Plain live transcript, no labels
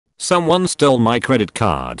Someone stole my credit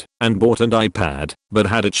card and bought an iPad, but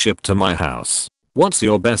had it shipped to my house. What's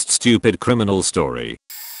your best stupid criminal story?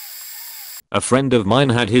 A friend of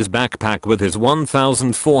mine had his backpack with his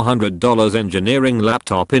 $1,400 engineering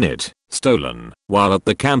laptop in it stolen while at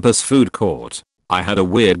the campus food court. I had a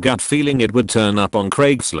weird gut feeling it would turn up on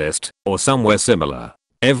Craigslist or somewhere similar.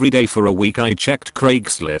 Every day for a week I checked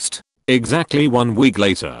Craigslist. Exactly 1 week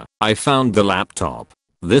later, I found the laptop.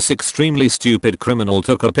 This extremely stupid criminal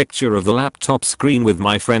took a picture of the laptop screen with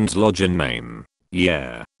my friend's login name.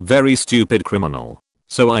 Yeah, very stupid criminal.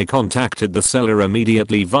 So I contacted the seller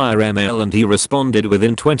immediately via email and he responded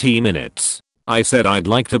within 20 minutes. I said I'd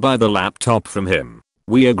like to buy the laptop from him.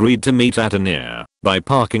 We agreed to meet at a nearby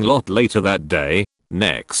parking lot later that day.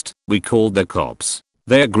 Next, we called the cops.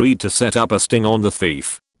 They agreed to set up a sting on the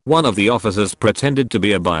thief. One of the officers pretended to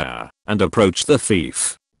be a buyer and approached the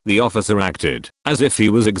thief. The officer acted as if he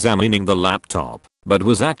was examining the laptop, but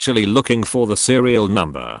was actually looking for the serial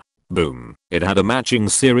number. Boom, it had a matching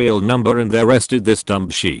serial number and they arrested this dumb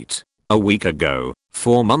sheet. A week ago,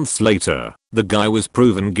 4 months later, the guy was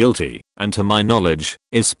proven guilty and to my knowledge,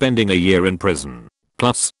 is spending a year in prison.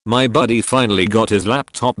 Plus, my buddy finally got his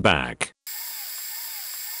laptop back.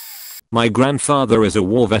 My grandfather is a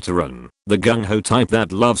war veteran, the gung-ho type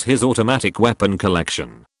that loves his automatic weapon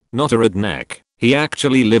collection. Not a redneck. He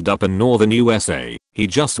actually lived up in northern USA. He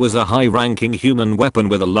just was a high-ranking human weapon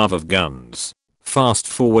with a love of guns. Fast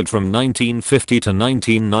forward from 1950 to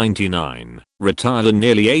 1999. Retired and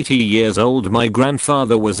nearly 80 years old, my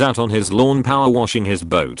grandfather was out on his lawn power washing his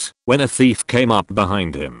boat when a thief came up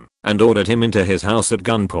behind him and ordered him into his house at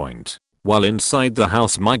gunpoint. While inside the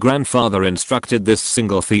house, my grandfather instructed this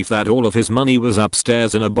single thief that all of his money was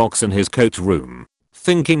upstairs in a box in his coat room.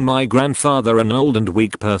 Thinking my grandfather an old and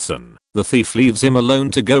weak person, the thief leaves him alone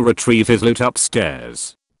to go retrieve his loot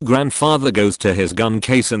upstairs. Grandfather goes to his gun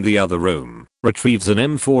case in the other room, retrieves an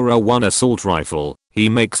M401 assault rifle. He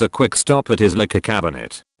makes a quick stop at his liquor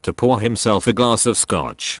cabinet to pour himself a glass of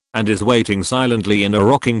scotch and is waiting silently in a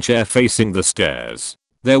rocking chair facing the stairs.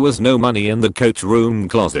 There was no money in the coat room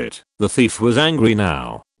closet. The thief was angry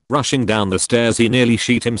now. Rushing down the stairs, he nearly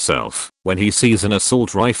shot himself when he sees an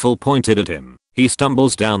assault rifle pointed at him. He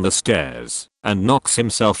stumbles down the stairs and knocks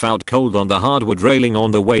himself out cold on the hardwood railing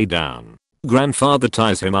on the way down. Grandfather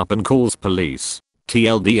ties him up and calls police.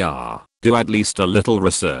 TLDR, do at least a little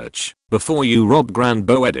research before you rob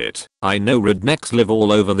Grandbo. Edit. I know rednecks live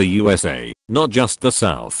all over the USA, not just the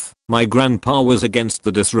South. My grandpa was against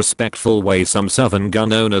the disrespectful way some Southern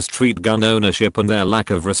gun owners treat gun ownership and their lack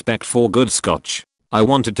of respect for good scotch. I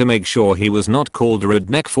wanted to make sure he was not called a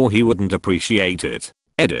redneck for he wouldn't appreciate it.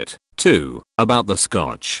 Edit. 2. About the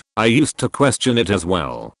scotch. I used to question it as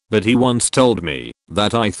well, but he once told me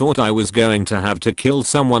that I thought I was going to have to kill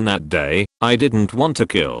someone that day. I didn't want to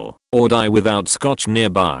kill or die without scotch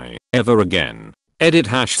nearby ever again. Edit.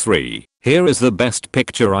 #3. Here is the best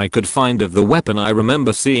picture I could find of the weapon I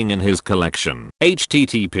remember seeing in his collection.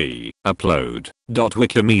 http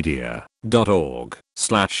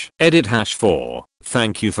upload.wikimedia.org/edit. #4.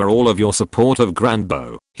 Thank you for all of your support of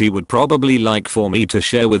Grandbo. He would probably like for me to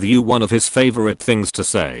share with you one of his favorite things to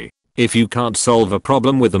say. If you can't solve a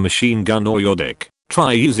problem with a machine gun or your dick,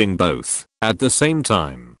 try using both at the same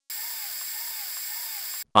time.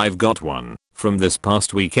 I've got one from this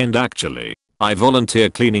past weekend actually. I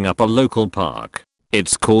volunteer cleaning up a local park.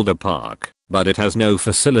 It's called a park, but it has no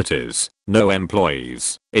facilities, no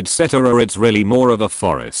employees, etc. It's really more of a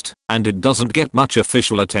forest, and it doesn't get much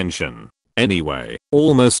official attention. Anyway,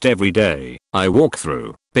 almost every day, I walk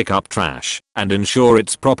through, pick up trash, and ensure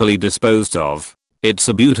it's properly disposed of. It's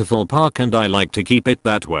a beautiful park and I like to keep it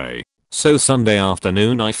that way. So Sunday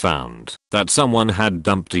afternoon I found that someone had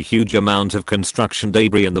dumped a huge amount of construction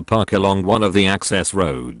debris in the park along one of the access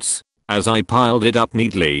roads. As I piled it up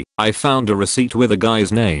neatly, I found a receipt with a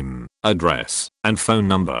guy's name, address, and phone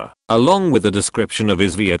number, along with a description of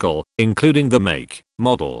his vehicle, including the make,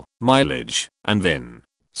 model, mileage, and VIN.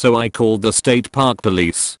 So I called the state park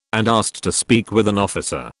police and asked to speak with an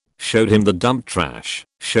officer. Showed him the dumped trash,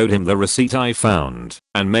 showed him the receipt I found,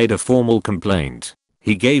 and made a formal complaint.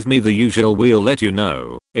 He gave me the usual "we'll let you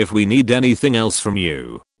know if we need anything else from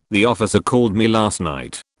you." The officer called me last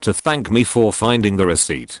night to thank me for finding the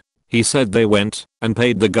receipt. He said they went and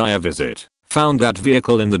paid the guy a visit, found that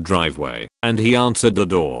vehicle in the driveway, and he answered the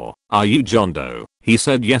door. "Are you John Doe?" He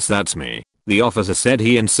said, "Yes, that's me." The officer said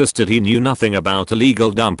he insisted he knew nothing about illegal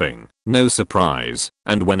dumping. No surprise,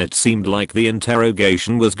 and when it seemed like the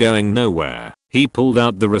interrogation was going nowhere, he pulled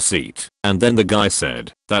out the receipt, and then the guy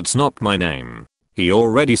said, "That's not my name." He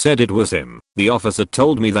already said it was him. The officer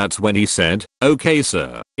told me that's when he said, "Okay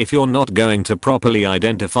sir, if you're not going to properly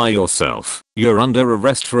identify yourself, you're under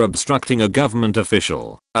arrest for obstructing a government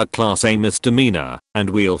official, a class A misdemeanor, and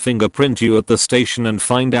we'll fingerprint you at the station and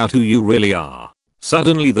find out who you really are."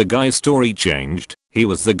 Suddenly the guy's story changed. He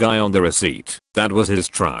was the guy on the receipt. That was his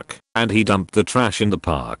truck, and he dumped the trash in the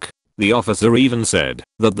park. The officer even said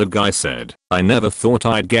that the guy said, "I never thought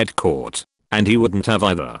I'd get caught." And he wouldn't have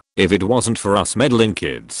either if it wasn't for us meddling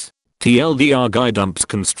kids. TLDR guy dumps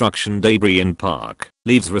construction debris in park,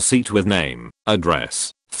 leaves receipt with name,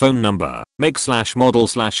 address, phone number,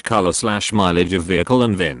 make/model/color/mileage of vehicle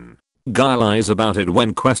and VIN. Guy lies about it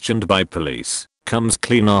when questioned by police, comes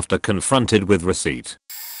clean after confronted with receipt.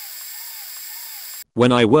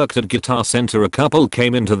 When I worked at Guitar Center, a couple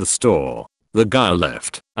came into the store. The guy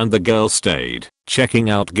left, and the girl stayed, checking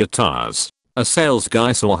out guitars. A sales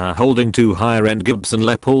guy saw her holding two higher-end Gibson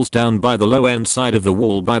Les Pauls down by the low-end side of the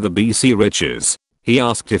wall by the BC Riches. He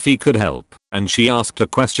asked if he could help, and she asked a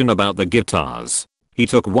question about the guitars. He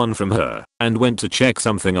took one from her and went to check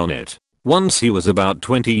something on it. Once he was about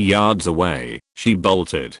 20 yards away, she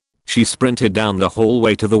bolted. She sprinted down the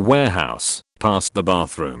hallway to the warehouse, past the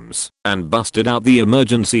bathrooms, and busted out the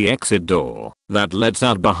emergency exit door that led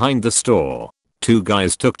out behind the store. Two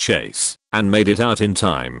guys took chase and made it out in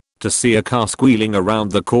time to see a car squealing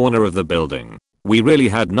around the corner of the building. We really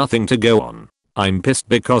had nothing to go on. I'm pissed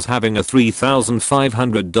because having a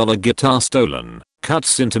 $3,500 guitar stolen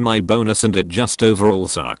cuts into my bonus, and it just overall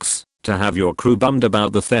sucks to have your crew bummed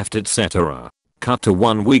about the theft, etc. Cut to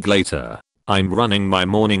 1 week later. I'm running my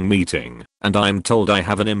morning meeting and I'm told I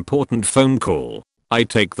have an important phone call. I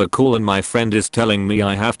take the call and my friend is telling me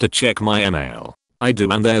I have to check my email. I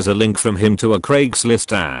do, and there's a link from him to a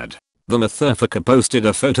Craigslist ad. The motherfucker posted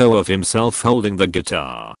a photo of himself holding the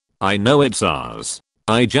guitar. I know it's ours.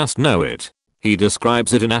 I just know it. He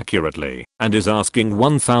describes it inaccurately and is asking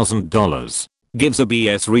 $1,000. Gives a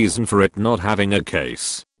BS reason for it not having a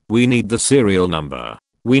case. We need the serial number.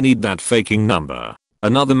 We need that faking number.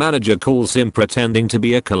 Another manager calls him pretending to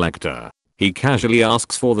be a collector. He casually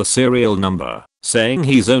asks for the serial number, saying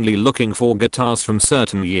he's only looking for guitars from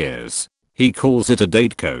certain years. He calls it a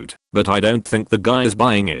date code, but I don't think the guy's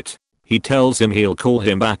buying it. He tells him he'll call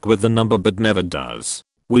him back with the number but never does.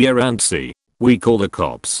 We are antsy. We call the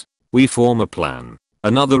cops. We form a plan.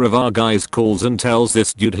 Another of our guys calls and tells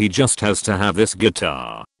this dude he just has to have this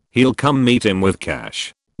guitar. He'll come meet him with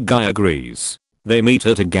cash. Guy agrees. They meet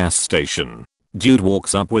at a gas station. Dude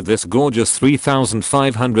walks up with this gorgeous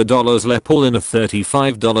 $3,500 Les Paul in a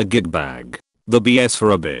 $35 gig bag. The BS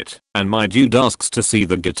for a bit, and my dude asks to see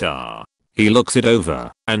the guitar. He looks it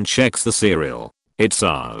over and checks the serial. It's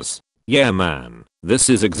ours. Yeah man, this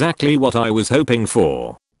is exactly what I was hoping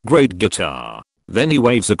for. Great guitar. Then he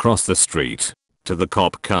waves across the street to the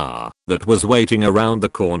cop car that was waiting around the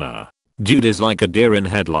corner. Dude is like a deer in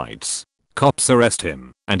headlights. Cops arrest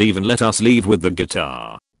him and even let us leave with the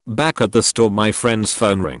guitar. Back at the store, my friend's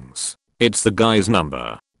phone rings. It's the guy's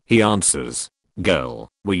number. He answers. Girl,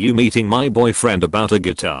 were you meeting my boyfriend about a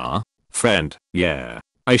guitar? Friend, yeah,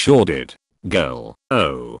 I sure did. Girl,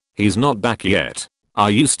 oh, he's not back yet. Are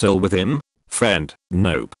you still with him? Friend,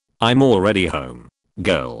 nope, I'm already home.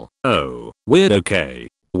 Girl, oh, weird, okay.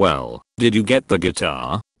 Well, did you get the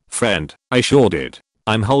guitar? Friend, I sure did.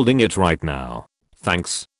 I'm holding it right now.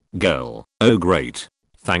 Thanks. Girl, oh great.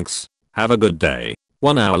 Thanks. Have a good day.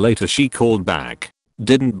 1 hour later she called back.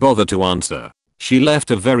 Didn't bother to answer. She left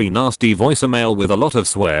a very nasty voicemail with a lot of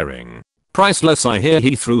swearing. Priceless. I hear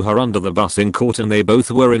he threw her under the bus in court and they both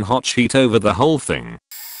were in hot heat over the whole thing.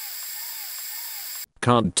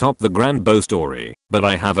 Can't top the Granbo story, but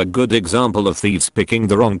I have a good example of thieves picking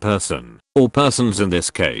the wrong person, or persons in this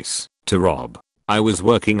case, to rob. I was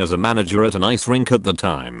working as a manager at an ice rink at the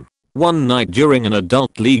time. One night during an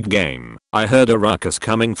adult league game, I heard a ruckus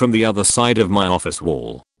coming from the other side of my office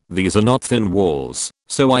wall. These are not thin walls,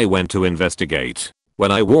 so I went to investigate.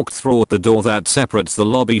 When I walked through the door that separates the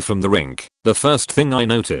lobby from the rink, the first thing I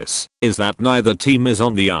notice is that neither team is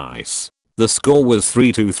on the ice. The score was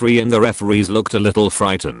 3-3 and the referees looked a little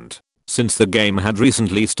frightened. Since the game had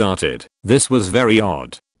recently started, this was very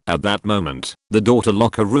odd. At that moment, the door to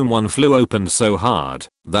locker room 1 flew open so hard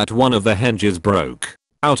that one of the hinges broke.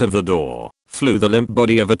 Out of the door flew the limp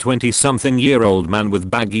body of a 20-something-year-old man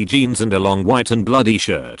with baggy jeans and a long white and bloody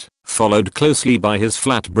shirt, followed closely by his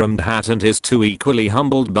flat-brimmed hat and his 2 equally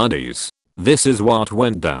humbled buddies. This is what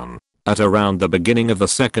went down. At around the beginning of the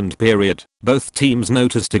second period, both teams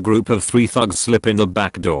noticed a group of 3 thugs slip in the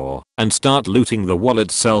back door and start looting the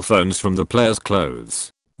wallets, cell phones from the players'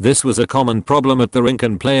 clothes. This was a common problem at the rink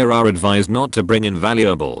and players are advised not to bring in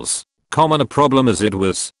valuables. Common a problem as it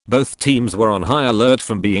was, both teams were on high alert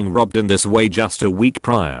from being robbed in this way just a week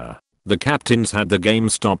prior. The captains had the game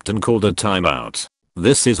stopped and called a timeout.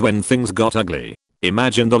 This is when things got ugly.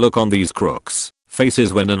 Imagine the look on these crooks'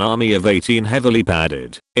 faces when an army of 18 heavily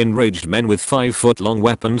padded, enraged men with 5-foot-long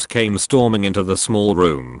weapons came storming into the small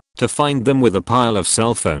room to find them with a pile of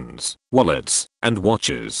cell phones, wallets, and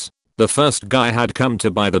watches. The first guy had come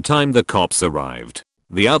to by the time the cops arrived.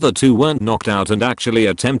 The other two weren't knocked out and actually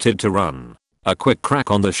attempted to run. A quick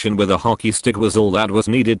crack on the shin with a hockey stick was all that was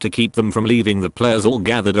needed to keep them from leaving. The players all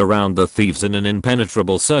gathered around the thieves in an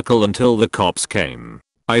impenetrable circle until the cops came.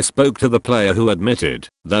 I spoke to the player who admitted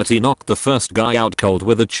that he knocked the first guy out cold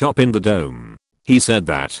with a chop in the dome. He said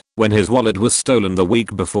that when his wallet was stolen the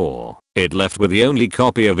week before, it left with the only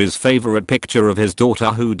copy of his favorite picture of his daughter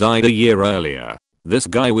who died a year earlier. This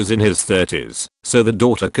guy was in his 30s, so the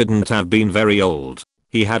daughter couldn't have been very old.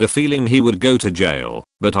 He had a feeling he would go to jail,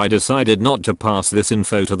 but I decided not to pass this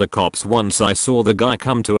info to the cops once I saw the guy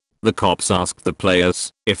come to. The cops asked the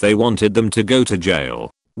players if they wanted them to go to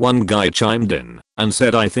jail. One guy chimed in and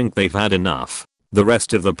said I think they've had enough. The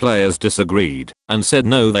rest of the players disagreed and said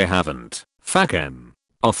no they haven't. Fuck 'em.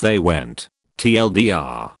 Off they went.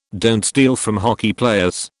 TLDR, don't steal from hockey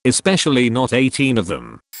players, especially not 18 of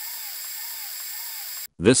them.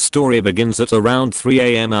 This story begins at around 3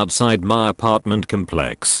 AM outside my apartment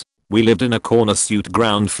complex. We lived in a corner suite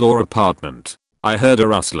ground floor apartment. I heard a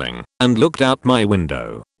rustling and looked out my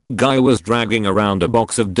window. Guy was dragging around a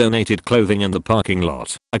box of donated clothing in the parking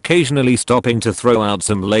lot, occasionally stopping to throw out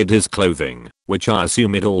some ladies' clothing, which I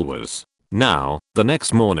assume it all was. Now, the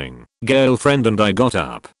next morning, girlfriend and I got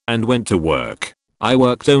up and went to work. I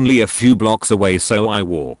worked only a few blocks away so I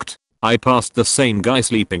walked. I passed the same guy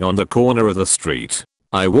sleeping on the corner of the street.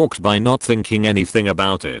 I walked by not thinking anything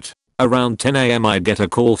about it. Around 10 AM I get a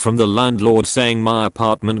call from the landlord saying my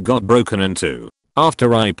apartment got broken into.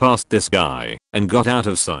 After I passed this guy and got out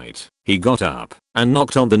of sight, he got up and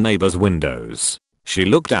knocked on the neighbor's windows. She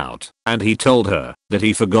looked out and he told her that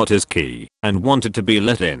he forgot his key and wanted to be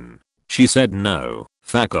let in. She said no,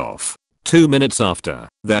 fuck off. 2 minutes after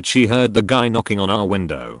that she heard the guy knocking on our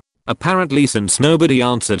window. Apparently since nobody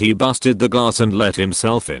answered he busted the glass and let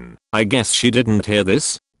himself in. I guess she didn't hear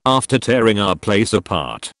this. After tearing our place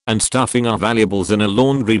apart and stuffing our valuables in a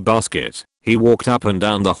laundry basket, he walked up and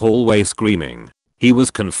down the hallway screaming. He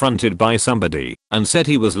was confronted by somebody and said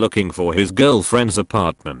he was looking for his girlfriend's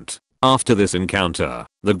apartment. After this encounter,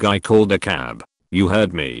 the guy called a cab. You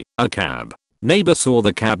heard me, a cab. Neighbor saw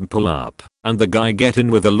the cab pull up and the guy get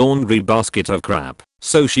in with a laundry basket of crap.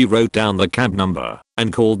 So she wrote down the cab number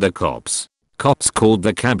and called the cops. Cops called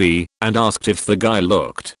the cabbie and asked if the guy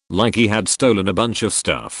looked like he had stolen a bunch of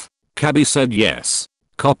stuff. Cabbie said yes.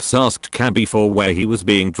 Cops asked cabbie for where he was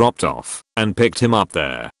being dropped off and picked him up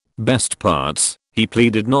there. Best parts, he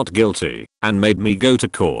pleaded not guilty and made me go to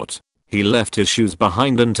court. He left his shoes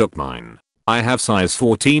behind and took mine. I have size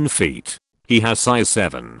 14 feet. He has size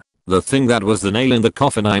 7. The thing that was the nail in the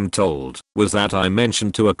coffin I'm told was that I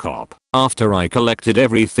mentioned to a cop after I collected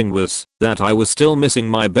everything was that I was still missing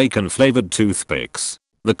my bacon flavored toothpicks.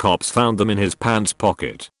 The cops found them in his pants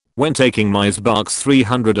pocket. When taking my Xbox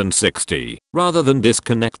 360, rather than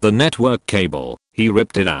disconnect the network cable, he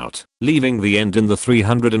ripped it out, leaving the end in the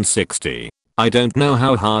 360. I don't know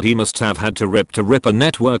how hard he must have had to rip a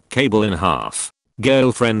network cable in half.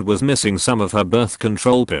 Girlfriend was missing some of her birth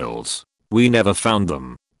control pills. We never found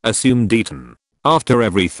them. Assumed eaten. After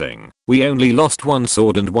everything, we only lost one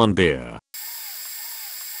sword and one beer.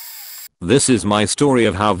 This is my story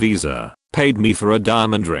of how Visa paid me for a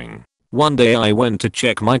diamond ring. One day I went to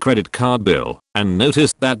check my credit card bill and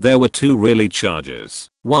noticed that there were 2 really charges.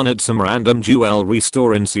 One at some random jewelry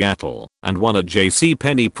store in Seattle and one at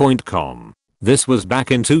jcpenney.com. This was back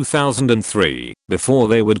in 2003, before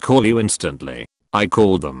they would call you instantly. I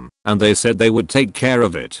called them and they said they would take care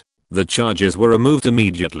of it. The charges were removed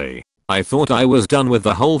immediately. I thought I was done with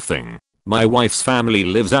the whole thing. My wife's family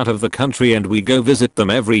lives out of the country and we go visit them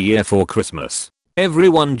every year for Christmas.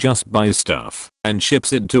 Everyone just buys stuff and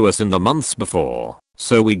ships it to us in the months before,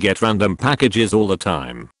 so we get random packages all the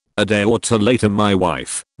time. A day or two later my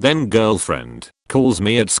wife, then girlfriend, calls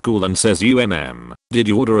me at school and says did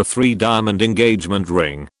you order a 3-diamond engagement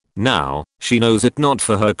ring? Now, she knows it not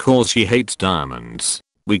for her cause she hates diamonds.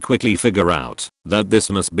 We quickly figure out that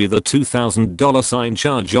this must be the $2,000 sign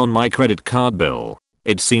charge on my credit card bill.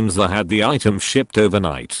 It seems I had the item shipped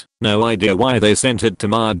overnight. No idea why they sent it to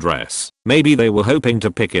my address. Maybe they were hoping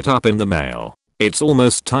to pick it up in the mail. It's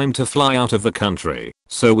almost time to fly out of the country,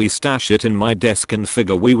 so we stash it in my desk and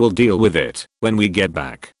figure we will deal with it when we get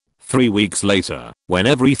back. 3 weeks later, when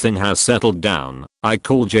everything has settled down, I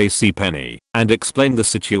call JCPenney and explain the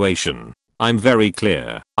situation. I'm very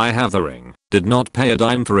clear, I have the ring, did not pay a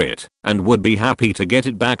dime for it, and would be happy to get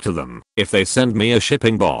it back to them if they send me a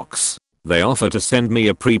shipping box. They offer to send me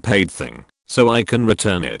a prepaid thing, so I can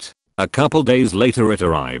return it. A couple days later it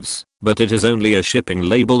arrives, but it is only a shipping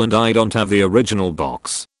label and I don't have the original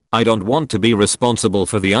box. I don't want to be responsible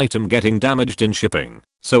for the item getting damaged in shipping,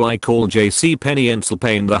 so I call JCPenney and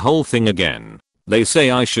explain the whole thing again. They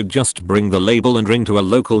say I should just bring the label and ring to a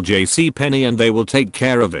local JCPenney and they will take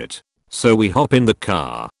care of it. So we hop in the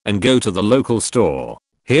car and go to the local store.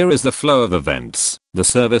 Here is the flow of events. The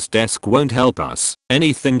service desk won't help us.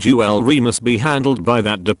 Anything jewelry must be handled by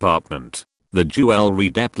that department. The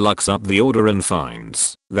jewelry dept looks up the order and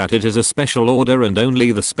finds that it is a special order and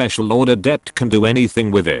only the special order dept can do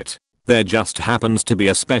anything with it. There just happens to be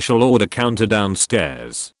a special order counter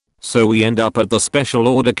downstairs. So we end up at the special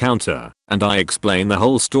order counter and I explain the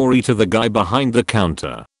whole story to the guy behind the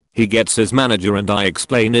counter. He gets his manager and I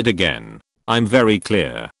explain it again. I'm very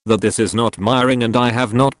clear that this is not my ring and I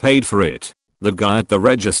have not paid for it. The guy at the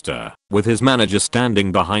register, with his manager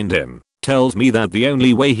standing behind him, tells me that the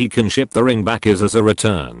only way he can ship the ring back is as a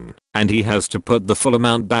return, and he has to put the full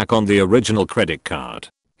amount back on the original credit card.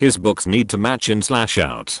 His books need to match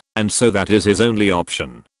in/out, and so that is his only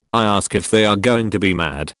option. I ask if they are going to be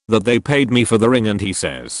mad that they paid me for the ring and he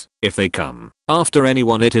says, if they come after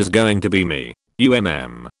anyone it is going to be me.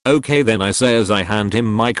 Okay then, I say as I hand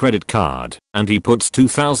him my credit card and he puts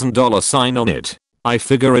 $2,000 sign on it. I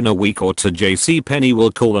figure in a week or two JCPenney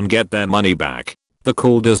will call and get their money back. The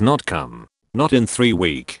call does not come. Not in 3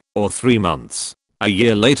 weeks or 3 months. A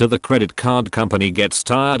year later the credit card company gets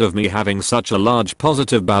tired of me having such a large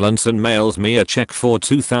positive balance and mails me a check for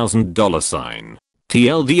 $2,000 sign.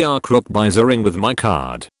 TLDR Crook buys a ring with my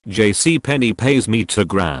card. JCPenney pays me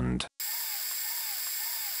 $2,000.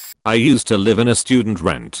 I used to live in a student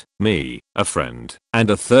rent, me, a friend,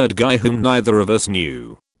 and a third guy whom neither of us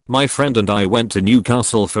knew. My friend and I went to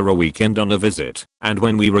Newcastle for a weekend on a visit, and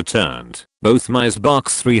when we returned, both my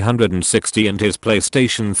Xbox 360 and his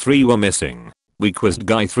PlayStation 3 were missing. We quizzed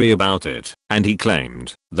guy 3 about it, and he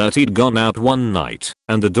claimed that he'd gone out one night,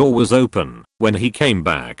 and the door was open when he came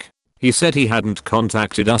back. He said he hadn't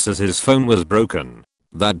contacted us as his phone was broken.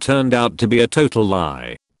 That turned out to be a total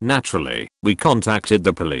lie. Naturally, we contacted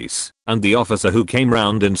the police, and the officer who came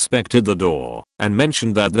round inspected the door and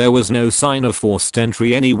mentioned that there was no sign of forced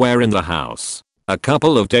entry anywhere in the house. A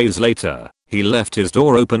couple of days later, he left his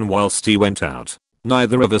door open whilst he went out.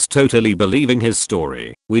 Neither of us totally believing his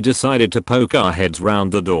story, we decided to poke our heads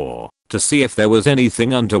round the door to see if there was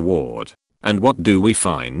anything untoward. And what do we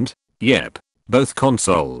find? Yep, both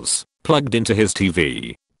consoles plugged into his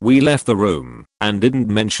TV. We left the room and didn't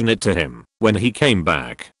mention it to him when he came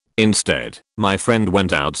back. Instead, my friend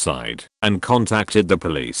went outside and contacted the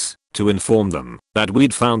police to inform them that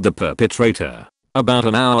we'd found the perpetrator. About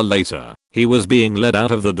an hour later, he was being led out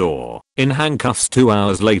of the door in handcuffs. 2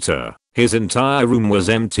 hours later, his entire room was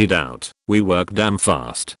emptied out. We work damn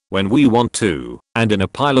fast when we want to, and in a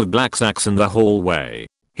pile of black sacks in the hallway.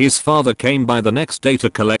 His father came by the next day to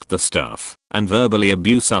collect the stuff and verbally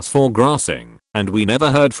abuse us for grassing, and we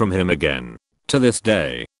never heard from him again. To this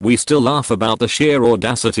day, we still laugh about the sheer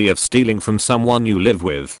audacity of stealing from someone you live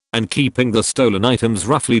with and keeping the stolen items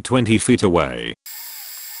roughly 20 feet away.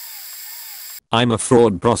 I'm a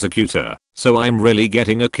fraud prosecutor, so I'm really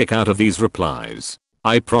getting a kick out of these replies.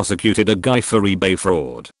 I prosecuted a guy for eBay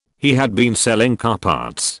fraud. He had been selling car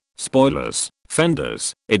parts, spoilers,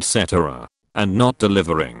 fenders, etc. and not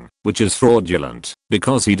delivering, which is fraudulent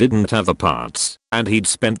because he didn't have the parts and he'd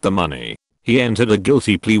spent the money. He entered a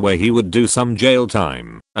guilty plea where he would do some jail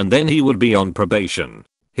time and then he would be on probation.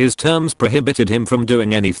 His terms prohibited him from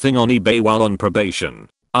doing anything on eBay while on probation.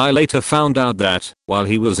 I later found out that, while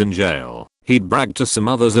he was in jail, he'd bragged to some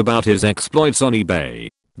others about his exploits on eBay.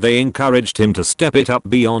 They encouraged him to step it up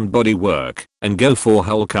beyond bodywork and go for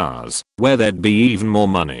whole cars, where there'd be even more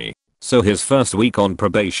money. So his first week on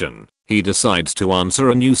probation, he decides to answer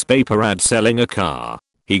a newspaper ad selling a car.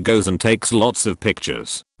 He goes and takes lots of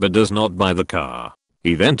pictures, but does not buy the car.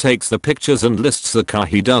 He then takes the pictures and lists the car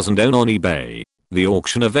he doesn't own on eBay. The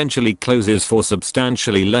auction eventually closes for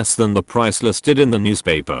substantially less than the price listed in the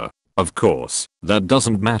newspaper. Of course, that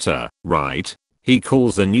doesn't matter, right? He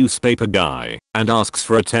calls the newspaper guy and asks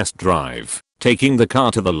for a test drive, taking the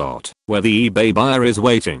car to the lot where the eBay buyer is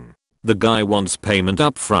waiting. The guy wants payment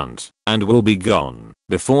up front and will be gone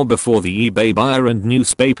before the eBay buyer and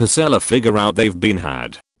newspaper seller figure out they've been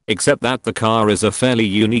had. Except that the car is a fairly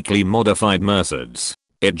uniquely modified Mercedes.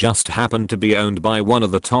 It just happened to be owned by one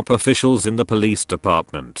of the top officials in the police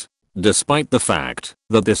department. Despite the fact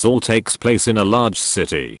that this all takes place in a large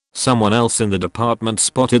city, someone else in the department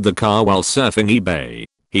spotted the car while surfing eBay.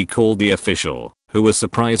 He called the official, who was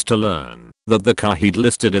surprised to learn that the car he'd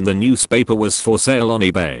listed in the newspaper was for sale on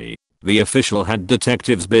eBay. The official had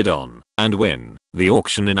detectives bid on and win the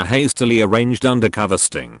auction in a hastily arranged undercover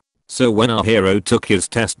sting. So when our hero took his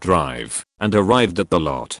test drive and arrived at the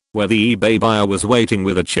lot where the eBay buyer was waiting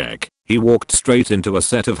with a check, he walked straight into a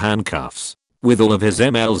set of handcuffs. With all of his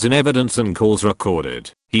MLs in evidence and calls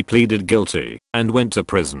recorded, he pleaded guilty and went to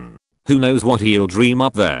prison. Who knows what he'll dream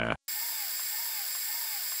up there.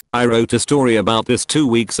 I wrote a story about this 2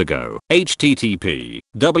 weeks ago. http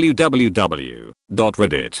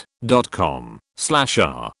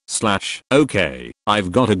www.reddit.com/r/okay,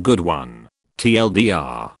 I've got a good one.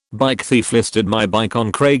 TLDR, bike thief listed my bike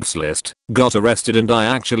on Craigslist, got arrested and I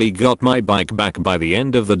actually got my bike back by the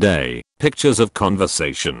end of the day. Pictures of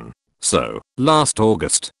conversation. So, last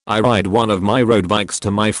August, I ride one of my road bikes to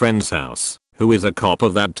my friend's house, who is a cop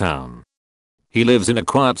of that town. He lives in a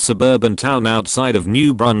quiet suburban town outside of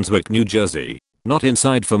New Brunswick, New Jersey. Not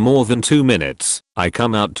inside for more than 2 minutes, I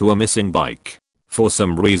come out to a missing bike. For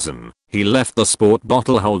some reason, he left the sport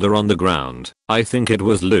bottle holder on the ground. I think it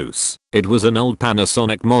was loose. It was an old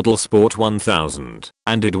Panasonic Model Sport 1000,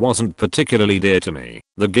 and it wasn't particularly dear to me.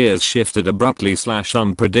 The gears shifted abruptly /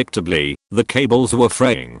 unpredictably, the cables were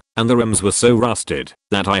fraying, and the rims were so rusted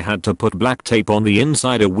that I had to put black tape on the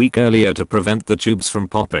inside a week earlier to prevent the tubes from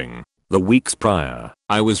popping. The weeks prior,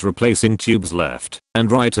 I was replacing tubes left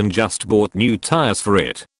and right and just bought new tires for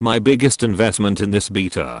it, my biggest investment in this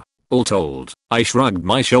beater. All told, I shrugged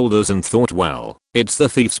my shoulders and thought, well, it's the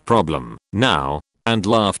thief's problem now, and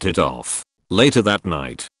laughed it off. Later that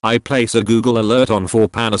night, I place a Google alert on for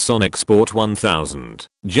Panasonic Sport 1000,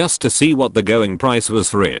 just to see what the going price was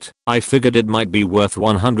for it. I figured it might be worth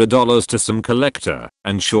 $100 to some collector,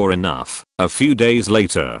 and sure enough, a few days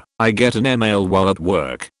later, I get an email while at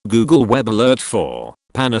work. Google web alert for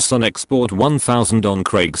Panasonic Sport 1000 on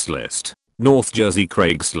Craigslist. North Jersey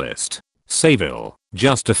Craigslist. Sayville,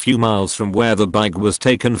 just a few miles from where the bike was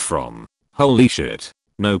taken from. Holy shit.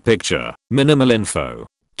 No picture, minimal info.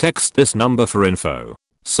 Text this number for info.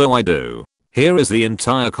 So I do. Here is the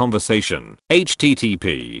entire conversation.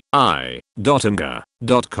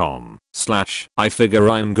 http://i.imgur.com/I figure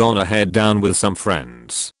I'm gonna head down with some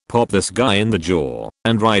friends, pop this guy in the jaw,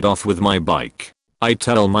 and ride off with my bike. I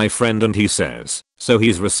tell my friend and he says, so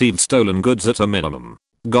he's received stolen goods at a minimum.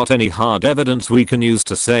 Got any hard evidence we can use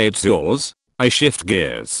to say it's yours? I shift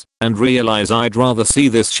gears and realize I'd rather see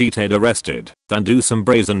this cheathead arrested than do some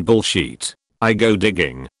brazen bullshit. I go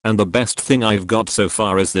digging, and the best thing I've got so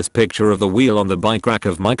far is this picture of the wheel on the bike rack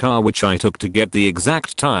of my car, which I took to get the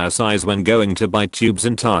exact tire size when going to buy tubes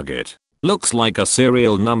in Target. Looks like a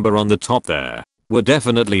serial number on the top there. Would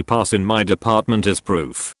definitely pass in my department as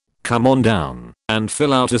proof. Come on down and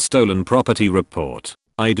fill out a stolen property report.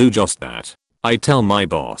 I do just that. I tell my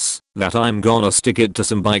boss that I'm gonna stick it to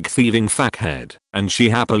some bike thieving fuckhead, and she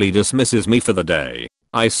happily dismisses me for the day.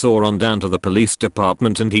 I saw on down to the police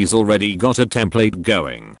department and he's already got a template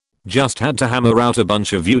going. Just had to hammer out a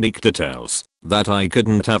bunch of unique details that I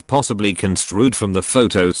couldn't have possibly construed from the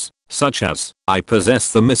photos, such as, I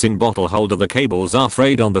possess the missing bottle holder, the cables are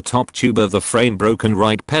frayed on the top tube of the frame, broken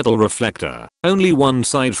right pedal reflector, only one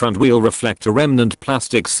side front wheel reflector, remnant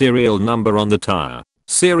plastic, serial number on the tire,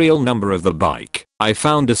 serial number of the bike. I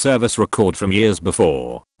found a service record from years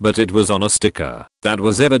before, but it was on a sticker that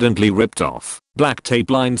was evidently ripped off. Black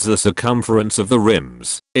tape lines the circumference of the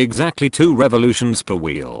rims, exactly 2 revolutions per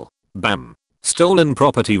wheel. Bam. Stolen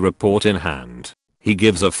property report in hand. He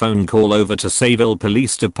gives a phone call over to Sayville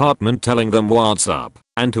Police Department telling them what's up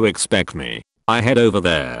and to expect me. I head over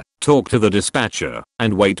there, talk to the dispatcher,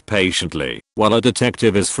 and wait patiently while a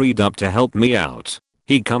detective is freed up to help me out.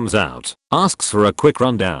 He comes out, asks for a quick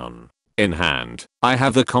rundown. In hand, I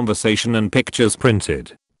have the conversation and pictures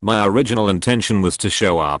printed. My original intention was to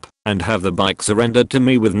show up and have the bike surrendered to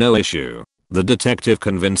me with no issue. The detective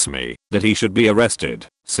convinced me that he should be arrested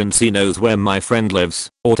since he knows where my friend lives,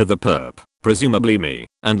 or to the perp, presumably me,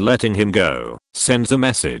 and letting him go sends a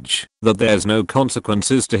message that there's no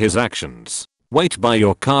consequences to his actions. Wait by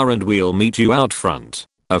your car and we'll meet you out front.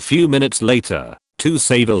 A few minutes later, 2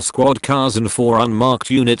 Sayville squad cars and 4 unmarked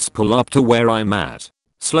units pull up to where I'm at.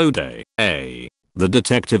 Slow day, eh? The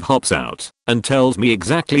detective hops out and tells me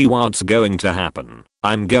exactly what's going to happen.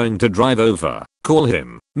 I'm going to drive over, call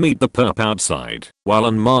him, meet the perp outside, while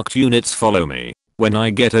unmarked units follow me. When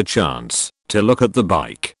I get a chance to look at the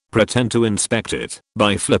bike, pretend to inspect it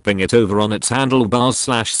by flipping it over on its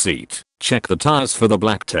handlebars/seat, check the tires for the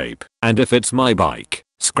black tape, and if it's my bike,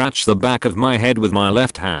 scratch the back of my head with my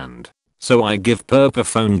left hand. So I give Perp a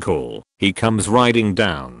phone call. He comes riding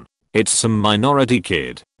down. It's some minority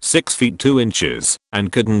kid, 6 feet 2 inches,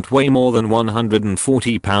 and couldn't weigh more than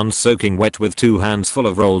 140 pounds, soaking wet with 2 hands full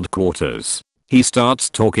of rolled quarters. He starts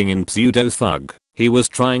talking in pseudo thug. He was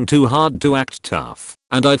trying too hard to act tough,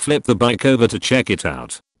 and I flip the bike over to check it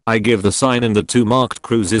out. I give the sign and the 2 marked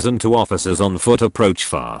cruisers and 2 officers on foot approach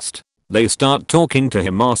fast. They start talking to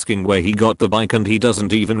him, asking where he got the bike, and he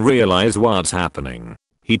doesn't even realize what's happening.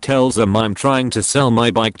 He tells them I'm trying to sell my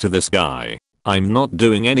bike to this guy. I'm not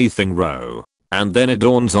doing anything wrong. And then it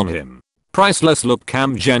dawns on him. Priceless look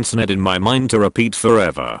Cam Jensen had in my mind to repeat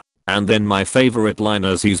forever. And then my favorite line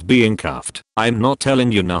as he's being cuffed. I'm not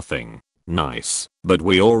telling you nothing. Nice. But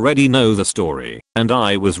we already know the story. And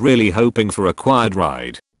I was really hoping for a quiet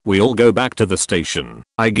ride. We all go back to the station.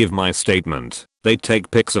 I give my statement. They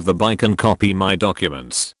take pics of the bike and copy my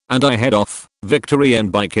documents. And I head off, victory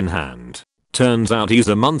and bike in hand. Turns out he's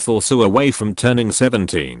a month or so away from turning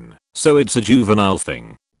 17. So it's a juvenile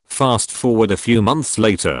thing. Fast forward a few months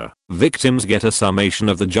later, victims get a summation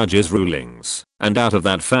of the judge's rulings, and out of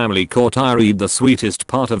that family court I read the sweetest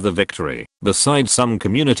part of the victory. Besides some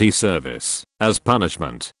community service, as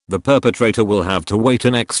punishment, the perpetrator will have to wait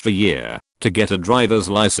an extra year to get a driver's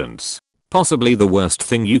license. Possibly the worst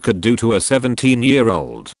thing you could do to a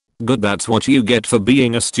 17-year-old. Good, that's what you get for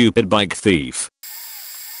being a stupid bike thief.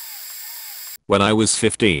 When I was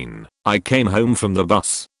 15, I came home from the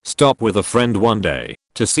bus stop with a friend one day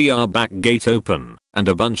to see our back gate open and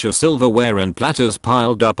a bunch of silverware and platters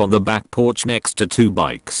piled up on the back porch next to 2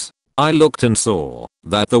 bikes. I looked and saw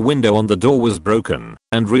that the window on the door was broken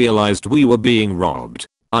and realized we were being robbed.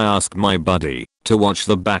 I asked my buddy to watch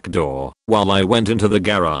the back door while I went into the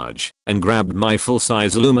garage and grabbed my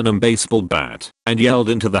full-size aluminum baseball bat and yelled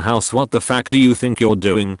into the house, "What the fuck do you think you're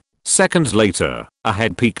doing?" Seconds later, a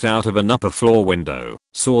head peeked out of an upper floor window,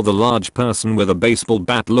 saw the large person with a baseball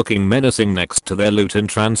bat looking menacing next to their loot and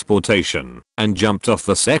transportation, and jumped off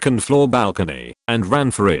the 2nd floor balcony and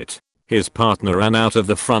ran for it. His partner ran out of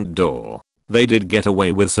the front door. They did get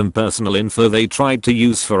away with some personal info they tried to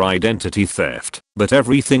use for identity theft, but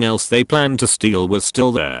everything else they planned to steal was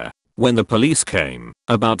still there. When the police came,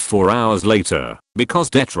 about 4 hours later, because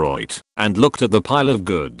Detroit, and looked at the pile of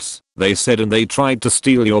goods, they said, "And they tried to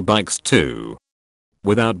steal your bikes too?"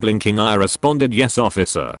 Without blinking I responded, "Yes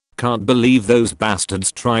officer, can't believe those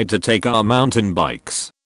bastards tried to take our mountain bikes."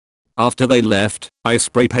 After they left, I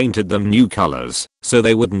spray painted them new colors so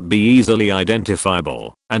they wouldn't be easily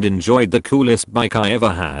identifiable, and enjoyed the coolest bike I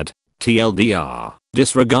ever had. TLDR,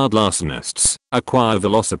 disregard larcenists, acquire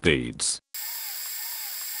velocipedes.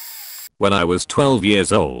 When I was 12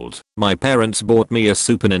 years old, my parents bought me a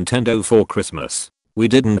Super Nintendo for Christmas. We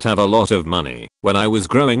didn't have a lot of money when I was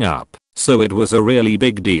growing up, so it was a really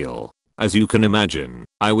big deal. As you can imagine,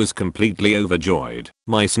 I was completely overjoyed.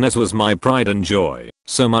 My SNES was my pride and joy,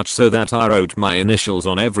 so much so that I wrote my initials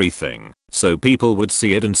on everything, so people would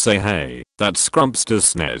see it and say, "Hey, that's Scrumpster's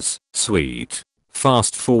SNES, sweet."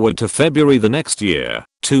 Fast forward to February the next year,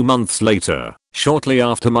 2 months later, shortly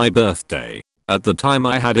after my birthday. At the time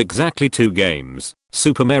I had exactly 2 games,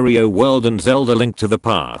 Super Mario World and Zelda Link to the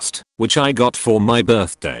Past, which I got for my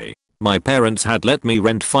birthday. My parents had let me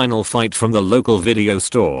rent Final Fight from the local video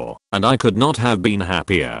store, and I could not have been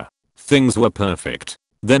happier. Things were perfect.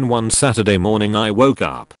 Then one Saturday morning I woke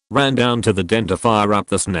up, ran down to the den to fire up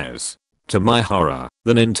the SNES. To my horror,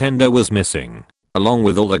 the Nintendo was missing, along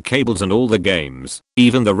with all the cables and all the games,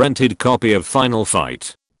 even the rented copy of Final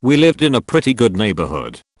Fight. We lived in a pretty good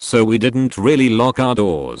neighborhood, so we didn't really lock our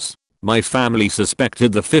doors. My family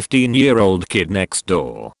suspected the 15-year-old kid next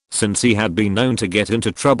door, since he had been known to get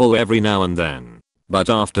into trouble every now and then. But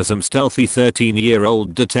after some stealthy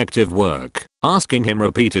 13-year-old detective work, asking him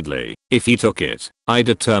repeatedly if he took it, I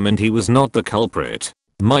determined he was not the culprit.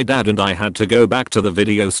 My dad and I had to go back to the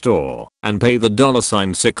video store and pay the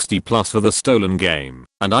 $60+ for the stolen game,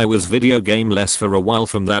 and I was video game-less for a while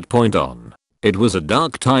from that point on. It was a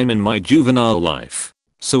dark time in my juvenile life.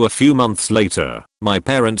 So a few months later, my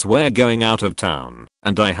parents were going out of town,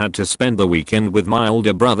 and I had to spend the weekend with my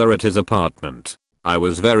older brother at his apartment. I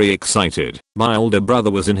was very excited. My older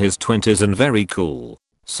brother was in his 20s and very cool.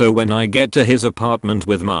 So when I get to his apartment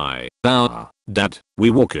with my dad,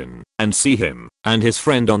 we walk in and see him and his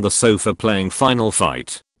friend on the sofa playing Final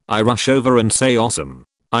Fight. I rush over and say, "Awesome.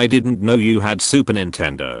 I didn't know you had Super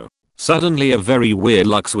Nintendo." Suddenly a very weird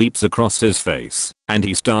look sweeps across his face, and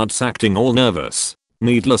he starts acting all nervous.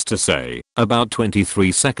 Needless to say, about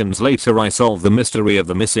 23 seconds later I solve the mystery of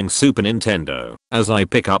the missing Super Nintendo, as I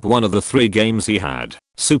pick up one of the 3 games he had,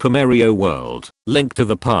 Super Mario World, Link to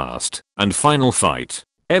the Past, and Final Fight.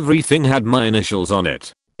 Everything had my initials on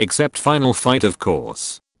it. Except Final Fight, of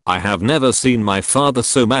course. I have never seen my father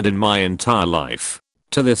so mad in my entire life.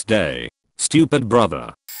 To this day. Stupid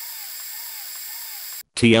brother.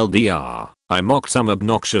 TLDR, I mocked some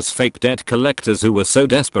obnoxious fake debt collectors who were so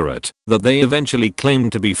desperate that they eventually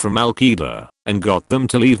claimed to be from Al Qaeda and got them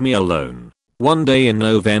to leave me alone. One day in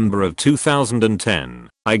November of 2010,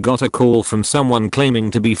 I got a call from someone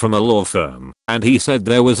claiming to be from a law firm, and he said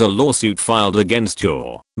there was a lawsuit filed against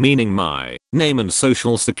your, meaning my, name and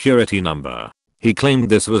social security number. He claimed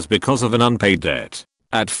this was because of an unpaid debt.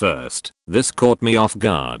 At first, this caught me off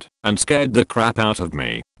guard and scared the crap out of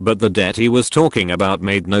me, but the debt he was talking about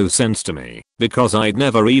made no sense to me because I'd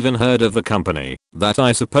never even heard of the company that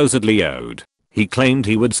I supposedly owed. He claimed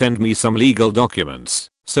he would send me some legal documents,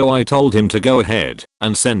 so I told him to go ahead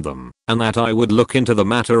and send them, and that I would look into the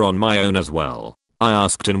matter on my own as well. I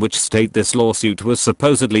asked in which state this lawsuit was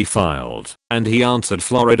supposedly filed, and he answered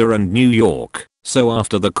Florida and New York, so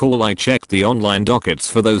after the call I checked the online dockets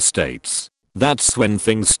for those states. That's when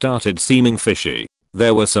things started seeming fishy.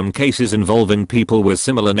 There were some cases involving people with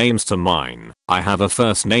similar names to mine. I have a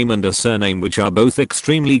first name and a surname which are both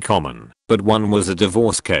extremely common, but one was a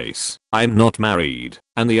divorce case. I'm not married,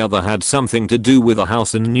 and the other had something to do with a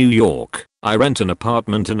house in New York. I rent an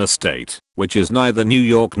apartment in a state, which is neither New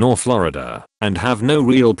York nor Florida, and have no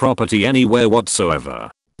real property anywhere whatsoever.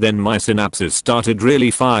 Then my synapses started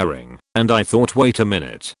really firing, and I thought, wait a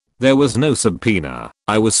minute. There was no subpoena.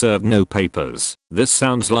 I was served no papers. This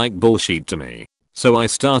sounds like bullshit to me. So I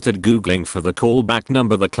started googling for the callback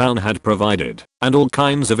number the clown had provided, and all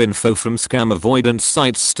kinds of info from scam avoidance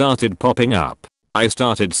sites started popping up. I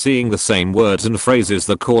started seeing the same words and phrases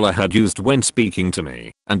the caller had used when speaking to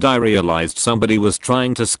me, and I realized somebody was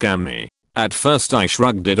trying to scam me. At first I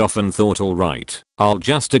shrugged it off and thought, alright, I'll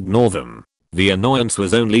just ignore them. The annoyance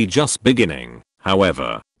was only just beginning,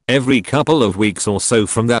 however. Every couple of weeks or so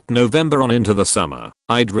from that November on into the summer,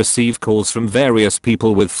 I'd receive calls from various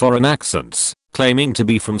people with foreign accents, claiming to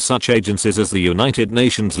be from such agencies as the United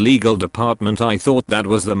Nations Legal Department. I thought that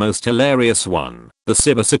was the most hilarious one. The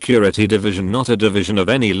Cybersecurity Division, not a division of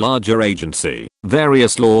any larger agency,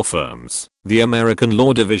 various law firms, the American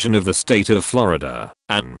Law Division of the state of Florida,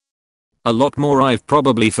 and a lot more I've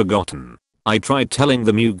probably forgotten. I tried telling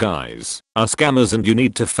them, you guys are scammers and you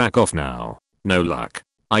need to fuck off now. No luck.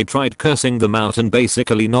 I tried cursing them out and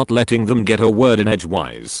basically not letting them get a word in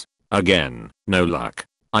edgewise. Again, no luck.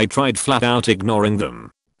 I tried flat out ignoring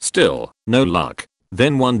them. Still, no luck.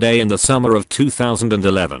 Then one day in the summer of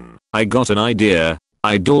 2011, I got an idea.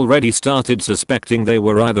 I'd already started suspecting they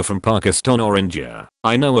were either from Pakistan or India.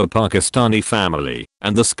 I know a Pakistani family,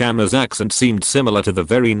 and the scammer's accent seemed similar to the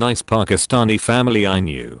very nice Pakistani family I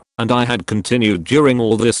knew, and I had continued during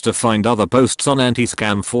all this to find other posts on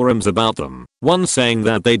anti-scam forums about them, one saying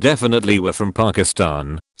that they definitely were from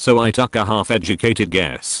Pakistan, so I took a half-educated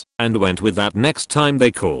guess, and went with that next time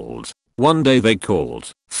they called. One day they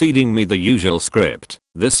called, feeding me the usual script.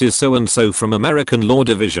 This is so and so from American Law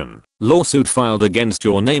Division. Lawsuit filed against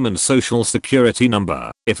your name and social security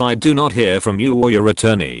number. If I do not hear from you or your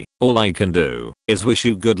attorney, all I can do is wish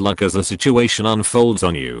you good luck as the situation unfolds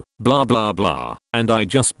on you. Blah blah blah. And I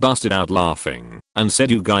just busted out laughing and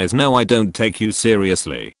said, you guys know I don't take you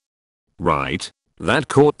seriously. Right? That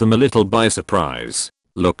caught them a little by surprise.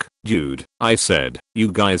 Look, dude, I said,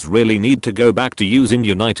 you guys really need to go back to using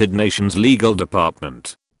United Nations Legal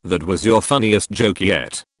Department. That was your funniest joke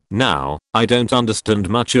yet. Now, I don't understand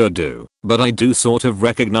much Urdu, but I do sort of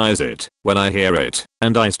recognize it when I hear it,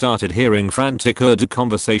 and I started hearing frantic Urdu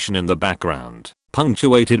conversation in the background,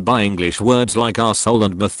 punctuated by English words like arsehole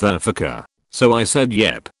and motherfucker. So I said,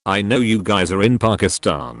 yep, I know you guys are in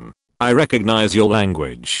Pakistan. I recognize your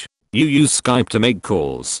language. You use Skype to make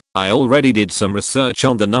calls. I already did some research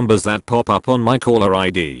on the numbers that pop up on my caller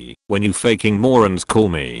ID when you faking morons call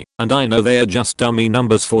me, and I know they are just dummy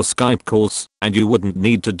numbers for Skype calls, and you wouldn't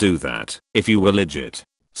need to do that if you were legit.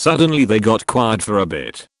 Suddenly they got quiet for a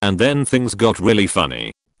bit, and then things got really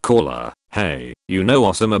funny. Caller, hey, you know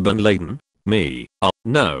Osama bin Laden? Me,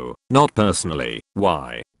 no, not personally.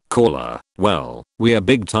 Why? Caller, well, we are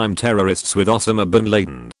big time terrorists with Osama bin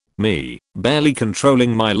Laden. Me, barely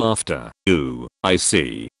controlling my laughter. Ooh, I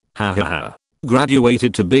see. Ha ha ha.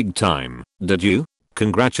 Graduated to big time, did you?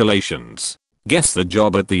 Congratulations. Guess the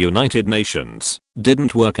job at the United Nations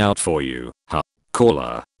didn't work out for you, huh?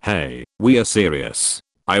 Caller, hey, we are serious.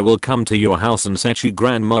 I will come to your house and set you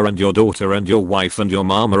grandma and your daughter and your wife and your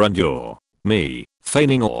mama and your... Me,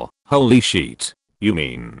 feigning or... Holy shit. You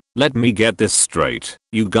mean, let me get this straight,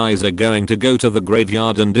 you guys are going to go to the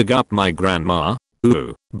graveyard and dig up my grandma?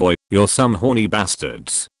 Ooh, boy, you're some horny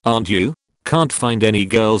bastards, aren't you? Can't find any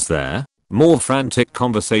girls there? More frantic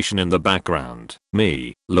conversation in the background.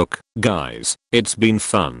 Me, look, guys, it's been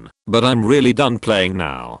fun, but I'm really done playing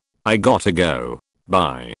now. I gotta go.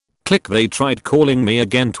 Bye. Click. They tried calling me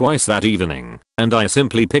again twice that evening, and I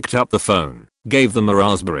simply picked up the phone, gave them a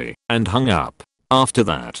raspberry, and hung up. After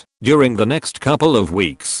that, during the next couple of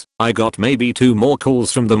weeks, I got maybe 2 more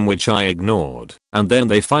calls from them which I ignored, and then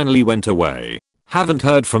they finally went away. Haven't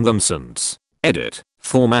heard from them since. Edit.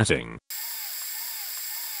 Formatting.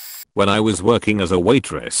 When I was working as a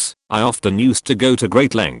waitress, I often used to go to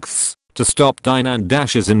great lengths to stop dine and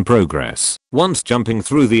dashes in progress, once jumping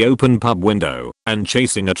through the open pub window and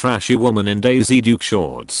chasing a trashy woman in Daisy Duke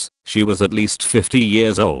shorts. She was at least 50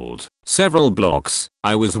 years old. Several blocks,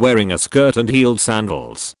 I was wearing a skirt and heeled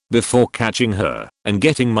sandals before catching her and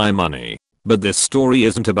getting my money. But this story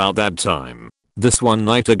isn't about that time. This one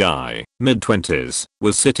night a guy, mid-20s,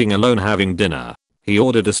 was sitting alone having dinner. He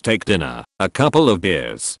ordered a steak dinner, a couple of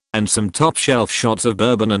beers, and some top shelf shots of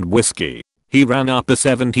bourbon and whiskey. He ran up a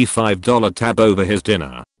 $75 tab over his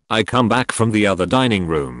dinner. I come back from the other dining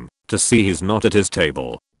room to see he's not at his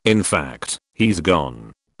table. In fact, he's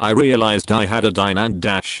gone. I realized I had a dine and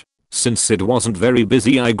dash. Since it wasn't very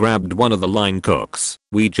busy, I grabbed one of the line cooks.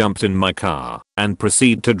 We jumped in my car and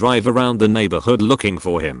proceed to drive around the neighborhood looking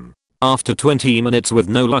for him. After 20 minutes with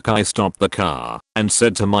no luck, I stopped the car and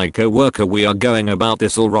said to my coworker, "We are going about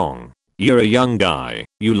this all wrong. You're a young guy,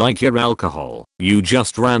 you like your alcohol, you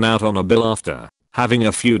just ran out on a bill after having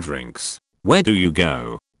a few drinks. Where do you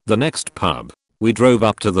go?" "The next pub." We drove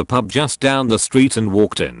up to the pub just down the street and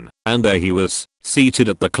walked in, and there he was, seated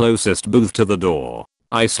at the closest booth to the door.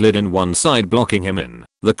 I slid in one side blocking him in,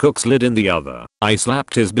 the cook slid in the other. I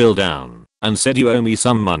slapped his bill down and said, "You owe me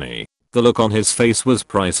some money." The look on his face was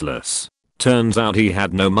priceless. Turns out he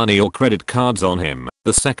had no money or credit cards on him.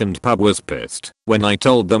 The second pub was pissed when I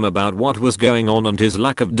told them about what was going on and his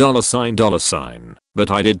lack of $sign.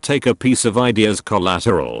 But I did take a piece of ID as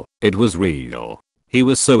collateral. It was real. He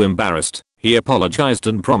was so embarrassed, he apologized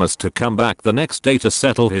and promised to come back the next day to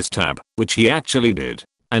settle his tab, which he actually did.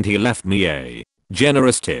 And he left me a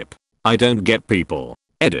generous tip. I don't get people.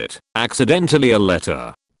 Edit. Accidentally a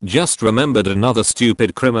letter. Just remembered another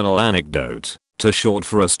stupid criminal anecdote. Too short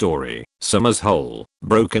for a story. Some asshole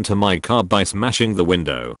broke into my car by smashing the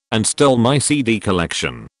window and stole my CD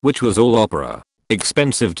collection, which was all opera.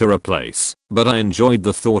 Expensive to replace, but I enjoyed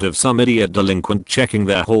the thought of some idiot delinquent checking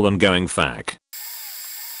their haul and going fuck.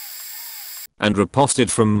 And reposted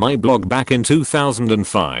from my blog back in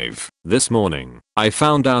 2005. This morning, I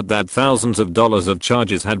found out that thousands of dollars of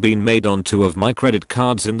charges had been made on 2 of my credit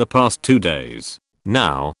cards in the past 2 days.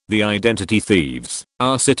 Now, the identity thieves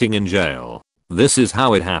are sitting in jail. This is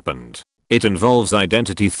how it happened. It involves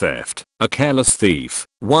identity theft, a careless thief,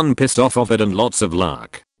 one pissed off of it, and lots of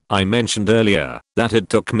luck. I mentioned earlier that it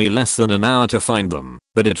took me less than an hour to find them,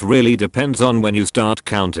 but it really depends on when you start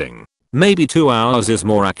counting. Maybe 2 hours is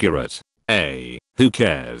more accurate. Who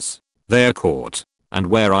cares? They're caught. And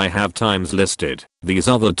where I have times listed, these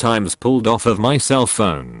other times pulled off of my cell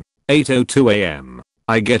phone. 8:02 AM.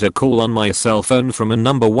 I get a call on my cell phone from a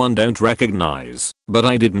number I don't recognize, but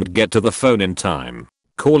I didn't get to the phone in time.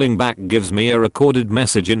 Calling back gives me a recorded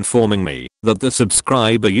message informing me that the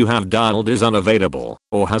subscriber you have dialed is unavailable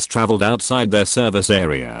or has traveled outside their service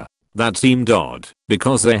area. That seemed odd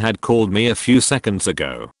because they had called me a few seconds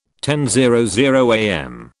ago. 10:00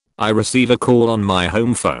 AM. I receive a call on my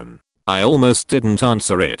home phone. I almost didn't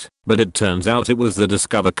answer it, but it turns out it was the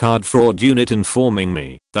Discover Card Fraud Unit informing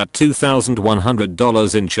me that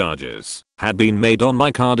 $2,100 in charges had been made on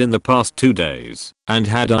my card in the past 2 days. And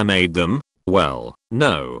had I made them? Well,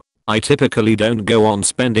 no. I typically don't go on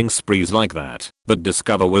spending sprees like that, but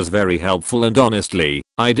Discover was very helpful, and honestly,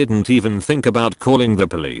 I didn't even think about calling the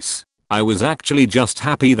police. I was actually just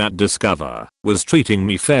happy that Discover was treating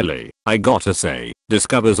me fairly. I gotta say,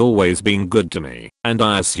 Discover's always been good to me, and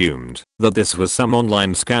I assumed that this was some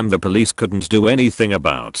online scam the police couldn't do anything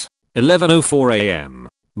about. 11:04 AM.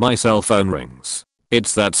 My cell phone rings.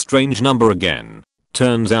 It's that strange number again.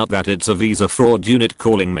 Turns out that it's a Visa fraud unit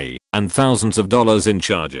calling me, and thousands of dollars in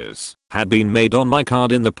charges had been made on my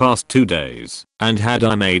card in the past 2 days. And had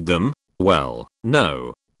I made them? Well,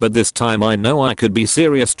 no. But this time I know I could be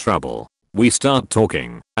serious trouble. We start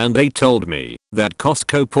talking, and they told me that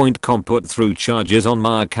Costco.com put through charges on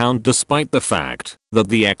my account despite the fact that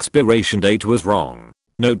the expiration date was wrong.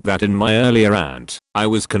 Note that in my earlier rant, I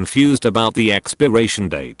was confused about the expiration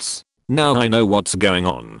dates. Now I know what's going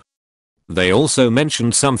on. They also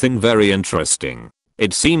mentioned something very interesting.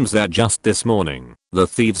 It seems that just this morning, the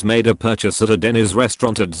thieves made a purchase at a Denny's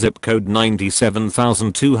restaurant at zip code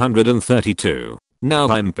 97,232. Now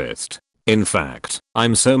I'm pissed. In fact,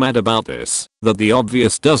 I'm so mad about this that the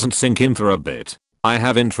obvious doesn't sink in for a bit. I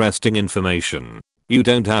have interesting information. You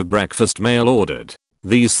don't have breakfast mail ordered.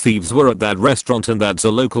 These thieves were at that restaurant and that's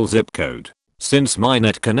a local zip code. Since my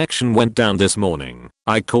net connection went down this morning,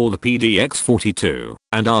 I called PDX42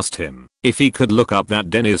 and asked him if he could look up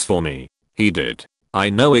that Denny's for me. He did. I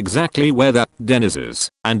know exactly where that Denny's is,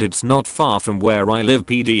 and it's not far from where I live.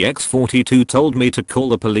 PDX42 told me to call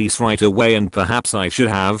the police right away, and perhaps I should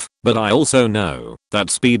have, but I also know that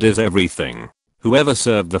speed is everything. Whoever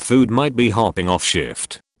served the food might be hopping off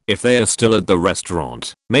shift. If they are still at the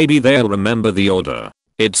restaurant, maybe they'll remember the order.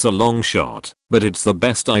 It's a long shot, but it's the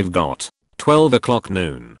best I've got. 12 o'clock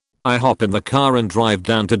noon. I hop in the car and drive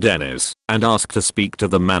down to Denny's and ask to speak to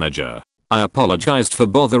the manager. I apologized for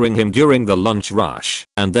bothering him during the lunch rush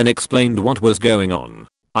and then explained what was going on.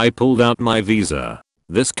 I pulled out my Visa.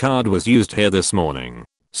 This card was used here this morning.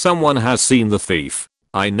 Someone has seen the thief.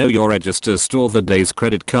 I know your registers store the day's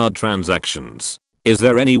credit card transactions. Is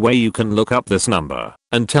there any way you can look up this number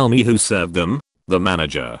and tell me who served them? The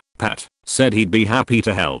manager, Pat, said he'd be happy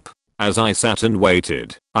to help. As I sat and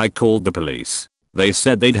waited, I called the police. They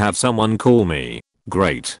said they'd have someone call me.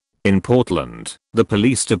 Great. In Portland, the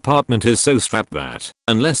police department is so strapped that,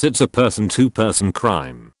 unless it's a person-to-person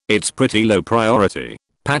crime, it's pretty low priority.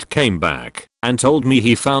 Pat came back and told me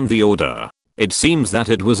he found the order. It seems that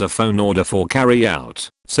it was a phone order for carry out,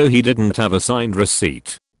 so he didn't have a signed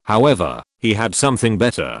receipt. However, he had something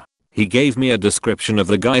better. He gave me a description of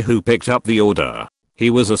the guy who picked up the order.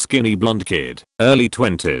 He was a skinny blonde kid, early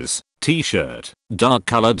 20s, t-shirt, dark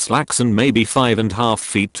colored slacks and maybe 5.5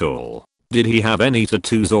 feet tall. Did he have any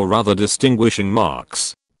tattoos or other distinguishing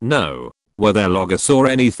marks? No. Were there logos or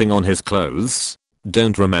anything on his clothes?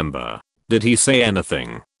 Don't remember. Did he say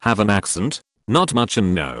anything? Have an accent? Not much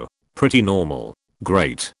and no. Pretty normal.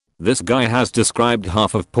 Great. This guy has described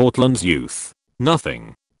half of Portland's youth.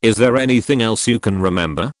 Nothing. Is there anything else you can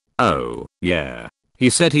remember? Oh, yeah. He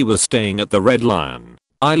said he was staying at the Red Lion.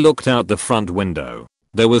 I looked out the front window.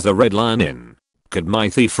 There was a Red Lion Inn. Could my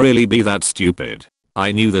thief really be that stupid?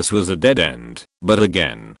 I knew this was a dead end, but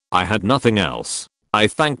again, I had nothing else. I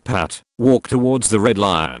thanked Pat, walked towards the Red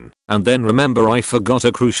Lion, and then remember I forgot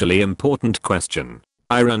a crucially important question.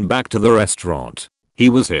 I ran back to the restaurant. He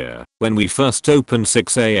was here when we first opened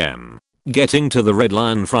 6 AM. Getting to the Red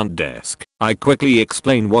Lion front desk, I quickly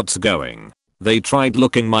explained what's going. They tried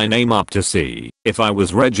looking my name up to see if I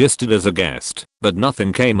was registered as a guest, but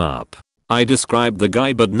nothing came up. I described the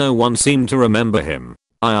guy but no one seemed to remember him.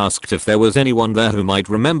 I asked if there was anyone there who might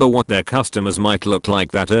remember what their customers might look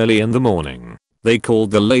like that early in the morning. They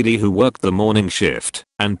called the lady who worked the morning shift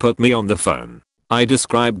and put me on the phone. I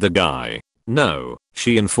described the guy. No,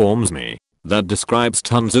 she informs me. That describes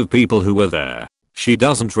tons of people who were there. She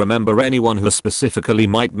doesn't remember anyone who specifically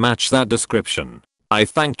might match that description. I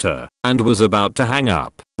thanked her and was about to hang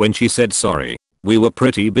up when she said sorry. We were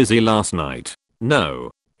pretty busy last night.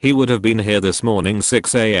 No. He would have been here this morning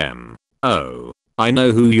 6 AM. Oh. I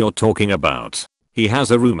know who you're talking about. He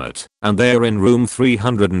has a roommate, and they're in room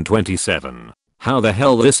 327. How the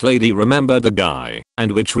hell this lady remembered the guy,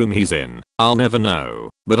 and which room he's in, I'll never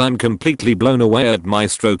know, but I'm completely blown away at my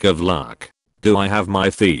stroke of luck. Do I have my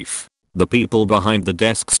thief? The people behind the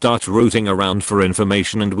desk start rooting around for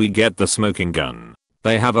information and we get the smoking gun.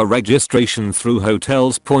 They have a registration through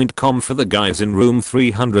hotels.com for the guys in room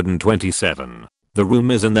 327. The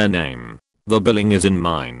room is in their name. The billing is in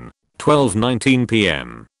mine. 12:19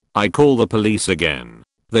 PM. I call the police again.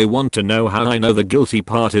 They want to know how I know the guilty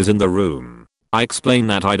part is in the room. I explain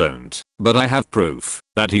that I don't, but I have proof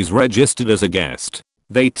that he's registered as a guest.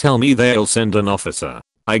 They tell me they'll send an officer.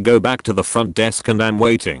 I go back to the front desk and I'm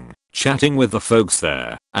waiting, chatting with the folks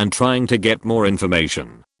there and trying to get more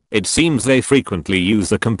information. It seems they frequently use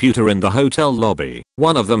the computer in the hotel lobby.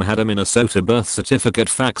 One of them had a Minnesota birth certificate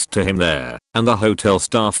faxed to him there, and the hotel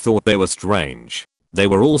staff thought they were strange. They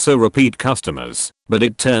were also repeat customers, but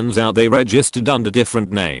it turns out they registered under different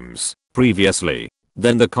names previously.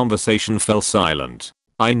 Then the conversation fell silent.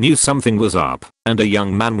 I knew something was up, and a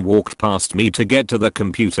young man walked past me to get to the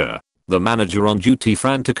computer. The manager on duty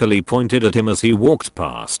frantically pointed at him as he walked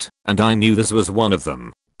past, and I knew this was one of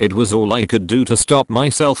them. It was all I could do to stop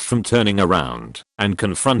myself from turning around and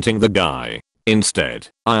confronting the guy. Instead,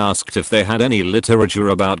 I asked if they had any literature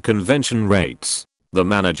about convention rates. The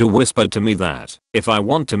manager whispered to me that if I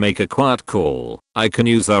want to make a quiet call, I can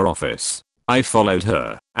use their office. I followed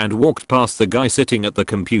her and walked past the guy sitting at the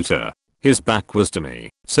computer. His back was to me,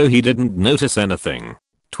 so he didn't notice anything.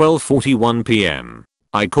 12:41 PM.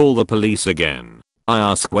 I call the police again. I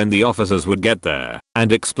ask when the officers would get there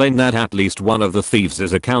and explain that at least one of the thieves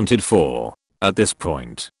is accounted for. At this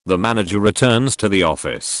point, the manager returns to the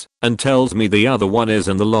office and tells me the other one is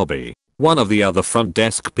in the lobby. One of the other front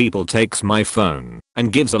desk people takes my phone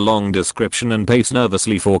and gives a long description and pace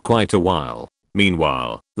nervously for quite a while.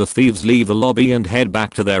 Meanwhile, the thieves leave the lobby and head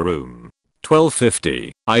back to their room.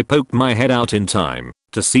 12:50, I poke my head out in time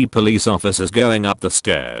to see police officers going up the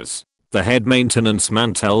stairs. The head maintenance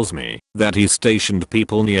man tells me that he's stationed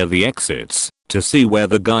people near the exits to see where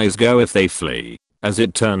the guys go if they flee. As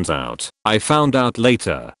it turns out, I found out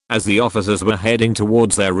later, as the officers were heading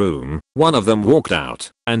towards their room, one of them walked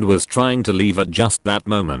out and was trying to leave at just that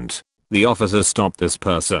moment. The officers stopped this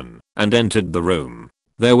person and entered the room.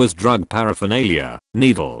 There was drug paraphernalia,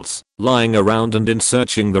 needles, lying around, and in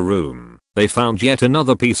searching the room, they found yet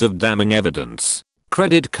another piece of damning evidence.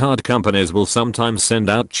 Credit card companies will sometimes send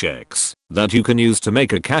out checks that you can use to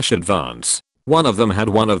make a cash advance. One of them had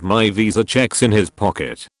one of my Visa checks in his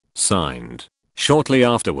pocket. Signed. Shortly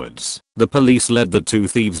afterwards, the police led the two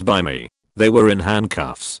thieves by me. They were in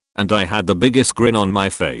handcuffs, and I had the biggest grin on my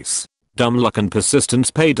face. Dumb luck and persistence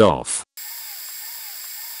paid off.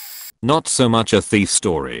 Not so much a thief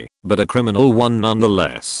story, but a criminal one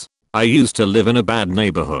nonetheless. I used to live in a bad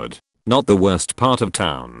neighborhood. Not the worst part of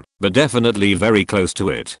town, but definitely very close to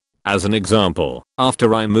it. As an example,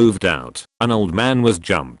 after I moved out, an old man was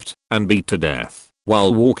jumped and beat to death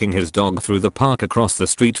while walking his dog through the park across the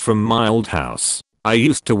street from my old house. I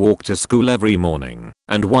used to walk to school every morning,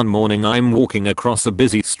 and one morning I'm walking across a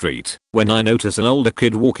busy street when I notice an older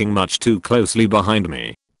kid walking much too closely behind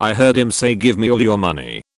me. I heard him say, "Give me all your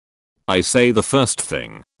money." I say the first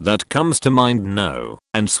thing that comes to mind, "No,"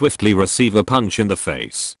 and swiftly receive a punch in the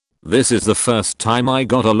face. This is the first time I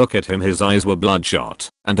got a look at him. His eyes were bloodshot,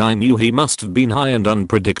 and I knew he must have been high and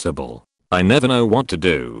unpredictable. I never know what to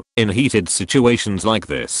do in heated situations like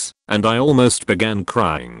this, and I almost began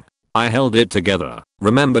crying. I held it together,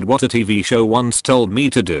 remembered what a TV show once told me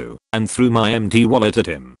to do, and threw my empty wallet at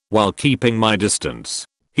him while keeping my distance.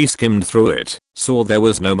 He skimmed through it, saw there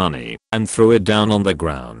was no money, and threw it down on the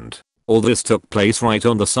ground. All this took place right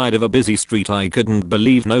on the side of a busy street. I couldn't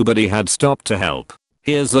believe nobody had stopped to help.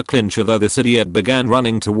 Here's the clincher though, this idiot began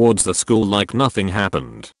running towards the school like nothing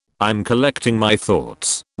happened. I'm collecting my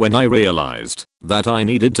thoughts when I realized that I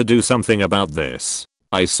needed to do something about this.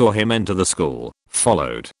 I saw him enter the school,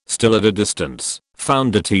 followed, still at a distance,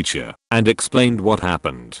 found a teacher, and explained what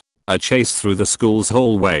happened. A chase through the school's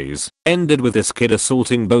hallways ended with this kid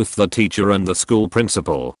assaulting both the teacher and the school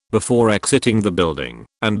principal before exiting the building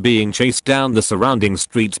and being chased down the surrounding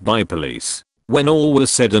streets by police. When all was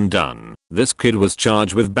said and done, this kid was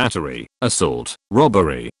charged with battery, assault,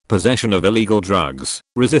 robbery, possession of illegal drugs,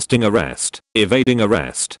 resisting arrest, evading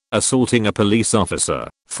arrest, assaulting a police officer,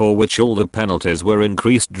 for which all the penalties were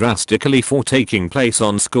increased drastically for taking place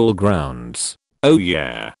on school grounds. Oh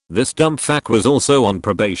yeah, this dumb fuck was also on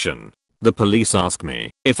probation. The police asked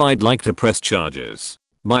me if I'd like to press charges.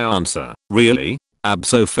 My answer, really?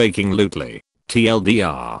 Abso-faking-lutely.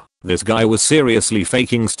 TLDR, this guy was seriously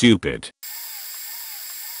faking stupid.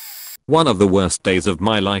 One of the worst days of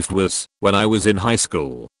my life was when I was in high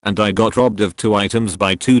school and I got robbed of 2 items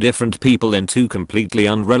by 2 different people in 2 completely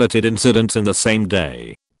unrelated incidents in the same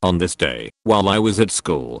day. On this day, while I was at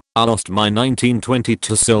school, I lost my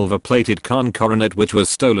 1922 silver-plated Kahn coronet, which was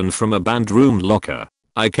stolen from a band room locker.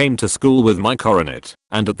 I came to school with my coronet,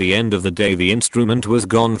 and at the end of the day the instrument was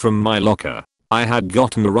gone from my locker. I had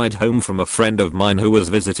gotten a ride home from a friend of mine who was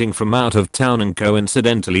visiting from out of town and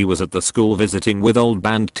coincidentally was at the school visiting with old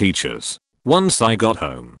band teachers. Once I got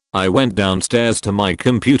home, I went downstairs to my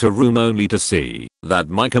computer room only to see that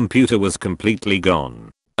my computer was completely gone.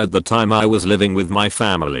 At the time I was living with my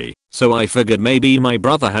family, so I figured maybe my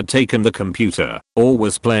brother had taken the computer or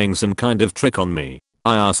was playing some kind of trick on me.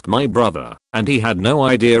 I asked my brother, and he had no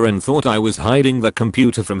idea and thought I was hiding the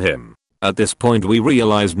computer from him. At this point we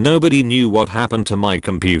realized nobody knew what happened to my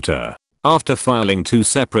computer. After filing 2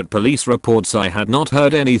 separate police reports, I had not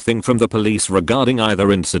heard anything from the police regarding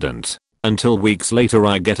either incident. Until weeks later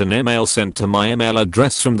I get an email sent to my email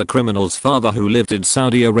address from the criminal's father who lived in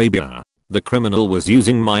Saudi Arabia. The criminal was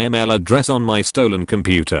using my email address on my stolen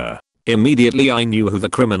computer. Immediately I knew who the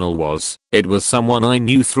criminal was. It was someone I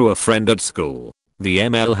knew through a friend at school. The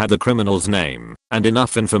email had the criminal's name and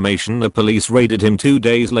enough information. The police raided him 2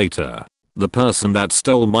 days later. The person that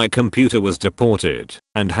stole my computer was deported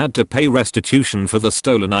and had to pay restitution for the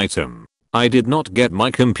stolen item. I did not get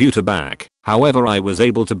my computer back, however I was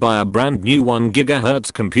able to buy a brand new 1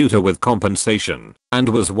 GHz computer with compensation and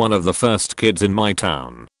was one of the first kids in my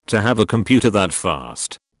town to have a computer that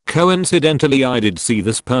fast. Coincidentally I did see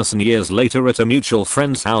this person years later at a mutual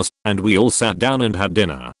friend's house and we all sat down and had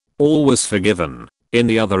dinner. All was forgiven. In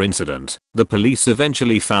the other incident, the police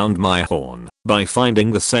eventually found my horn by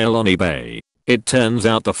finding the sale on eBay. It turns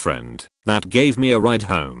out the friend that gave me a ride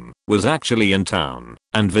home was actually in town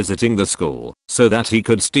and visiting the school so that he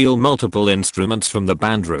could steal multiple instruments from the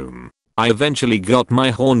band room. I eventually got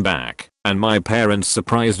my horn back, and my parents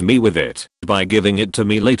surprised me with it by giving it to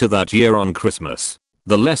me later that year on Christmas.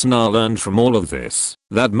 The lesson I learned from all of this,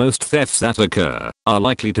 that most thefts that occur are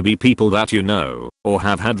likely to be people that you know or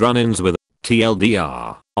have had run-ins with.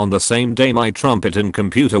 TLDR, on the same day my trumpet and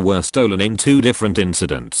computer were stolen in 2 different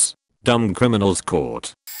incidents. Dumb criminals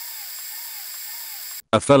caught.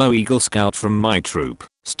 A fellow Eagle Scout from my troop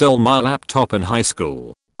stole my laptop in high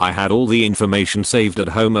school. I had all the information saved at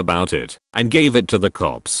home about it and gave it to the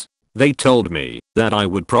cops. They told me that I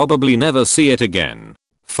would probably never see it again.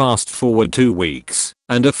 Fast forward 2 weeks,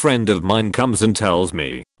 and a friend of mine comes and tells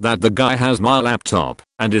me that the guy has my laptop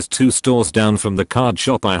and is 2 stores down from the card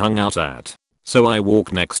shop I hung out at. So I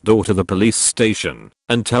walk next door to the police station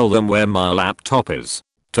and tell them where my laptop is.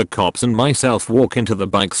 The cops and myself walk into the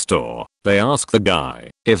bike store. They ask the guy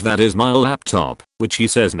if that is my laptop, which he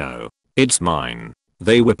says no, it's mine.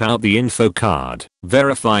 They whip out the info card,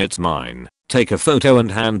 verify it's mine, take a photo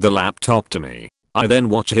and hand the laptop to me. I then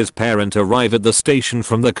watch his parent arrive at the station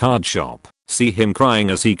from the card shop, see him crying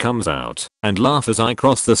as he comes out, and laugh as I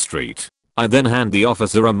cross the street. I then hand the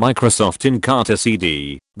officer a Microsoft Encarta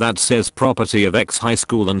CD that says property of X high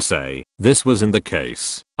school and say, this was in the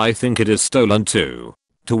case, I think it is stolen too.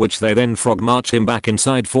 To which they then frog march him back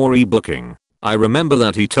inside for e-booking. I remember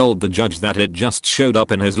that he told the judge that it just showed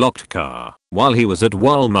up in his locked car while he was at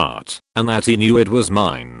Walmart and that he knew it was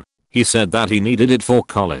mine. He said that he needed it for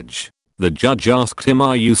college. The judge asked him,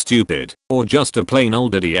 are you stupid or just a plain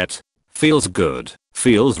old idiot? Feels good,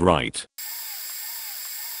 feels right.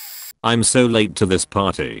 I'm so late to this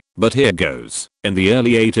party, but here goes. In the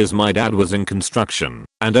early 80s my dad was in construction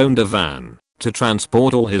and owned a van to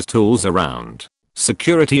transport all his tools around.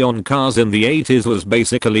 Security on cars in the 80s was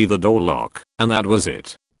basically the door lock, and that was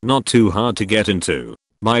it. Not too hard to get into.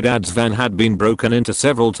 My dad's van had been broken into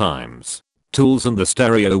several times. Tools and the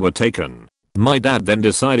stereo were taken. My dad then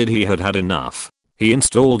decided he had had enough. He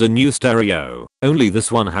installed a new stereo, only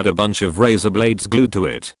this one had a bunch of razor blades glued to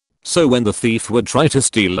it. So when the thief would try to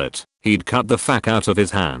steal it, he'd cut the fack out of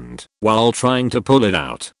his hand while trying to pull it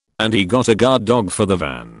out. And he got a guard dog for the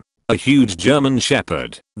van. A huge German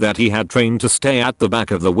Shepherd that he had trained to stay at the back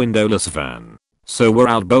of the windowless van. So we're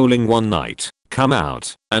out bowling one night, come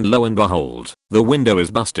out, and lo and behold, the window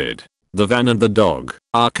is busted. The van and the dog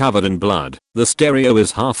are covered in blood, the stereo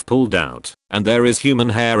is half pulled out, and there is human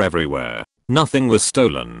hair everywhere. Nothing was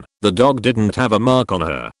stolen, the dog didn't have a mark on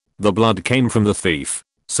her. The blood came from the thief.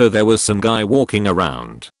 So there was some guy walking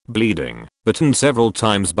around, bleeding, bitten several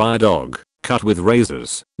times by a dog, cut with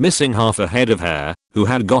razors, missing half a head of hair, who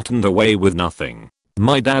had gotten away with nothing.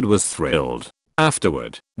 My dad was thrilled.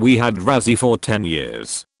 Afterward, we had Razzie for 10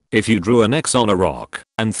 years. If you drew an X on a rock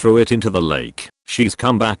and threw it into the lake, she's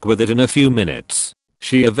come back with it in a few minutes.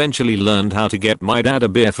 She eventually learned how to get my dad a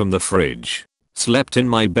beer from the fridge. Slept in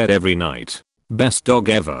my bed every night. Best dog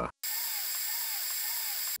ever.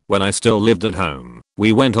 When I still lived at home,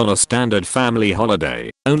 we went on a standard family holiday,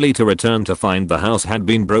 only to return to find the house had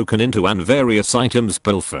been broken into and various items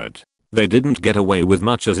pilfered. They didn't get away with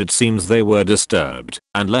much as it seems they were disturbed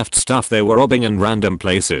and left stuff they were robbing in random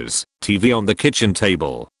places, TV on the kitchen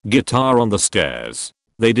table, guitar on the stairs.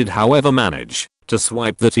 They did however manage to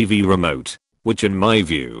swipe the TV remote, which in my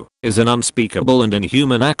view is an unspeakable and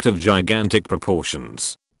inhuman act of gigantic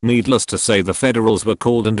proportions. Needless to say the federals were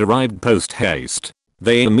called and arrived post haste.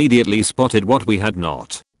 They immediately spotted what we had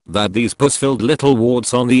not. That these pus-filled little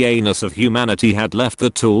warts on the anus of humanity had left the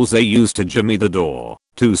tools they used to jimmy the door,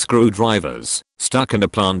 2 screwdrivers, stuck in a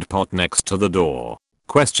plant pot next to the door.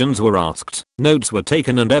 Questions were asked, notes were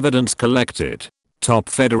taken and evidence collected. Top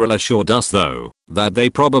federal assured us though, that they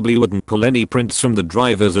probably wouldn't pull any prints from the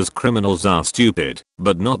drivers as criminals are stupid,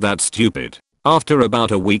 but not that stupid. After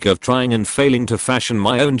about a week of trying and failing to fashion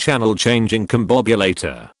my own channel changing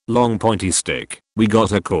combobulator, long pointy stick, we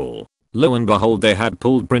got a call. Lo and behold they had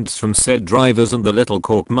pulled prints from said drivers and the little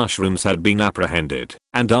cork mushrooms had been apprehended,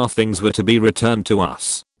 and our things were to be returned to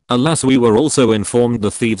us. Alas, we were also informed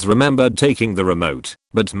the thieves remembered taking the remote,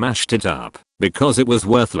 but mashed it up, because it was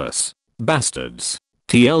worthless. Bastards.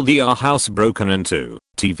 TLDR house broken into,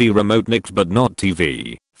 TV remote nicked but not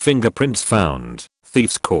TV, fingerprints found,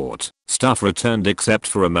 thieves caught, stuff returned except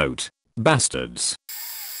for remote. Bastards.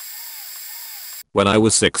 When I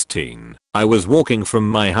was 16, I was walking from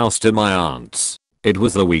my house to my aunt's. It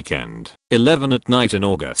was the weekend, 11 at night in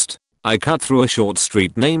August. I cut through a short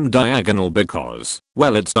street named Diagonal because,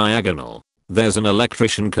 well, it's diagonal. There's an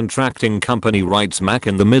electrician contracting company right smack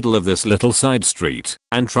in the middle of this little side street,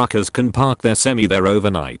 and truckers can park their semi there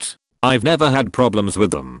overnight. I've never had problems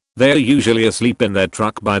with them. They're usually asleep in their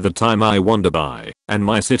truck by the time I wander by, and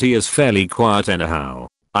my city is fairly quiet anyhow.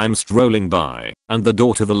 I'm strolling by, and the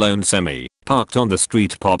door to the lone semi, parked on the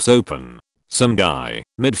street, pops open. Some guy,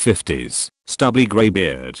 mid-50s, stubby grey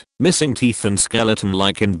beard, missing teeth and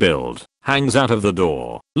skeleton-like in build, hangs out of the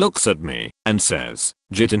door, looks at me, and says,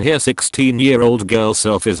 "Jit in here, 16-year-old girl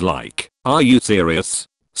self is like, are you serious?"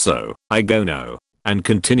 So, I go no, and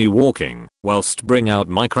continue walking, whilst bring out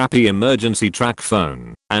my crappy emergency track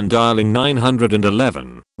phone, and dialing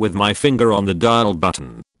 911, with my finger on the dial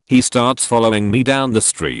button. He starts following me down the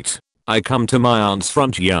street. I come to my aunt's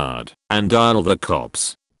front yard, and dial the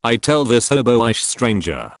cops. I tell this hobo-ish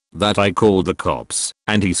stranger that I called the cops,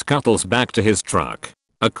 and he scuttles back to his truck.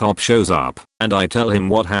 A cop shows up, and I tell him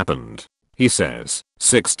what happened. He says,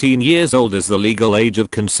 16 years old is the legal age of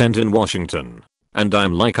consent in Washington. And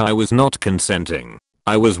I'm like, I was not consenting.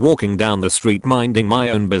 I was walking down the street minding my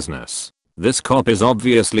own business. This cop is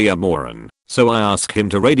obviously a moron, so I ask him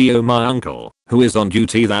to radio my uncle, who is on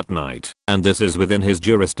duty that night, and this is within his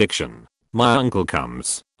jurisdiction. My uncle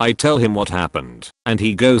comes, I tell him what happened, and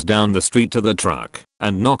he goes down the street to the truck,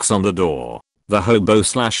 and knocks on the door. The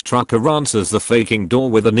hobo/trucker answers the faking door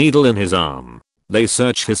with a needle in his arm. They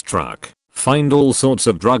search his truck, find all sorts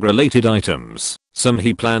of drug-related items, some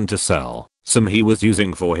he planned to sell, some he was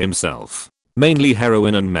using for himself, mainly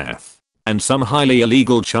heroin and meth, and some highly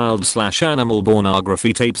illegal child/animal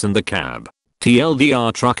pornography tapes in the cab.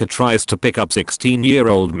 TLDR, trucker tries to pick up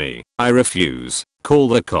 16-year-old me. I refuse. Call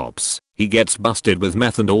the cops. He gets busted with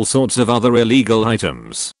meth and all sorts of other illegal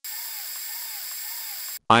items.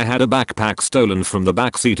 I had a backpack stolen from the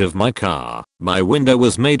backseat of my car. My window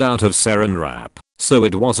was made out of saran wrap, so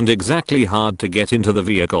it wasn't exactly hard to get into the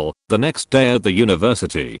vehicle. The next day at the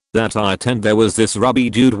university that I attend, there was this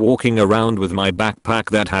rubby dude walking around with my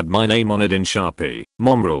backpack that had my name on it in Sharpie.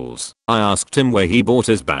 Mom rules. I asked him where he bought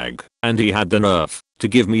his bag, and he had the nerve to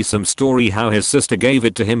give me some story how his sister gave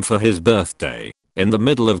it to him for his birthday. In the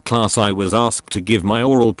middle of class, I was asked to give my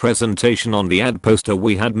oral presentation on the ad poster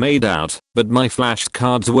we had made out, but my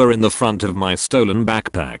flashcards were in the front of my stolen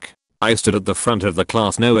backpack. I stood at the front of the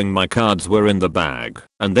class knowing my cards were in the bag,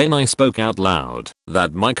 and then I spoke out loud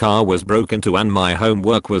that my car was broken into and my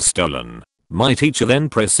homework was stolen. My teacher then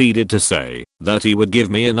proceeded to say that he would give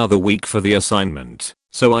me another week for the assignment.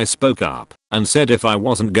 So I spoke up and said if I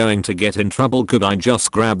wasn't going to get in trouble, could I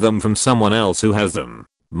just grab them from someone else who has them.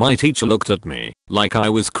 My teacher looked at me like I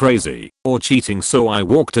was crazy or cheating, so I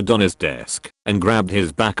walked to Don's desk and grabbed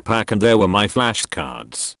his backpack, and there were my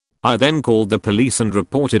flashcards. I then called the police and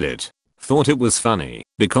reported it. Thought it was funny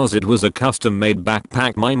because it was a custom-made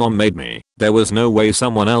backpack my mom made me. There was no way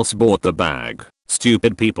someone else bought the bag.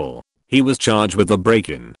 Stupid people. He was charged with a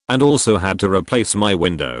break-in and also had to replace my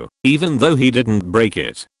window, even though he didn't break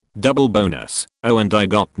it. Double bonus. Oh, and I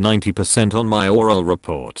got 90% on my oral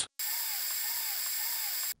report.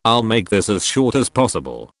 I'll make this as short as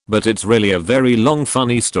possible, but it's really a very long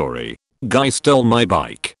funny story. Guy stole my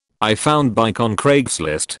bike. I found bike on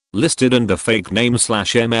Craigslist, listed under fake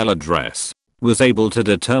name/email address. Was able to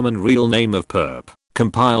determine real name of perp,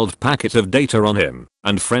 compiled packet of data on him,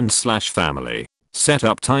 and friends/family. Set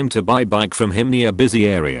up time to buy bike from him near busy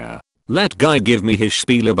area. Let guy give me his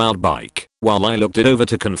spiel about bike, while I looked it over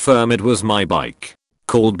to confirm it was my bike.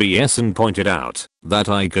 Called BS and pointed out that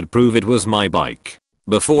I could prove it was my bike.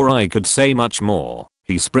 Before I could say much more,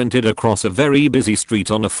 he sprinted across a very busy street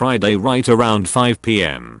on a Friday right around 5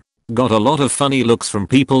 PM. Got a lot of funny looks from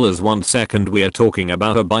people, as 1 second we're talking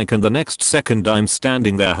about a bike and the next second I'm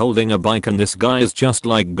standing there holding a bike and this guy is just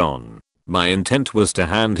like gone. My intent was to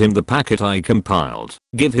hand him the packet I compiled,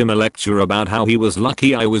 give him a lecture about how he was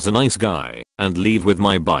lucky I was a nice guy, and leave with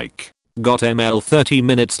my bike. Got ML 30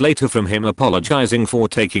 minutes later from him apologizing for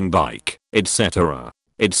taking bike, etc.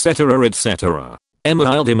 etc. etc.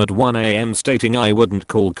 Emailed him at 1 AM stating I wouldn't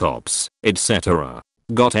call cops, etc.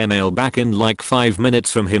 Got email back in like 5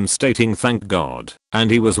 minutes from him stating thank God,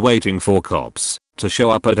 and he was waiting for cops to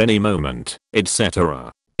show up at any moment,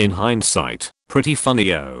 etc. In hindsight, pretty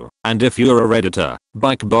funny-o. And if you're a redditor,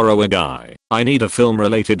 bike borrow a guy, I need a film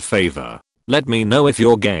related favor. Let me know if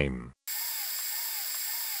you're game.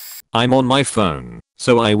 I'm on my phone,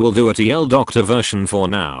 so I will do a TL Doctor version for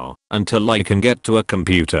now, until I can get to a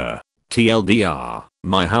computer. TLDR,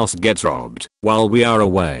 my house gets robbed while we are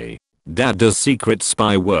away. Dad does secret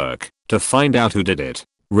spy work to find out who did it.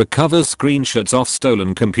 Recovers screenshots off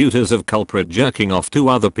stolen computers of culprit jerking off to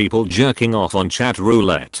other people jerking off on chat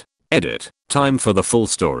roulette. Edit. Time for the full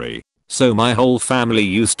story. So my whole family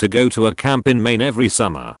used to go to a camp in Maine every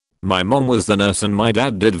summer. My mom was the nurse and my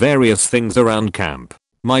dad did various things around camp.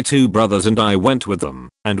 My 2 brothers and I went with them,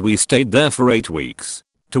 and we stayed there for 8 weeks.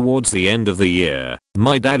 Towards the end of the year,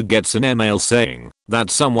 my dad gets an email saying that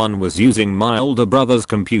someone was using my older brother's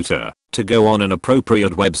computer to go on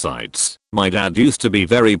inappropriate websites. My dad used to be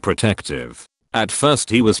very protective. At first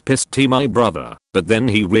he was pissed at my brother, but then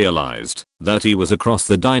he realized that he was across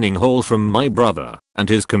the dining hall from my brother, and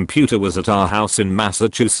his computer was at our house in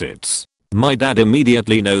Massachusetts. My dad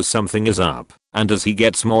immediately knows something is up, and as he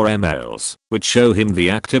gets more emails, which show him the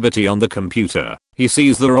activity on the computer, he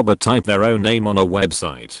sees the robber type their own name on a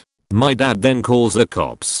website. My dad then calls the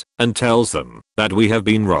cops and tells them that we have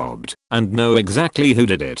been robbed and know exactly who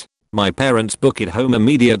did it. My parents book it home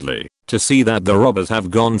immediately to see that the robbers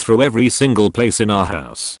have gone through every single place in our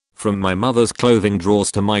house, from my mother's clothing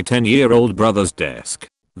drawers to my 10-year-old brother's desk.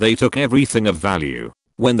 They took everything of value.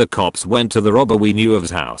 When the cops went to the robber, we knew of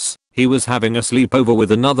his house. He was having a sleepover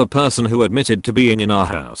with another person who admitted to being in our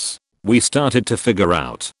house. We started to figure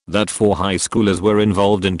out that 4 high schoolers were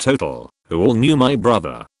involved in total, who all knew my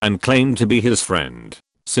brother and claimed to be his friend.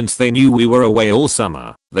 Since they knew we were away all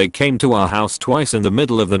summer, they came to our house twice in the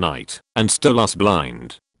middle of the night and stole us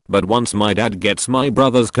blind. But once my dad gets my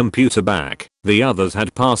brother's computer back, the others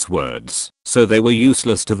had passwords, so they were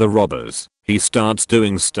useless to the robbers. He starts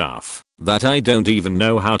doing stuff that I don't even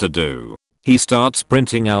know how to do. He starts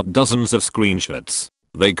printing out dozens of screenshots.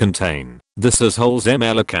 They contain this asshole's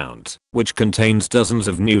email account, which contains dozens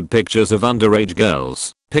of nude pictures of underage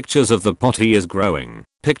girls, pictures of the pot he is growing,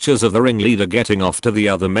 pictures of the ringleader getting off to the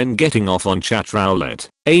other men getting off on chat roulette,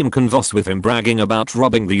 aim convos with him bragging about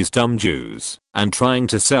robbing these dumb Jews, and trying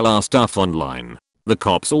to sell our stuff online. The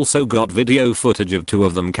cops also got video footage of 2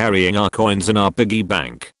 of them carrying our coins in our piggy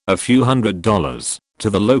bank, a few $100s, to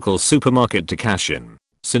the local supermarket to cash in.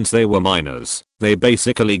 Since they were minors, they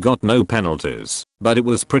basically got no penalties, but it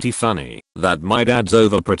was pretty funny that my dad's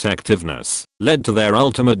overprotectiveness led to their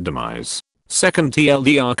ultimate demise. Second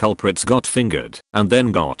TLDR culprits got fingered and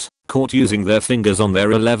then got caught using their fingers on their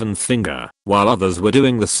 11th finger, while others were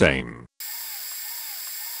doing the same.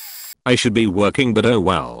 I should be working, but oh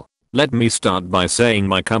well. Let me start by saying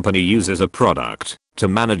my company uses a product to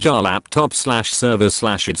manage our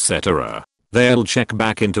laptop/servers/ etc. They'll check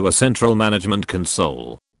back into a central management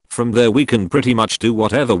console. From there we can pretty much do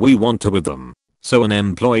whatever we want to with them. So an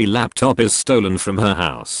employee laptop is stolen from her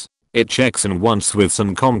house. It checks in once with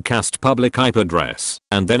some Comcast public IP address,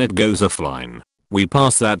 and then it goes offline. We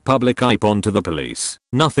pass that public IP on to the police.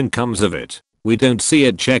 Nothing comes of it. We don't see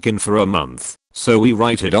it check in for a month, so we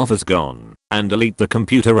write it off as gone and delete the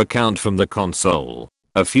computer account from the console.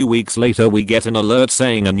 A few weeks later we get an alert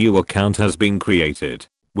saying a new account has been created.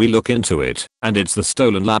 We look into it, and it's the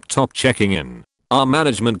stolen laptop checking in. Our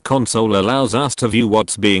management console allows us to view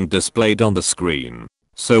what's being displayed on the screen.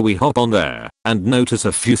 So we hop on there and notice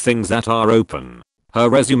a few things that are open. Her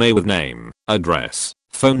resume with name, address,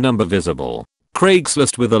 phone number visible.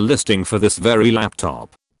 Craigslist with a listing for this very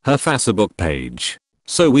laptop. Her Facebook page.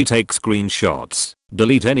 So we take screenshots,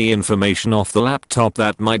 delete any information off the laptop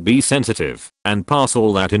that might be sensitive, and pass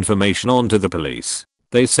all that information on to the police.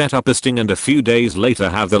 They set up a sting and a few days later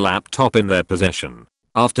have the laptop in their possession.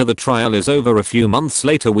 After the trial is over a few months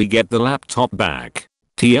later we get the laptop back.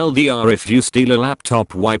 TLDR, if you steal a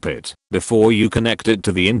laptop, wipe it before you connect it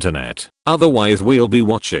to the internet, otherwise we'll be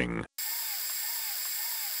watching.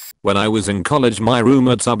 When I was in college my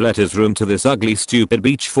roommate sublet his room to this ugly stupid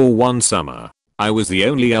beach for one summer. I was the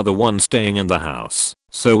only other one staying in the house,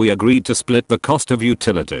 so we agreed to split the cost of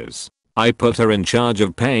utilities. I put her in charge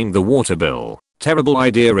of paying the water bill. Terrible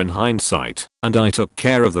idea in hindsight, and I took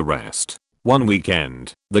care of the rest. One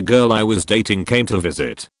weekend, the girl I was dating came to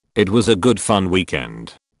visit. It was a good fun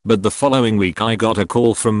weekend. But the following week I got a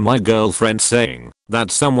call from my girlfriend saying that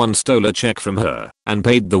someone stole a check from her and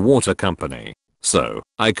paid the water company. So,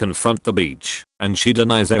 I confront the beach, and she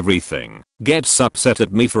denies everything, gets upset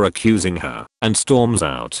at me for accusing her, and storms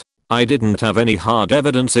out. I didn't have any hard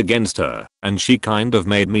evidence against her, and she kind of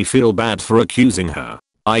made me feel bad for accusing her.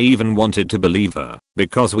 I even wanted to believe her,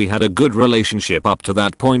 because we had a good relationship up to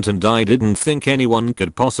that point and I didn't think anyone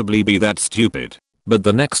could possibly be that stupid. But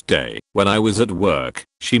the next day, when I was at work,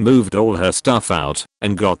 she moved all her stuff out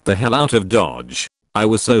and got the hell out of Dodge. I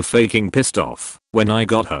was so fucking pissed off when I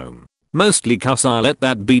got home. Mostly cause I let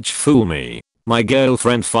that beach fool me. My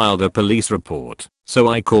girlfriend filed a police report, so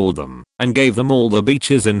I called them and gave them all the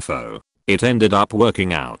beach's info. It ended up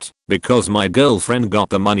working out because my girlfriend got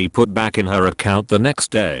the money put back in her account the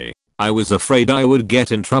next day. I was afraid I would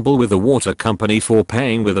get in trouble with the water company for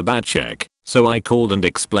paying with a bad check, so I called and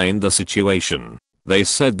explained the situation. They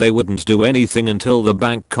said they wouldn't do anything until the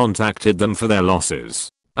bank contacted them for their losses.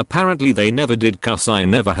 Apparently they never did, cause I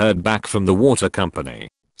never heard back from the water company.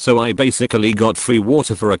 So I basically got free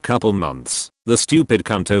water for a couple months. The stupid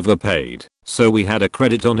cunt overpaid, so we had a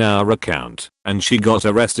credit on our account, and she got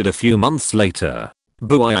arrested a few months later.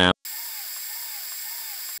 Boo.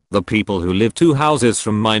 The people who live 2 houses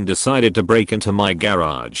from mine decided to break into my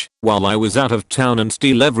garage while I was out of town and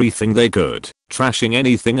steal everything they could, trashing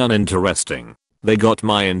anything uninteresting. They got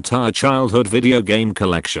my entire childhood video game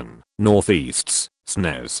collection, Northeasts,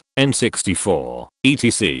 SNES, N64,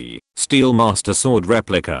 etc., Steel Master Sword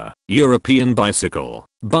replica, European bicycle,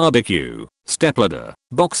 barbecue, stepladder,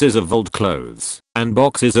 boxes of old clothes, and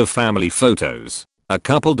boxes of family photos. A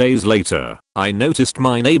couple days later, I noticed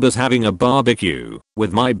my neighbors having a barbecue,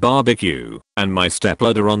 with my barbecue and my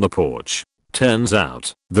stepladder on the porch. Turns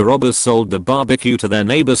out, the robbers sold the barbecue to their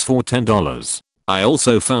neighbors for $10. I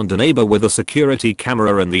also found a neighbor with a security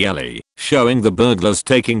camera in the alley, showing the burglars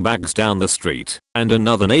taking bags down the street, and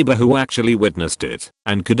another neighbor who actually witnessed it,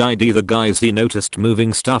 and could ID the guys he noticed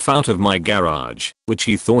moving stuff out of my garage, which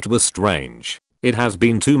he thought was strange. It has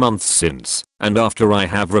been 2 months since, and after I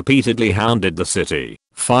have repeatedly hounded the city,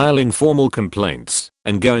 filing formal complaints,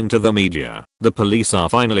 and going to the media, the police are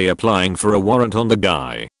finally applying for a warrant on the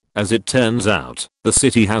guy. As it turns out, the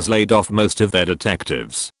city has laid off most of their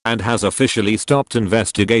detectives, and has officially stopped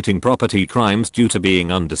investigating property crimes due to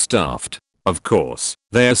being understaffed. Of course,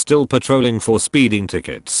 they are still patrolling for speeding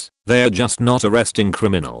tickets, they are just not arresting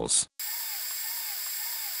criminals.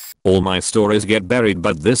 All my stories get buried,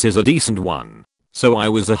 but this is a decent one. So I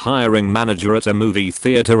was a hiring manager at a movie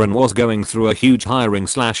theater and was going through a huge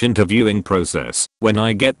hiring/interviewing process when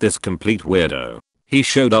I get this complete weirdo. He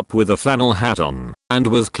showed up with a flannel hat on and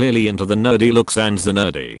was clearly into the nerdy looks and the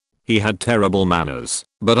nerdy. He had terrible manners,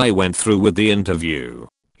 but I went through with the interview.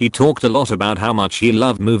 He talked a lot about how much he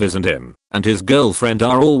loved movies and him and his girlfriend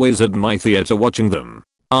are always at my theater watching them.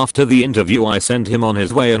 After the interview I sent him on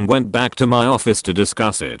his way and went back to my office to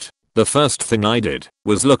discuss it. The first thing I did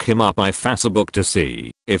was look him up on Facebook to see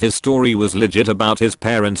if his story was legit about his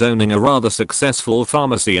parents owning a rather successful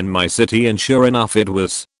pharmacy in my city, and sure enough it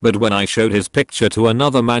was, but when I showed his picture to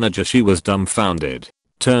another manager she was dumbfounded.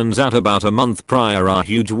 Turns out about a month prior our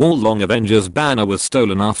huge wall-long Avengers banner was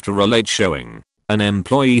stolen after a late showing. An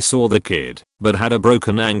employee saw the kid, but had a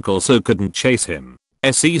broken ankle so couldn't chase him.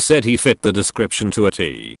 SE said he fit the description to a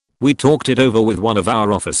T. We talked it over with one of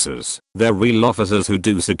our officers. They're real officers who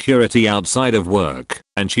do security outside of work,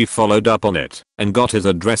 and she followed up on it and got his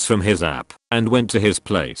address from his app and went to his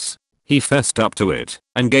place. He fessed up to it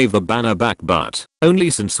and gave the banner back, but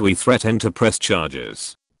only since we threatened to press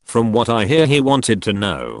charges. From what I hear he wanted to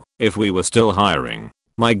know if we were still hiring.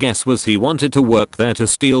 My guess was he wanted to work there to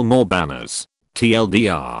steal more banners.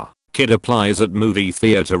 TLDR. Kid applies at movie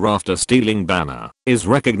theater after stealing banner, is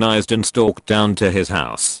recognized and stalked down to his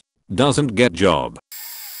house. Doesn't get job.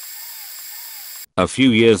 A few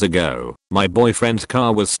years ago, my boyfriend's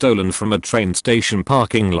car was stolen from a train station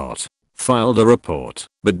parking lot. Filed a report,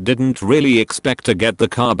 but didn't really expect to get the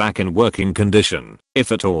car back in working condition,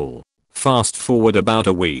 if at all. Fast forward about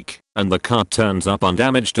a week, and the car turns up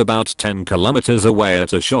undamaged about 10 kilometers away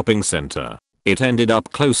at a shopping center. It ended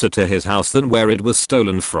up closer to his house than where it was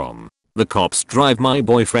stolen from. The cops drive my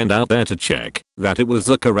boyfriend out there to check that it was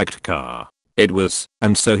the correct car. It was,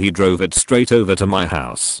 and so he drove it straight over to my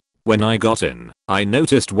house. When I got in, I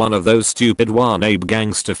noticed one of those stupid Warnabe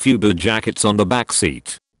gangster Fubu jackets on the back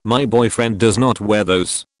seat. My boyfriend does not wear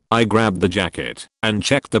those. I grabbed the jacket and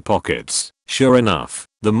checked the pockets. Sure enough,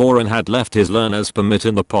 the moron had left his learner's permit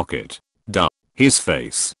in the pocket. Duh. His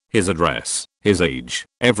face, his address, his age,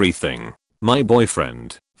 everything. My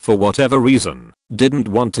boyfriend, for whatever reason, didn't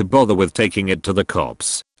want to bother with taking it to the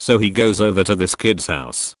cops, so he goes over to this kid's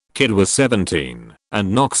house. Kid was 17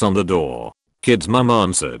 and knocks on the door. Kid's mum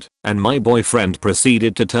answered, and my boyfriend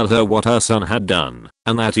proceeded to tell her what her son had done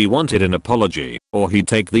and that he wanted an apology or he'd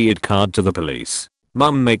take the ID card to the police.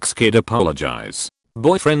 Mum makes kid apologize.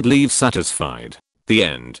 Boyfriend leaves satisfied. The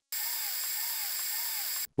end.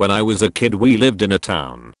 When I was a kid we lived in a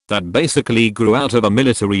town that basically grew out of a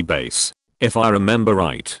military base. If I remember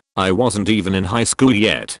right, I wasn't even in high school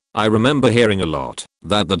yet. I remember hearing a lot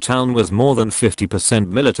that the town was more than 50%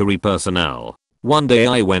 military personnel. One day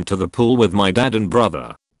I went to the pool with my dad and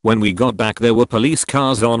brother. When we got back there were police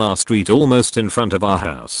cars on our street almost in front of our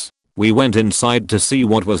house. We went inside to see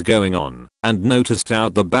what was going on and noticed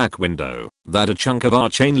out the back window that a chunk of our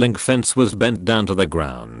chain link fence was bent down to the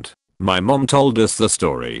ground. My mom told us the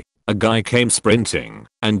story. A guy came sprinting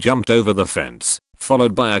and jumped over the fence,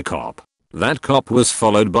 followed by a cop. That cop was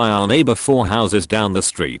followed by our neighbor 4 houses down the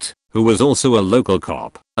street. who was also a local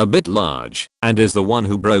cop, a bit large, and is the one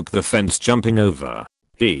who broke the fence jumping over.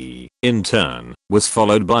 He, in turn, was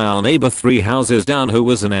followed by our neighbor 3 houses down who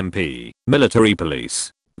was an MP, military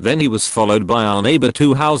police. Then he was followed by our neighbor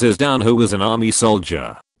 2 houses down who was an army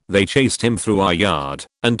soldier. They chased him through our yard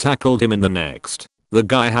and tackled him in the next. The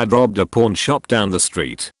guy had robbed a pawn shop down the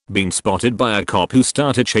street, been spotted by a cop who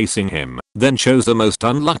started chasing him, then chose the most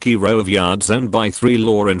unlucky row of yards owned by 3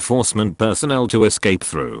 law enforcement personnel to escape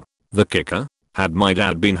through. The kicker? Had my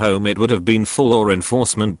dad been home it would have been full law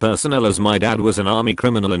enforcement personnel as my dad was an army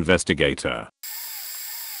criminal investigator.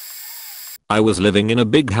 I was living in a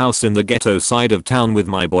big house in the ghetto side of town with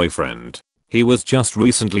my boyfriend. He was just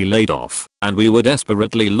recently laid off, and we were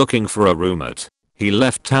desperately looking for a roommate. He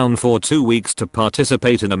left town for 2 weeks to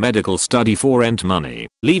participate in a medical study for rent money,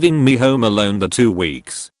 leaving me home alone the 2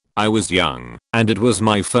 weeks. I was young, and it was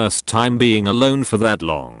my first time being alone for that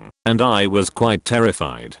long, and I was quite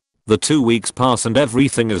terrified. The 2 weeks pass and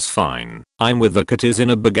everything is fine. I'm with the kitties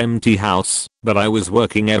in a big empty house, but I was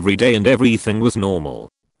working every day and everything was normal.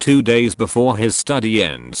 2 days before his study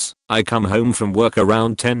ends, I come home from work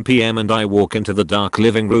around 10 PM and I walk into the dark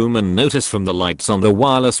living room and notice from the lights on the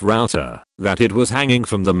wireless router that it was hanging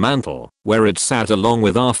from the mantle, where it sat along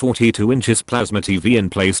with our 42 inches plasma TV and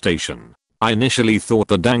PlayStation. I initially thought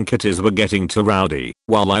the dang kitties were getting too rowdy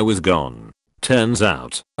while I was gone. Turns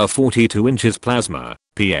out, a 42 inches plasma,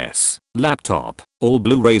 PS, laptop, all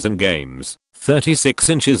Blu-rays and games, 36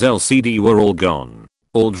 inches LCD were all gone.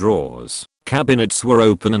 All drawers, cabinets were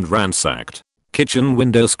open and ransacked. Kitchen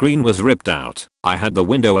window screen was ripped out. I had the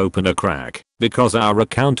window open a crack because our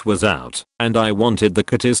account was out and I wanted the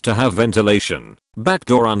kitties to have ventilation. Back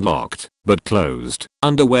door unlocked but closed.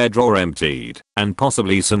 Underwear drawer emptied and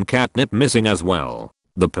possibly some catnip missing as well.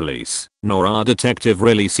 The police, nor our detective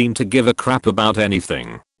really seemed to give a crap about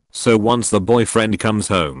anything. So once the boyfriend comes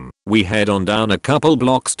home, we head on down a couple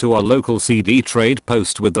blocks to our local CD trade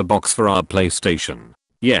post with the box for our PlayStation.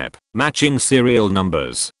 Yep, matching serial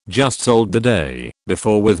numbers, just sold the day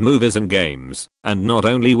before with movies and games, and not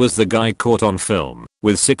only was the guy caught on film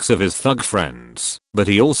with 6 of his thug friends, but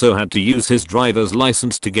he also had to use his driver's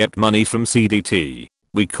license to get money from CDT.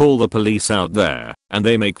 We call the police out there, and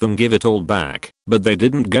they make them give it all back, but they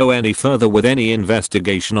didn't go any further with any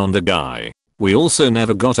investigation on the guy. We also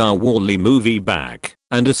never got our Wall-E movie back,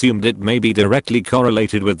 and assumed it may be directly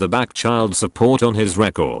correlated with the back child support on his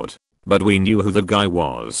record. But we knew who the guy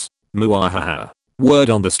was. Muahaha. Word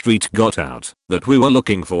on the street got out that we were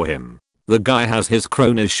looking for him. The guy has his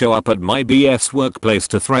cronies show up at my BF's workplace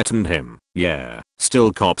to threaten him. Yeah,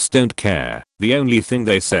 still cops don't care. The only thing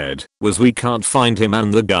they said was we can't find him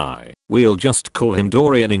and the guy, we'll just call him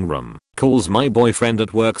Dorian Ingram. Calls my boyfriend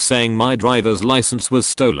at work saying my driver's license was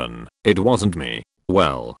stolen. It wasn't me.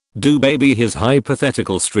 Well, do baby his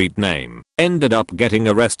hypothetical street name ended up getting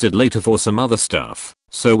arrested later for some other stuff.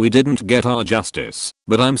 So we didn't get our justice,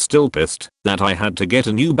 but I'm still pissed that I had to get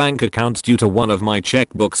a new bank account due to one of my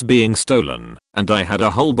checkbooks being stolen, and I had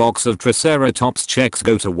a whole box of Triceratops checks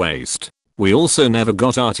go to waste. We also never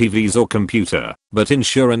got our TVs or computer, but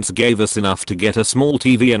insurance gave us enough to get a small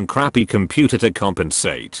TV and crappy computer to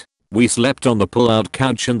compensate. We slept on the pull-out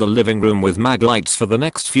couch in the living room with mag lights for the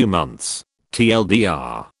next few months.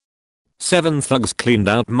 TLDR. 7 thugs cleaned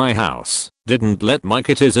out my house, didn't let my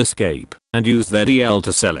kitties escape, and used their DL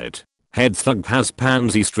to sell it. Head thug has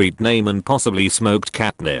pansy street name and possibly smoked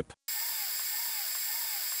catnip.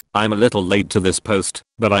 I'm a little late to this post,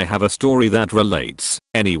 but I have a story that relates.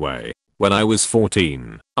 Anyway, when I was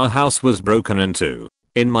 14, our house was broken into.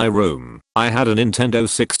 In my room, I had a Nintendo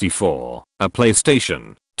 64, a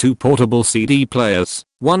PlayStation, 2 portable CD players,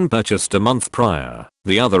 one purchased a month prior,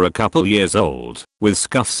 the other a couple years old, with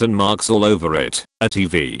scuffs and marks all over it, a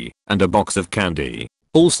TV, and a box of candy.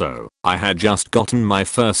 Also, I had just gotten my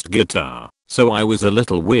first guitar, so I was a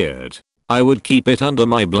little weird. I would keep it under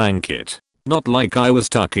my blanket. Not like I was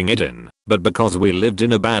tucking it in, but because we lived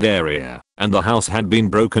in a bad area, and the house had been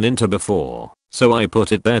broken into before, so I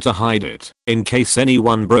put it there to hide it, in case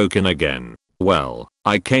anyone broke in again. Well,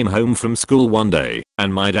 I came home from school one day,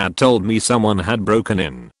 and my dad told me someone had broken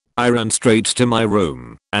in. I ran straight to my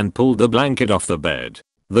room, and pulled the blanket off the bed.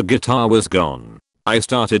 The guitar was gone. I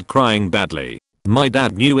started crying badly. My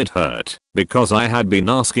dad knew it hurt, because I had been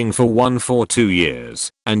asking for one for 2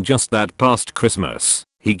 years, and just that past Christmas,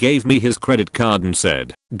 he gave me his credit card and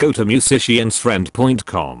said, go to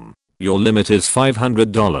musiciansfriend.com. Your limit is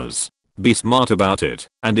 $500. Be smart about it,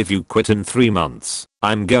 and if you quit in 3 months,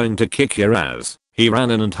 I'm going to kick your ass. He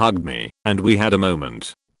ran in and hugged me, and we had a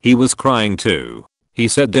moment. He was crying too. He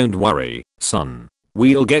said, don't worry, son.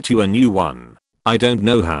 We'll get you a new one. I don't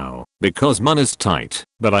know how, because money's tight,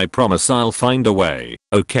 but I promise I'll find a way,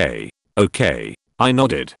 okay? Okay. I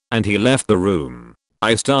nodded, and he left the room.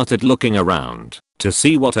 I started looking around to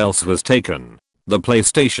see what else was taken. The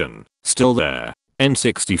PlayStation, still there.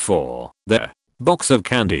 N64, there. Box of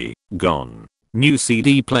candy, gone. New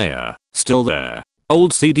CD player, still there.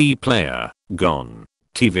 Old CD player, gone.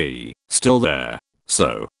 TV, still there.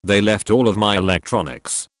 So, they left all of my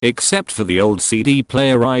electronics, except for the old CD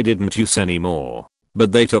player I didn't use anymore.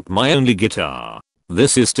 But they took my only guitar.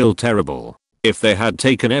 This is still terrible. If they had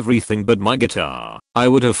taken everything but my guitar, I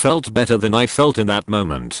would have felt better than I felt in that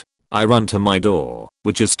moment. I run to my door,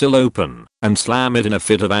 which is still open, and slam it in a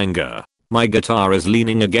fit of anger. My guitar is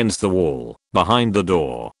leaning against the wall, behind the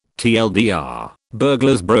door. TLDR,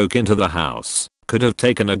 burglars broke into the house, could have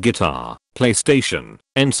taken a guitar, PlayStation,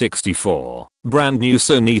 N64, brand new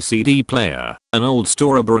Sony CD player, an old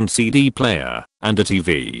store-brand CD player, and a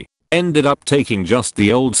TV. Ended up taking just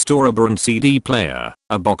the old store-brand CD player,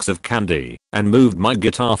 a box of candy, and moved my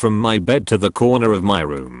guitar from my bed to the corner of my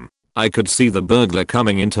room. I could see the burglar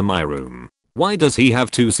coming into my room. Why does he have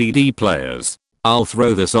 2 CD players? I'll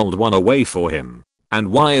throw this old one away for him.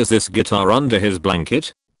 And why is this guitar under his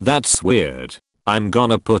blanket? That's weird. I'm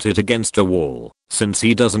gonna put it against a wall, since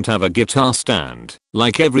he doesn't have a guitar stand,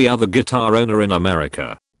 like every other guitar owner in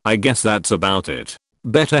America. I guess that's about it.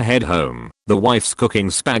 Better head home, the wife's cooking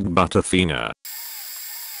spag butterfina.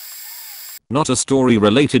 Not a story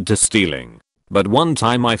related to stealing, but one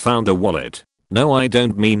time I found a wallet. No, I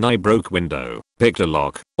don't mean I broke window, picked a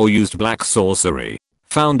lock, or used black sorcery.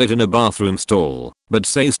 Found it in a bathroom stall, but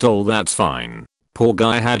say stole, that's fine. Poor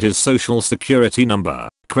guy had his social security number,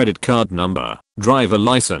 credit card number, driver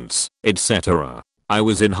license, etc. I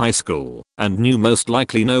was in high school and knew most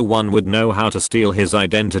likely no one would know how to steal his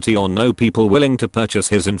identity or know people willing to purchase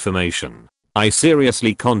his information. I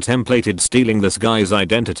seriously contemplated stealing this guy's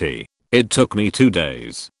identity. It took me 2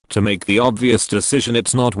 days to make the obvious decision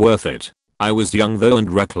it's not worth it. I was young though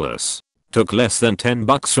and reckless. Took less than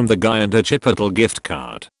 $10 from the guy and a Chipotle gift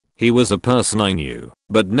card. He was a person I knew,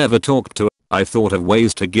 but never talked to. I thought of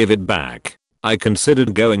ways to give it back. I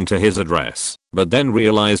considered going to his address, but then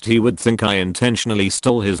realized he would think I intentionally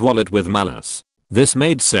stole his wallet with malice. This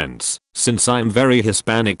made sense, since I'm very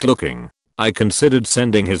Hispanic looking. I considered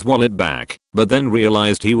sending his wallet back, but then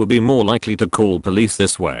realized he would be more likely to call police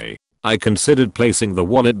this way. I considered placing the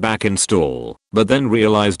wallet back in stall, but then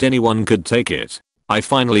realized anyone could take it. I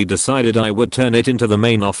finally decided I would turn it into the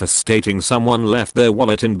main office stating someone left their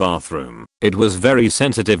wallet in bathroom. It was very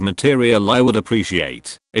sensitive material. I would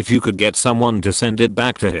appreciate if you could get someone to send it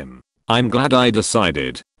back to him. I'm glad I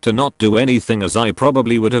decided to not do anything, as I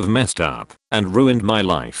probably would have messed up and ruined my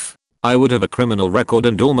life. I would have a criminal record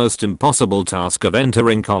and almost impossible task of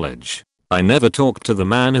entering college. I never talked to the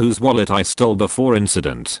man whose wallet I stole before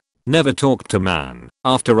incident. Never talked to man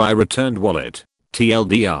after I returned wallet.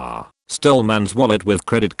 TLDR. Stole man's wallet with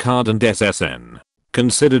credit card and SSN.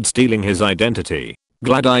 Considered stealing his identity.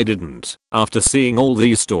 Glad I didn't, after seeing all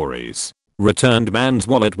these stories. Returned man's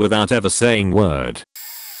wallet without ever saying word.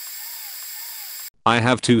 I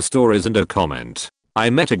have 2 stories and a comment. I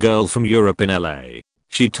met a girl from Europe in LA.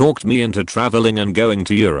 She talked me into traveling and going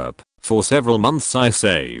to Europe. For several months I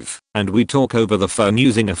save, and we talk over the phone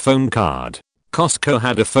using a phone card. Costco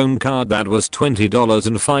had a phone card that was $20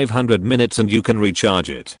 and 500 minutes and you can recharge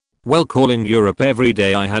it. Well, calling Europe every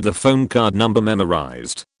day, I had the phone card number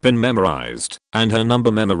memorized, PIN memorized, and her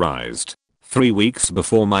number memorized. 3 weeks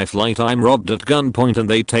before my flight I'm robbed at gunpoint and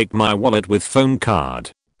they take my wallet with phone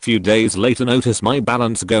card. Few days later notice my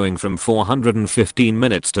balance going from 415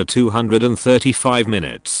 minutes to 235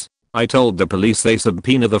 minutes. I told the police, they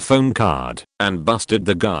subpoena the phone card and busted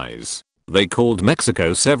the guys. They called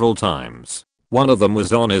Mexico several times. One of them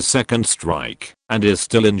was on his 2nd strike and is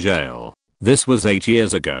still in jail. This was 8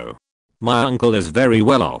 years ago. My uncle is very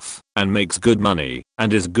well off and makes good money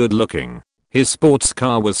and is good looking. His sports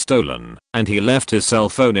car was stolen and he left his cell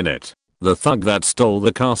phone in it. The thug that stole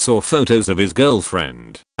the car saw photos of his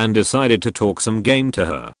girlfriend and decided to talk some game to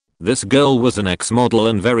her. This girl was an ex-model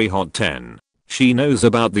and very hot 10. She knows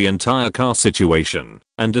about the entire car situation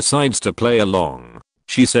and decides to play along.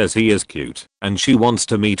 She says he is cute and she wants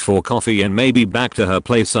to meet for coffee and maybe back to her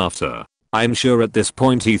place after. I'm sure at this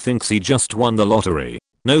point he thinks he just won the lottery.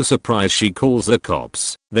 No surprise she calls the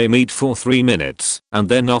cops. They meet for 3 minutes and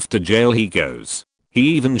then off to jail he goes. He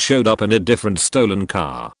even showed up in a different stolen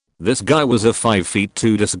car. This guy was a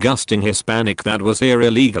 5'2" disgusting Hispanic that was here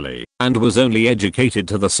illegally and was only educated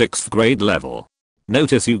to the 6th grade level.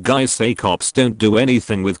 Notice you guys say cops don't do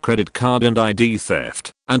anything with credit card and ID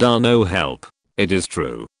theft and are no help. It is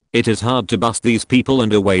true. It is hard to bust these people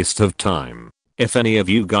and a waste of time. If any of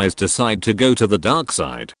you guys decide to go to the dark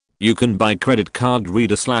side, you can buy credit card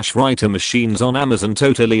reader/writer machines on Amazon,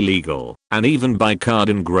 totally legal, and even buy card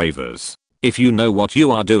engravers. If you know what you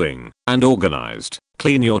are doing and organized,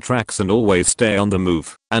 clean your tracks and always stay on the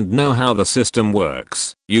move, and know how the system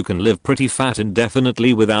works, you can live pretty fat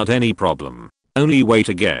indefinitely without any problem. Only way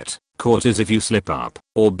to get caught is if you slip up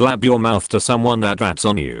or blab your mouth to someone that rats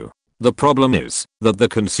on you. The problem is that the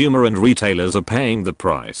consumer and retailers are paying the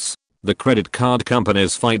price. The credit card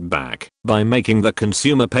companies fight back by making the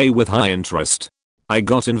consumer pay with high interest. I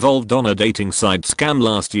got involved on a dating site scam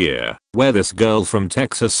last year, where this girl from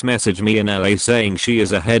Texas messaged me in LA saying she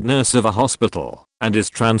is a head nurse of a hospital and is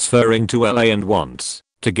transferring to LA and wants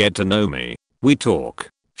to get to know me. We talk.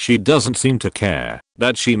 She doesn't seem to care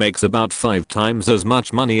that she makes about 5 times as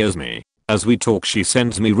much money as me. As we talk, she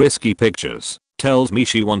sends me risky pictures, tells me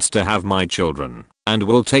she wants to have my children and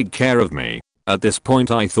will take care of me. At this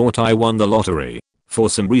point I thought I won the lottery.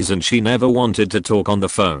 For some reason she never wanted to talk on the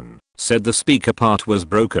phone, said the speaker part was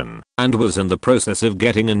broken, and was in the process of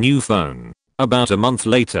getting a new phone. About a month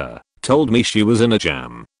later, told me she was in a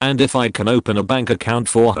jam, and if I can open a bank account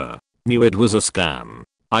for her. Knew it was a scam.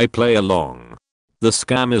 I play along. The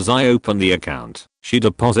scam is I open the account, she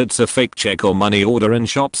deposits a fake check or money order in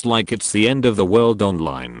shops like it's the end of the world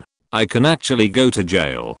online. I can actually go to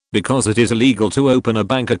jail because it is illegal to open a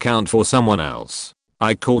bank account for someone else.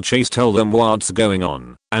 I call Chase, tell them what's going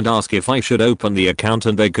on, and ask if I should open the account,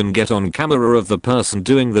 and they can get on camera of the person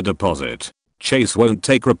doing the deposit. Chase won't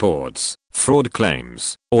take reports, fraud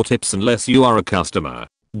claims, or tips unless you are a customer.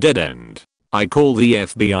 Dead end. I call the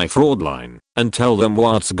FBI fraud line and tell them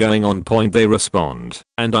what's going on. Point they respond,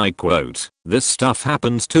 and I quote, "This stuff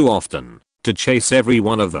happens too often to chase every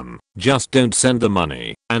one of them. Just don't send the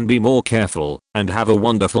money and be more careful and have a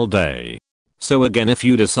wonderful day." So again, if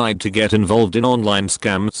you decide to get involved in online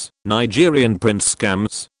scams, Nigerian prince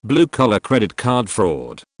scams, blue collar credit card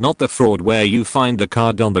fraud, not the fraud where you find the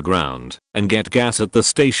card on the ground and get gas at the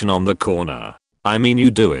station on the corner. I mean, you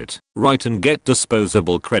do it right and get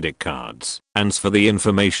disposable credit cards, transfer the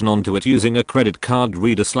information onto it using a credit card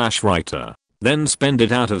reader/writer, then spend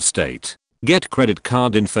it out of state. Get credit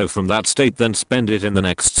card info from that state, then spend it in the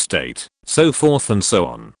next state, so forth and so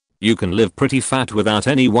on. You can live pretty fat without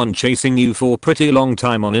anyone chasing you for pretty long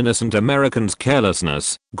time on innocent Americans'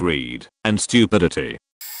 carelessness, greed, and stupidity.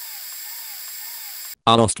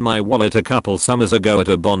 I lost my wallet a couple summers ago at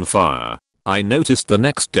a bonfire. I noticed the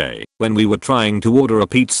next day when we were trying to order a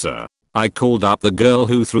pizza. I called up the girl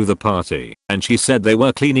who threw the party, and she said they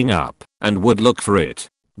were cleaning up and would look for it.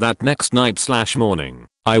 That next night/morning,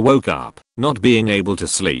 I woke up, not being able to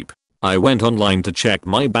sleep. I went online to check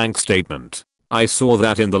my bank statement. I saw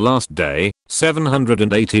that in the last day,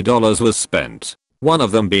 $780 was spent. One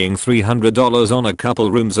of them being $300 on a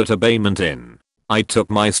couple rooms at a Bayment Inn. I took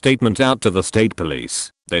my statement out to the state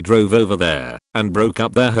police. They drove over there and broke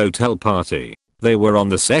up their hotel party. They were on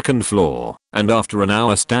the 2nd floor, and after an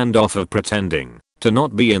hour standoff of pretending to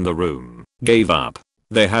not be in the room, gave up.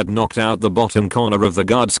 They had knocked out the bottom corner of the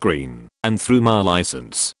guard screen and threw my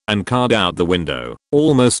license and card out the window,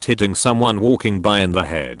 almost hitting someone walking by in the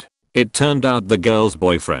head. It turned out the girl's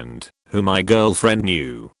boyfriend, who my girlfriend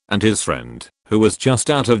knew, and his friend, who was just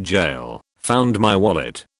out of jail, found my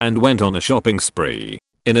wallet and went on a shopping spree.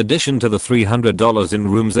 In addition to the $300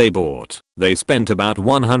 in rooms they bought, they spent about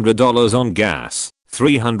 $100 on gas,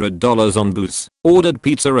 $300 on booze, ordered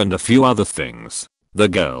pizza and a few other things. The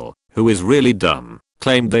girl, who is really dumb,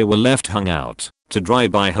 claimed they were left hung out to dry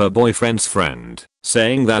by her boyfriend's friend,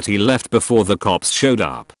 saying that he left before the cops showed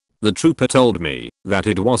up. The trooper told me that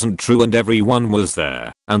it wasn't true and everyone was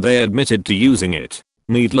there, and they admitted to using it.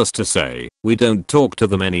 Needless to say, we don't talk to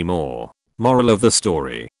them anymore. Moral of the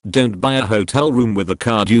story, don't buy a hotel room with the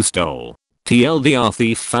card you stole. TLDR,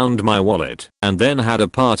 thief found my wallet and then had a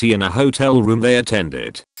party in a hotel room they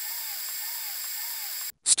attended.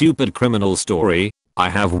 Stupid criminal story. I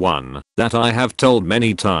have one that I have told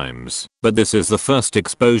many times, but this is the first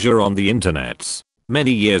exposure on the internets.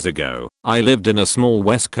 Many years ago, I lived in a small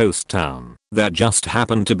west coast town that just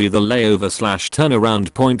happened to be the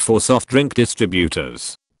layover/turnaround point for soft drink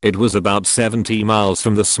distributors. It was about 70 miles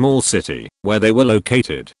from the small city where they were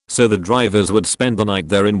located, so the drivers would spend the night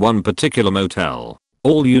there in one particular motel.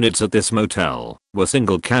 All units at this motel were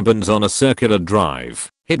single cabins on a circular drive,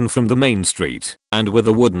 hidden from the main street, and with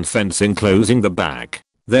a wooden fence enclosing the back.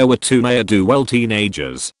 There were 2 ne'er-do-well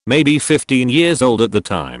teenagers, maybe 15 years old at the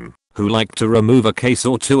time, who liked to remove a case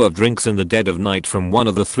or 2 of drinks in the dead of night from one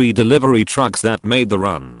of the 3 delivery trucks that made the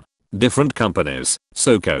run. Different companies,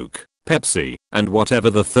 so Coke, Pepsi, and whatever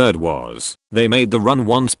the third was, they made the run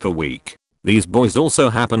once per week. These boys also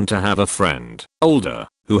happened to have a friend, older,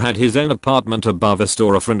 who had his own apartment above a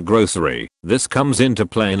storefront grocery. This comes into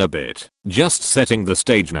play in a bit. Just setting the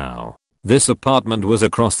stage now. This apartment was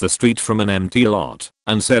across the street from an empty lot,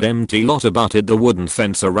 and said empty lot abutted the wooden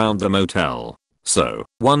fence around the motel. So,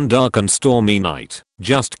 one dark and stormy night,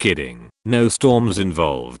 just kidding, no storms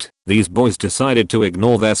involved, these boys decided to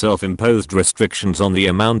ignore their self-imposed restrictions on the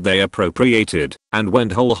amount they appropriated, and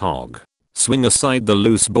went whole hog. Swing aside the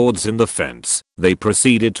loose boards in the fence, they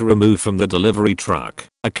proceeded to remove from the delivery truck,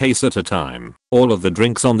 a case at a time, all of the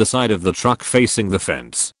drinks on the side of the truck facing the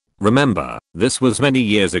fence. Remember, this was many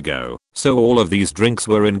years ago, so all of these drinks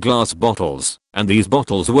were in glass bottles, and these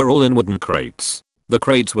bottles were all in wooden crates. The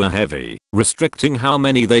crates were heavy, restricting how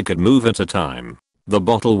many they could move at a time. The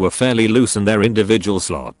bottles were fairly loose in their individual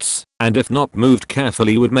slots, and if not moved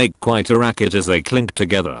carefully would make quite a racket as they clinked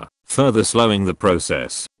together, further slowing the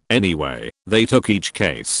process. Anyway, they took each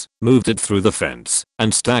case, moved it through the fence,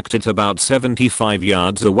 and stacked it about 75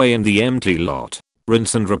 yards away in the empty lot.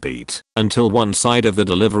 Rinse and repeat, until one side of the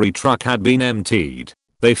delivery truck had been emptied.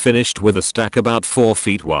 They finished with a stack about 4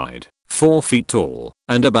 feet wide, 4 feet tall,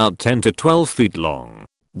 and about 10 to 12 feet long.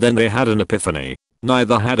 Then they had an epiphany.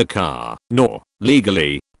 Neither had a car, nor,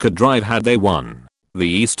 legally, could drive had they one. The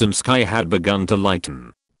eastern sky had begun to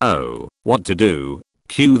lighten. Oh, what to do?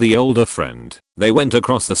 Cue the older friend. They went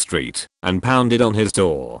across the street, and pounded on his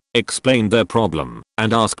door, explained their problem,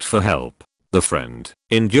 and asked for help. The friend,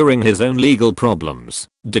 enduring his own legal problems,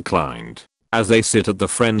 declined. As they sit at the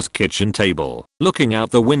friend's kitchen table, looking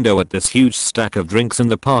out the window at this huge stack of drinks in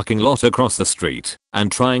the parking lot across the street,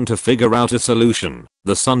 and trying to figure out a solution,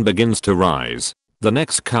 the sun begins to rise. The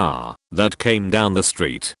next car that came down the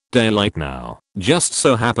street, daylight now, just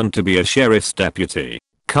so happened to be a sheriff's deputy.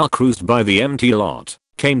 Car cruised by the empty lot,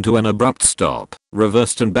 came to an abrupt stop,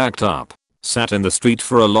 reversed and backed up, sat in the street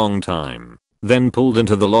for a long time, then pulled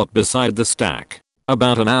into the lot beside the stack.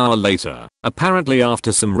 About an hour later, apparently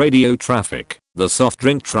after some radio traffic, the soft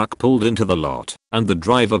drink truck pulled into the lot, and the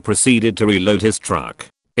driver proceeded to reload his truck.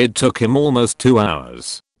 It took him almost 2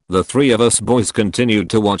 hours. The three of us boys continued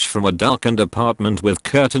to watch from a darkened apartment with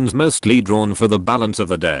curtains mostly drawn for the balance of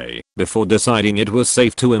the day, before deciding it was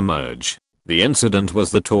safe to emerge. The incident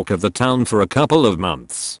was the talk of the town for a couple of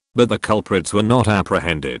months, but the culprits were not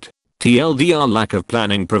apprehended. TLDR: lack of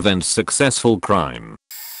planning prevents successful crime.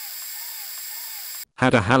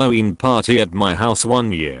 Had a Halloween party at my house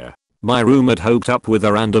one year. My roommate hooked up with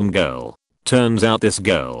a random girl. Turns out this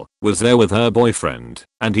girl was there with her boyfriend,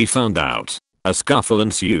 and he found out. A scuffle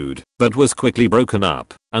ensued, but was quickly broken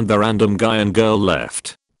up, and the random guy and girl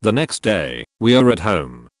left. The next day, we are at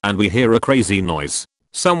home, and we hear a crazy noise.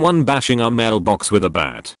 Someone bashing our mailbox with a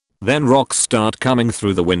bat. Then rocks start coming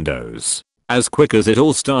through the windows. As quick as it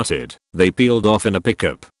all started, they peeled off in a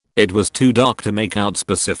pickup. It was too dark to make out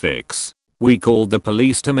specifics. We called the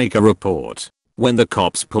police to make a report. When the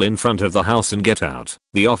cops pull in front of the house and get out,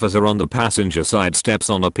 the officer on the passenger side steps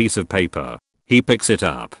on a piece of paper. He picks it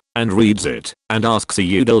up and reads it and asks, "A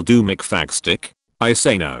you'll do McFagstick?" I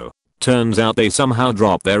say no. Turns out they somehow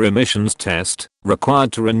dropped their emissions test,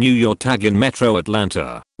 required to renew your tag in Metro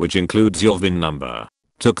Atlanta, which includes your VIN number.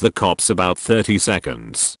 Took the cops about 30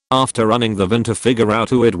 seconds after running the VIN to figure out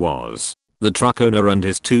who it was. The truck owner and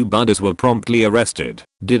his 2 buddies were promptly arrested,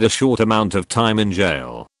 did a short amount of time in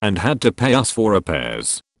jail, and had to pay us for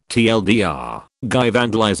repairs. TLDR: guy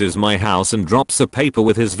vandalizes my house and drops a paper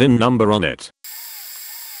with his VIN number on it.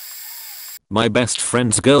 My best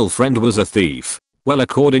friend's girlfriend was a thief. Well,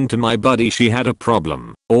 according to my buddy, she had a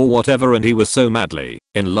problem, or whatever, and he was so madly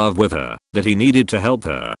in love with her that he needed to help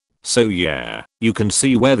her. So yeah, you can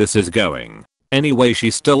see where this is going. Anyway,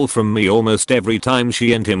 she stole from me almost every time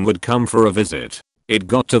she and him would come for a visit. It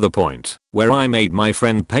got to the point where I made my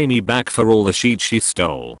friend pay me back for all the sheets she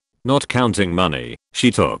stole. Not counting money,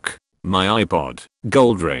 she took my iPod,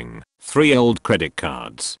 gold ring, 3 old credit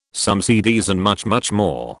cards, some CDs, and much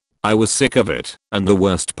more. I was sick of it, and the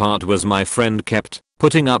worst part was my friend kept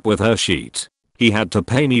putting up with her shit. He had to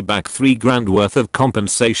pay me back $3,000 worth of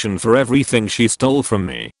compensation for everything she stole from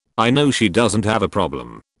me. I know she doesn't have a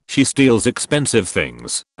problem. She steals expensive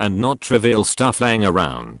things, and not trivial stuff laying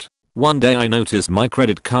around. One day I noticed my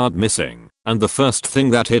credit card missing, and the first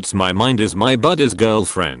thing that hits my mind is my buddy's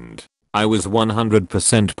girlfriend. I was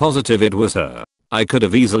 100% positive it was her. I could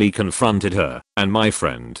have easily confronted her and my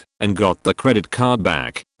friend and got the credit card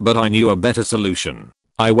back, but I knew a better solution.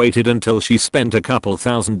 I waited until she spent a couple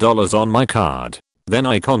 $1,000s on my card. Then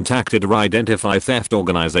I contacted her identify theft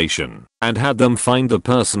organization and had them find the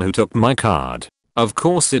person who took my card. Of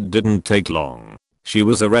course it didn't take long. She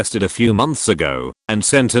was arrested a few months ago and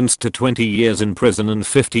sentenced to 20 years in prison and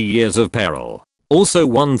 50 years of peril. Also,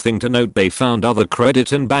 one thing to note, they found other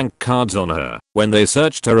credit and bank cards on her when they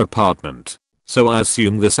searched her apartment. So I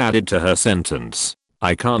assume this added to her sentence.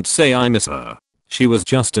 I can't say I miss her. She was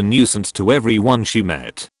just a nuisance to everyone she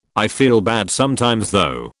met. I feel bad sometimes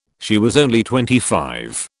though. She was only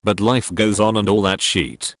 25, but life goes on and all that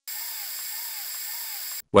shit.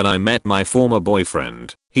 When I met my former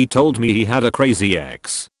boyfriend, he told me he had a crazy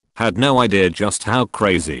ex. Had no idea just how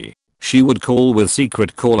crazy. She would call with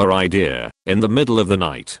secret caller ID. In the middle of the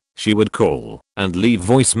night, she would call and leave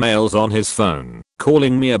voicemails on his phone,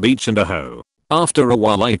 calling me a bitch and a hoe. After a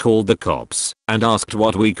while I called the cops and asked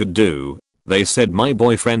what we could do. They said my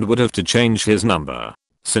boyfriend would have to change his number.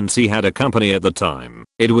 Since he had a company at the time,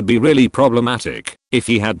 it would be really problematic if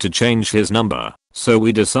he had to change his number. So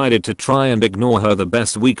we decided to try and ignore her the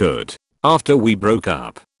best we could. After we broke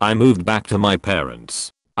up, I moved back to my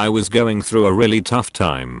parents. I was going through a really tough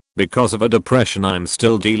time because of a depression I'm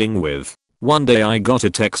still dealing with. One day I got a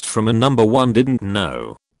text from a number one didn't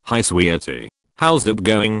know. "Hi sweetie. How's it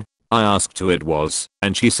going?" I asked who it was,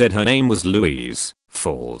 and she said her name was Louise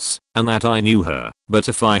Falls, and that I knew her, but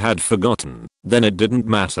if I had forgotten, then it didn't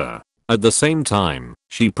matter. At the same time,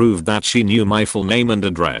 she proved that she knew my full name and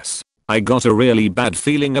address. I got a really bad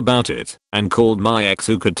feeling about it and called my ex,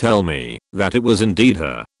 who could tell me that it was indeed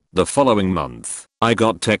her. The following month, I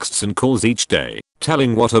got texts and calls each day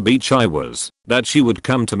telling what a bitch I was, that she would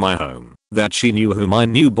come to my home, that she knew who my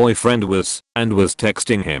new boyfriend was and was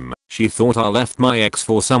texting him. She thought I left my ex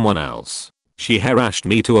for someone else. She harassed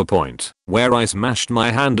me to a point where I smashed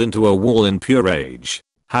my hand into a wall in pure rage.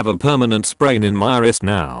 Have a permanent sprain in my wrist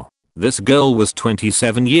now. This girl was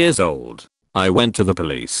 27 years old. I went to the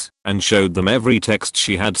police and showed them every text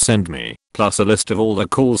she had sent me, plus a list of all the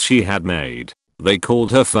calls she had made. They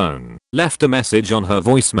called her phone, left a message on her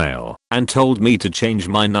voicemail, and told me to change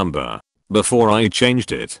my number. Before I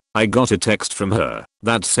changed it, I got a text from her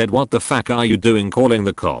that said, "What the fuck are you doing calling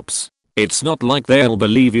the cops? It's not like they'll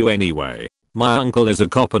believe you anyway. My uncle is a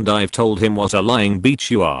cop and I've told him what a lying bitch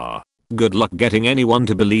you are. Good luck getting anyone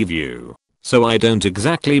to believe you." So I don't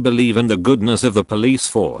exactly believe in the goodness of the police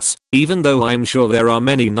force, even though I'm sure there are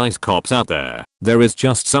many nice cops out there. There is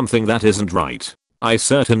just something that isn't right. I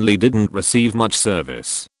certainly didn't receive much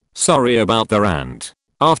service. Sorry about the rant.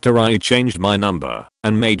 After I changed my number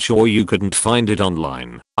and made sure you couldn't find it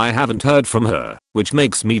online, I haven't heard from her, which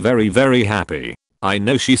makes me very happy. I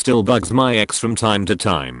know she still bugs my ex from time to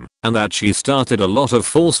time, and that she started a lot of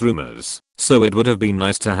false rumors, so it would have been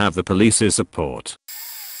nice to have the police's support.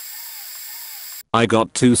 I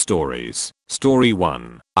got two stories. Story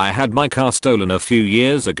 1. I had my car stolen a few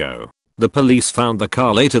years ago. The police found the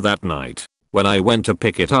car later that night. When I went to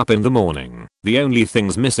pick it up in the morning, the only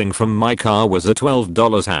things missing from my car was a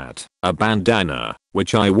 $12 hat, a bandana,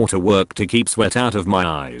 which I wore to work to keep sweat out of my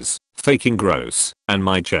eyes, faking gross, and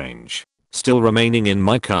my change. Still remaining in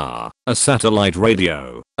my car, a satellite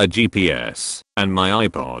radio, a GPS, and my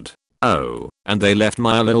iPod. Oh, and they left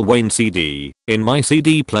my Lil Wayne CD in my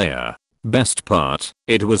CD player. Best part,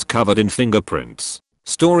 it was covered in fingerprints.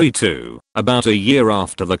 Story 2. About a year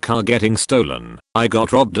after the car getting stolen, I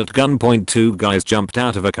got robbed at gunpoint. Two guys jumped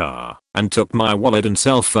out of a car and took my wallet and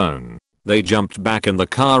cell phone. They jumped back in the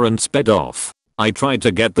car and sped off. I tried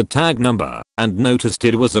to get the tag number and noticed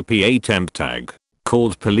it was a PA temp tag.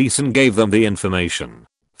 Called police and gave them the information.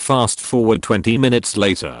 Fast forward 20 minutes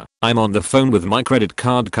later, I'm on the phone with my credit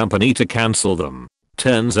card company to cancel them.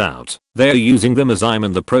 Turns out, they're using them as I'm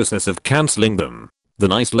in the process of canceling them. The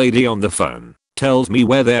nice lady on the phone tells me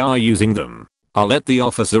where they are using them. I'll let the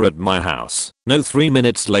officer at my house know. 3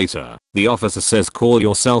 minutes later, the officer says, "Call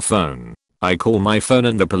your cell phone." I call my phone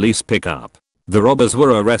and the police pick up. The robbers were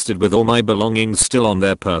arrested with all my belongings still on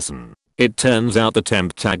their person. It turns out the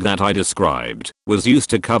temp tag that I described was used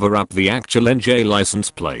to cover up the actual NJ license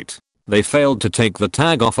plate. They failed to take the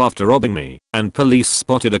tag off after robbing me, and police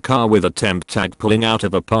spotted a car with a temp tag pulling out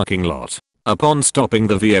of a parking lot. Upon stopping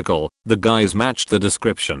the vehicle, the guys matched the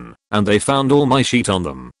description, and they found all my shit on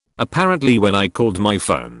them. Apparently when I called my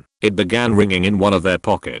phone, it began ringing in one of their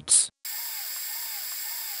pockets.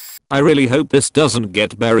 I really hope this doesn't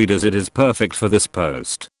get buried as it is perfect for this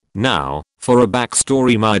post. Now, for a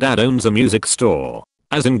backstory, my dad owns a music store.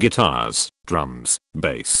 As in guitars, drums,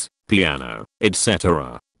 bass, piano,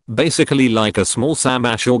 etc. Basically like a small Sam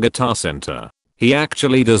Ash or Guitar Center. He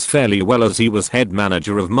actually does fairly well as he was head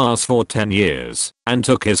manager of Mars for 10 years and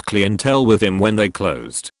took his clientele with him when they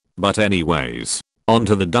closed. But anyways, on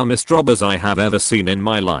to the dumbest robbers I have ever seen in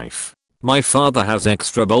my life. My father has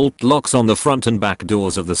extra bolt locks on the front and back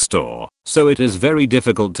doors of the store, so it is very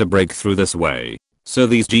difficult to break through this way. So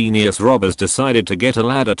these genius robbers decided to get a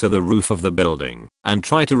ladder to the roof of the building and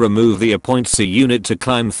try to remove the appointee unit to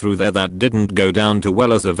climb through there. That didn't go down too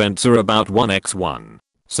well as the vents are about 1x1.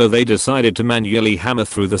 So they decided to manually hammer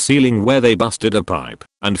through the ceiling where they busted a pipe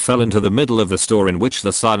and fell into the middle of the store, in which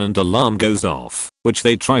the silent alarm goes off, which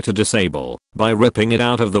they try to disable by ripping it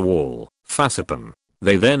out of the wall. Facepam.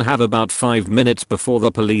 They then have about 5 minutes before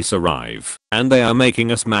the police arrive, and they are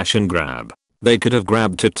making a smash and grab. They could have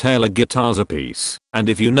grabbed two Taylor guitars apiece, and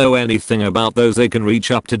if you know anything about those, they can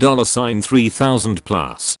reach up to $3,000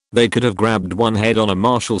 plus. They could have grabbed one head on a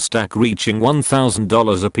Marshall stack reaching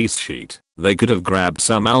 $1,000 a piece sheet. They could have grabbed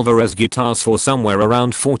some Alvarez guitars for somewhere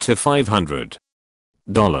around $400 to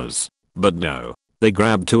 $500. But no. They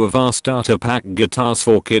grabbed two of our starter pack guitars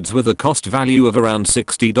for kids with a cost value of around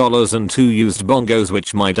 $60 and two used bongos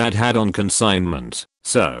which my dad had on consignment.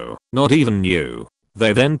 So, not even new.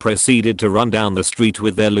 They then proceeded to run down the street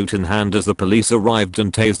with their loot in hand as the police arrived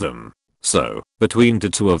and tased them. So, between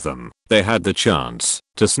the two of them, they had the chance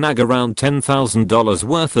to snag around $10,000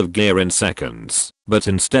 worth of gear in seconds, but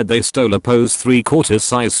instead they stole a Pose 3/4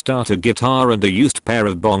 size starter guitar and a used pair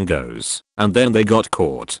of bongos, and then they got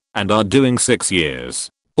caught and are doing 6 years.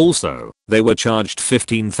 Also, they were charged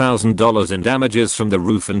 $15,000 in damages from the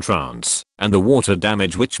roof and trance, and the water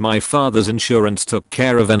damage which my father's insurance took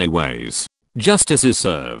care of anyways. Justice is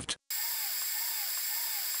served.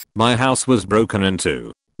 My house was broken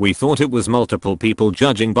into. We thought it was multiple people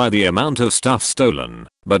judging by the amount of stuff stolen,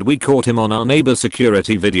 but we caught him on our neighbor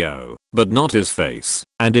security video, but not his face,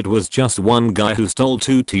 and it was just one guy who stole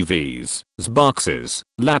 2 TVs, boxes,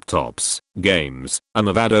 laptops, games, a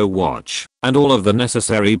Movado watch, and all of the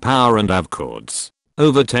necessary power and AV cords.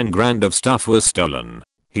 Over 10 grand of stuff was stolen.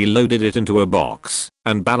 He loaded it into a box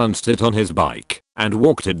and balanced it on his bike and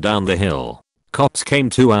walked it down the hill. Cops came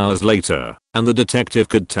 2 hours later, and the detective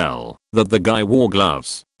could tell that the guy wore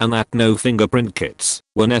gloves and that no fingerprint kits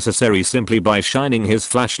were necessary simply by shining his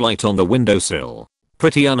flashlight on the windowsill.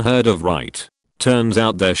 Pretty unheard of, right? Turns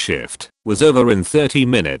out their shift was over in 30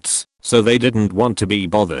 minutes, so they didn't want to be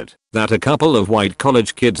bothered that a couple of white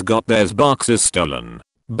college kids got their boxes stolen.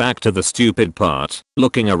 Back to the stupid part,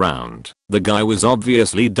 looking around, the guy was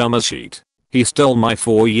obviously dumb as shit. He stole my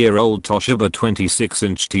 4-year-old Toshiba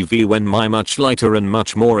 26-inch TV when my much lighter and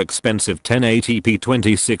much more expensive 1080p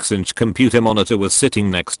 26-inch computer monitor was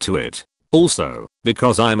sitting next to it. Also,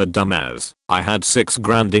 because I'm a dumbass, I had 6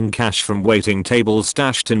 grand in cash from waiting tables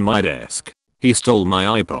stashed in my desk. He stole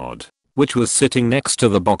my iPod, which was sitting next to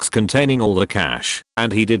the box containing all the cash,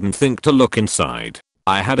 and he didn't think to look inside.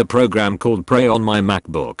 I had a program called Prey on my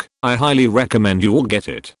MacBook. I highly recommend you all get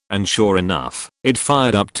it, and sure enough, it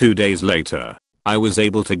fired up 2 days later. I was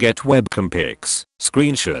able to get webcam pics,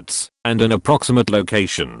 screenshots, and an approximate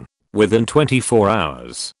location. Within 24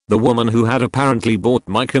 hours, the woman who had apparently bought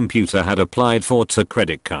my computer had applied for 2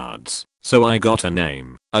 credit cards, so I got a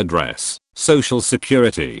name, address, social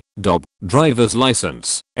security, DOB, driver's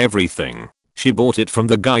license, everything. She bought it from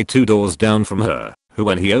the guy 2 doors down from her, who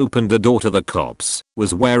when he opened the door to the cops,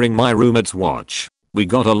 was wearing my roommate's watch. We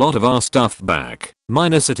got a lot of our stuff back,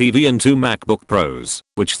 minus a TV and 2 MacBook Pros,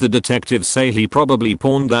 which the detectives say he probably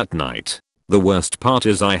pawned that night. The worst part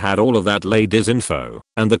is I had all of that lady's info,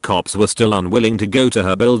 and the cops were still unwilling to go to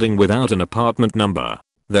her building without an apartment number.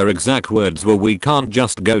 Their exact words were, "We can't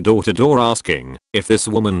just go door to door asking if this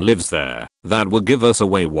woman lives there. That will give us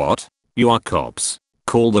away." What? You are cops.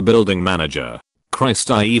 Call the building manager.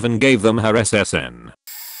 Christ, I even gave them her SSN.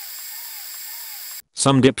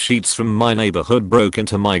 Some dipshits from my neighborhood broke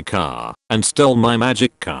into my car and stole my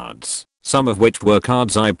magic cards, some of which were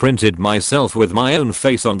cards I printed myself with my own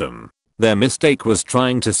face on them. Their mistake was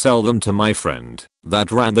trying to sell them to my friend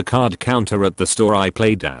that ran the card counter at the store I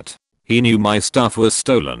played at. He knew my stuff was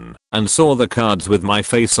stolen and saw the cards with my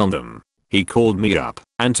face on them. He called me up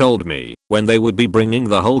and told me when they would be bringing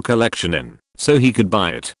the whole collection in so he could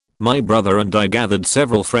buy it. My brother and I gathered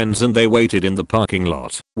several friends and they waited in the parking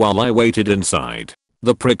lot while I waited inside.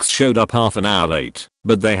 The pricks showed up half an hour late,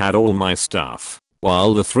 but they had all my stuff.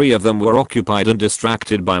 While the 3 of them were occupied and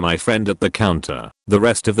distracted by my friend at the counter, the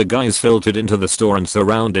rest of the guys filtered into the store and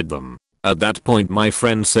surrounded them. At that point my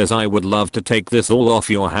friend says, "I would love to take this all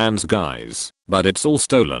off your hands, guys, but it's all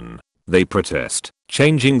stolen." They protest,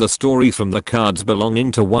 changing the story from the cards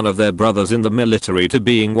belonging to one of their brothers in the military to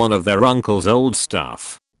being one of their uncle's old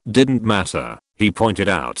stuff. Didn't matter. He pointed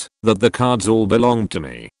out that the cards all belonged to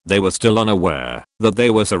me. They were still unaware that they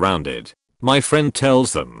were surrounded. My friend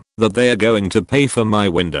tells them that they are going to pay for my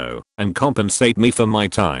window and compensate me for my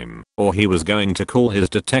time, or he was going to call his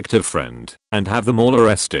detective friend and have them all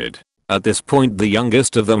arrested. At this point the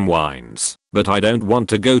youngest of them whines, "But I don't want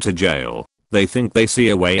to go to jail." They think they see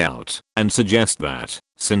a way out and suggest that,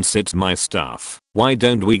 since it's my stuff, why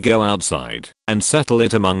don't we go outside and settle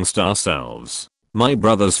it amongst ourselves. My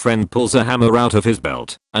brother's friend pulls a hammer out of his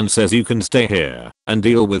belt and says you can stay here and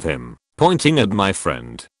deal with him, pointing at my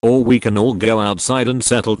friend, or we can all go outside and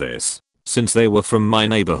settle this. Since they were from my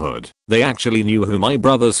neighborhood, they actually knew who my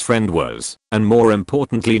brother's friend was, and more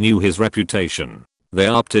importantly knew his reputation. They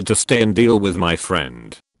opted to stay and deal with my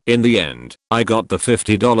friend. In the end, I got the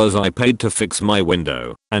 $50 I paid to fix my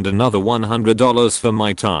window, and another $100 for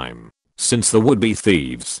my time. Since the would-be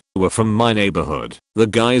thieves were from my neighborhood, the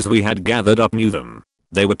guys we had gathered up knew them.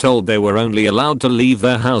 They were told they were only allowed to leave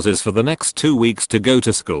their houses for the next 2 weeks to go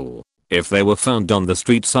to school. If they were found on the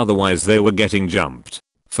streets, otherwise they were getting jumped.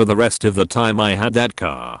 For the rest of the time I had that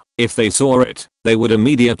car, if they saw it, they would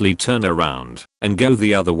immediately turn around and go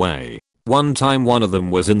the other way. One time one of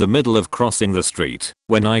them was in the middle of crossing the street.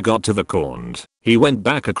 When I got to the corner, he went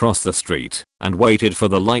back across the street and waited for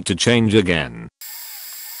the light to change again.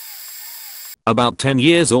 About 10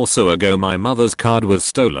 years or so ago, my mother's card was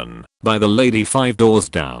stolen by the lady 5 doors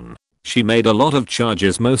down. She made a lot of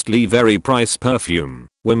charges, mostly very priced perfume,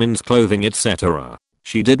 women's clothing, etc.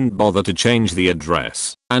 She didn't bother to change the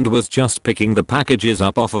address and was just picking the packages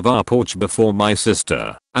up off of our porch before my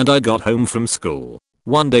sister and I got home from school.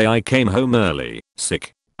 One day I came home early,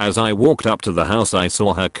 sick. As I walked up to the house I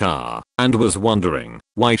saw her car and was wondering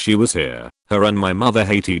why she was here. Her and my mother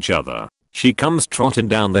hate each other. She comes trotting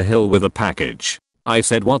down the hill with a package. I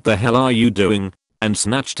said, "What the hell are you doing?" and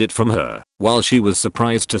snatched it from her while she was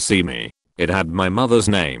surprised to see me. It had my mother's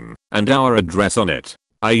name and our address on it.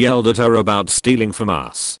 I yelled at her about stealing from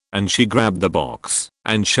us, and she grabbed the box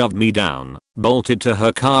and shoved me down, bolted to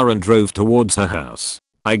her car and drove towards her house.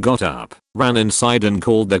 I got up, ran inside and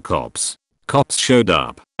called the cops. Cops showed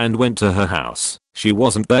up and went to her house. She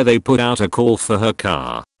wasn't there. They put out a call for her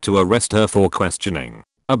car to arrest her for questioning.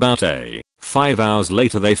 About 5 hours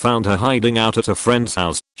later they found her hiding out at a friend's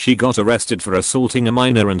house. She got arrested for assaulting a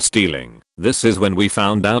minor and stealing. This is when we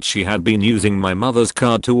found out she had been using my mother's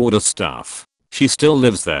card to order stuff. She still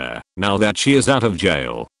lives there now that she is out of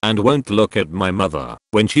jail and won't look at my mother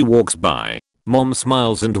when she walks by. Mom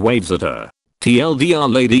smiles and waves at her. TLDR,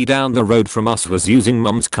 lady down the road from us was using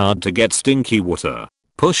mom's card to get stinky water.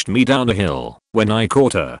 Pushed me down a hill when I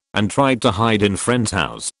caught her and tried to hide in friend's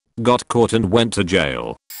house. Got caught and went to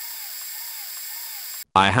jail.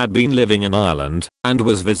 I had been living in Ireland and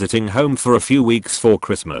was visiting home for a few weeks for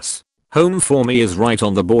Christmas. Home for me is right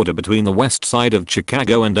on the border between the west side of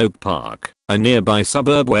Chicago and Oak Park, a nearby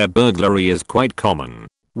suburb where burglary is quite common.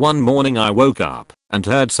 One morning I woke up and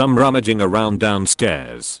heard some rummaging around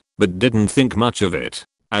downstairs, but didn't think much of it.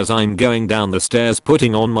 As I'm going down the stairs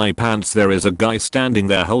putting on my pants, there is a guy standing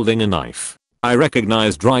there holding a knife. I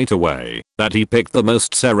recognized right away that he picked the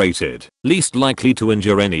most serrated, least likely to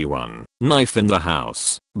injure anyone, knife in the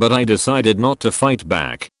house, but I decided not to fight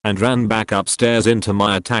back and ran back upstairs into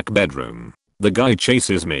my attack bedroom. The guy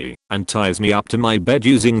chases me and ties me up to my bed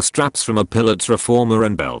using straps from a Pilates reformer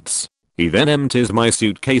and belts. He then empties my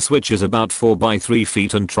suitcase, which is about 4 by 3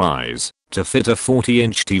 feet, and tries to fit a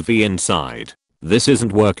 40-inch TV inside. This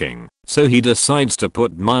isn't working, so he decides to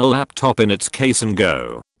put my laptop in its case and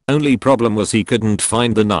go. Only problem was he couldn't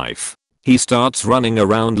find the knife. He starts running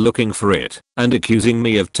around looking for it and accusing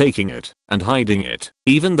me of taking it and hiding it,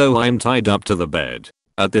 even though I'm tied up to the bed.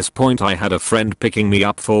 At this point I had a friend picking me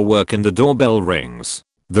up for work and the doorbell rings.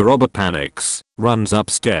 The robber panics, runs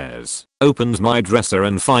upstairs, opens my dresser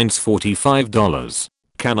and finds $45.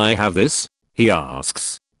 "Can I have this?" he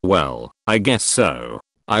asks. "Well, I guess so,"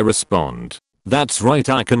 I respond. "That's right,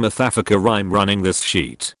 I can Mathafaka rhyme running this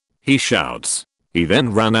sheet," he shouts. He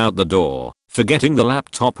then ran out the door, forgetting the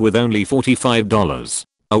laptop with only $45.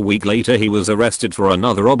 A week later he was arrested for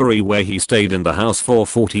another robbery where he stayed in the house for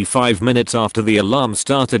 45 minutes after the alarm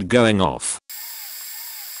started going off.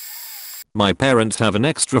 My parents have an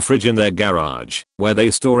extra fridge in their garage where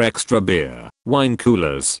they store extra beer, wine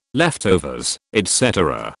coolers, leftovers,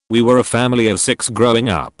 etc. We were a family of 6 growing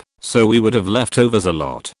up, so we would have leftovers a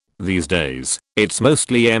lot. These days, it's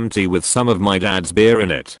mostly empty with some of my dad's beer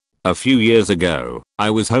in it. A few years ago,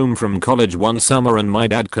 I was home from college one summer and my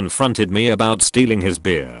dad confronted me about stealing his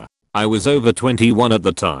beer. I was over 21 at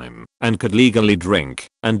the time and could legally drink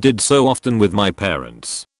and did so often with my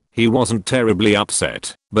parents. He wasn't terribly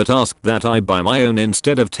upset, but asked that I buy my own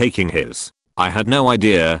instead of taking his. I had no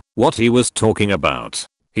idea what he was talking about.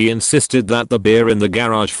 He insisted that the beer in the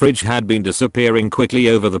garage fridge had been disappearing quickly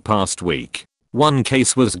over the past week. One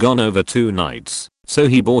case was gone over 2 nights. So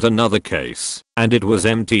he bought another case, and it was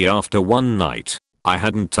empty after 1 night. I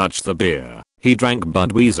hadn't touched the beer. He drank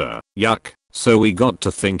Budweiser. Yuck. So we got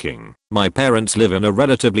to thinking, my parents live in a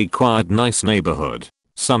relatively quiet nice neighborhood.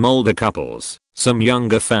 Some older couples, some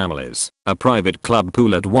younger families, a private club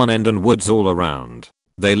pool at one end and woods all around.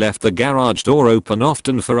 They left the garage door open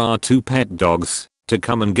often for our 2 pet dogs to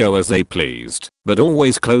come and go as they pleased, but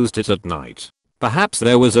always closed it at night. Perhaps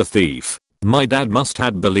there was a thief. My dad must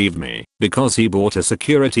had believed me because he bought a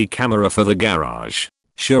security camera for the garage.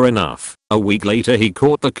 Sure enough, a week later he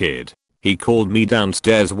caught the kid. He called me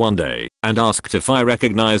downstairs one day and asked if I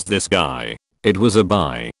recognized this guy. It was a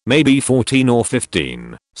guy, maybe 14 or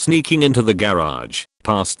 15, sneaking into the garage,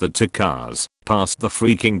 past the 2 cars, past the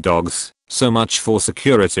freaking dogs, so much for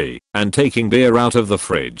security, and taking beer out of the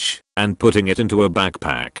fridge and putting it into a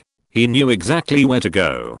backpack. He knew exactly where to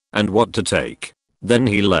go and what to take. Then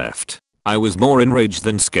he left. I was more enraged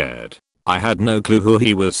than scared. I had no clue who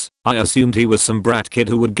he was. I assumed he was some brat kid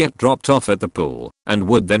who would get dropped off at the pool and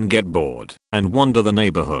would then get bored and wander the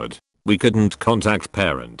neighborhood. We couldn't contact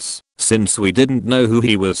parents since we didn't know who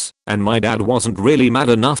he was, and my dad wasn't really mad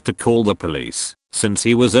enough to call the police since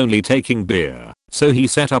he was only taking beer. So he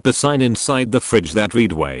set up a sign inside the fridge that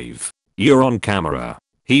read "Wave. You're on camera."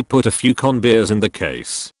 He put a few con beers in the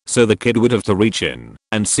case so the kid would have to reach in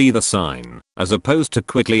and see the sign as opposed to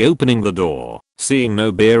quickly opening the door, seeing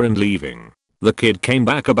no beer and leaving. The kid came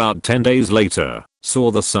back about 10 days later,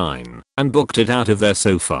 saw the sign, and booked it out of there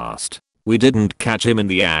so fast. We didn't catch him in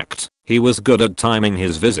the act. He was good at timing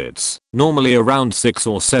his visits, normally around 6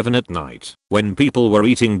 or 7 at night when people were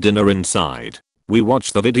eating dinner inside. We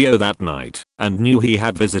watched the video that night and knew he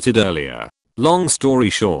had visited earlier. Long story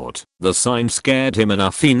short, the sign scared him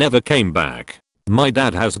enough he never came back. My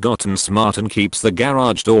dad has gotten smart and keeps the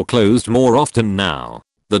garage door closed more often now.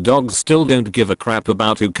 The dogs still don't give a crap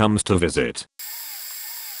about who comes to visit.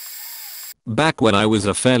 Back when I was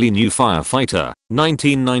a fairly new firefighter,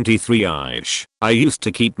 1993-ish, I used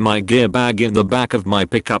to keep my gear bag in the back of my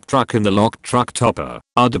pickup truck in the locked truck topper.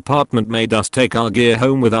 Our department made us take our gear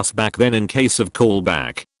home with us back then in case of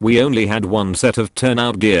callback. We only had one set of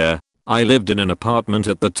turnout gear. I lived in an apartment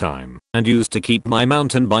at the time and used to keep my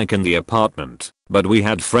mountain bike in the apartment, but we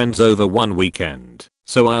had friends over one weekend,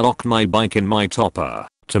 so I locked my bike in my topper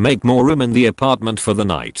to make more room in the apartment for the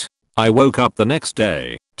night. I woke up the next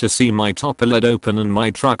day to see my topper lid open and my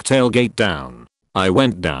truck tailgate down. I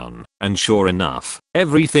went down, and sure enough,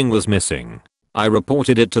 everything was missing. I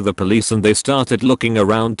reported it to the police and they started looking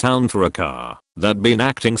around town for a car that'd been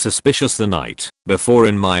acting suspicious the night before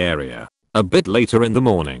in my area. A bit later in the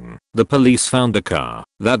morning, the police found a car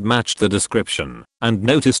that matched the description and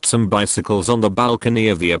noticed some bicycles on the balcony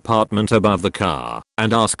of the apartment above the car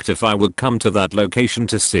and asked if I would come to that location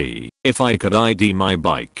to see if I could ID my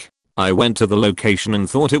bike. I went to the location and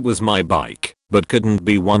thought it was my bike, but couldn't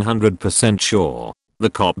be 100% sure. The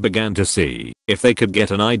cop began to see if they could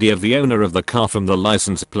get an ID of the owner of the car from the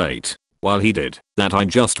license plate. While he did that, I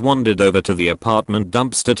just wandered over to the apartment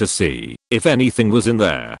dumpster to see if anything was in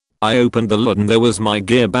there. I opened the lid and there was my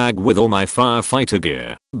gear bag with all my firefighter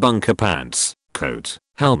gear, bunker pants, coat,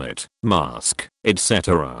 helmet, mask,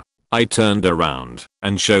 etc. I turned around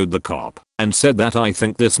and showed the cop and said that I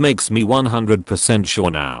think this makes me 100%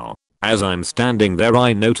 sure now. As I'm standing there,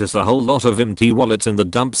 I notice a whole lot of empty wallets in the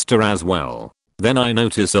dumpster as well. Then I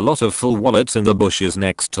notice a lot of full wallets in the bushes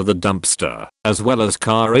next to the dumpster, as well as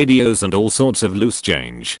car radios and all sorts of loose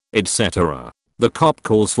change, etc. The cop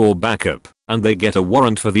calls for backup and they get a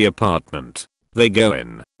warrant for the apartment. They go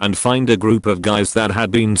in and find a group of guys that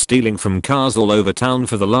had been stealing from cars all over town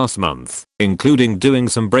for the last month, including doing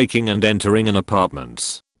some breaking and entering in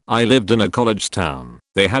apartments. I lived in a college town.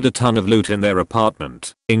 They had a ton of loot in their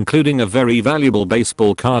apartment, including a very valuable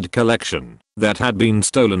baseball card collection that had been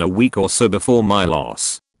stolen a week or so before my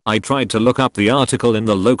loss. I tried to look up the article in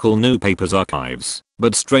the local newspaper's archives,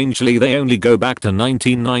 but strangely they only go back to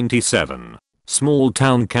 1997. Small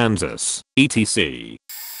town Kansas, etc.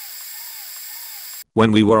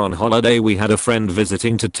 When we were on holiday, we had a friend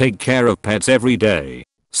visiting to take care of pets every day.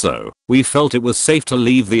 So, we felt it was safe to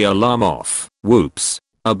leave the alarm off. Whoops.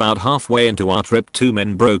 About halfway into our trip, 2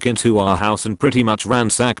 men broke into our house and pretty much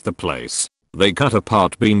ransacked the place. They cut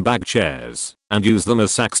apart beanbag chairs and used them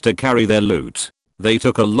as sacks to carry their loot. They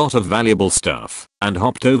took a lot of valuable stuff and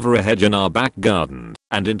hopped over a hedge in our back garden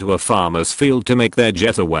and into a farmer's field to make their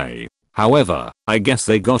getaway. However, I guess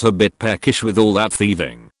they got a bit peckish with all that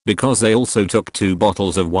thieving, because they also took 2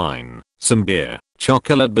 bottles of wine, some beer,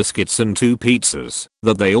 chocolate biscuits and 2 pizzas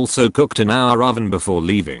that they also cooked in our oven before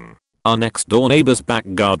leaving. Our next door neighbor's back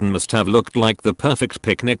garden must have looked like the perfect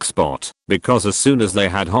picnic spot, because as soon as they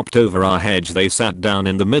had hopped over our hedge they sat down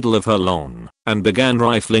in the middle of her lawn and began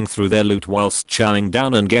rifling through their loot whilst chowing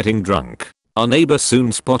down and getting drunk. Our neighbor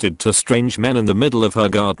soon spotted two strange men in the middle of her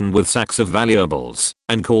garden with sacks of valuables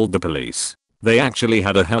and called the police. They actually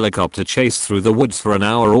had a helicopter chase through the woods for an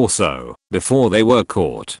hour or so before they were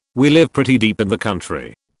caught. We live pretty deep in the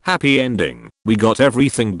country. Happy ending. We got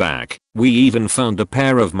everything back. We even found a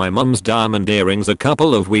pair of my mum's diamond earrings a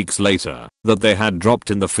couple of weeks later that they had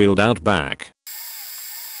dropped in the field out back.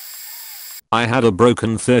 I had a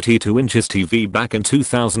broken 32 inches TV back in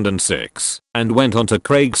 2006 and went onto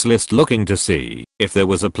Craigslist looking to see if there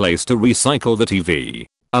was a place to recycle the TV.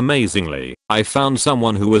 Amazingly, I found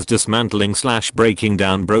someone who was dismantling / breaking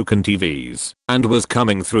down broken TVs and was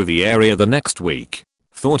coming through the area the next week.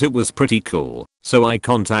 Thought it was pretty cool, so I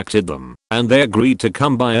contacted them and they agreed to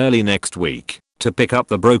come by early next week to pick up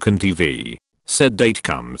the broken TV. Said date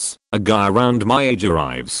comes, a guy around my age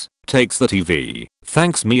arrives, takes the TV,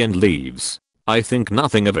 thanks me and leaves. I think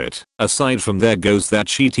nothing of it, aside from there goes that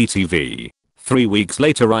shitty TV. 3 weeks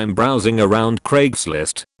later I'm browsing around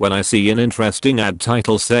Craigslist when I see an interesting ad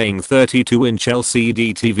title saying 32-inch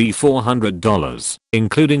LCD TV $400,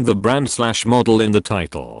 including the brand / model in the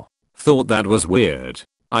title. Thought that was weird.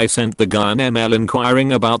 I sent the guy an email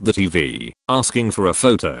inquiring about the TV, asking for a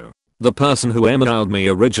photo. The person who emailed me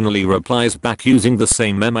originally replies back using the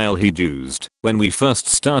same email he'd used when we first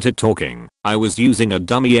started talking. I was using a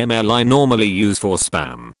dummy email I normally use for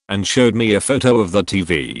spam and showed me a photo of the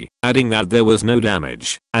TV, adding that there was no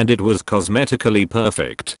damage and it was cosmetically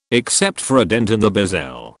perfect except for a dent in the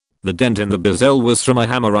bezel. The dent in the bezel was from a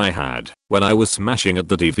hammer I had when I was smashing at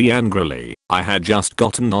the TV angrily. I had just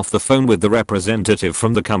gotten off the phone with the representative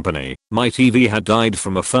from the company. My TV had died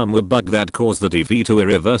from a firmware bug that caused the TV to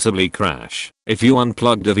irreversibly crash if you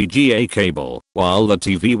unplugged a VGA cable while the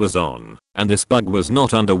TV was on, and this bug was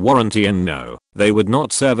not under warranty and no, they would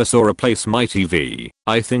not service or replace my TV.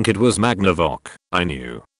 I think it was Magnavox. I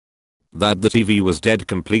knew that the TV was dead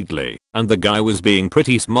completely, and the guy was being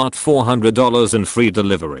pretty smart, $400 and free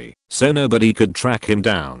delivery, so nobody could track him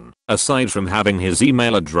down, aside from having his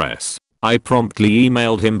email address. I promptly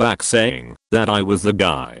emailed him back saying that I was the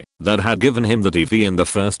guy that had given him the TV in the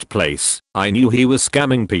first place. I knew he was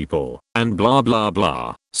scamming people, and blah blah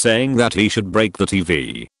blah, saying that he should break the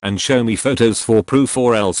TV and show me photos for proof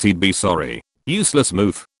or else he'd be sorry. Useless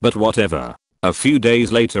move, but whatever. A few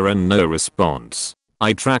days later and no response.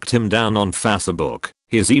 I tracked him down on Facebook.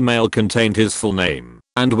 His email contained his full name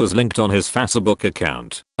and was linked on his Facebook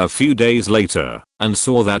account a few days later and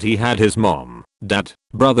saw that he had his mom, dad,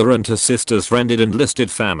 brother and two sisters friended and listed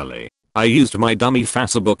family. I used my dummy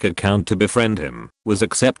Facebook account to befriend him, was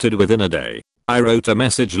accepted within a day. I wrote a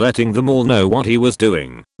message letting them all know what he was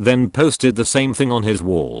doing, then posted the same thing on his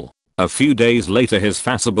wall. A few days later his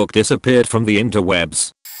Facebook disappeared from the interwebs.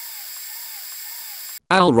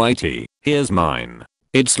 Alrighty, here's mine.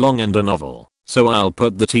 It's long and a novel, so I'll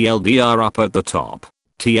put the TLDR up at the top.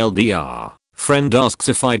 TLDR. Friend asks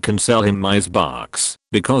if I can sell him my Xbox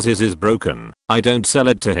because his is broken. I don't sell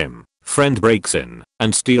it to him. Friend breaks in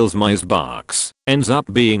and steals my Xbox. Ends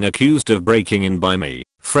up being accused of breaking in by me.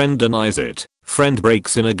 Friend denies it. Friend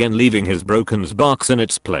breaks in again leaving his broken Xbox in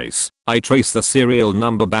its place. I trace the serial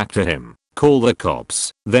number back to him. Call the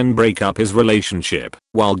cops. Then break up his relationship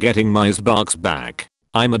while getting my Xbox back.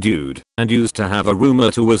 I'm a dude and used to have a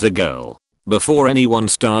roommate who was a girl. Before anyone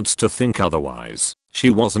starts to think otherwise, she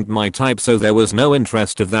wasn't my type so there was no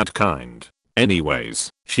interest of that kind. Anyways,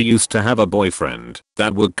 she used to have a boyfriend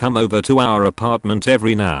that would come over to our apartment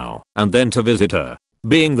every now and then to visit her.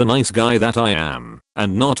 Being the nice guy that I am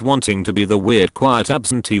and not wanting to be the weird quiet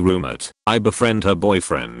absentee roommate, I befriend her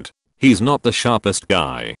boyfriend. He's not the sharpest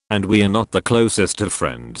guy, and we are not the closest of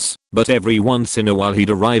friends, but every once in a while he'd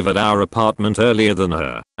arrive at our apartment earlier than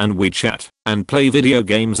her, and we chat and play video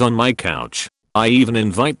games on my couch. I even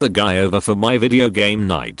invite the guy over for my video game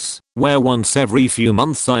nights, where once every few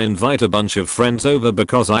months I invite a bunch of friends over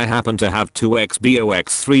because I happen to have two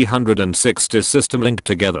Xbox 360 system linked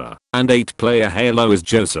together, and 8-player Halo is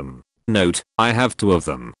Josem. Note, I have two of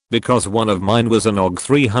them, because one of mine was an OG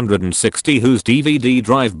 360 whose DVD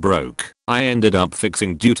drive broke. I ended up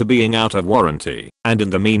fixing due to being out of warranty, and in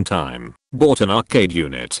the meantime, bought an arcade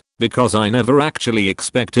unit, because I never actually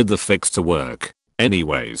expected the fix to work.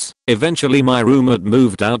 Anyways, eventually my roommate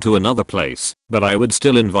moved out to another place, but I would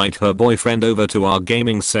still invite her boyfriend over to our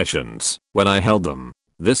gaming sessions, when I held them.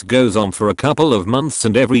 This goes on for a couple of months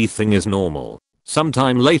and everything is normal.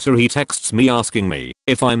 Sometime later he texts me asking me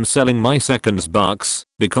if I'm selling my second Xbox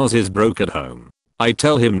because his broke at home. I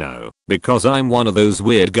tell him no, because I'm one of those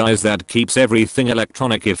weird guys that keeps everything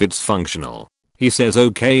electronic if it's functional. He says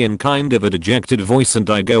okay in kind of a dejected voice and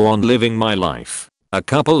I go on living my life. A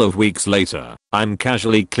couple of weeks later, I'm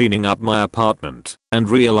casually cleaning up my apartment and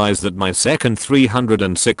realize that my second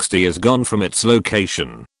 360 is gone from its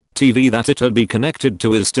location. TV that it had be connected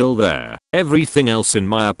to is still there. Everything else in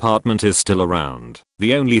my apartment is still around.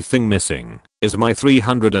 The only thing missing is my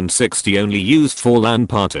 360 only used for LAN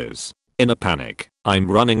parties. In a panic, I'm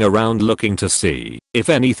running around looking to see if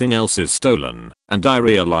anything else is stolen, and I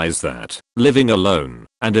realize that, living alone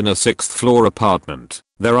and in a 6th floor apartment,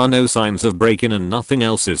 there are no signs of break-in and nothing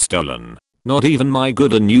else is stolen. Not even my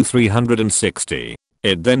good and new 360.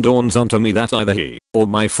 It then dawns onto me that either he or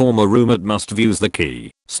my former roommate must have used the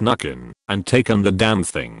key, snuck in, and taken the damn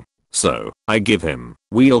thing. So, I give him,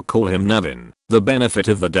 we'll call him Navin, the benefit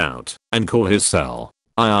of the doubt, and call his cell.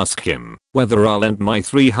 I ask him whether I'll lend my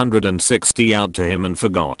 360 out to him and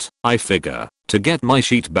forgot. I figure, to get my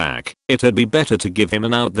sheet back, it'd be better to give him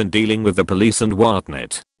an out than dealing with the police and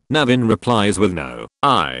whatnot. Navin replies with no,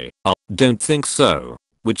 I don't think so.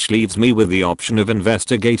 Which leaves me with the option of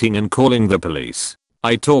investigating and calling the police.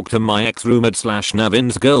 I talk to my ex-roommate /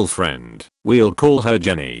 Navin's girlfriend, we'll call her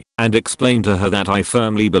Jenny, and explain to her that I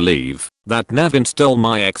firmly believe that Navin stole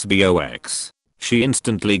my XBOX. She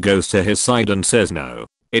instantly goes to his side and says no,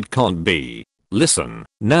 it can't be. Listen,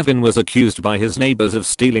 Navin was accused by his neighbors of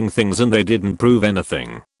stealing things and they didn't prove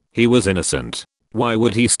anything. He was innocent. Why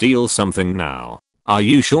would he steal something now? Are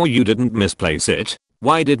you sure you didn't misplace it?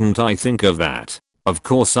 Why didn't I think of that? Of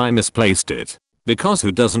course I misplaced it. Because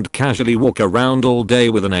who doesn't casually walk around all day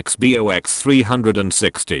with an XBOX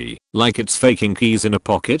 360 like it's faking keys in a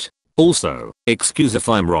pocket? Also, excuse if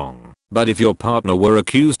I'm wrong, but if your partner were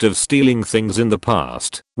accused of stealing things in the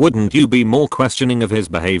past, wouldn't you be more questioning of his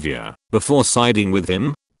behavior before siding with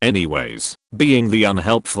him? Anyways, being the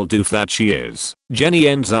unhelpful doof that she is, Jenny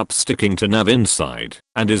ends up sticking to Navin's side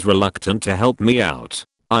and is reluctant to help me out.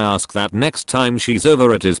 I ask that next time she's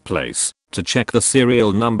over at his place to check the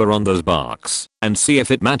serial number on those box and see if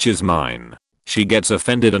it matches mine. She gets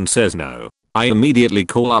offended and says no. I immediately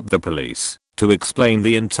call up the police to explain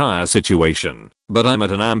the entire situation, but I'm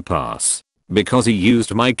at an impasse because he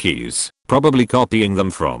used my keys, probably copying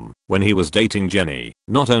them from when he was dating Jenny.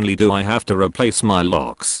 Not only do I have to replace my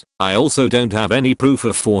locks, I also don't have any proof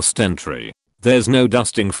of forced entry. There's no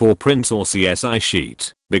dusting for prints or CSI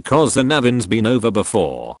sheet because the Navin's been over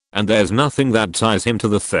before, and there's nothing that ties him to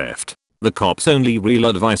the theft. The cops' only real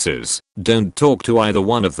advice is, don't talk to either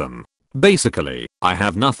one of them. Basically, I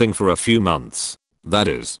have nothing for a few months. That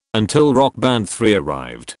is, until Rock Band 3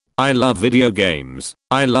 arrived. I love video games.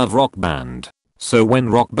 I love Rock Band. So when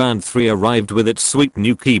Rock Band 3 arrived with its sweet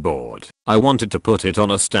new keyboard, I wanted to put it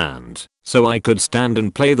on a stand so I could stand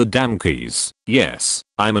and play the damn keys. Yes,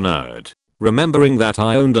 I'm a nerd. Remembering that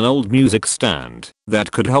I owned an old music stand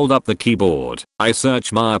that could hold up the keyboard, I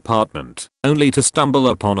search my apartment, only to stumble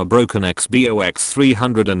upon a broken XBOX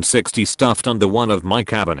 360 stuffed under one of my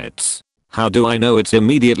cabinets. How do I know it's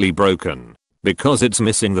immediately broken? Because it's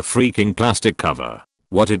missing the freaking plastic cover.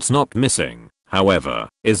 What it's not missing, however,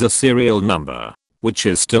 is a serial number, which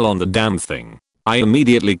is still on the damn thing. I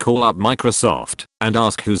immediately call up Microsoft and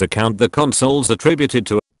ask whose account the console's attributed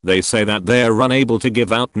to. They say that they're unable to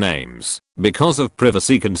give out names because of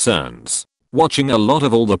privacy concerns. Watching a lot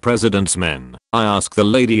of All the President's Men, I ask the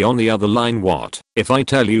lady on the other line, what if I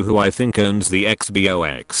tell you who I think owns the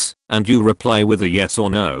XBOX, and you reply with a yes or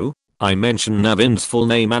no? I mention Navin's full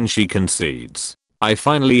name and she concedes. I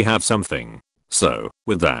finally have something. So,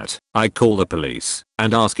 with that, I call the police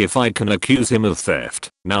and ask if I can accuse him of theft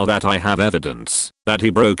now that I have evidence that he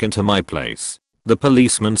broke into my place. The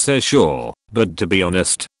policeman says sure, but to be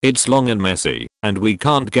honest, it's long and messy, and we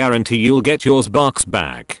can't guarantee you'll get yours box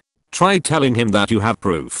back. Try telling him that you have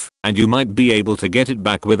proof, and you might be able to get it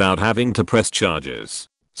back without having to press charges.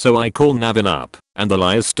 So I call Navin up, and the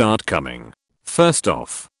lies start coming. First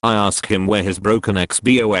off, I ask him where his broken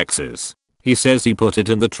XBOX is. He says he put it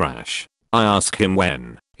in the trash. I ask him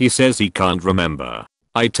when. He says he can't remember.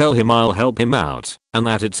 I tell him I'll help him out, and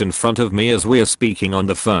that it's in front of me as we're speaking on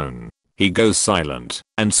the phone. He goes silent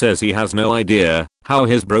and says he has no idea how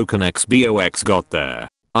his broken XBOX got there.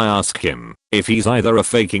 I ask him if he's either a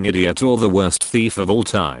faking idiot or the worst thief of all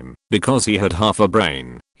time, because he had half a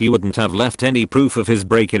brain. He wouldn't have left any proof of his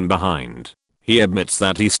break-in behind. He admits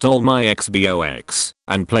that he stole my XBOX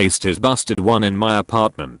and placed his busted one in my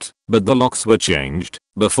apartment, but the locks were changed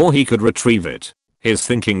before he could retrieve it. His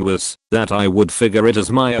thinking was that I would figure it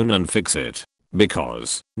as my own and fix it,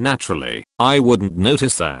 because, naturally, I wouldn't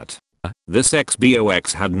notice that. This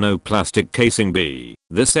XBOX had no plastic casing. B.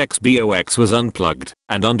 This XBOX was unplugged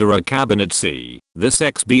and under a cabinet. C. This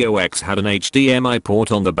XBOX had an HDMI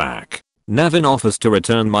port on the back. Navin offers to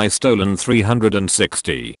return my stolen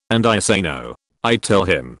 360, and I say no. I tell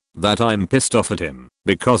him that I'm pissed off at him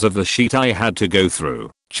because of the shit I had to go through,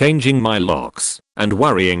 changing my locks, and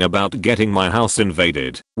worrying about getting my house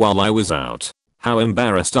invaded while I was out. How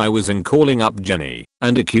embarrassed I was in calling up Jenny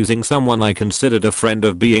and accusing someone I considered a friend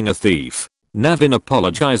of being a thief. Navin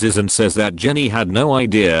apologizes and says that Jenny had no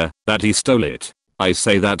idea that he stole it. I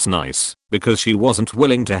say that's nice because she wasn't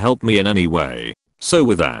willing to help me in any way. So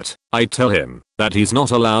with that, I tell him that he's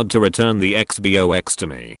not allowed to return the XBOX to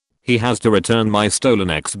me. He has to return my stolen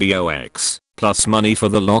XBOX, plus money for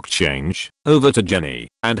the lock change, over to Jenny,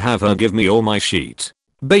 and have her give me all my shit.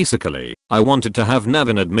 Basically, I wanted to have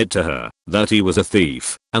Navin admit to her that he was a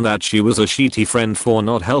thief, and that she was a shitty friend for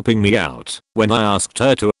not helping me out when I asked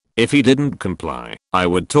her to. If he didn't comply, I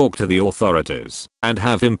would talk to the authorities and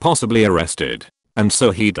have him possibly arrested. And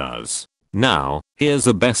so he does. Now, here's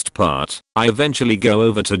the best part. I eventually go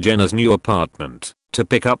over to Jenna's new apartment to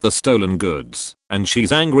pick up the stolen goods, and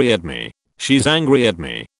she's angry at me. She's angry at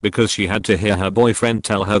me because she had to hear her boyfriend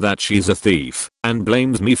tell her that she's a thief and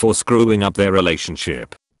blames me for screwing up their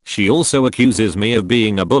relationship. She also accuses me of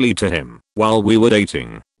being a bully to him while we were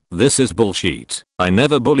dating. This is bullshit. I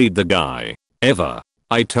never bullied the guy. Ever.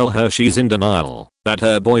 I tell her she's in denial, that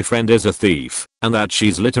her boyfriend is a thief, and that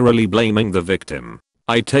she's literally blaming the victim.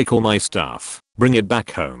 I take all my stuff, bring it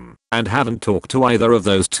back home, and haven't talked to either of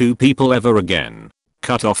those two people ever again.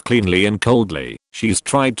 Cut off cleanly and coldly. She's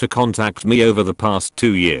tried to contact me over the past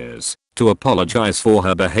 2 years to apologize for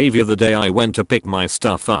her behavior the day I went to pick my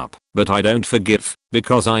stuff up, but I don't forgive,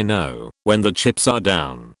 because I know, when the chips are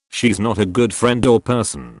down, she's not a good friend or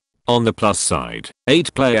person. On the plus side,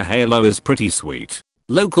 8-player Halo is pretty sweet.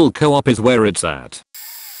 Local co-op is where it's at.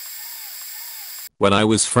 When I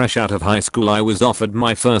was fresh out of high school, I was offered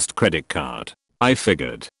my first credit card. I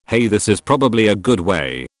figured, hey, this is probably a good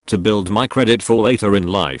way to build my credit for later in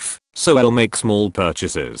life, so I'll make small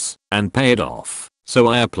purchases and pay it off. So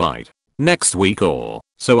I applied. Next week or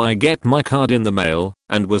so I get my card in the mail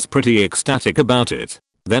and was pretty ecstatic about it.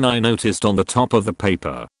 Then I noticed on the top of the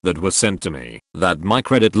paper that was sent to me that my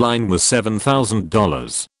credit line was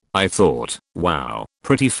 $7,000. I thought, wow,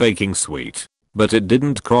 pretty faking sweet. But it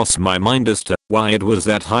didn't cross my mind as to why it was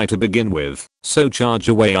that high to begin with, so charge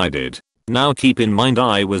away I did. Now keep in mind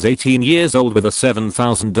I was 18 years old with a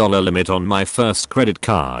 $7,000 limit on my first credit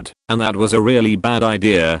card, and that was a really bad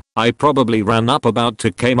idea. I probably ran up about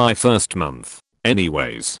 2K my first month.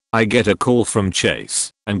 Anyways, I get a call from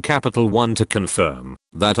Chase and Capital One to confirm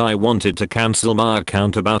that I wanted to cancel my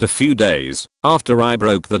account about a few days after I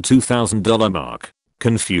broke the $2,000 mark.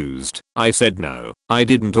 Confused, I said no, I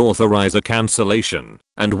didn't authorize a cancellation,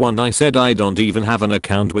 and when I said I don't even have an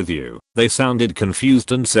account with you, they sounded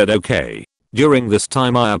confused and said okay. During this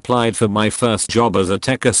time I applied for my first job as a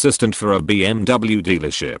tech assistant for a BMW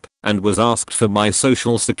dealership and was asked for my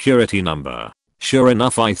social security number. Sure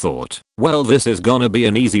enough, I thought, well, this is gonna be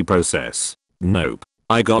an easy process. Nope.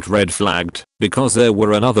 I got red flagged because there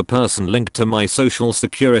were another person linked to my social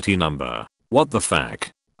security number. What the fuck?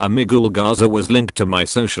 A Miguel Garza was linked to my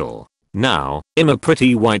social. Now, I'm a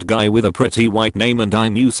pretty white guy with a pretty white name and I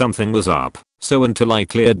knew something was up, so until I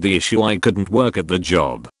cleared the issue I couldn't work at the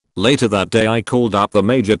job. Later that day I called up the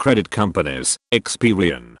major credit companies,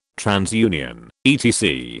 Experian, TransUnion,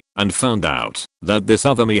 etc., and found out that this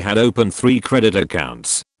other me had opened 3 credit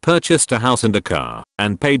accounts, purchased a house and a car,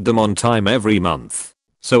 and paid them on time every month.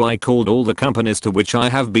 So I called all the companies to which I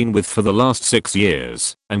have been with for the last 6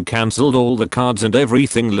 years and cancelled all the cards and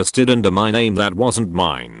everything listed under my name that wasn't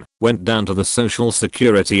mine. Went down to the social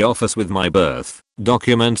security office with my birth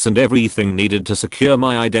documents and everything needed to secure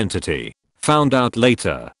my identity. Found out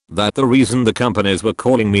later that the reason the companies were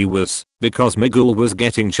calling me was because Miguel was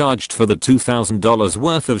getting charged for the $2,000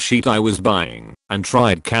 worth of shit I was buying, and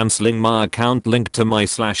tried cancelling my account linked to my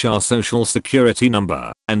 /our social security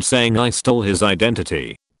number and saying I stole his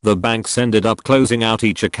identity. The banks ended up closing out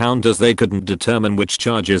each account as they couldn't determine which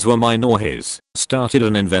charges were mine or his. Started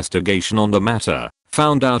an investigation on the matter.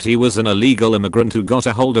 Found out he was an illegal immigrant who got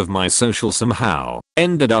a hold of my social somehow,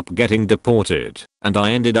 ended up getting deported, and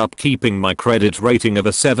I ended up keeping my credit rating of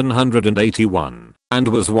a 781, and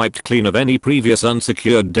was wiped clean of any previous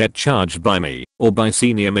unsecured debt charged by me, or by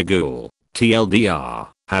Senior Miguel. TLDR,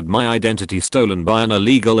 had my identity stolen by an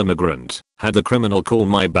illegal immigrant, had the criminal call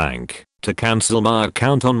my bank to cancel my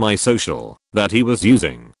account on my social that he was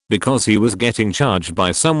using because he was getting charged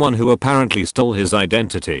by someone who apparently stole his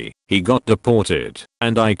identity. He got deported,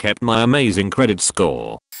 and I kept my amazing credit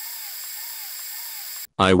score.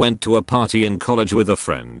 I went to a party in college with a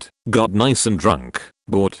friend, got nice and drunk,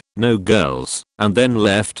 bought no girls, and then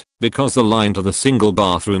left because the line to the single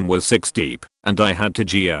bathroom was 6 deep and I had to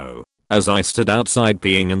go. As I stood outside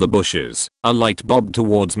peeing in the bushes, a light bobbed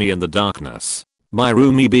towards me in the darkness. My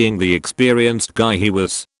roomie, being the experienced guy he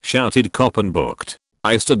was, shouted cop and booked.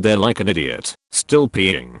 I stood there like an idiot, still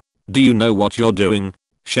peeing. "Do you know what you're doing?"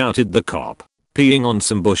 shouted the cop. "Peeing on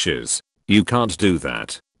some bushes. You can't do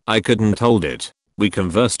that." I couldn't hold it. We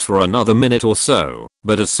conversed for another minute or so,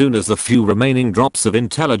 but as soon as the few remaining drops of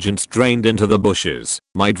intelligence drained into the bushes,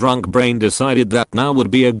 my drunk brain decided that now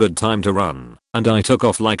would be a good time to run, and I took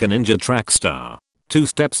off like a ninja track star. 2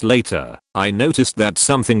 steps later, I noticed that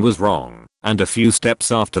something was wrong, and a few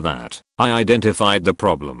steps after that, I identified the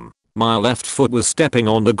problem. My left foot was stepping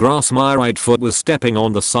on the grass, my right foot was stepping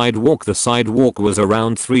on the sidewalk. The sidewalk was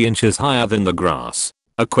around 3 inches higher than the grass.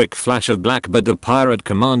 A quick flash of Blackbeard the pirate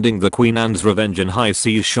commanding the Queen Anne's Revenge in high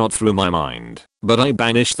seas shot through my mind, but I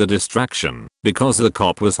banished the distraction because the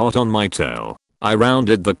cop was hot on my tail. I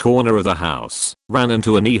rounded the corner of the house, ran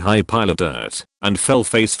into a knee-high pile of dirt, and fell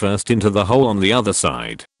face first into the hole on the other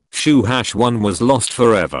side. One was lost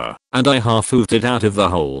forever, and I half-hoofed it out of the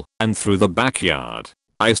hole and through the backyard.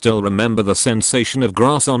 I still remember the sensation of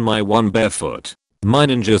grass on my one bare foot. My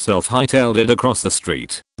ninja self hightailed it across the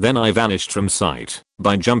street, then I vanished from sight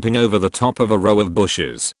by jumping over the top of a row of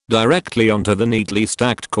bushes, directly onto the neatly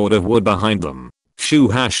stacked cord of wood behind them. 2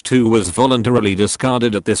 was voluntarily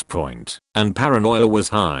discarded at this point, and paranoia was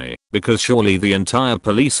high, because surely the entire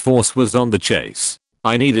police force was on the chase.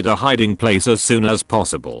 I needed a hiding place as soon as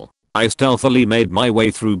possible. I stealthily made my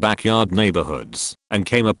way through backyard neighborhoods, and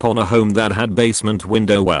came upon a home that had basement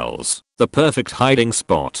window wells, the perfect hiding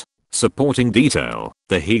spot. Supporting detail: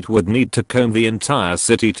 the heat would need to comb the entire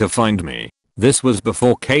city to find me. This was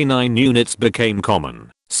before canine units became common,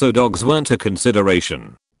 so dogs weren't a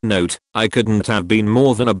consideration. Note: I couldn't have been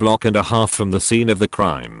more than a block and a half from the scene of the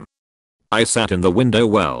crime. I sat in the window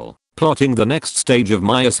well, plotting the next stage of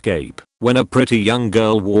my escape, when a pretty young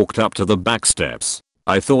girl walked up to the back steps.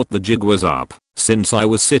 I thought the jig was up, since I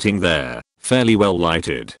was sitting there, fairly well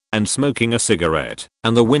lighted, and smoking a cigarette,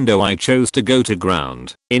 and the window I chose to go to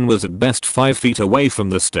ground in was at best 5 feet away from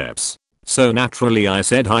the steps. So naturally I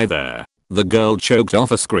said hi there. The girl choked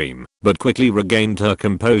off a scream, but quickly regained her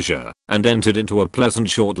composure, and entered into a pleasant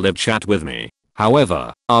short-lived chat with me.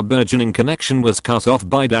 However, our burgeoning connection was cut off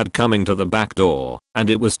by Dad coming to the back door, and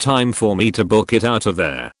it was time for me to book it out of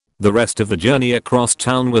there. The rest of the journey across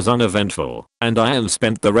town was uneventful, and I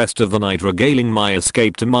spent the rest of the night regaling my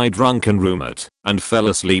escape to my drunken roommate, and fell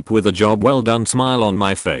asleep with a job well done smile on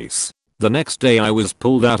my face. The next day I was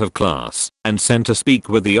pulled out of class, and sent to speak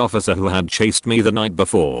with the officer who had chased me the night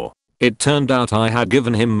before. It turned out I had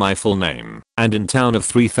given him my full name, and in town of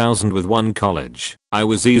 3,000 with one college, I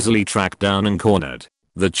was easily tracked down and cornered.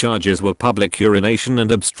 The charges were public urination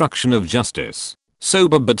and obstruction of justice.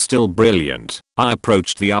 Sober but still brilliant, I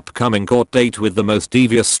approached the upcoming court date with the most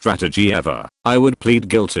devious strategy ever. I would plead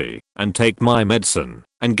guilty, and take my medicine,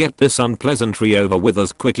 and get this unpleasantry over with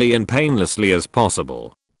as quickly and painlessly as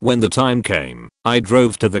possible. When the time came, I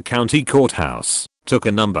drove to the county courthouse, took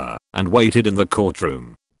a number, and waited in the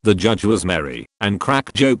courtroom. The judge was merry, and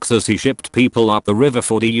cracked jokes as he shipped people up the river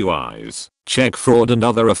for DUIs, check fraud and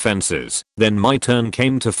other offenses. Then my turn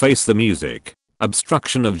came to face the music.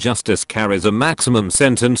 Obstruction of justice carries a maximum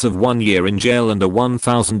sentence of 1 year in jail and a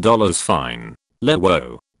 $1,000 fine.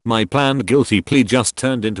 Whoa. My planned guilty plea just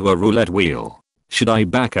turned into a roulette wheel. Should I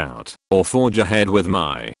back out, or forge ahead with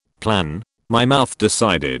my plan? My mouth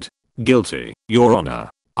decided. Guilty, Your Honor.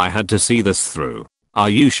 I had to see this through. Are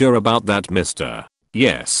you sure about that, mister?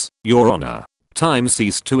 Yes, Your Honor. Time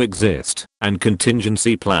ceased to exist, and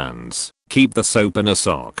contingency plans, keep the soap in a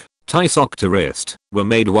sock, tie sock to wrist, were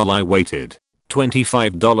made while I waited.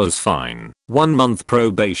 $25 fine, 1 month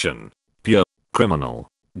probation. Pure criminal.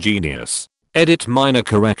 Genius. Edit minor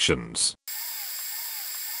corrections.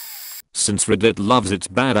 Since Reddit loves its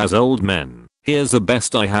badass old men, here's the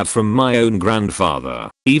best I have from my own grandfather,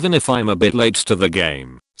 even if I'm a bit late to the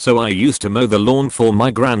game. So I used to mow the lawn for my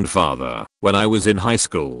grandfather when I was in high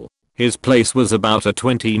school. His place was about a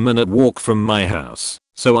 20-minute walk from my house,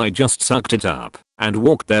 so I just sucked it up and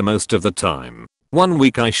walked there most of the time. One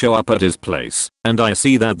week I show up at his place, and I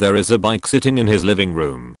see that there is a bike sitting in his living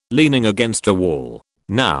room, leaning against a wall.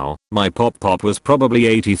 Now, my pop was probably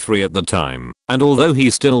 83 at the time, and although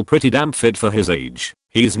he's still pretty damn fit for his age,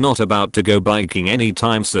 he's not about to go biking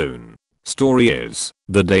anytime soon. Story is,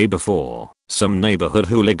 the day before, some neighborhood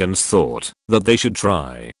hooligans thought that they should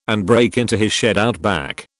try and break into his shed out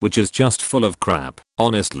back, which is just full of crap.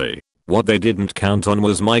 Honestly, what they didn't count on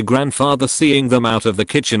was my grandfather seeing them out of the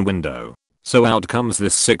kitchen window. So out comes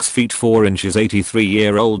this 6 feet 4 inches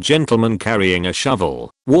 83-year-old gentleman carrying a shovel,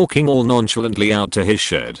 walking all nonchalantly out to his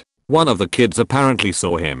shed. One of the kids apparently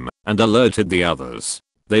saw him and alerted the others.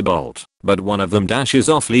 They bolt, but one of them dashes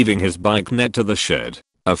off, leaving his bike next to the shed.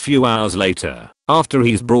 A few hours later, after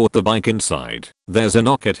he's brought the bike inside, there's a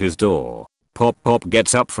knock at his door. Pop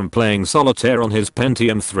gets up from playing solitaire on his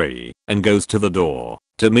Pentium 3 and goes to the door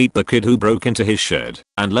to meet the kid who broke into his shed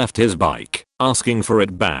and left his bike, asking for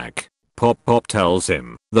it back. Pop tells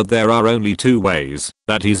him that there are only two ways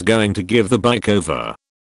that he's going to give the bike over.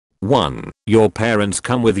 1. Your parents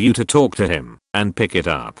come with you to talk to him and pick it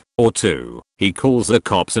up. Or 2. He calls the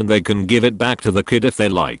cops and they can give it back to the kid if they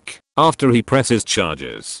like, after he presses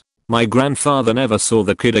charges. My grandfather never saw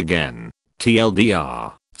the kid again.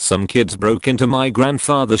 TLDR. Some kids broke into my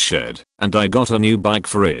grandfather's shed and I got a new bike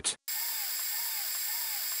for it.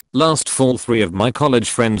 Last fall 3 of my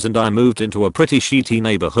college friends and I moved into a pretty shitty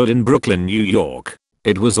neighborhood in Brooklyn, New York.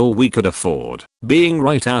 It was all we could afford, being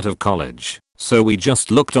right out of college, so we just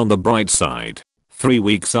looked on the bright side. 3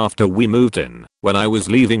 weeks after we moved in, when I was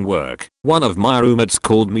leaving work, one of my roommates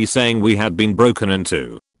called me saying we had been broken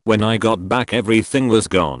into. When I got back, everything was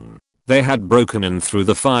gone. They had broken in through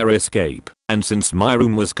the fire escape, and since my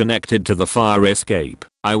room was connected to the fire escape,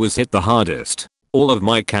 I was hit the hardest. All of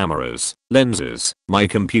my cameras, lenses, my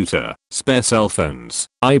computer, spare cell phones,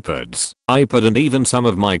 iPad and even some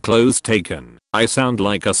of my clothes taken. I sound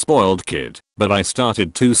like a spoiled kid, but I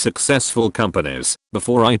started 2 successful companies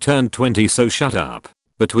before I turned 20, so shut up.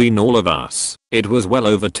 Between all of us, it was well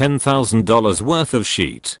over $10,000 worth of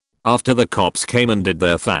shit. After the cops came and did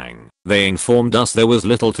their thing, they informed us there was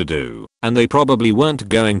little to do, and they probably weren't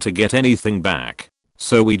going to get anything back.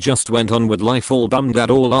 So we just went on with life, all bummed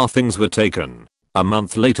that all our things were taken. A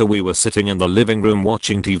month later we were sitting in the living room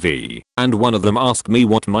watching TV, and one of them asked me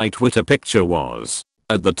what my Twitter picture was.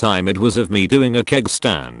 At the time it was of me doing a keg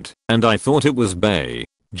stand, and I thought it was bae.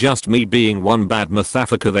 Just me being one bad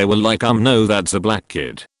motherfucker. They were like, no, that's a black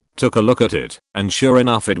kid. Took a look at it, and sure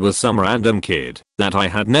enough it was some random kid that I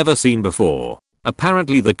had never seen before.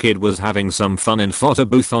 Apparently the kid was having some fun in photo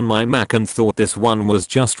booth on my Mac and thought this one was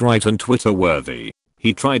just right and Twitter worthy.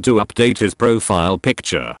 He tried to update his profile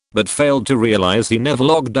picture, but failed to realize he never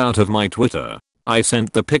logged out of my Twitter. I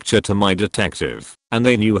sent the picture to my detective, and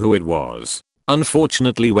they knew who it was.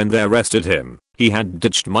 Unfortunately, when they arrested him, he had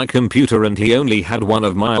ditched my computer and he only had one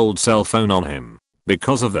of my old cell phone on him.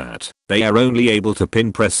 Because of that, they are only able to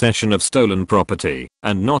pin possession of stolen property,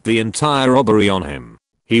 and not the entire robbery on him.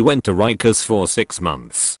 He went to Rikers for 6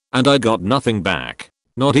 months, and I got nothing back.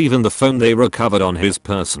 Not even the phone they recovered on his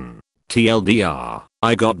person. TLDR,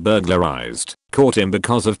 I got burglarized, caught him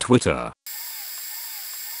because of Twitter.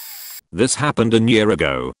 This happened a year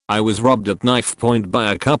ago. I was robbed at knife point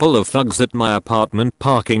by a couple of thugs at my apartment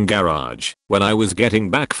parking garage when I was getting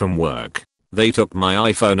back from work. They took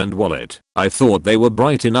my iPhone and wallet. I thought they were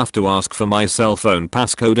bright enough to ask for my cell phone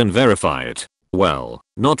passcode and verify it. Well,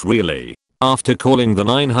 not really. After calling the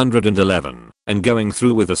 911 and going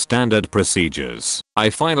through with the standard procedures, I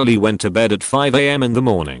finally went to bed at 5 AM in the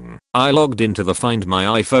morning. I logged into the Find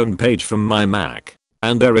My iPhone page from my Mac,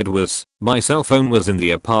 and there it was. My cell phone was in the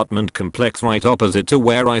apartment complex right opposite to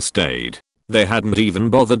where I stayed. They hadn't even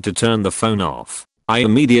bothered to turn the phone off. I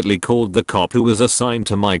immediately called the cop who was assigned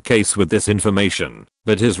to my case with this information,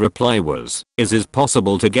 but his reply was, "Is it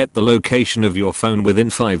possible to get the location of your phone within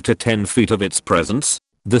 5 to 10 feet of its presence?"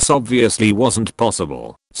 This obviously wasn't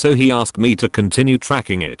possible, so he asked me to continue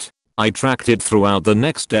tracking it. I tracked it throughout the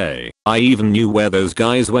next day. I even knew where those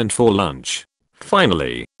guys went for lunch.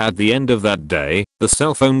 Finally, at the end of that day, the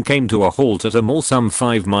cell phone came to a halt at a mall some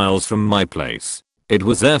 5 miles from my place. It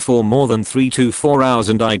was there for more than 3 to 4 hours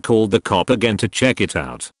and I called the cop again to check it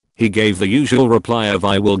out. He gave the usual reply of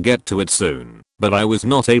 "I will get to it soon," but I was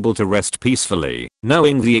not able to rest peacefully,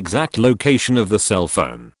 knowing the exact location of the cell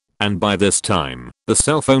phone. And by this time, the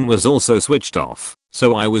cell phone was also switched off,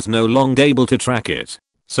 so I was no longer able to track it.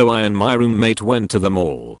 So I and my roommate went to the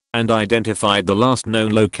mall and identified the last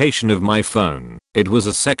known location of my phone. It was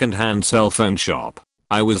a second-hand cell phone shop.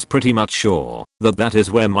 I was pretty much sure that that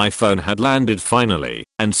is where my phone had landed finally,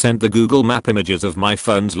 and sent the Google Map images of my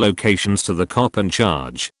phone's locations to the cop in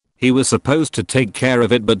charge. He was supposed to take care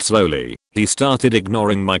of it, but slowly, he started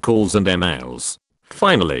ignoring my calls and emails.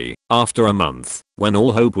 Finally, after a month, when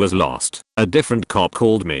all hope was lost, a different cop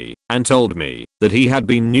called me and told me that he had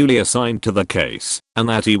been newly assigned to the case and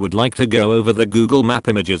that he would like to go over the Google Map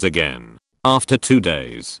images again. After 2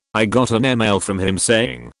 days, I got an email from him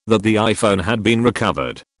saying that the iPhone had been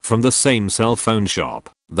recovered from the same cell phone shop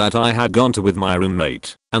that I had gone to with my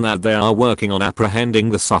roommate, and that they are working on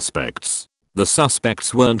apprehending the suspects. The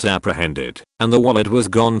suspects weren't apprehended, and the wallet was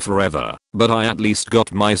gone forever, but I at least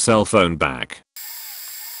got my cell phone back.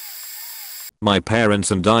 My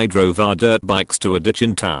parents and I drove our dirt bikes to a ditch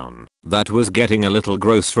in town that was getting a little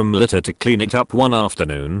gross from litter to clean it up one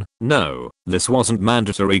afternoon. No, this wasn't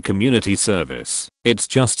mandatory community service. It's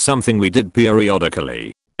just something we did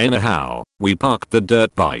periodically. Anyhow, we parked the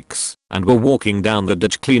dirt bikes and were walking down the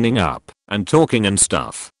ditch cleaning up and talking and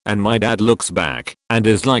stuff, and my dad looks back and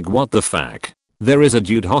is like, what the fuck? There is a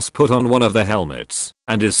dude hoss put on one of the helmets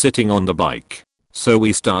and is sitting on the bike. So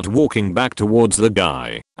we start walking back towards the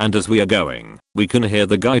guy, and as we are going, we can hear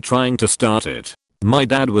the guy trying to start it. My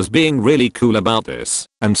dad was being really cool about this,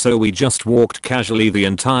 and so we just walked casually the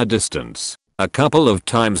entire distance. A couple of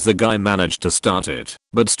times the guy managed to start it,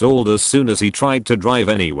 but stalled as soon as he tried to drive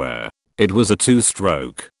anywhere. It was a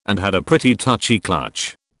 2-stroke, and had a pretty touchy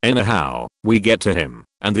clutch. Anyhow, we get to him,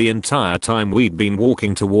 and the entire time we'd been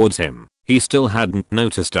walking towards him, he still hadn't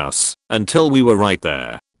noticed us, until we were right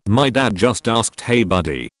there. My dad just asked, "Hey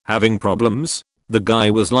buddy, having problems?" The guy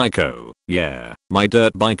was like, "Oh, yeah, my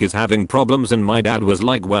dirt bike is having problems," and my dad was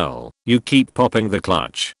like, "Well, you keep popping the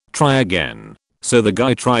clutch, try again." So the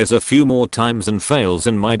guy tries a few more times and fails,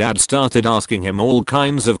 and my dad started asking him all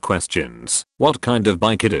kinds of questions. What kind of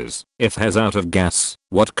bike it is, if has out of gas,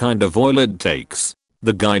 what kind of oil it takes.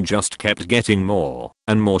 The guy just kept getting more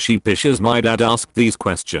and more sheepish as my dad asked these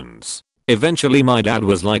questions. Eventually my dad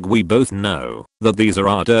was like, "We both know that these are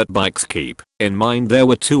our dirt bikes, keep in mind there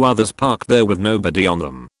were 2 others parked there with nobody on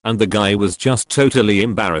them," and the guy was just totally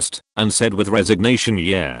embarrassed and said with resignation,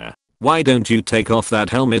 "Yeah, why don't you take off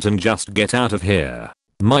that helmet and just get out of here?"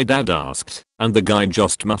 My dad asked, and the guy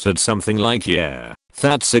just muttered something like, "Yeah,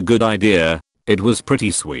 that's a good idea." It was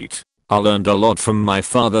pretty sweet. I learned a lot from my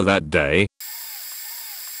father that day.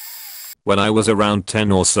 When I was around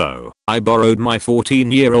 10 or so, I borrowed my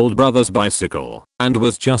 14-year-old brother's bicycle and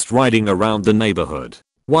was just riding around the neighborhood.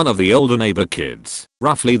 One of the older neighbor kids,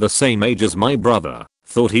 roughly the same age as my brother,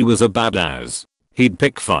 thought he was a badass. He'd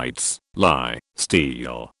pick fights, lie,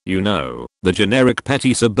 steal, you know, the generic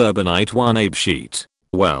petty suburbanite one ape sheet.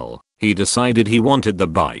 Well, he decided he wanted the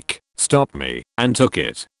bike, stopped me, and took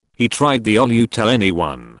it. He tried the "I'll you tell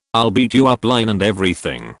anyone, I'll beat you up" line and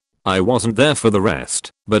everything. I wasn't there for the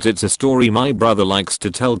rest, but it's a story my brother likes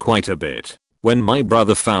to tell quite a bit. When my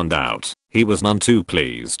brother found out, he was none too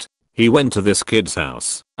pleased. He went to this kid's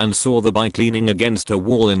house and saw the bike leaning against a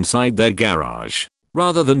wall inside their garage.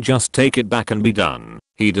 Rather than just take it back and be done,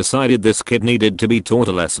 he decided this kid needed to be taught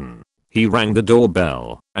a lesson. He rang the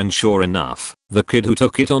doorbell, and sure enough, the kid who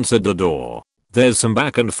took it answered the door. There's some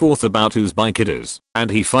back and forth about whose bike it is, and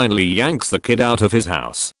he finally yanks the kid out of his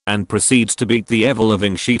house and proceeds to beat the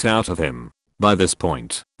ever-living shit out of him. By this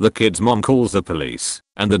point, the kid's mom calls the police,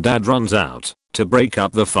 and the dad runs out to break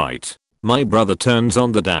up the fight. My brother turns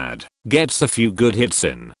on the dad, gets a few good hits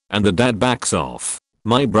in, and the dad backs off.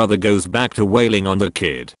 My brother goes back to wailing on the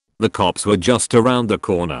kid. The cops were just around the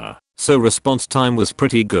corner, so response time was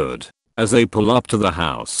pretty good. As they pull up to the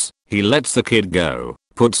house, he lets the kid go,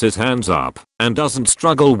 puts his hands up, and doesn't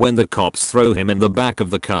struggle when the cops throw him in the back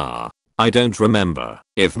of the car. I don't remember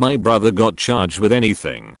if my brother got charged with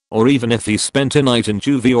anything, or even if he spent a night in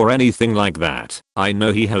juvie or anything like that. I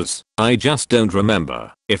know he has. I just don't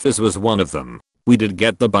remember if this was one of them. We did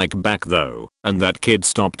get the bike back though, and that kid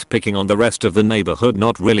stopped picking on the rest of the neighborhood.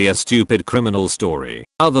 Not really a stupid criminal story,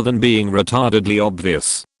 other than being retardedly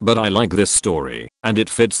obvious, but I like this story, and it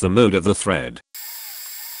fits the mood of the thread.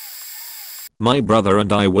 My brother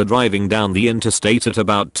and I were driving down the interstate at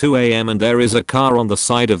about 2 AM and there is a car on the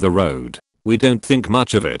side of the road. We don't think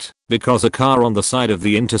much of it, because a car on the side of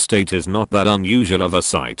the interstate is not that unusual of a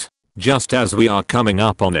sight. Just as we are coming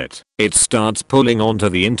up on it, it starts pulling onto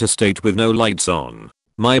the interstate with no lights on.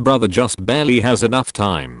 My brother just barely has enough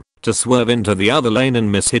time to swerve into the other lane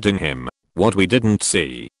and miss hitting him. What we didn't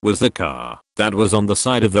see was the car that was on the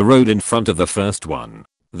side of the road in front of the first one.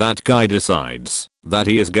 That guy decides that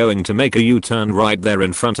he is going to make a U-turn right there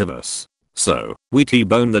in front of us. So, we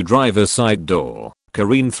T-bone the driver's side door,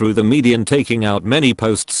 careen through the median taking out many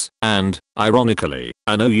posts, and, ironically,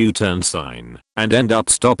 a no U-turn sign, and end up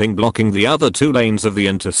stopping blocking the other 2 lanes of the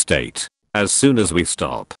interstate. As soon as we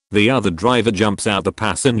stop, the other driver jumps out the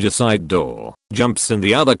passenger side door, jumps in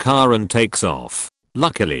the other car and takes off.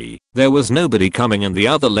 Luckily, there was nobody coming in the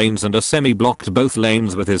other lanes and a semi blocked both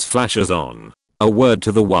lanes with his flashers on. A word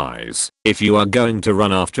to the wise, if you are going to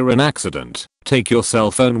run after an accident, take your cell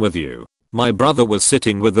phone with you. My brother was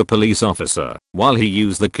sitting with the police officer while he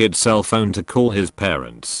used the kid's cell phone to call his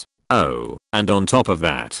parents. Oh, and on top of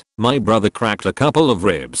that, my brother cracked a couple of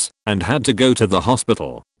ribs and had to go to the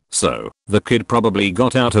hospital. So, the kid probably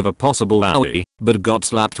got out of a possible owie, but got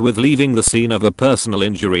slapped with leaving the scene of a personal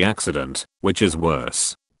injury accident, which is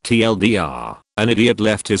worse. TLDR, an idiot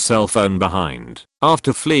left his cell phone behind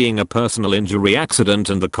after fleeing a personal injury accident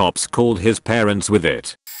and the cops called his parents with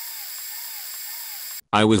it.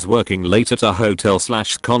 I was working late at a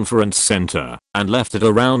hotel/conference center and left at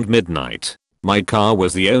around midnight. My car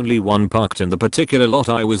was the only one parked in the particular lot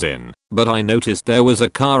I was in, but I noticed there was a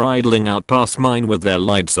car idling out past mine with their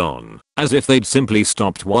lights on, as if they'd simply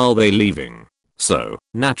stopped while they leaving. So,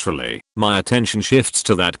 naturally, my attention shifts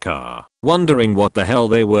to that car, wondering what the hell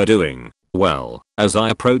they were doing. Well, as I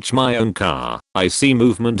approach my own car, I see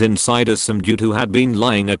movement inside as some dude who had been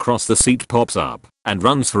lying across the seat pops up and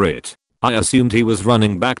runs for it. I assumed he was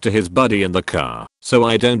running back to his buddy in the car, so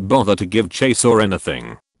I don't bother to give chase or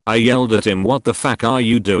anything. I yelled at him, "What the fuck are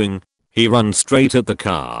you doing?" He runs straight at the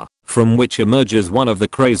car, from which emerges one of the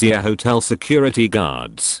crazier hotel security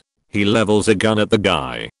guards. He levels a gun at the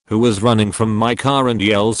guy, who was running from my car, and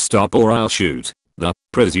yells, "Stop or I'll shoot." The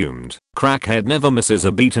presumed crackhead never misses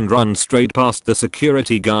a beat and runs straight past the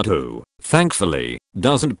security guard, who, thankfully,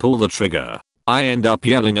 doesn't pull the trigger. I end up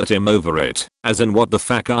yelling at him over it, as in, "What the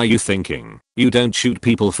fuck are you thinking? You don't shoot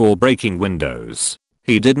people for breaking windows."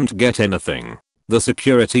 He didn't get anything. The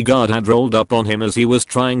security guard had rolled up on him as he was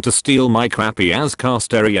trying to steal my crappy ass car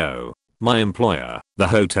stereo. My employer, the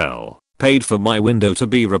hotel, paid for my window to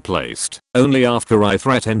be replaced only after I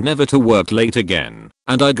threatened never to work late again,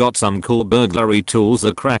 and I got some cool burglary tools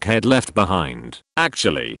the crackhead left behind.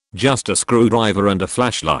 Actually, just a screwdriver and a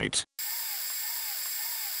flashlight.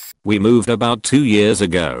 We moved about 2 years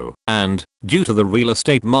ago, and, due to the real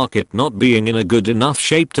estate market not being in a good enough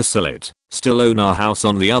shape to sell it, still own our house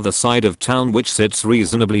on the other side of town, which sits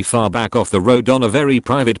reasonably far back off the road on a very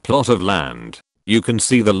private plot of land. You can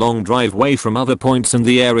see the long driveway from other points in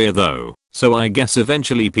the area though, so I guess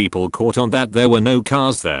eventually people caught on that there were no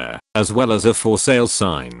cars there, as well as a for sale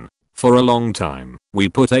sign. For a long time, we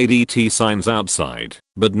put ADT signs outside,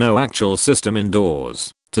 but no actual system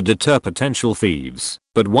indoors, to deter potential thieves.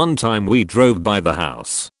 But one time we drove by the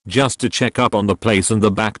house, just to check up on the place, and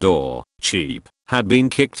the back door, cheap, had been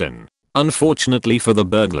kicked in. Unfortunately for the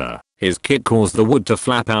burglar, his kick caused the wood to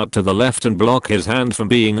flap out to the left and block his hand from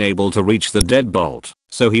being able to reach the deadbolt,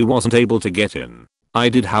 so he wasn't able to get in. I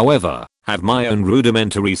did, however, have my own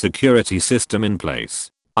rudimentary security system in place.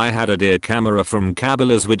 I had a deer camera from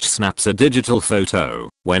Cabela's which snaps a digital photo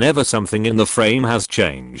whenever something in the frame has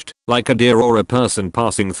changed, like a deer or a person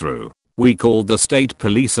passing through. We called the state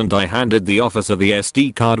police and I handed the officer the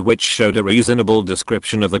SD card which showed a reasonable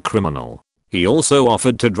description of the criminal. He also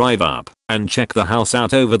offered to drive up and check the house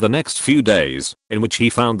out over the next few days, in which he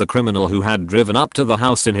found the criminal who had driven up to the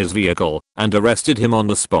house in his vehicle and arrested him on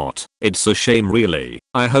the spot. It's a shame really.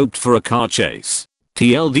 I hoped for a car chase.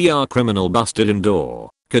 TLDR, criminal busted indoor,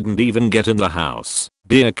 couldn't even get in the house.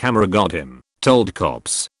 Deer camera got him. Told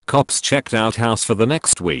cops. Cops checked out house for the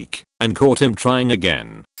next week and caught him trying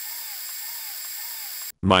again.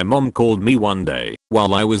 My mom called me one day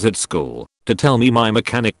while I was at school to tell me my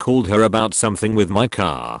mechanic called her about something with my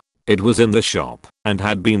car. It was in the shop and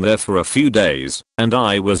had been there for a few days, and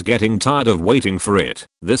I was getting tired of waiting for it.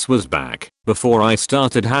 This was back before I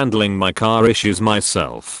started handling my car issues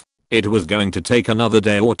myself. It was going to take another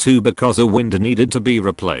day or two because a window needed to be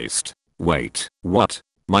replaced. Wait, what?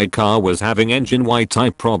 My car was having engine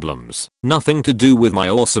Y-type problems, nothing to do with my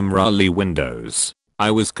awesome Raleigh windows.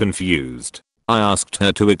 I was confused. I asked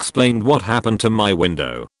her to explain what happened to my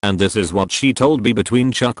window, and this is what she told me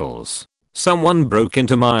between chuckles. Someone broke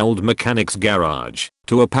into my old mechanic's garage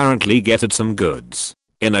to apparently get at some goods.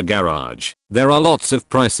 In a garage, there are lots of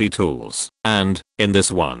pricey tools, and, in this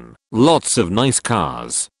one, lots of nice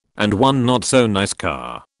cars. And one not so nice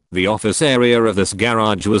car. The office area of this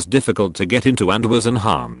garage was difficult to get into and was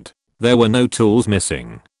unharmed. There were no tools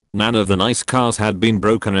missing. None of the nice cars had been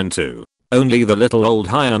broken into. Only the little old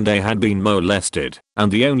Hyundai had been molested,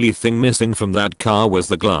 and the only thing missing from that car was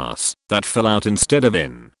the glass that fell out instead of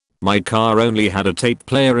in. My car only had a tape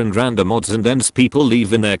player and random odds and ends people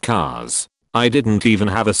leave in their cars. I didn't even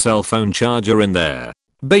have a cell phone charger in there.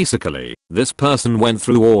 Basically, this person went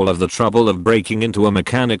through all of the trouble of breaking into a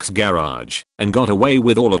mechanic's garage and got away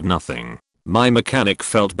with all of nothing. My mechanic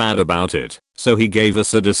felt bad about it, so he gave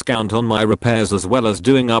us a discount on my repairs as well as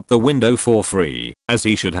doing up the window for free, as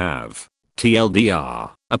he should have.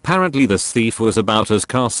 TLDR, apparently this thief was about as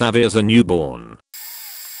car savvy as a newborn.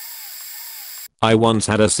 I once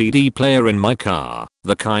had a CD player in my car,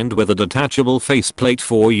 the kind with a detachable faceplate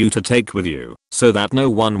for you to take with you, so that no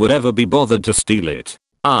one would ever be bothered to steal it.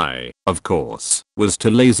 I, of course, was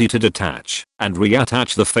too lazy to detach and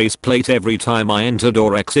reattach the faceplate every time I entered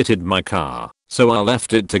or exited my car, so I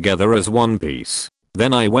left it together as one piece.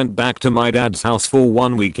 Then I went back to my dad's house for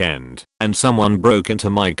one weekend, and someone broke into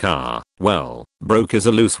my car. Well, broke is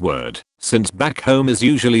a loose word, since back home is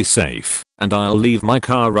usually safe, and I'll leave my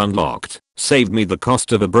car unlocked, saved me the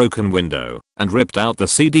cost of a broken window, and ripped out the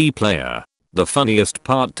CD player. The funniest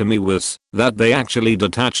part to me was that they actually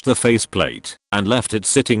detached the faceplate and left it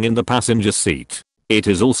sitting in the passenger seat. It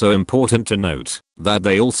is also important to note that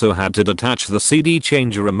they also had to detach the CD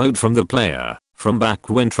changer remote from the player, from back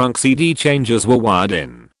when trunk CD changers were wired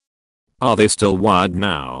in. Are they still wired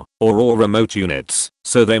now, or all remote units?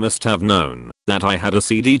 So they must have known that I had a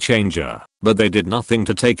CD changer, but they did nothing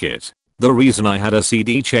to take it. The reason I had a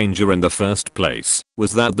CD changer in the first place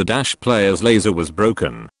was that the dash player's laser was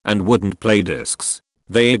broken and wouldn't play discs.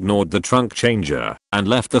 They ignored the trunk changer and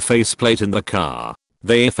left the faceplate in the car.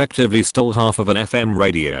 They effectively stole half of an FM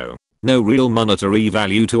radio. No real monetary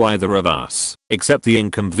value to either of us, except the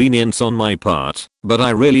inconvenience on my part, but I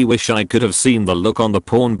really wish I could have seen the look on the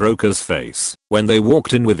pawnbroker's face when they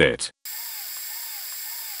walked in with it.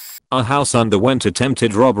 Our house underwent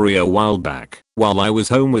attempted robbery a while back while I was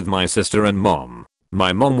home with my sister and mom.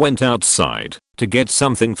 My mom went outside to get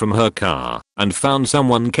something from her car and found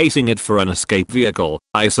someone casing it for an escape vehicle,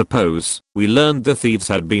 I suppose. We learned the thieves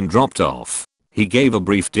had been dropped off. He gave a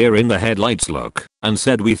brief deer in the headlights look and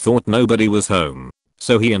said we thought nobody was home.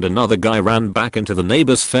 So he and another guy ran back into the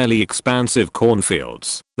neighbor's fairly expansive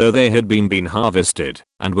cornfields, though they had been harvested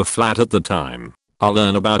and were flat at the time. I'll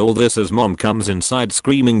learn about all this as mom comes inside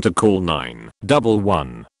screaming to call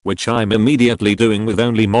 911, which I'm immediately doing with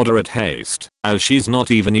only moderate haste, as she's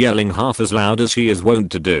not even yelling half as loud as she is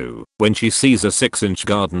wont to do when she sees a 6-inch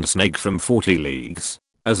garden snake from 40 leagues.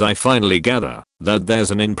 As I finally gather that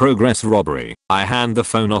there's an in-progress robbery, I hand the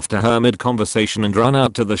phone off to her mid-conversation and run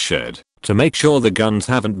out to the shed to make sure the guns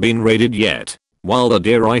haven't been raided yet. While the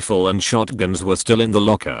deer rifle and shotguns were still in the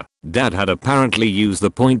locker, Dad had apparently used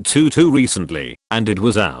the .22 recently, and it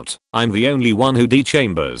was out. I'm the only one who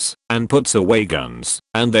dechambers and puts away guns,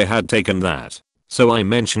 and they had taken that. So I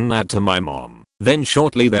mentioned that to my mom. Then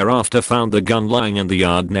shortly thereafter found the gun lying in the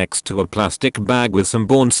yard next to a plastic bag with some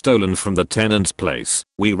bones stolen from the tenant's place.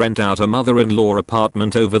 We rent out a mother-in-law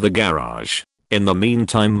apartment over the garage. In the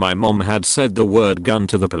meantime my mom had said the word gun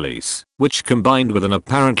to the police, which combined with an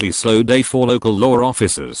apparently slow day for local law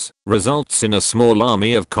officers, results in a small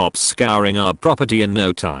army of cops scouring our property in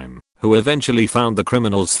no time, who eventually found the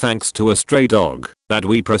criminals thanks to a stray dog that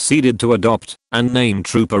we proceeded to adopt and name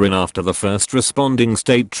Trooper in after the first responding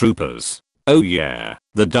state troopers. Oh yeah,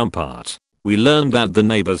 the dumb part. We learned that the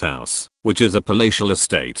neighbor's house, which is a palatial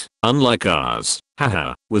estate, unlike ours,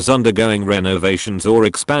 haha, was undergoing renovations or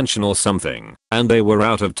expansion or something, and they were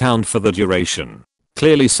out of town for the duration.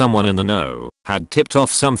 Clearly someone in the know had tipped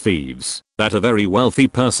off some thieves that a very wealthy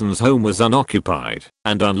person's home was unoccupied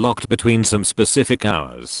and unlocked between some specific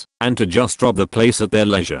hours, and to just rob the place at their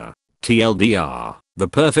leisure. TLDR, the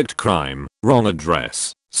perfect crime, wrong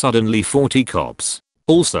address, suddenly 40 cops.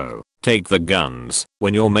 Also, take the guns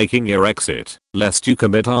when you're making your exit, lest you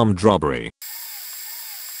commit armed robbery.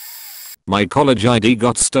 My college ID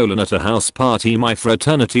got stolen at a house party my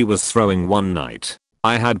fraternity was throwing one night.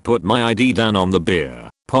 I had put my ID down on the beer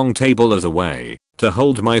pong table as a way to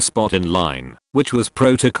hold my spot in line, which was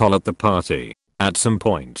protocol at the party. At some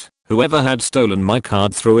point, whoever had stolen my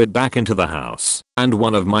card threw it back into the house, and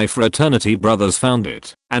one of my fraternity brothers found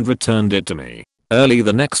it and returned it to me. Early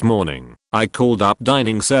the next morning, I called up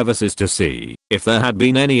dining services to see if there had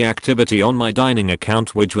been any activity on my dining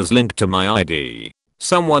account which was linked to my ID.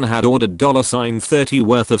 Someone had ordered $30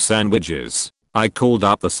 worth of sandwiches. I called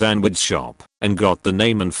up the sandwich shop and got the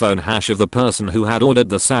name and phone hash of the person who had ordered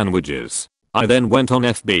the sandwiches. I then went on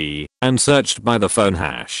FB and searched by the phone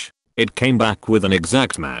hash. It came back with an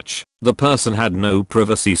exact match. The person had no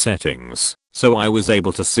privacy settings, so I was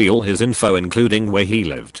able to see all his info including where he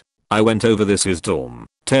lived. I went over his dorm,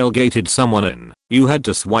 tailgated someone in. You had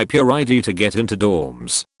to swipe your ID to get into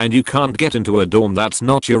dorms, and you can't get into a dorm that's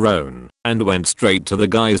not your own, and went straight to the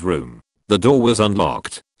guy's room. The door was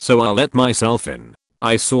unlocked, so I let myself in.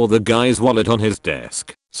 I saw the guy's wallet on his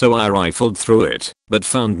desk, so I rifled through it, but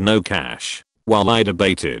found no cash. While I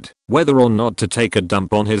debated whether or not to take a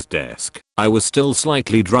dump on his desk, I was still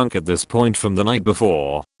slightly drunk at this point from the night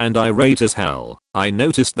before, and irate as hell. I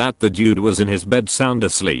noticed that the dude was in his bed sound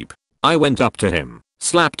asleep. I went up to him,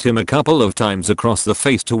 slapped him a couple of times across the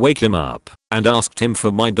face to wake him up, and asked him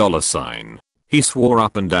for my $sign. He swore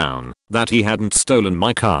up and down that he hadn't stolen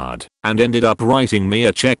my card, and ended up writing me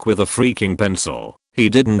a check with a freaking pencil. He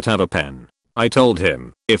didn't have a pen. I told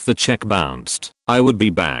him if the check bounced, I would be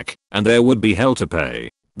back, and there would be hell to pay.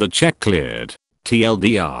 The check cleared.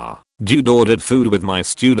 TLDR, Dude ordered food with my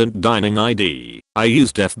student dining ID. I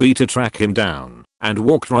used FB to track him down and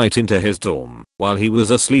walked right into his dorm while he was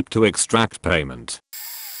asleep to extract payment.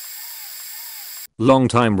 Long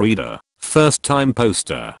time reader, first time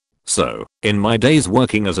poster. So, in my days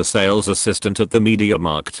working as a sales assistant at the Media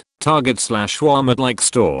Markt, Target/Walmart-like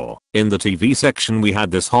store, in the TV section we had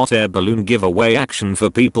this hot air balloon giveaway action for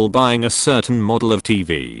people buying a certain model of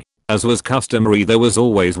TV. As was customary, there was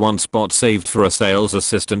always one spot saved for a sales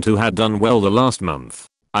assistant who had done well the last month.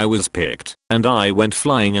 I was picked, and I went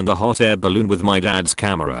flying in the hot air balloon with my dad's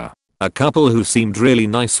camera. A couple who seemed really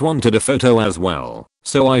nice wanted a photo as well,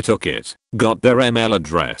 so I took it, got their email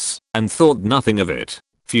address, and thought nothing of it.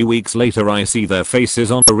 Few weeks later I see their faces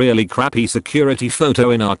on a really crappy security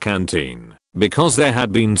photo in our canteen, because they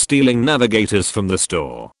had been stealing navigators from the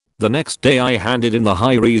store. The next day I handed in the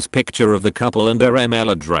high-res picture of the couple and their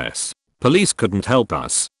email address. Police couldn't help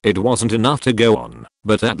us, it wasn't enough to go on,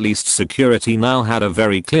 but at least security now had a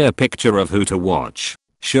very clear picture of who to watch.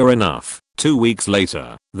 Sure enough, 2 weeks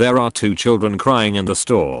later, there are 2 children crying in the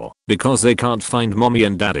store because they can't find mommy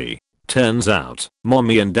and daddy. Turns out,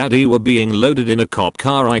 mommy and daddy were being loaded in a cop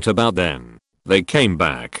car right about then. They came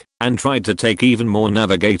back and tried to take even more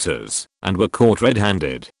navigators and were caught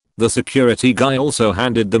red-handed. The security guy also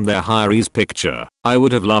handed them their high-res picture. I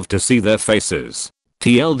would have loved to see their faces.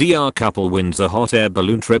 TLDR, couple wins a hot air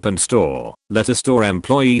balloon trip and store. Let a store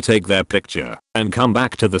employee take their picture and come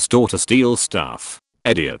back to the store to steal stuff.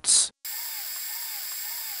 Idiots.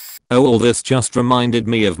 Oh, all this just reminded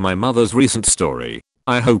me of my mother's recent story.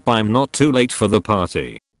 I hope I'm not too late for the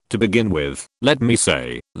party. To begin with, let me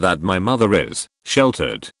say that my mother is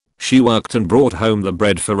sheltered. She worked and brought home the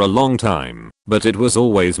bread for a long time, but it was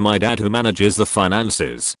always my dad who manages the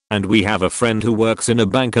finances, and we have a friend who works in a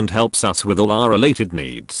bank and helps us with all our related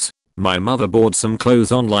needs. My mother bought some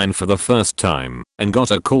clothes online for the first time and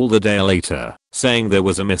got a call the day later saying there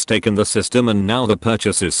was a mistake in the system and now the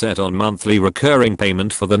purchase is set on monthly recurring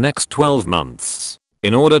payment for the next 12 months.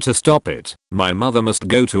 In order to stop it, my mother must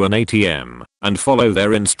go to an ATM and follow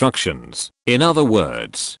their instructions. In other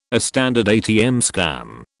words, a standard ATM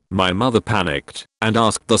scam. My mother panicked and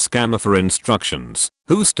asked the scammer for instructions,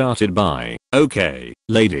 who started by, "Okay,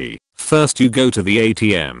 lady, first you go to the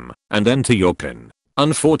ATM and enter your PIN."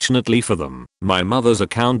 Unfortunately for them, my mother's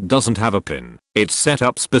account doesn't have a PIN. It's set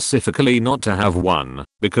up specifically not to have one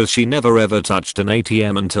because she never ever touched an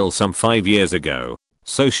ATM until some 5 years ago.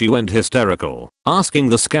 So she went hysterical, asking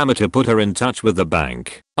the scammer to put her in touch with the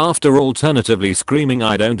bank, after alternatively screaming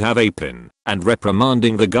 "I don't have a PIN" and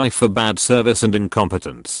reprimanding the guy for bad service and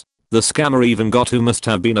incompetence. The scammer even got who must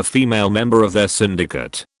have been a female member of their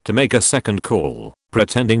syndicate to make a second call,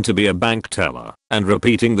 pretending to be a bank teller and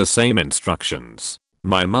repeating the same instructions.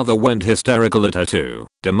 My mother went hysterical at her too,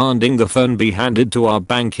 demanding the phone be handed to our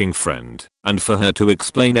banking friend and for her to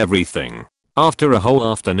explain everything. After a whole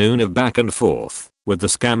afternoon of back and forth, with the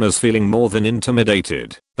scammers feeling more than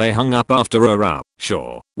intimidated, they hung up after her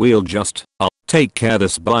 "Sure, we'll just, take care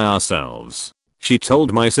this by ourselves." She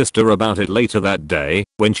told my sister about it later that day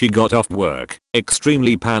when she got off work,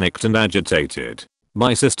 extremely panicked and agitated.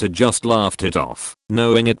 My sister just laughed it off,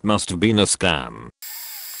 knowing it must have been a scam.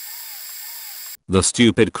 The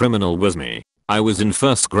stupid criminal was me. I was in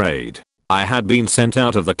first grade. I had been sent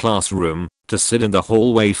out of the classroom to sit in the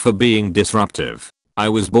hallway for being disruptive. I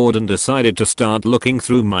was bored and decided to start looking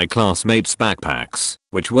through my classmates' backpacks,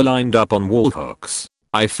 which were lined up on wall hooks.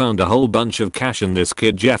 I found a whole bunch of cash in this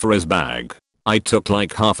kid Jeffrey's bag. I took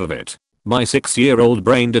like half of it. My 6-year-old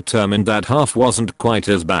brain determined that half wasn't quite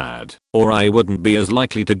as bad, or I wouldn't be as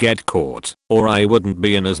likely to get caught, or I wouldn't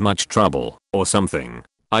be in as much trouble, or something.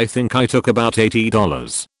 I think I took about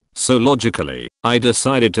 $80. So logically, I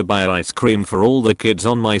decided to buy ice cream for all the kids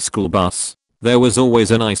on my school bus. There was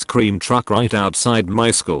always an ice cream truck right outside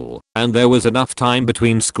my school, and there was enough time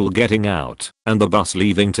between school getting out and the bus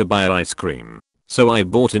leaving to buy ice cream. So I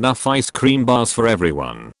bought enough ice cream bars for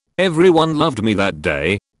everyone. Everyone loved me that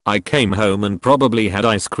day. I came home and probably had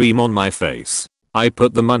ice cream on my face. I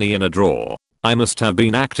put the money in a drawer. I must have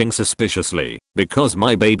been acting suspiciously because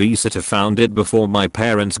my babysitter found it before my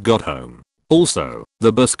parents got home. Also,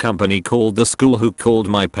 the bus company called the school who called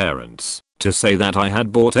my parents to say that I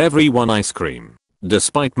had bought everyone ice cream.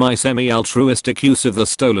 Despite my semi-altruistic use of the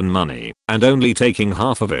stolen money and only taking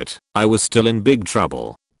half of it, I was still in big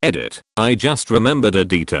trouble. Edit. I just remembered a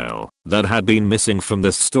detail that had been missing from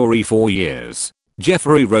this story for years.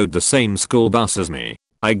 Jeffrey rode the same school bus as me.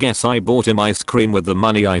 I guess I bought him ice cream with the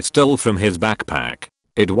money I stole from his backpack.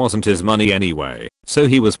 It wasn't his money anyway, so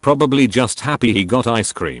he was probably just happy he got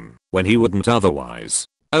ice cream when he wouldn't otherwise.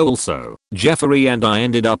 Also, Jeffrey and I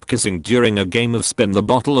ended up kissing during a game of spin the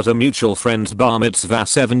bottle at a mutual friend's bar mitzvah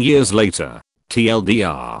 7 years later.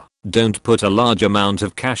 TLDR, don't put a large amount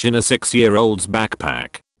of cash in a 6-year-old's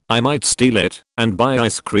backpack. I might steal it and buy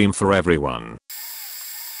ice cream for everyone.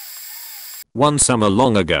 One summer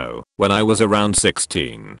long ago, when I was around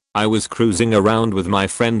 16, I was cruising around with my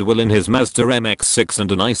friend Will in his Mazda MX-6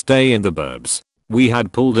 and a nice day in the burbs. We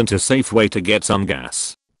had pulled into Safeway to get some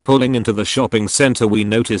gas. Pulling into the shopping center, we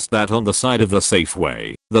noticed that on the side of the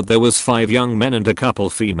Safeway, that there was 5 young men and a couple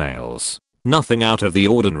females. Nothing out of the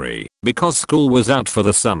ordinary, because school was out for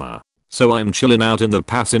the summer. So I'm chillin' out in the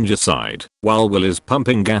passenger side, while Will is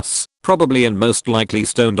pumping gas, probably and most likely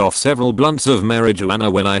stoned off several blunts of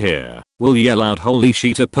marijuana, when I hear Will yell out, "Holy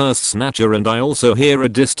shit, a purse snatcher," and I also hear a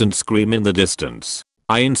distant scream in the distance.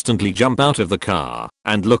 I instantly jump out of the car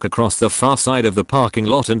and look across the far side of the parking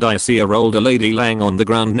lot, and I see a older lady laying on the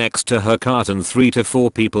ground next to her cart and 3 to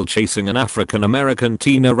 4 people chasing an African American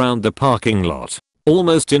teen around the parking lot.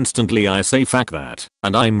 Almost instantly I say fuck that,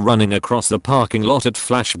 and I'm running across the parking lot at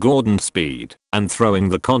Flash Gordon speed and throwing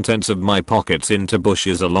the contents of my pockets into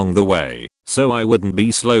bushes along the way so I wouldn't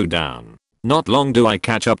be slowed down. Not long do I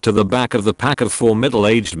catch up to the back of the pack of 4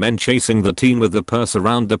 middle-aged men chasing the teen with the purse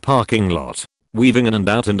around the parking lot, weaving in and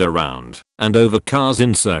out and around and over cars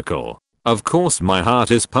in circle. Of course my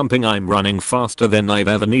heart is pumping. I'm running faster than I've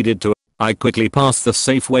ever needed to. I quickly pass the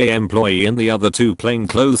Safeway employee and the other 2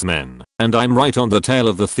 plainclothes men, and I'm right on the tail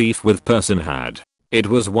of the thief with purse in hand. It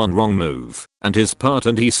was one wrong move and his part,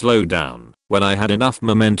 and he slowed down when I had enough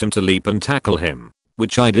momentum to leap and tackle him,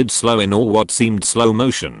 which I did slow in all what seemed slow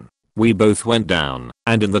motion. We both went down,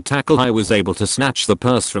 and in the tackle I was able to snatch the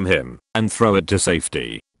purse from him and throw it to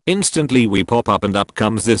safety. Instantly we pop up and up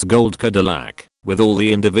comes this gold Cadillac with all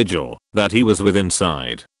the individual that he was with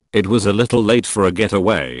inside. It was a little late for a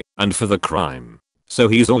getaway and for the crime. So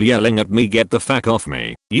he's all yelling at me, "Get the fuck off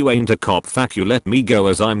me, you ain't a cop, fuck you, let me go,"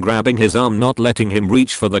 as I'm grabbing his arm, not letting him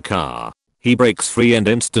reach for the car. He breaks free and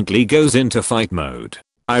instantly goes into fight mode.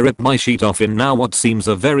 I rip my sheet off in now what seems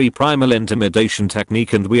a very primal intimidation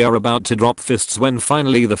technique, and we are about to drop fists when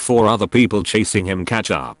finally the 4 other people chasing him catch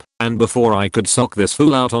up, and before I could sock this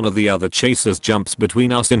fool out, one of the other chasers jumps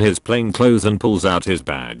between us in his plain clothes and pulls out his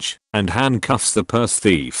badge and handcuffs the purse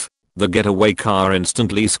thief. The getaway car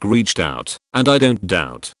instantly screeched out, and I don't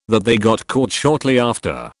doubt that they got caught shortly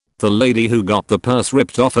after. The lady who got the purse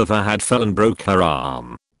ripped off of her had fell and broke her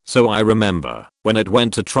arm. So I remember, when it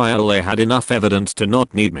went to trial, they had enough evidence to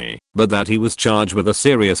not need me, but that he was charged with a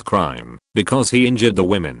serious crime because he injured the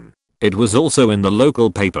women. It was also in the local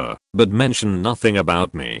paper, but mentioned nothing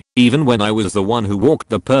about me, even when I was the one who walked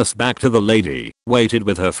the purse back to the lady, waited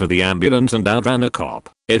with her for the ambulance, and outran a cop.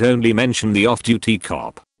 It only mentioned the off-duty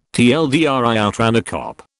cop. TLDR, I outran a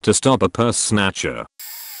cop to stop a purse snatcher.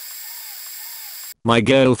 My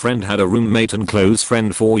girlfriend had a roommate and close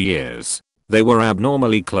friend for years. They were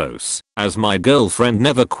abnormally close, as my girlfriend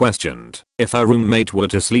never questioned if her roommate were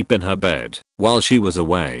to sleep in her bed while she was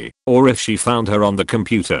away, or if she found her on the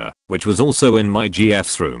computer, which was also in my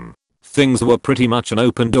GF's room. Things were pretty much an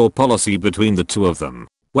open door policy between the 2 of them.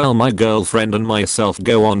 Well, my girlfriend and myself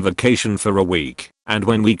go on vacation for a week, and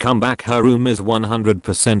when we come back her room is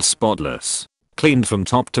 100% spotless, cleaned from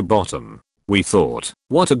top to bottom. We thought,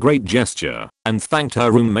 what a great gesture, and thanked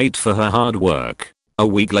her roommate for her hard work. A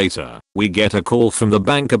week later, we get a call from the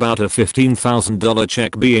bank about a $15,000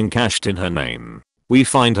 check being cashed in her name. We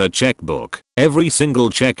find her checkbook. Every single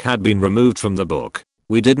check had been removed from the book.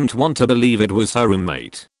 We didn't want to believe it was her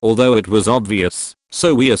roommate, although it was obvious,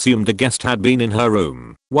 so we assumed a guest had been in her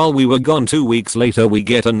room. While we were gone 2 weeks later, we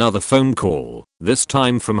get another phone call, this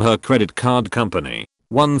time from her credit card company.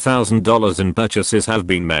 $1,000 in purchases have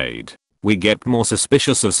been made. We get more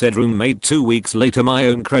suspicious of said roommate. 2 weeks later, my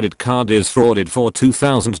own credit card is frauded for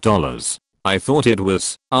 $2,000. I thought it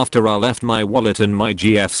was after I left my wallet in my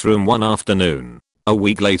GF's room one afternoon. A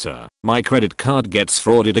week later, my credit card gets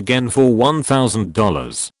frauded again for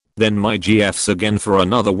 $1,000. Then my GF's again for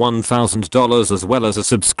another $1,000, as well as a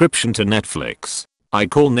subscription to Netflix. I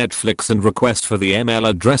call Netflix and request for the email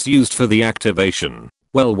address used for the activation.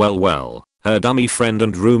 Well. Her dummy friend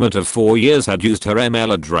and roommate of 4 years had used her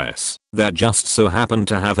email address that just so happened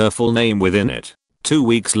to have her full name within it. 2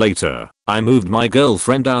 weeks later, I moved my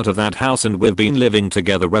girlfriend out of that house and we've been living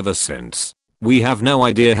together ever since. We have no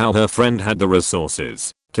idea how her friend had the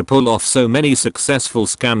resources to pull off so many successful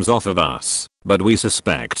scams off of us, but we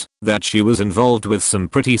suspect that she was involved with some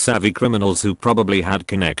pretty savvy criminals who probably had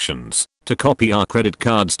connections to copy our credit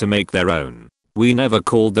cards to make their own. We never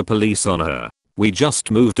called the police on her. We just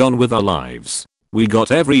moved on with our lives. We got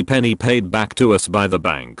every penny paid back to us by the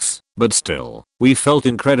banks, but still, we felt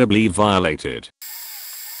incredibly violated.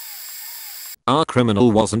 Our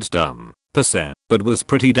criminal wasn't dumb, per se, but was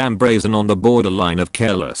pretty damn brazen on the borderline of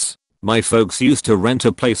careless. My folks used to rent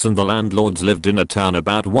a place and the landlords lived in a town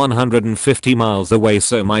about 150 miles away,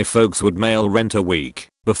 so my folks would mail rent a week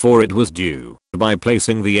before it was due by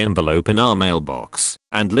placing the envelope in our mailbox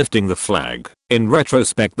and lifting the flag. In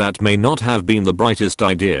retrospect, that may not have been the brightest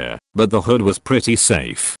idea, but the hood was pretty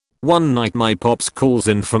safe. One night my pops calls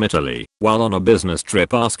in from Italy while on a business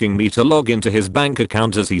trip asking me to log into his bank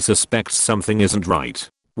account as he suspects something isn't right.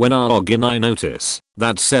 When I log in, I notice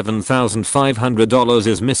that $7,500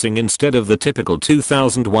 is missing instead of the typical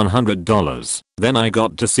 $2,100. Then I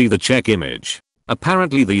got to see the check image.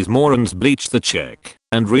 Apparently these morons bleached the check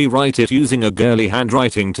and rewrite it using a girly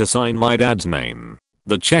handwriting to sign my dad's name.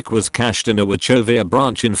 The check was cashed in a Wachovia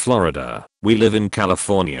branch in Florida. We live in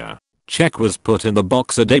California. Check was put in the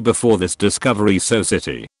box a day before this discovery, so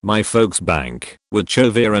Citi, my folks' bank,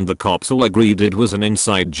 Wachovia and the cops all agreed it was an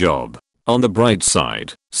inside job. On the bright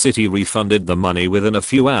side, Citi refunded the money within a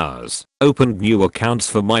few hours, opened new accounts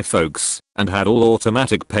for my folks, and had all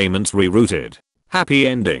automatic payments rerouted. Happy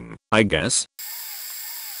ending, I guess.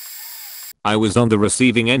 I was on the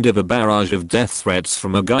receiving end of a barrage of death threats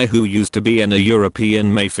from a guy who used to be in a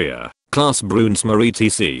European mafia, class Brunsmar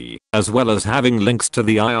etc., as well as having links to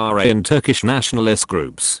the IRA and Turkish nationalist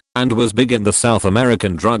groups, and was big in the South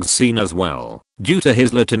American drug scene as well, due to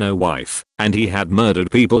his Latino wife, and he had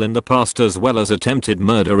murdered people in the past as well as attempted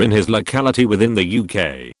murder in his locality within the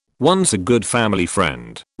UK. Once a good family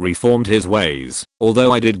friend, reformed his ways,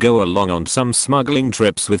 although I did go along on some smuggling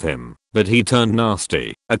trips with him, but he turned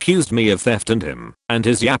nasty, accused me of theft, and him and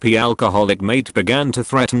his yappy alcoholic mate began to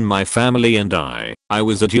threaten my family and I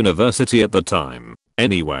was at university at the time.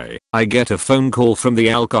 Anyway, I get a phone call from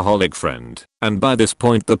the alcoholic friend, and by this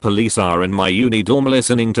point the police are in my uni dorm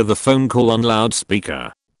listening to the phone call on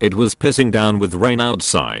loudspeaker. It was pissing down with rain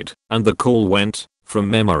outside, and the call went, from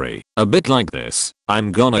memory, a bit like this: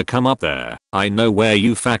 "I'm gonna come up there, I know where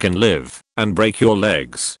you fucking live, and break your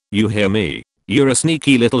legs, you hear me? You're a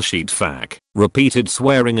sneaky little sheet fuck." Repeated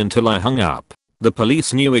swearing until I hung up. The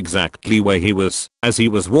police knew exactly where he was, as he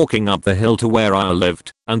was walking up the hill to where I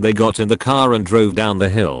lived, and they got in the car and drove down the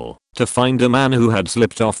hill to find a man who had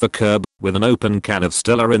slipped off the curb with an open can of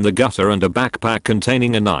Stella in the gutter and a backpack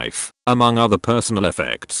containing a knife, among other personal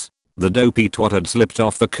effects. The dopey twat had slipped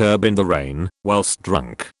off the curb in the rain whilst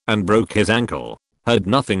drunk and broke his ankle. Heard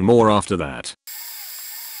nothing more after that.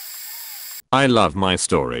 I love my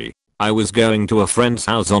story. I was going to a friend's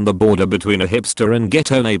house on the border between a hipster and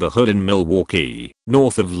ghetto neighborhood in Milwaukee,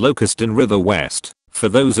 north of Locust and River West, for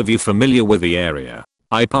those of you familiar with the area.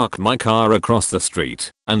 I parked my car across the street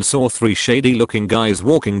and saw three shady looking guys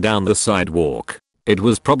walking down the sidewalk. It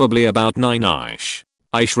was probably about 9ish.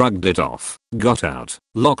 I shrugged it off, got out,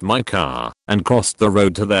 locked my car, and crossed the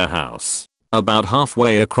road to their house. About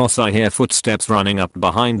halfway across I hear footsteps running up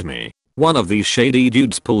behind me. One of these shady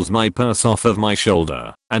dudes pulls my purse off of my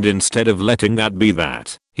shoulder, and instead of letting that be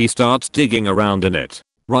that, he starts digging around in it,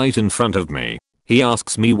 right in front of me. He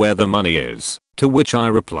asks me where the money is, to which I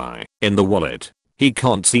reply, "In the wallet." He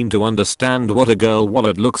can't seem to understand what a girl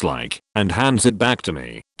wallet looks like, and hands it back to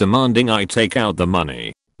me, demanding I take out the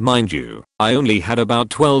money. Mind you, I only had about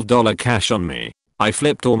 $12 cash on me. I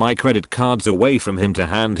flipped all my credit cards away from him to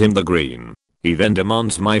hand him the green. He then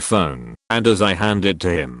demands my phone, and as I hand it to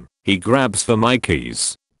him, he grabs for my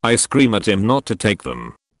keys. I scream at him not to take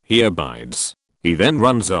them. He abides. He then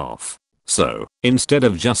runs off. So, instead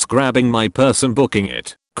of just grabbing my purse and booking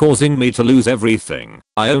it, causing me to lose everything,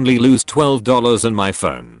 I only lose $12 and my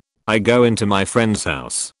phone. I go into my friend's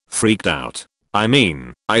house, freaked out. I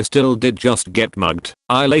mean, I still did just get mugged.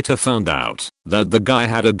 I later found out that the guy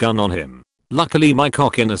had a gun on him. Luckily my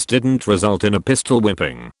cockiness didn't result in a pistol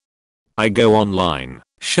whipping. I go online,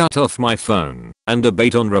 shut off my phone, and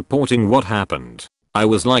debate on reporting what happened. I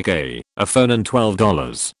was like a phone and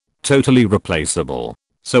 $12. Totally replaceable.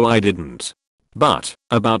 So I didn't. But,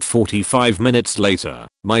 about 45 minutes later,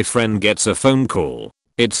 my friend gets a phone call.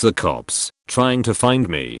 It's the cops, trying to find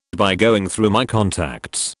me by going through my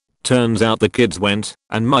contacts. Turns out the kids went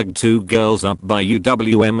and mugged two girls up by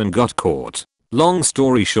UWM and got caught. Long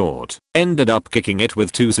story short, ended up kicking it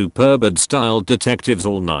with two Superbad style detectives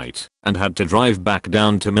all night and had to drive back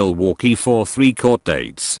down to Milwaukee for 3 court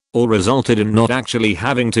dates, all resulted in not actually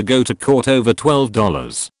having to go to court over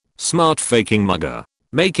 $12. Smart faking mugger.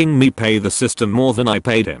 Making me pay the system more than I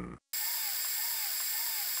paid him.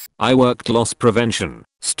 I worked loss prevention,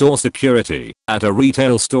 store security, at a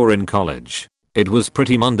retail store in college. It was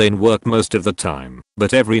pretty mundane work most of the time,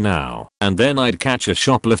 but every now and then I'd catch a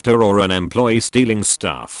shoplifter or an employee stealing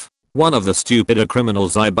stuff. One of the stupider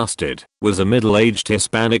criminals I busted was a middle-aged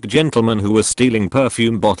Hispanic gentleman who was stealing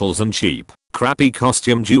perfume bottles and cheap, crappy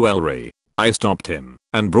costume jewelry. I stopped him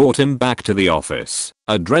and brought him back to the office,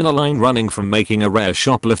 adrenaline running from making a rare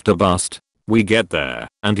shoplifter bust. We get there,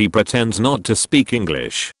 and he pretends not to speak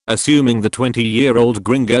English, assuming the 20-year-old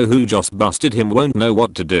gringo who just busted him won't know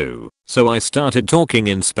what to do. So I started talking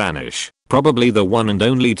in Spanish, probably the one and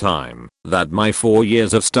only time that my 4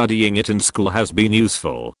 years of studying it in school has been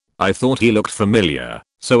useful. I thought he looked familiar,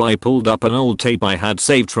 so I pulled up an old tape I had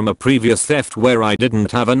saved from a previous theft where I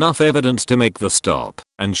didn't have enough evidence to make the stop,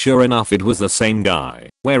 and sure enough it was the same guy,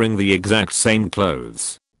 wearing the exact same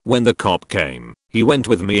clothes. When the cop came, he went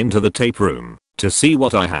with me into the tape room to see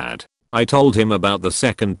what I had. I told him about the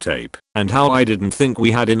second tape and how I didn't think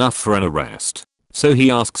we had enough for an arrest. So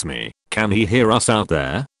he asks me, can he hear us out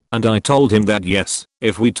there? And I told him that yes,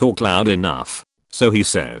 if we talk loud enough. So he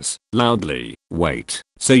says, loudly, wait,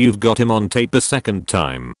 so you've got him on tape a second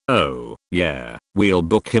time? Oh, yeah, we'll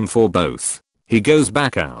book him for both. He goes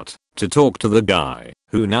back out to talk to the guy,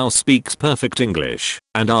 who now speaks perfect English,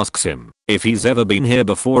 and asks him if he's ever been here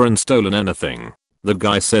before and stolen anything. The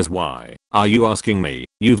guy says, why are you asking me?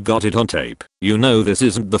 You've got it on tape. You know this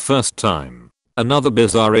isn't the first time. Another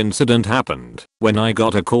bizarre incident happened when I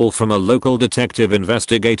got a call from a local detective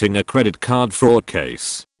investigating a credit card fraud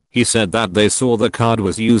case. He said that they saw the card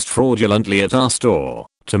was used fraudulently at our store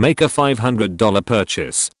to make a $500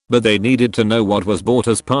 purchase, but they needed to know what was bought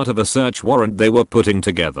as part of a search warrant they were putting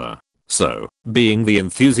together. So, being the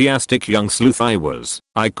enthusiastic young sleuth I was,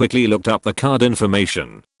 I quickly looked up the card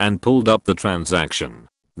information and pulled up the transaction.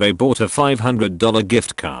 They bought a $500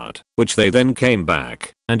 gift card, which they then came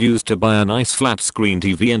back and used to buy a nice flat screen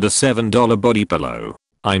TV and a $7 body pillow.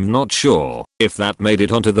 I'm not sure if that made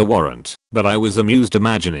it onto the warrant, but I was amused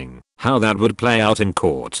imagining how that would play out in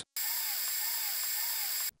court.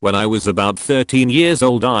 When I was about 13 years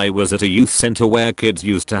old, I was at a youth center where kids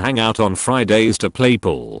used to hang out on Fridays to play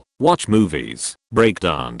pool, watch movies, break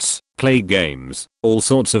dance, play games, all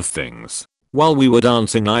sorts of things. While we were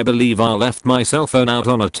dancing, I believe I left my cell phone out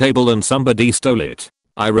on a table and somebody stole it.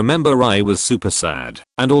 I remember I was super sad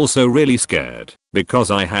and also really scared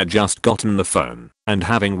because I had just gotten the phone, and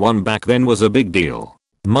having one back then was a big deal.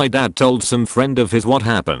 My dad told some friend of his what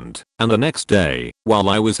happened, and the next day, while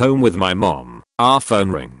I was home with my mom, our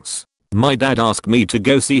phone rings. My dad asked me to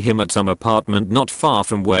go see him at some apartment not far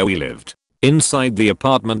from where we lived. Inside the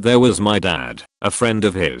apartment there was my dad, a friend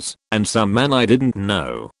of his, and some man I didn't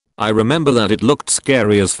know. I remember that it looked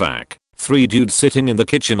scary as fuck. 3 dudes sitting in the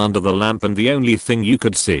kitchen under the lamp, and the only thing you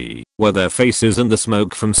could see were their faces and the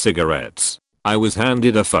smoke from cigarettes. I was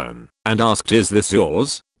handed a phone and asked, is this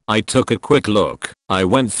yours? I took a quick look. I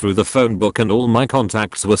went through the phone book and all my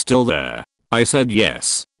contacts were still there. I said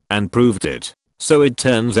yes and proved it. So it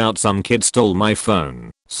turns out some kid stole my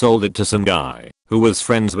phone, sold it to some guy who was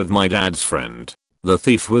friends with my dad's friend. The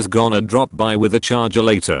thief was gonna drop by with a charger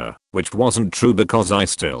later, which wasn't true because I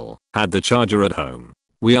still had the charger at home.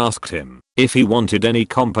 We asked him if he wanted any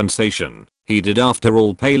compensation. He did after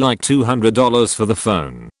all pay like $200 for the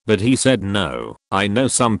phone, but he said no. I know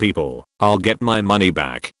some people, I'll get my money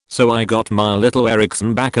back. So I got my little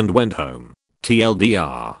Ericsson back and went home.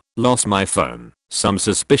 TLDR, lost my phone. Some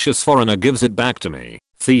suspicious foreigner gives it back to me.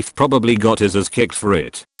 Thief probably got his ass kicked for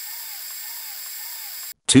it.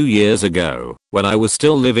 2 years ago, when I was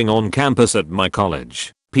still living on campus at my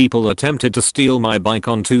college, people attempted to steal my bike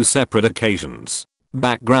on 2 separate occasions.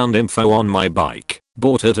 Background info on my bike: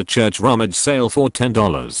 bought at a church rummage sale for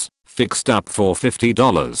 $10, fixed up for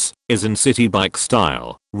 $50, is in city bike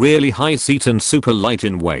style, really high seat and super light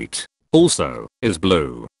in weight. Also, is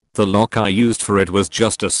blue. The lock I used for it was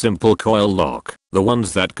just a simple coil lock, the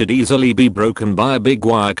ones that could easily be broken by a big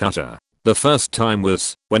wire cutter. The first time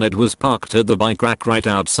was when it was parked at the bike rack right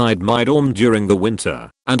outside my dorm during the winter,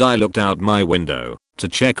 and I looked out my window to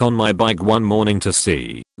check on my bike one morning to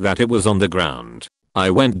see that it was on the ground. I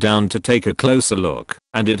went down to take a closer look,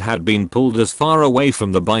 and it had been pulled as far away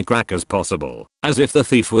from the bike rack as possible, as if the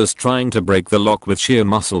thief was trying to break the lock with sheer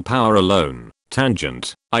muscle power alone.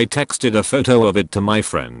 Tangent. I texted a photo of it to my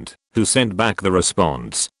friend, who sent back the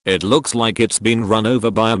response, "It looks like it's been run over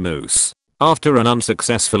by a moose." After an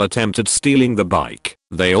unsuccessful attempt at stealing the bike,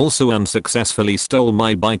 they also unsuccessfully stole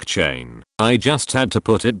my bike chain. I just had to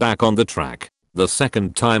put it back on the track. The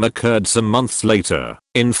second time occurred some months later,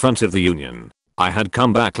 in front of the Union. I had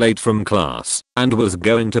come back late from class and was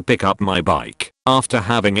going to pick up my bike after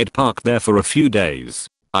having it parked there for a few days.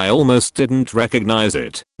 I almost didn't recognize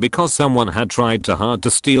it because someone had tried so hard to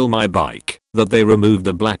steal my bike that they removed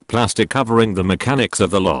the black plastic covering the mechanics of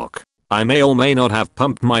the lock. I may or may not have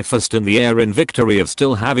pumped my fist in the air in victory of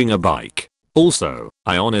still having a bike. Also,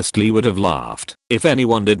 I honestly would have laughed if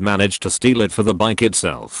anyone did manage to steal it for the bike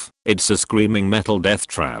itself. It's a screaming metal death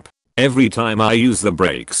trap. Every time I use the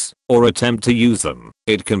brakes, or attempt to use them,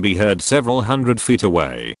 it can be heard several hundred feet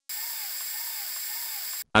away.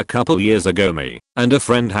 A couple years ago me and a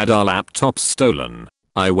friend had our laptops stolen.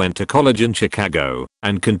 I went to college in Chicago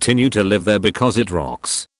and continue to live there because it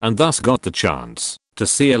rocks, and thus got the chance to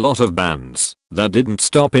see a lot of bands that didn't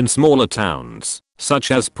stop in smaller towns, such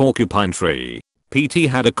as Porcupine Tree. PT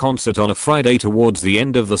had a concert on a Friday towards the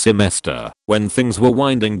end of the semester when things were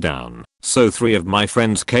winding down, so 3 of my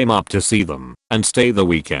friends came up to see them and stay the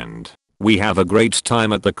weekend. We have a great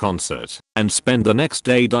time at the concert and spend the next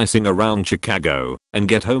day dicing around Chicago and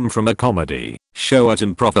get home from a comedy show at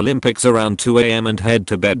Improv Olympics around 2 AM and head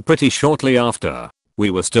to bed pretty shortly after. We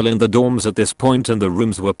were still in the dorms at this point and the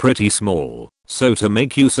rooms were pretty small, so to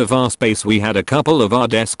make use of our space we had a couple of our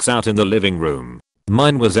desks out in the living room.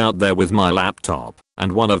 Mine was out there with my laptop,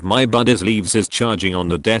 and one of my buddies leaves his charging on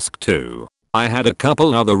the desk too. I had a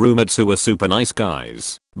couple other roommates who were super nice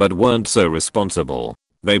guys, but weren't so responsible.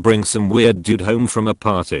 They bring some weird dude home from a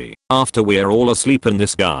party after we're all asleep and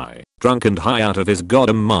this guy, drunk and high out of his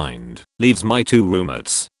goddamn mind, leaves my 2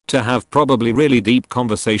 roommates to have probably really deep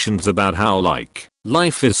conversations about how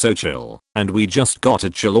life is so chill and we just got a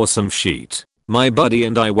chill or some shit. My buddy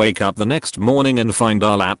and I wake up the next morning and find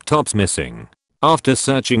our laptops missing. After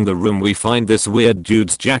searching the room we find this weird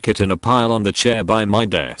dude's jacket in a pile on the chair by my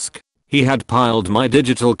desk. He had piled my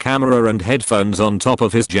digital camera and headphones on top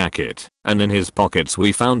of his jacket, and in his pockets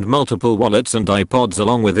we found multiple wallets and iPods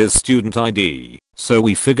along with his student ID, so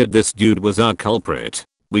we figured this dude was our culprit.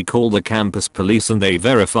 We call the campus police and they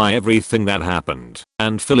verify everything that happened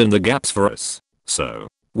and fill in the gaps for us. So,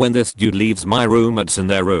 when this dude leaves my roommates in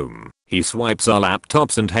their room, he swipes our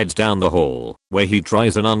laptops and heads down the hall, where he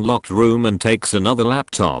tries an unlocked room and takes another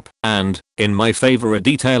laptop, and, in my favorite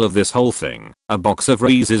detail of this whole thing, a box of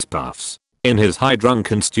Reese's Puffs. In his high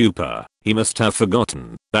drunken stupor, he must have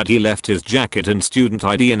forgotten that he left his jacket and student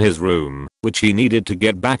ID in his room, which he needed to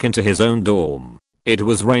get back into his own dorm. It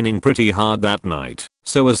was raining pretty hard that night,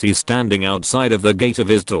 so as he's standing outside of the gate of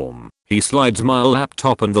his dorm, he slides my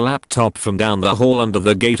laptop and the laptop from down the hall under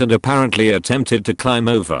the gate and apparently attempted to climb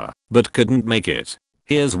over, but couldn't make it.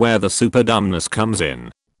 Here's where the super dumbness comes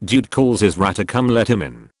in. Dude calls his rat to come let him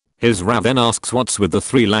in. His rat then asks what's with the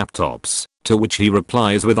 3 laptops, to which he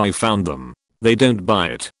replies with I found them. They don't buy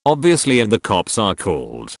it, obviously, and the cops are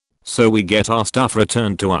called. So we get our stuff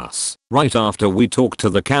returned to us right after we talk to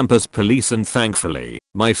the campus police, and thankfully,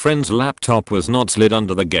 my friend's laptop was not slid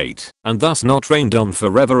under the gate and thus not rained on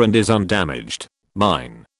forever and is undamaged.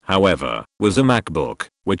 Mine, however, was a MacBook,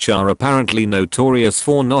 which are apparently notorious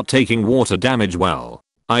for not taking water damage well.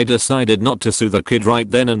 I decided not to sue the kid right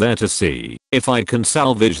then and there to see if I can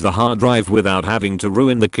salvage the hard drive without having to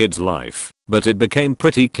ruin the kid's life, but it became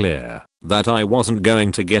pretty clear that I wasn't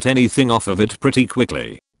going to get anything off of it pretty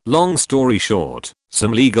quickly. Long story short,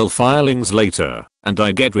 some legal filings later, and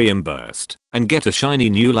I get reimbursed and get a shiny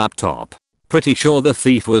new laptop. Pretty sure the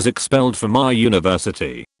thief was expelled from our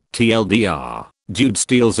university. TLDR, dude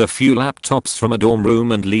steals a few laptops from a dorm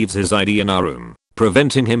room and leaves his ID in our room,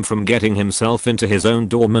 preventing him from getting himself into his own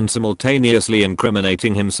dorm and simultaneously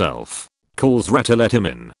incriminating himself. Calls rat to let him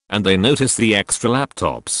in, and they notice the extra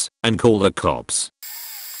laptops and call the cops.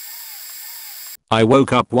 I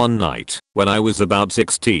woke up one night when I was about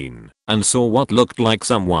 16 and saw what looked like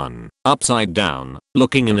someone upside down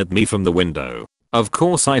looking in at me from the window. Of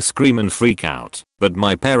course I scream and freak out, but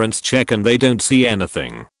my parents check and they don't see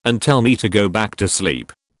anything and tell me to go back to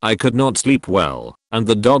sleep. I could not sleep well, and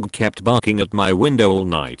the dog kept barking at my window all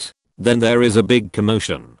night. Then there is a big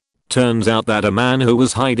commotion. Turns out that a man who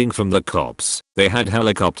was hiding from the cops, they had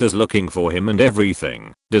helicopters looking for him and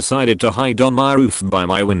everything, decided to hide on my roof by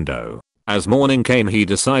my window. As morning came he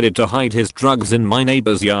decided to hide his drugs in my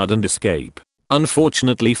neighbor's yard and escape.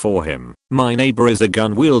 Unfortunately for him, my neighbor is a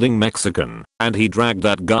gun-wielding Mexican, and he dragged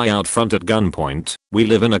that guy out front at gunpoint. We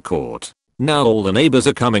live in a court. Now all the neighbors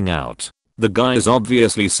are coming out. The guy is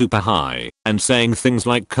obviously super high and saying things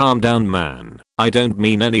like calm down man, I don't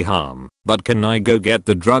mean any harm, but can I go get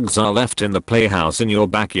the drugs I left in the playhouse in your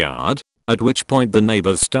backyard? At which point the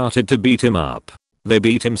neighbors started to beat him up. They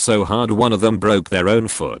beat him so hard one of them broke their own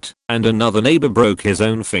foot and another neighbor broke his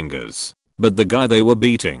own fingers. But the guy they were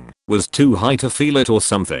beating was too high to feel it or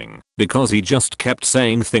something, because he just kept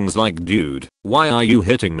saying things like dude, why are you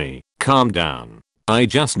hitting me? Calm down. I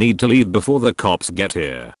just need to leave before the cops get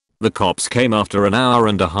here. The cops came after an hour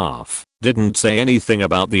and a half, didn't say anything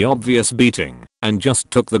about the obvious beating, and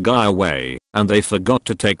just took the guy away, and they forgot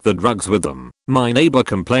to take the drugs with them. My neighbor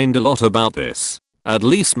complained a lot about this. At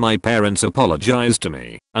least my parents apologized to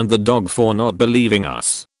me and the dog for not believing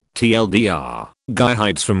us. TLDR, guy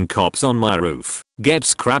hides from cops on my roof,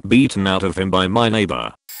 gets crap beaten out of him by my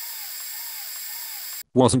neighbor.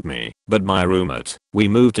 Wasn't me, but my roommate. We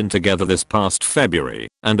moved in together this past February,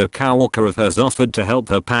 and a coworker of hers offered to help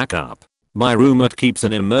her pack up. My roommate keeps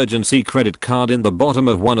an emergency credit card in the bottom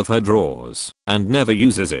of one of her drawers, and never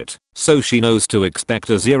uses it, so she knows to expect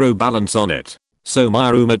a zero balance on it. So my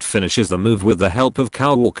roommate finishes the move with the help of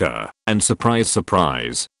coworker, and surprise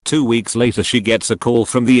surprise, 2 weeks later she gets a call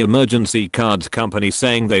from the emergency cards company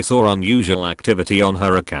saying they saw unusual activity on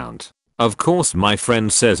her account. Of course my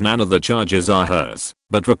friend says none of the charges are hers,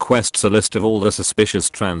 but requests a list of all the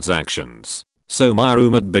suspicious transactions. So my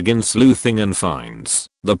roommate begins sleuthing and finds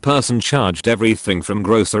the person charged everything from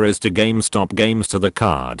groceries to GameStop games to the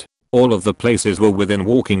card. All of the places were within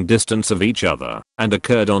walking distance of each other and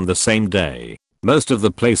occurred on the same day. Most of the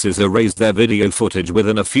places erased their video footage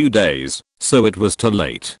within a few days, so it was too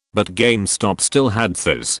late, but GameStop still had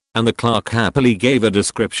those, and the clerk happily gave a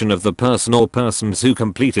description of the person or persons who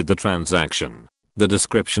completed the transaction. The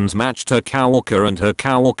descriptions matched her coworker and her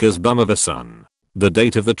coworker's bum of a son. The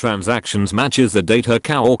date of the transactions matches the date her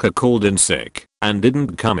coworker called in sick and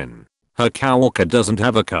didn't come in. Her coworker doesn't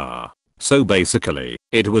have a car, so basically,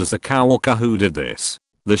 it was the coworker who did this.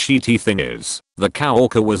 The shitty thing is, the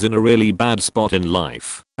coworker was in a really bad spot in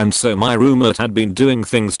life, and so my roommate had been doing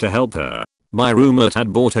things to help her. My roommate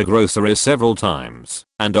had bought her groceries several times,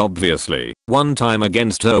 and obviously, one time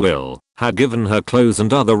against her will, had given her clothes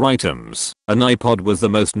and other items. An iPod was the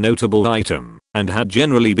most notable item, and had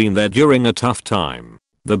generally been there during a tough time.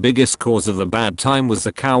 The biggest cause of the bad time was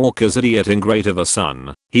the coworker's idiot ingrate of a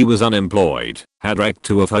son. He was unemployed, had wrecked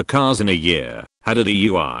 2 of her cars in a year, had a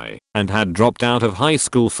DUI, and had dropped out of high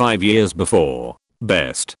school 5 years before.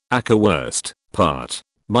 Best, aka worst, part.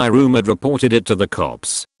 My roommate reported it to the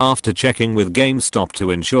cops after checking with GameStop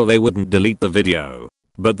to ensure they wouldn't delete the video.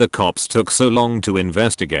 But the cops took so long to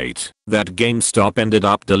investigate that GameStop ended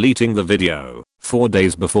up deleting the video 4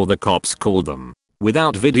 days before the cops called them.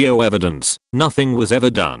 Without video evidence, nothing was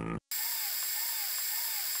ever done.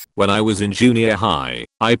 When I was in junior high,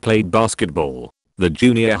 I played basketball. The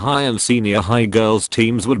junior high and senior high girls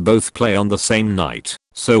teams would both play on the same night,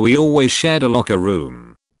 so we always shared a locker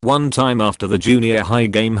room. One time after the junior high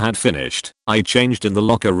game had finished, I changed in the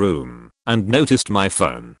locker room and noticed my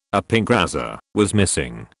phone, a pink razor, was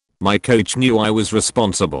missing. My coach knew I was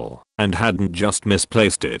responsible and hadn't just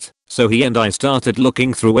misplaced it, so he and I started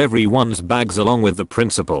looking through everyone's bags along with the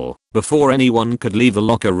principal before anyone could leave the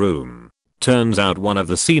locker room. Turns out one of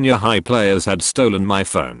the senior high players had stolen my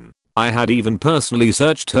phone. I had even personally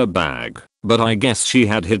searched her bag, but I guess she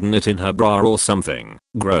had hidden it in her bra or something.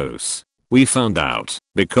 Gross. We found out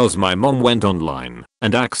because my mom went online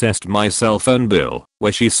and accessed my cell phone bill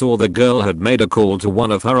where she saw the girl had made a call to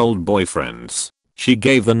one of her old boyfriends. She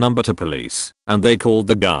gave the number to police and they called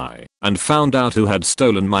the guy and found out who had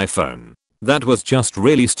stolen my phone. That was just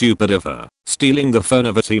really stupid of her, stealing the phone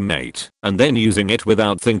of a teammate and then using it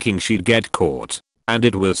without thinking she'd get caught. And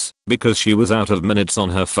it was because she was out of minutes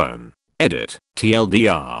on her phone. Edit,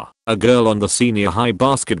 TLDR, a girl on the senior high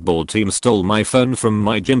basketball team stole my phone from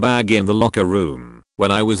my gym bag in the locker room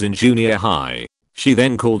when I was in junior high. She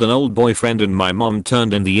then called an old boyfriend and my mom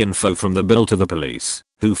turned in the info from the bill to the police,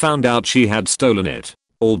 who found out she had stolen it.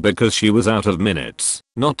 All because she was out of minutes,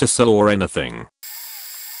 not to sell or anything.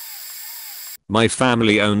 My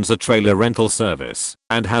family owns a trailer rental service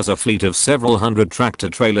and has a fleet of several hundred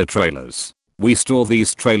tractor-trailer trailers. We store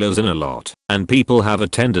these trailers in a lot, and people have a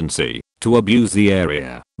tendency to abuse the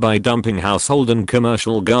area by dumping household and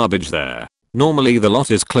commercial garbage there. Normally the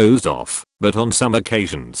lot is closed off, but on some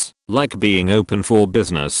occasions, like being open for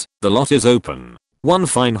business, the lot is open. One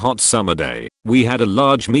fine hot summer day, we had a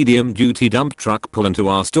large medium-duty dump truck pull into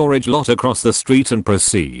our storage lot across the street and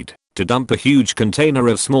proceed to dump a huge container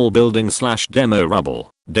of small building/demo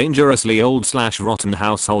rubble, dangerously old/rotten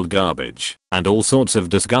household garbage, and all sorts of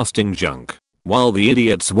disgusting junk. While the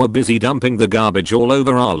idiots were busy dumping the garbage all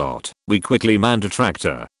over our lot, we quickly manned a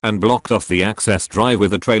tractor and blocked off the access drive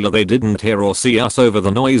with a trailer. They didn't hear or see us over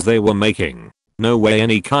the noise they were making. No way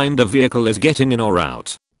any kind of vehicle is getting in or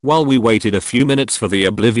out. While we waited a few minutes for the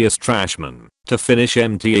oblivious trashmen to finish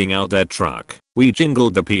emptying out their truck, we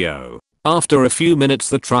jingled the PO. After a few minutes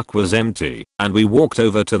the truck was empty, and we walked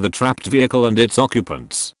over to the trapped vehicle and its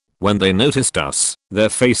occupants. When they noticed us, their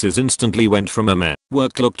faces instantly went from a meh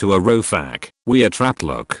work look to a row fack, we a trapped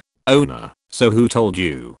look. Owner, So who told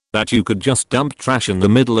you that you could just dump trash in the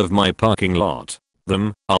middle of my parking lot?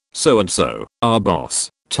 Them, so and so, our boss,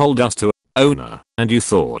 told us to. Owner, and you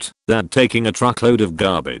thought that taking a truckload of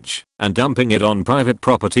garbage and dumping it on private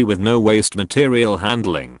property with no waste material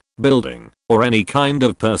handling, building, or any kind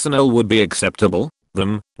of personnel would be acceptable?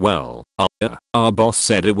 Them, well, our boss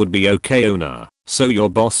said it would be okay. Owner, so your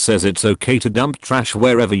boss says it's okay to dump trash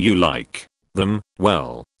wherever you like? Them,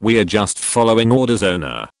 well, we are just following orders.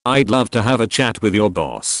 Owner, I'd love to have a chat with your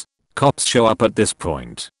boss. Cops show up at this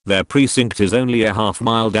point. Their precinct is only a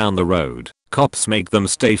half-mile down the road. Cops make them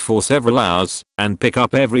stay for several hours and pick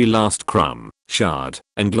up every last crumb, shard,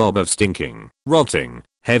 and glob of stinking, rotting,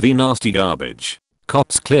 heavy nasty garbage.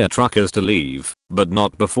 Cops clear truckers to leave, but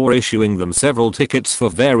not before issuing them several tickets for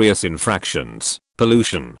various infractions: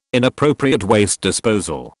 pollution, inappropriate waste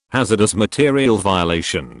disposal, hazardous material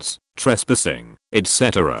violations, trespassing,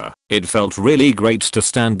 etc. It felt really great to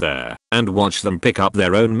stand there and watch them pick up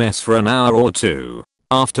their own mess for an hour or two.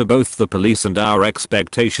 After both the police and our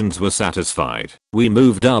expectations were satisfied, we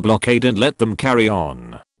moved our blockade and let them carry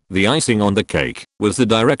on. The icing on the cake was the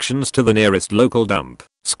directions to the nearest local dump,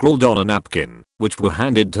 scrawled on a napkin, which were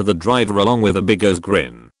handed to the driver along with a big ass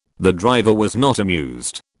grin. The driver was not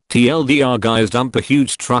amused. TLDR, guys dump a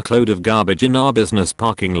huge truckload of garbage in our business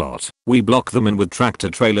parking lot. We block them in with tractor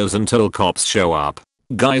trailers until cops show up.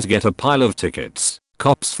 Guys get a pile of tickets.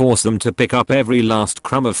 Cops force them to pick up every last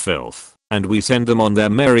crumb of filth, and we send them on their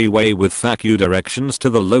merry way with FAQ directions to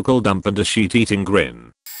the local dump and a sheet-eating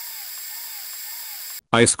grin.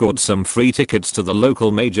 I scored some free tickets to the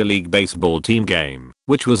local Major League Baseball team game,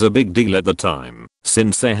 which was a big deal at the time,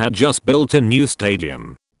 since they had just built a new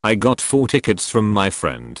stadium. I got 4 tickets from my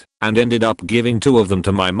friend, and ended up giving 2 of them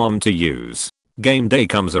to my mom to use. Game day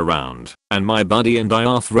comes around, and my buddy and I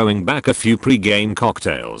are throwing back a few pre-game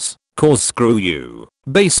cocktails. Cause screw you,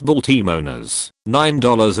 baseball team owners.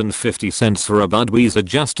 $9.50 for a Budweiser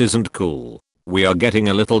just isn't cool. We are getting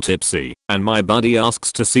a little tipsy, and my buddy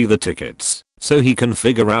asks to see the tickets, so he can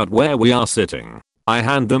figure out where we are sitting. I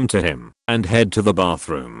hand them to him, and head to the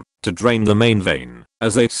bathroom, to drain the main vein,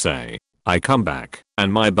 as they say. I come back,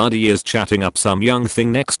 and my buddy is chatting up some young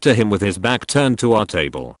thing next to him with his back turned to our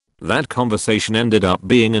table. That conversation ended up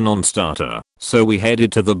being a non-starter, so we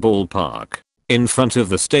headed to the ballpark. In front of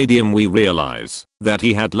the stadium we realize that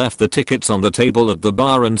he had left the tickets on the table at the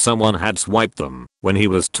bar and someone had swiped them. When he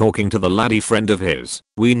was talking to the laddie friend of his,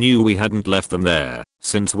 we knew we hadn't left them there,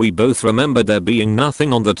 since we both remembered there being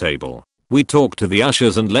nothing on the table. We talked to the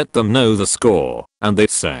ushers and let them know the score, and they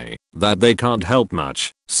say that they can't help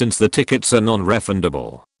much, since the tickets are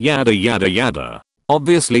non-refundable, yada yada yada.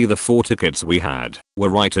 Obviously the 4 tickets we had were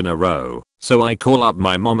right in a row, so I call up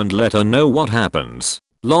my mom and let her know what happens.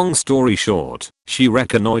 Long story short, she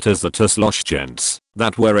reconnoiters the 2 slosh gents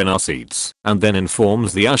that were in our seats, and then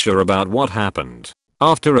informs the usher about what happened.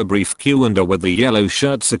 After a brief Q&A with the yellow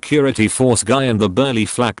shirt security force guy and the burly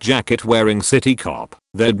flak jacket wearing city cop,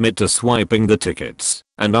 they admit to swiping the tickets,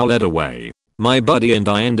 and are led away. My buddy and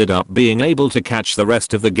I ended up being able to catch the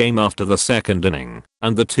rest of the game after the 2nd inning,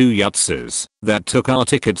 and the 2 yutzes that took our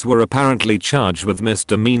tickets were apparently charged with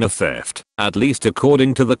misdemeanor theft, at least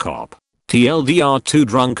according to the cop. TLDR, 2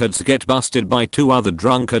 drunkards get busted by 2 other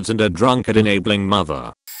drunkards and a drunkard enabling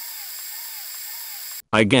mother.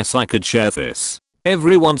 I guess I could share this.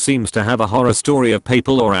 Everyone seems to have a horror story of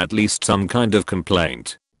PayPal or at least some kind of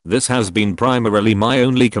complaint. This has been primarily my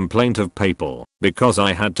only complaint of PayPal, because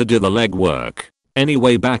I had to do the legwork.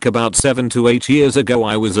 Anyway, back about 7 to 8 years ago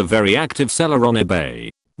I was a very active seller on eBay.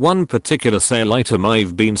 One particular sale item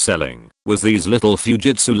I've been selling was these little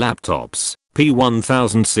Fujitsu laptops,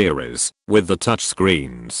 P1000 series, with the touch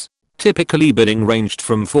screens. Typically bidding ranged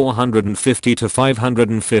from $450 to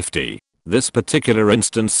 $550. This particular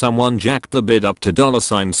instance someone jacked the bid up to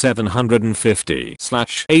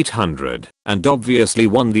 $750/800 and obviously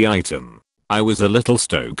won the item. I was a little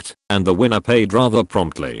stoked, and the winner paid rather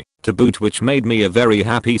promptly, to boot, which made me a very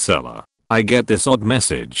happy seller. I get this odd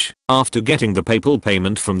message after getting the PayPal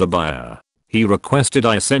payment from the buyer. He requested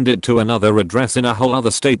I send it to another address in a whole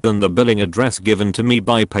other state than the billing address given to me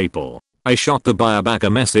by PayPal. I shot the buyer back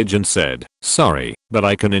a message and said, sorry, but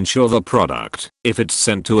I can insure the product if it's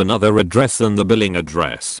sent to another address than the billing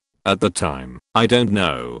address. At the time, I don't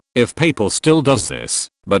know if PayPal still does this,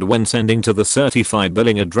 but when sending to the certified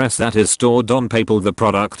billing address that is stored on PayPal, the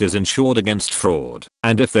product is insured against fraud.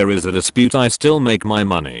 And if there is a dispute, I still make my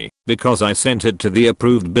money because I sent it to the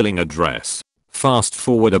approved billing address. Fast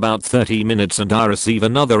forward about 30 minutes and I receive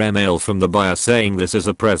another email from the buyer saying this is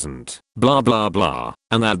a present, blah blah blah,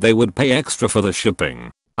 and that they would pay extra for the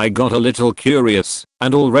shipping. I got a little curious,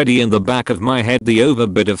 and already in the back of my head the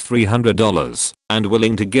overbid of $300 and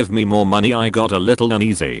willing to give me more money, I got a little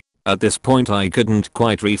uneasy. At this point I couldn't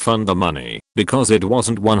quite refund the money because it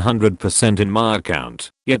wasn't 100% in my account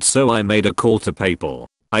yet, so I made a call to PayPal.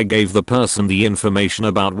 I gave the person the information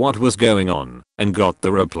about what was going on and got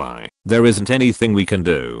the reply, "There isn't anything we can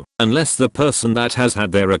do unless the person that has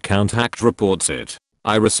had their account hacked reports it."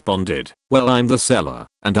 I responded, "Well, I'm the seller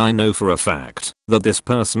and I know for a fact that this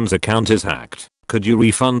person's account is hacked. Could you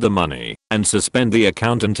refund the money and suspend the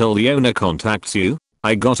account until the owner contacts you?"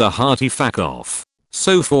 I got a hearty "fuck off."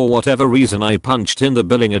 So for whatever reason I punched in the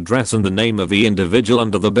billing address and the name of the individual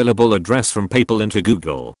under the billable address from PayPal into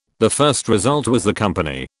Google. The first result was the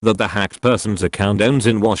company that the hacked person's account owns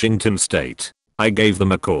in Washington state. I gave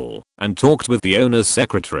them a call and talked with the owner's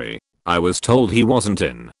secretary. I was told he wasn't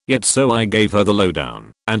in yet, so I gave her the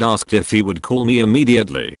lowdown and asked if he would call me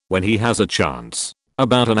immediately when he has a chance.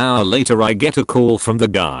 About an hour later I get a call from the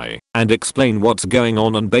guy and explain what's going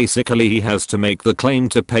on, and basically he has to make the claim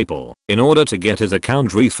to PayPal in order to get his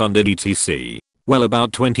account refunded etc. Well,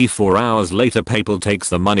 about 24 hours later PayPal takes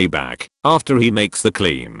the money back after he makes the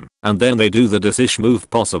claim, and then they do the desish move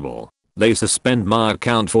possible. They suspend my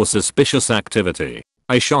account for suspicious activity.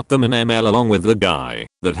 I shot them an email along with the guy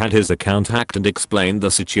that had his account hacked and explained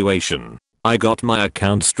the situation. I got my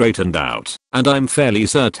account straightened out, and I'm fairly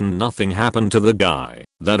certain nothing happened to the guy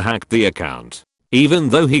that hacked the account, even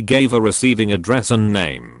though he gave a receiving address and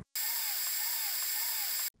name.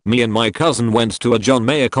 Me and my cousin went to a John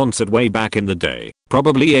Mayer concert way back in the day,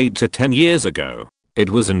 probably 8 to 10 years ago. It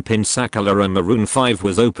was in Pensacola and Maroon 5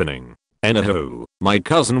 was opening. Anywho, my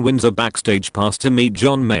cousin wins a backstage pass to meet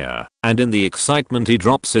John Mayer, and in the excitement he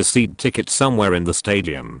drops his seat ticket somewhere in the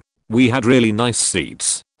stadium. We had really nice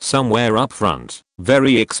seats, somewhere up front,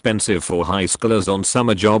 very expensive for high schoolers on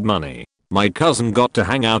summer job money. My cousin got to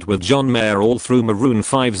hang out with John Mayer all through Maroon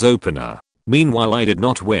 5's opener. Meanwhile I did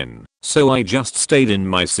not win, so I just stayed in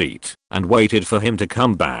my seat and waited for him to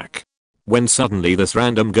come back. When suddenly this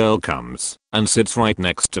random girl comes and sits right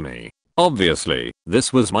next to me. Obviously,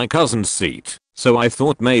 this was my cousin's seat, so I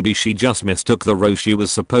thought maybe she just mistook the row she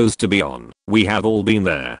was supposed to be on. We have all been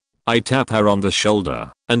there. I tap her on the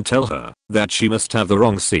shoulder and tell her that she must have the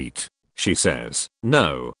wrong seat. She says,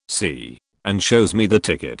 "No, see," and shows me the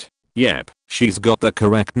ticket. Yep, she's got the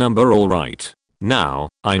correct number alright. Now,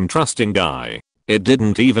 I'm trusting guy. It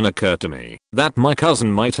didn't even occur to me that my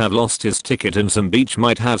cousin might have lost his ticket and some beach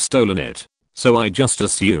might have stolen it. So I just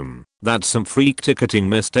assume that some freak ticketing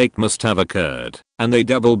mistake must have occurred and they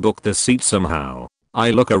double booked the seat somehow. I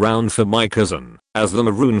look around for my cousin as the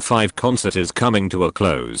Maroon 5 concert is coming to a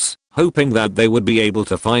close, hoping that they would be able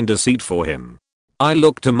to find a seat for him. I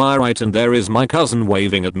look to my right and there is my cousin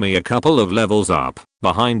waving at me a couple of levels up,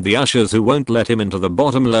 behind the ushers who won't let him into the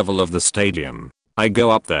bottom level of the stadium. I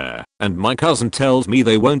go up there, and my cousin tells me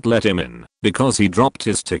they won't let him in because he dropped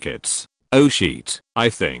his tickets. Oh shit, I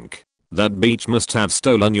think. That beach must have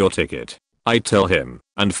stolen your ticket. I tell him,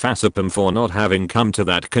 and fassip him for not having come to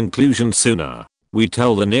that conclusion sooner. We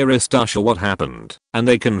tell the nearest usher what happened, and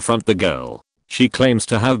they confront the girl. She claims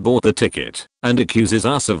to have bought the ticket, and accuses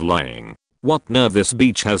us of lying. What nerve this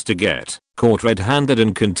beach has to get caught red-handed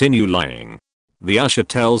and continue lying. The usher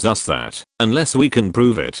tells us that, unless we can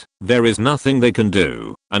prove it, there is nothing they can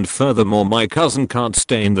do, and furthermore my cousin can't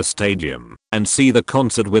stay in the stadium and see the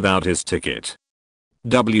concert without his ticket.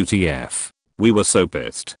 WTF. We were so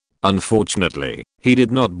pissed. Unfortunately, he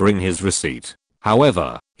did not bring his receipt.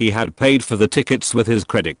 However, he had paid for the tickets with his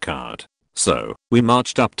credit card. So, we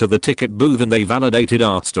marched up to the ticket booth and they validated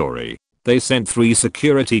our story. They sent 3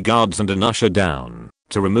 security guards and an usher down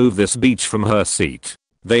to remove this beach from her seat.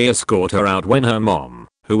 They escort her out when her mom,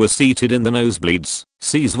 who was seated in the nosebleeds,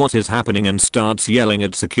 sees what is happening and starts yelling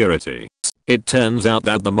at security. It turns out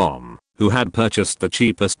that the mom, who had purchased the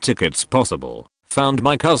cheapest tickets possible, found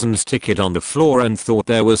my cousin's ticket on the floor and thought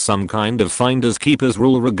there was some kind of finders keepers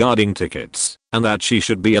rule regarding tickets, and that she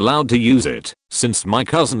should be allowed to use it, since my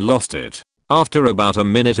cousin lost it. After about a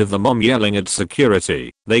minute of the mom yelling at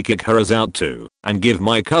security, they kick her as out too, and give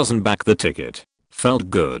my cousin back the ticket. Felt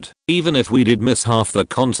good, even if we did miss half the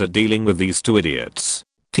concert dealing with these 2 idiots.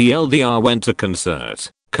 TLDR went to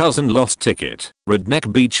concert, cousin lost ticket,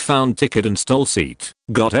 redneck beach found ticket and stole seat,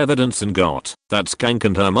 got evidence and got that skank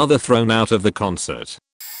and her mother thrown out of the concert.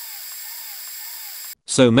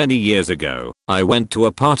 So many years ago, I went to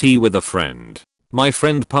a party with a friend. My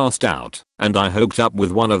friend passed out, and I hooked up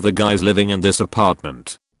with one of the guys living in this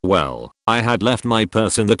apartment. Well, I had left my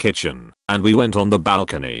purse in the kitchen, and we went on the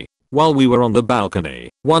balcony. While we were on the balcony,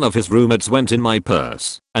 one of his roommates went in my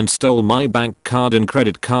purse and stole my bank card and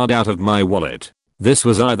credit card out of my wallet. This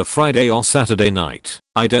was either Friday or Saturday night,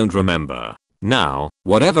 I don't remember. Now,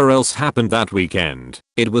 whatever else happened that weekend,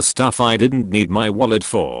 it was stuff I didn't need my wallet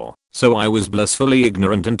for, so I was blissfully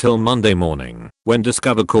ignorant until Monday morning, when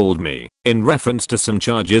Discover called me, in reference to some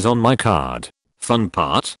charges on my card. Fun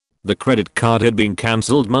part? The credit card had been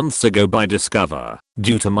cancelled months ago by Discover,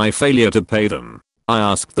 due to my failure to pay them. I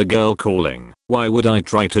asked the girl calling, why would I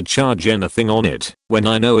try to charge anything on it, when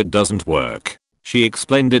I know it doesn't work? She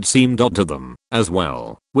explained it seemed odd to them, as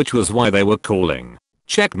well, which was why they were calling.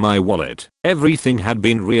 Checked my wallet, everything had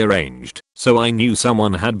been rearranged, so I knew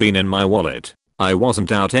someone had been in my wallet. I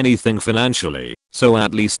wasn't out anything financially, so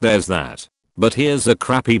at least there's that. But here's the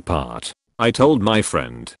crappy part. I told my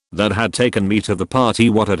friend that had taken me to the party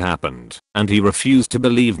what had happened, and he refused to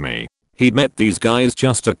believe me. He'd met these guys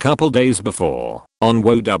just a couple days before, on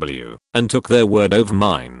WoW, and took their word over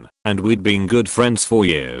mine, and we'd been good friends for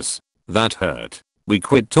years. That hurt. We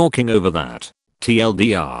quit talking over that.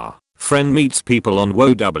 TLDR. Friend meets people on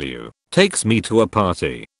WoW, takes me to a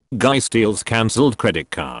party. Guy steals cancelled credit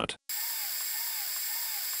card.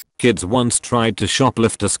 Kids once tried to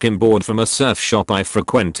shoplift a skimboard from a surf shop I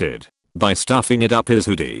frequented by stuffing it up his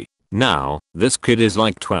hoodie. Now, this kid is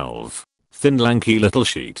like 12. Thin lanky little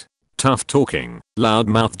sheet. Tough talking,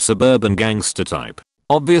 loud-mouthed suburban gangster type.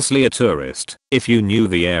 Obviously a tourist, if you knew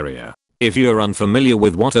the area. If you're unfamiliar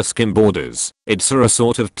with what a skimboard is, it's a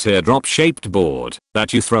sort of teardrop-shaped board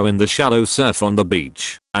that you throw in the shallow surf on the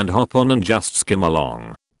beach and hop on and just skim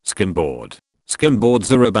along. Skimboard.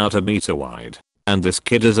 Skimboards are about a meter wide, and this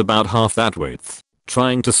kid is about half that width,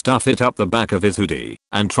 trying to stuff it up the back of his hoodie,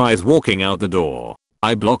 and tries walking out the door.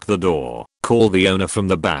 I block the door, call the owner from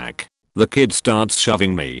the back. The kid starts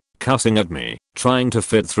shoving me, cussing at me, trying to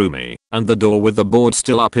fit through me, and the door with the board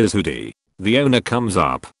still up his hoodie. The owner comes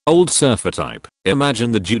up, old surfer type,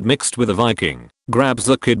 imagine the dude mixed with a Viking, grabs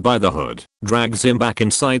the kid by the hood, drags him back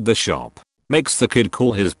inside the shop, makes the kid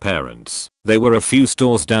call his parents, they were a few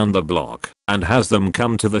stores down the block, and has them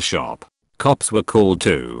come to the shop. Cops were called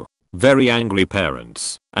too. Very angry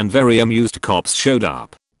parents, and very amused cops showed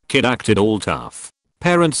up. Kid acted all tough.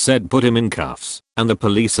 Parents said put him in cuffs, and the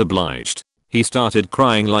police obliged. He started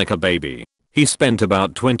crying like a baby. He spent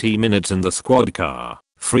about 20 minutes in the squad car,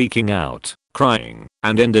 freaking out, crying,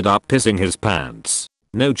 and ended up pissing his pants.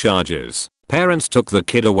 No charges. Parents took the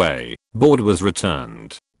kid away. Board was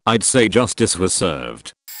returned. I'd say justice was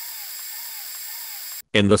served.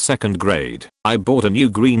 In the 2nd grade, I bought a new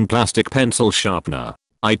green plastic pencil sharpener.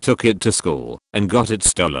 I took it to school and got it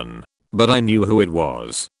stolen. But I knew who it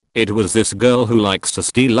was. It was this girl who likes to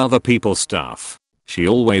steal other people's stuff. She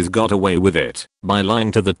always got away with it by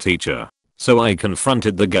lying to the teacher. So I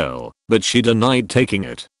confronted the girl, but she denied taking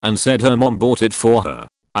it and said her mom bought it for her.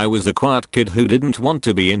 I was a quiet kid who didn't want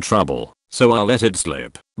to be in trouble, so I let it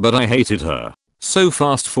slip, but I hated her. So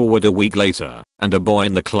fast forward a week later, and a boy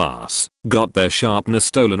in the class got their sharpener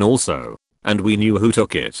stolen also, and we knew who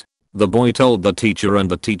took it. The boy told the teacher and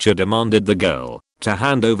the teacher demanded the girl to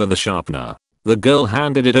hand over the sharpener. The girl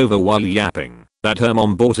handed it over while yapping that her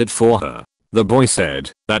mom bought it for her. The boy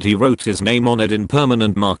said that he wrote his name on it in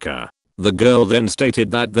permanent marker. The girl then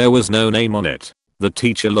stated that there was no name on it. The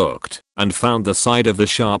teacher looked and found the side of the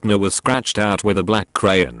sharpener was scratched out with a black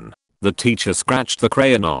crayon. The teacher scratched the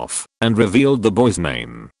crayon off and revealed the boy's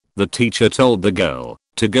name. The teacher told the girl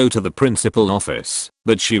to go to the principal office,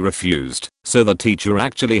 but she refused, so the teacher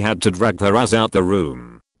actually had to drag her ass out the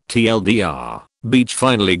room. TLDR, Beach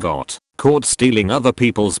finally got caught stealing other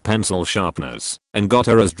people's pencil sharpeners and got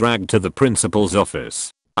her ass dragged to the principal's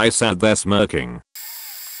office. I sat there smirking.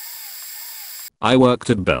 I worked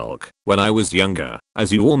at Belk when I was younger.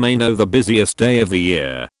 As you all may know, the busiest day of the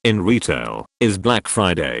year in retail is Black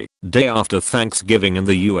Friday, day after Thanksgiving in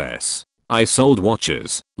the US. I sold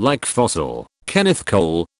watches like Fossil, Kenneth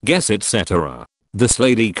Cole, Guess etc. This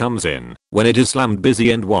lady comes in when it is slammed busy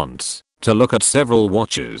and wants to look at several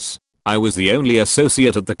watches. I was the only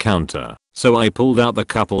associate at the counter, so I pulled out the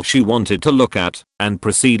couple she wanted to look at and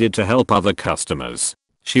proceeded to help other customers.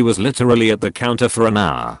 She was literally at the counter for an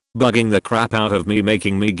hour, bugging the crap out of me,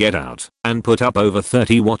 making me get out and put up over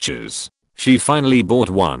 30 watches. She finally bought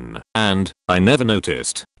one, and I never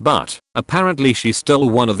noticed, but apparently she stole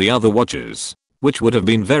one of the other watches, which would have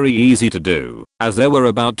been very easy to do, as there were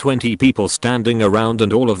about 20 people standing around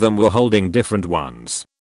and all of them were holding different ones.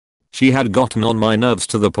 She had gotten on my nerves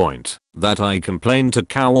to the point that I complained to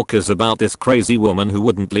coworkers about this crazy woman who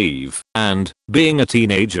wouldn't leave, and, being a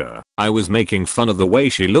teenager, I was making fun of the way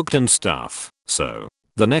she looked and stuff. So,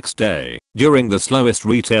 the next day, during the slowest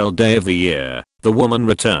retail day of the year, the woman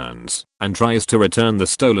returns and tries to return the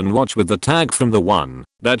stolen watch with the tag from the one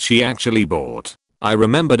that she actually bought. I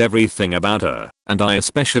remembered everything about her, and I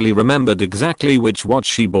especially remembered exactly which watch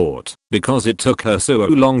she bought, because it took her so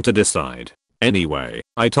long to decide. Anyway,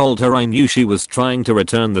 I told her I knew she was trying to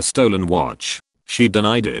return the stolen watch. She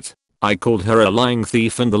denied it. I called her a lying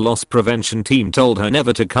thief and the loss prevention team told her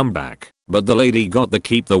never to come back, but the lady got to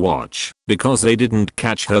keep the watch because they didn't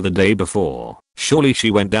catch her the day before. Surely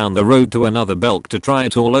she went down the road to another Belk to try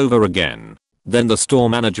it all over again. Then the store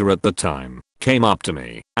manager at the time came up to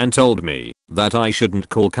me and told me that I shouldn't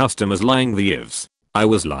call customers lying thieves. I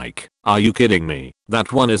was like, are you kidding me?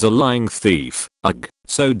 That one is a lying thief. Ugh,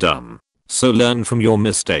 so dumb. So learn from your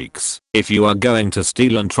mistakes. If you are going to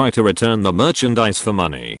steal and try to return the merchandise for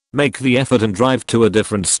money, make the effort and drive to a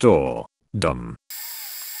different store. Dumb.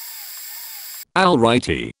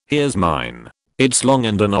 Alrighty, here's mine. It's long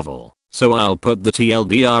and a novel, so I'll put the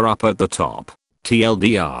TLDR up at the top.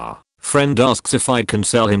 TLDR. Friend asks if I can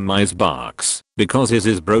sell him my Xbox because his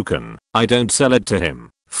is broken. I don't sell it to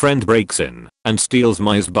him. Friend breaks in and steals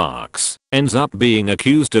my Xbox. Ends up being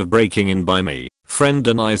accused of breaking in by me. Friend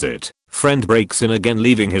denies it. Friend breaks in again,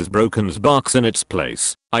 leaving his broken Xbox in its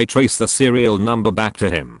place. I trace the serial number back to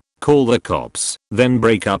him, call the cops, then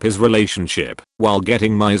break up his relationship while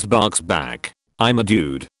getting my Xbox back. I'm a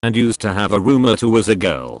dude and used to have a roommate who was a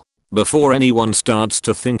girl. Before anyone starts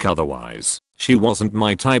to think otherwise, she wasn't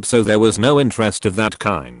my type, so there was no interest of that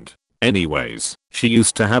kind. Anyways, she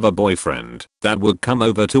used to have a boyfriend that would come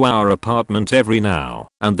over to our apartment every now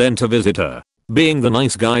and then to visit her. Being the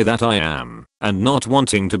nice guy that I am, and not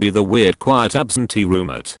wanting to be the weird quiet absentee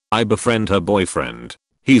roommate, I befriend her boyfriend.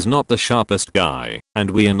 He's not the sharpest guy,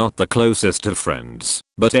 and we are not the closest of friends,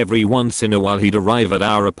 but every once in a while he'd arrive at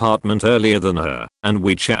our apartment earlier than her, and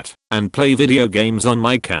we chat and play video games on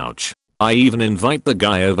my couch. I even invite the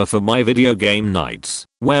guy over for my video game nights,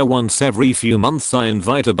 where once every few months I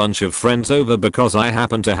invite a bunch of friends over because I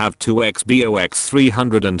happen to have two Xbox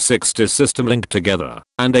 360 system linked together,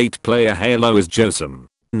 and 8-player Halo is Josem.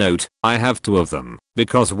 Note, I have two of them,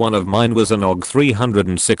 because one of mine was an OG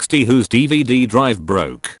 360 whose DVD drive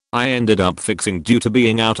broke. I ended up fixing due to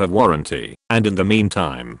being out of warranty, and in the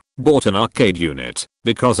meantime, bought an arcade unit,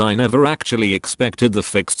 because I never actually expected the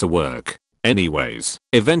fix to work. Anyways,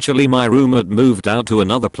 eventually my roommate moved out to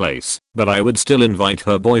another place, but I would still invite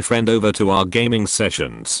her boyfriend over to our gaming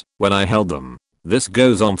sessions when I held them. This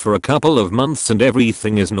goes on for a couple of months and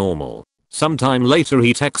everything is normal. Sometime later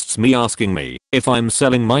he texts me asking me if I'm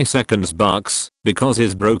selling my second Xbox because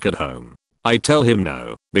his broke at home. I tell him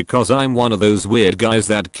no, because I'm one of those weird guys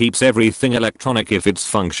that keeps everything electronic if it's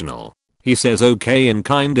functional. He says okay in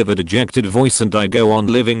kind of a dejected voice and I go on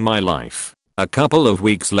living my life. A couple of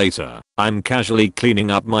weeks later, I'm casually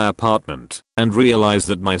cleaning up my apartment and realize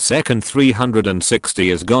that my second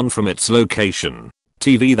 360 is gone from its location.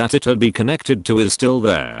 TV that it had be connected to is still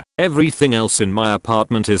there. Everything else in my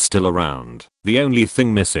apartment is still around. The only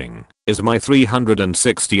thing missing is my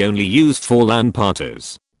 360 only used for LAN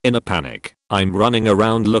parties. In a panic, I'm running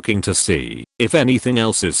around looking to see if anything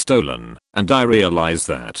else is stolen, and I realize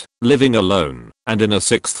that, living alone and in a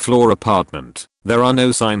 6th floor apartment, there are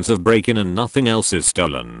no signs of break-in and nothing else is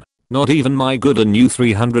stolen. Not even my good and new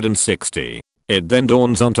 360. It then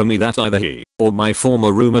dawns onto me that either he or my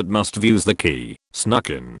former roommate must have used the key, snuck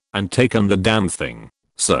in, and taken the damn thing.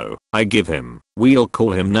 So, I give him, we'll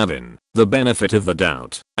call him Navin, the benefit of the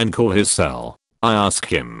doubt, and call his cell. I ask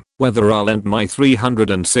him whether I'll lend my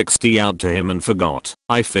 360 out to him and forgot.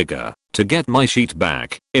 I figure, to get my sheet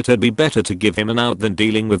back, it'd be better to give him an out than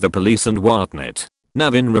dealing with the police and whatnot.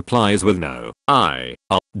 Navin replies with no, I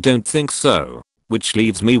don't think so, which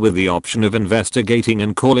leaves me with the option of investigating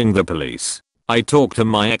and calling the police. I talk to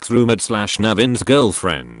my ex-roommate / Navin's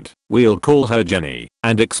girlfriend, we'll call her Jenny,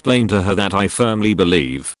 and explain to her that I firmly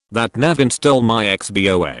believe that Navin stole my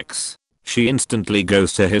Xbox. She instantly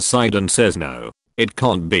goes to his side and says no, it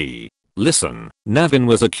can't be. Listen, Navin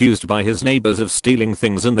was accused by his neighbors of stealing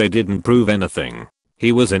things and they didn't prove anything.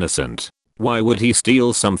 He was innocent. Why would he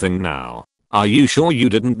steal something now? Are you sure you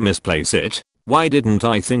didn't misplace it? Why didn't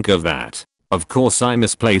I think of that? Of course I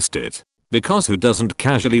misplaced it. Because who doesn't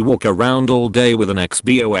casually walk around all day with an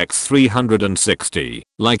Xbox 360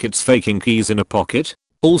 like it's faking keys in a pocket?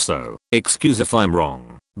 Also, excuse if I'm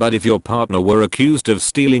wrong, but if your partner were accused of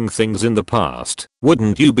stealing things in the past,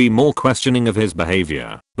 wouldn't you be more questioning of his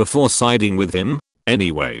behavior before siding with him?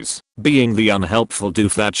 Anyways, being the unhelpful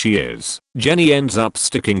doof that she is, Jenny ends up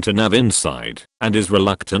sticking to Navin's side and is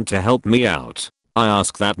reluctant to help me out. I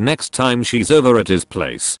ask that next time she's over at his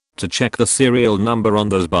place to check the serial number on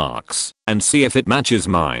those box and see if it matches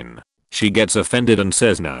mine. She gets offended and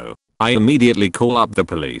says no. I immediately call up the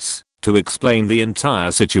police to explain the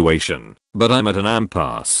entire situation, but I'm at an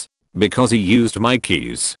impasse. because he used my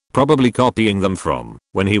keys, probably copying them from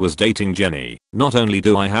when he was dating Jenny. Not only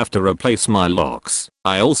do I have to replace my locks,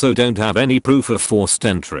 I also don't have any proof of forced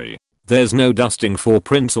entry. There's no dusting for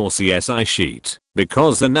prints or CSI sheet,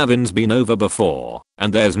 because the Navin's been over before,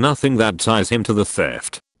 and there's nothing that ties him to the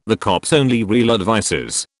theft. The cops' only real advice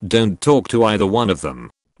is, don't talk to either one of them.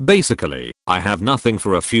 Basically, I have nothing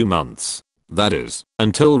for a few months. That is,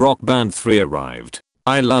 until Rock Band 3 arrived.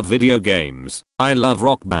 I love video games. I love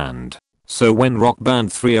Rock Band. So when Rock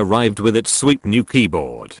Band 3 arrived with its sweet new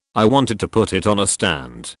keyboard, I wanted to put it on a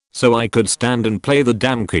stand, so I could stand and play the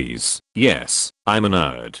damn keys. Yes, I'm a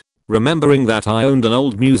nerd. Remembering that I owned an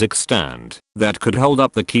old music stand that could hold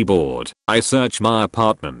up the keyboard, I searched my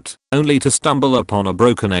apartment, only to stumble upon a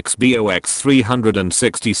broken Xbox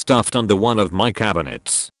 360 stuffed under one of my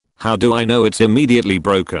cabinets. How do I know it's immediately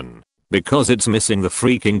broken? Because it's missing the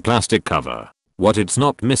freaking plastic cover. What it's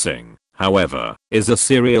not missing, however, is a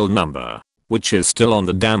serial number, which is still on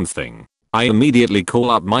the damn thing. I immediately call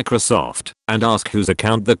up Microsoft and ask whose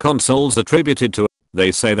account the console's attributed to.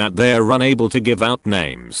 They say that they're unable to give out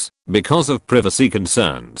names because of privacy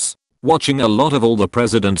concerns. Watching a lot of All the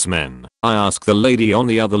President's Men, I ask the lady on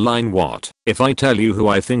the other line, what if I tell you who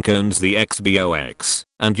I think owns the Xbox,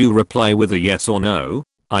 and you reply with a yes or no?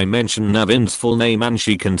 I mention Navin's full name and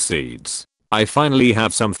she concedes. I finally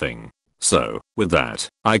have something. So, with that,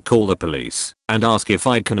 I call the police and ask if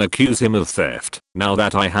I can accuse him of theft now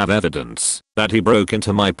that I have evidence that he broke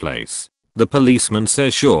into my place. The policeman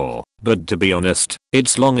says sure, but to be honest,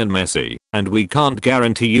 it's long and messy, and we can't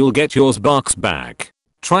guarantee you'll get yours box back.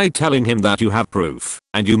 Try telling him that you have proof,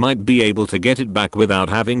 and you might be able to get it back without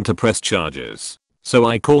having to press charges. So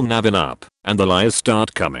I call Navin up, and the lies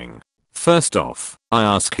start coming. First off, I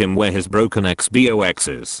ask him where his broken Xbox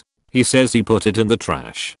is. He says he put it in the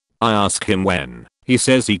trash. I ask him when. He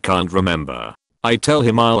says he can't remember. I tell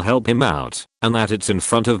him I'll help him out, and that it's in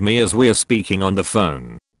front of me as we're speaking on the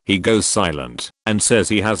phone. He goes silent and says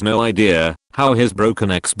he has no idea how his broken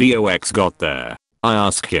Xbox got there. I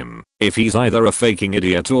ask him if he's either a faking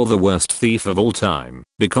idiot or the worst thief of all time,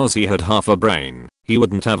 because he had half a brain. He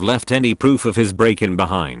wouldn't have left any proof of his break-in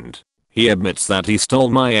behind. He admits that he stole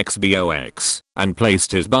my Xbox and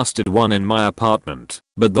placed his busted one in my apartment,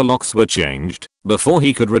 but the locks were changed before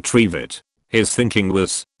he could retrieve it. His thinking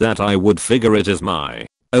was that I would figure it as my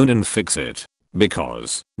own and fix it.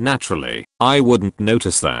 Because, naturally, I wouldn't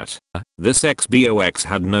notice that. This Xbox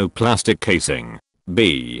had no plastic casing.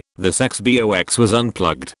 B. This Xbox was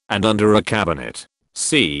unplugged and under a cabinet.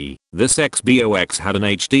 C. This Xbox had an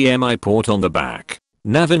HDMI port on the back.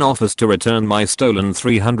 Navin offers to return my stolen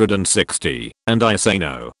 360, and I say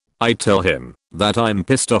no. I tell him that I'm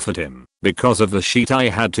pissed off at him because of the shit I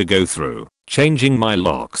had to go through, changing my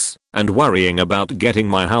locks, and worrying about getting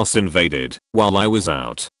my house invaded while I was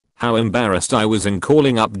out. How embarrassed I was in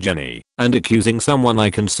calling up Jenny and accusing someone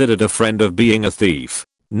I considered a friend of being a thief.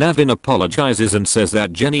 Navin apologizes and says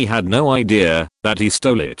that Jenny had no idea that he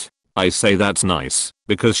stole it. I say that's nice,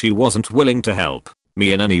 because she wasn't willing to help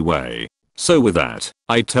me in any way. So with that,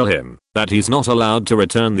 I tell him that he's not allowed to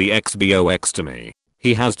return the Xbox to me.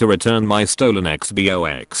 He has to return my stolen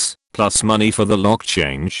Xbox, plus money for the lock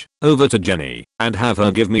change, over to Jenny, and have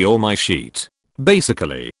her give me all my shit.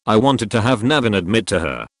 Basically, I wanted to have Navin admit to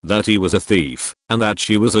her that he was a thief and that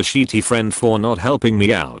she was a shitty friend for not helping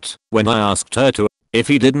me out when I asked her to. If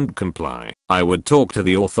he didn't comply, I would talk to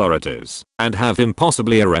the authorities and have him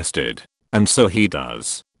possibly arrested. And so he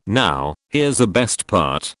does. Now, here's the best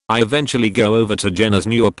part. I eventually go over to Jenna's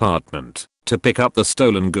new apartment to pick up the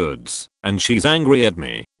stolen goods, and she's angry at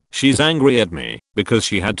me. She's angry at me because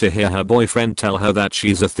she had to hear her boyfriend tell her that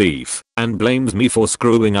she's a thief and blames me for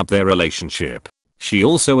screwing up their relationship. She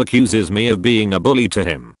also accuses me of being a bully to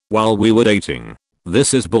him while we were dating.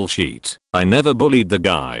 This is bullshit. I never bullied the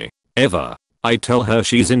guy. Ever. I tell her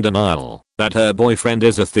she's in denial that her boyfriend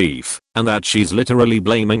is a thief and that she's literally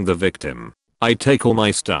blaming the victim. I take all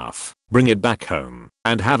my stuff, bring it back home,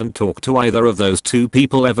 and haven't talked to either of those two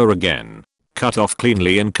people ever again. Cut off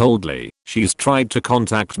cleanly and coldly. She's tried to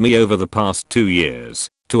contact me over the past 2 years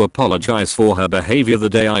to apologize for her behavior the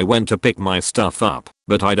day I went to pick my stuff up,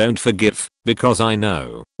 but I don't forgive, because I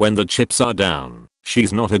know when the chips are down,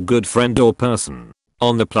 she's not a good friend or person.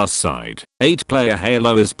 On the plus side, 8-player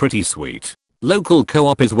Halo is pretty sweet. Local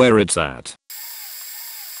co-op is where it's at.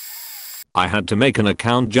 I had to make an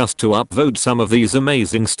account just to upvote some of these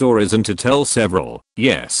amazing stories and to tell several,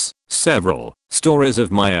 yes, several, stories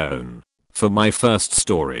of my own. For my first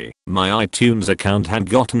story, my iTunes account had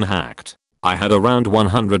gotten hacked. I had around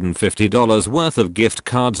 $150 worth of gift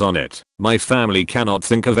cards on it. My family cannot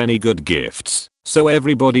think of any good gifts, so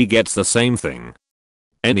everybody gets the same thing.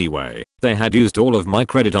 Anyway, they had used all of my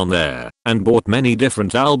credit on there and bought many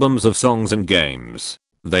different albums of songs and games.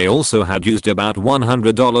 They also had used about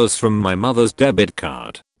 $100 from my mother's debit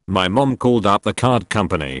card. My mom called up the card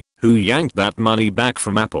company, who yanked that money back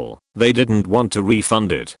from Apple. They didn't want to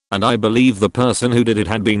refund it, and I believe the person who did it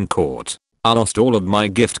had been caught. I lost all of my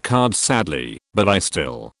gift cards sadly, but I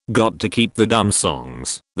still got to keep the dumb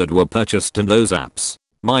songs that were purchased in those apps.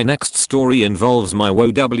 My next story involves my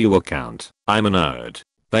WoW account. I'm a nerd.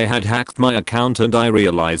 They had hacked my account and I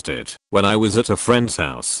realized it when I was at a friend's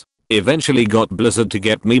house. Eventually got Blizzard to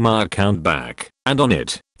get me my account back, and on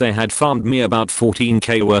it, they had farmed me about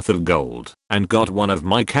 14k worth of gold and got one of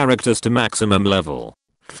my characters to maximum level.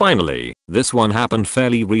 Finally, this one happened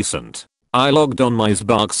fairly recent. I logged on my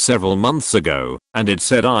Xbox several months ago, and it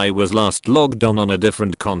said I was last logged on a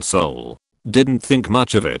different console. Didn't think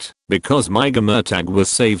much of it, because my gamer tag was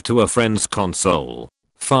saved to a friend's console.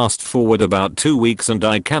 Fast forward about 2 weeks and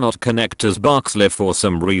I cannot connect to Xbox Live for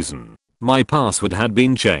some reason. My password had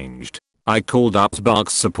been changed. I called up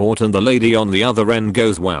Xbox support and the lady on the other end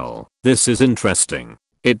goes, well, this is interesting.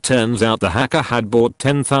 It turns out the hacker had bought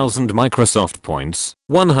 10,000 Microsoft points,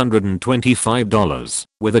 $125,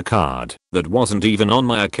 with a card that wasn't even on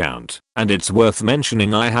my account, and it's worth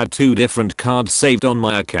mentioning I had 2 different cards saved on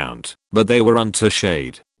my account, but they were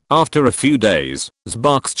untouched. After a few days,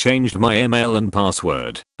 Xbox changed my email and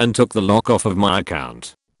password, and took the lock off of my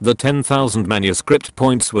account. The 10,000 manuscript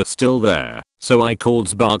points were still there, so I called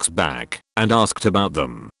Xbox back and asked about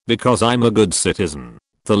them, because I'm a good citizen.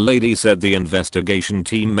 The lady said the investigation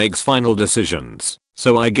team makes final decisions,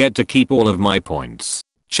 so I get to keep all of my points.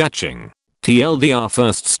 Cha-ching. TLDR: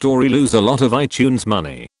 first story, lose a lot of iTunes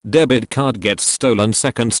money, debit card gets stolen,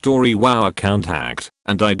 second story, WoW account hacked,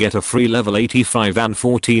 and I get a free level 85 and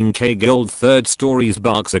 14k gold, third story,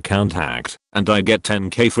 Xbox account hacked, and I get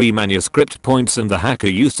 10k free manuscript points and the hacker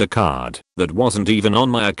used a card that wasn't even on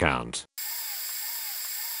my account.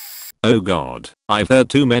 Oh god, I've heard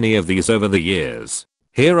too many of these over the years.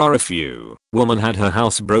 Here are a few. Woman had her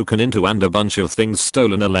house broken into and a bunch of things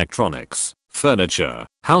stolen: electronics, furniture,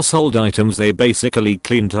 household items. They basically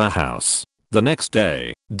cleaned her house. The next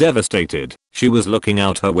day, devastated, she was looking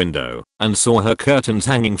out her window and saw her curtains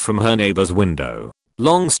hanging from her neighbor's window.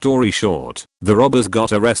 Long story short, the robbers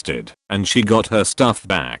got arrested and she got her stuff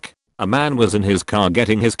back. A man was in his car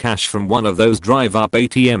getting his cash from one of those drive-up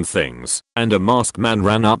ATM things, and a masked man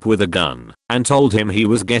ran up with a gun and told him he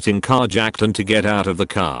was getting carjacked and to get out of the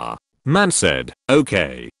car. Man said,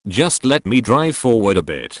 "Okay, just let me drive forward a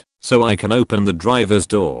bit so I can open the driver's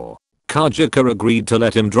door." Carjacker agreed to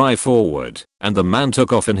let him drive forward, and the man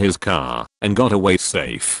took off in his car and got away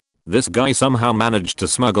safe. This guy somehow managed to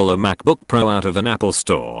smuggle a MacBook Pro out of an Apple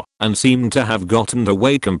store and seemed to have gotten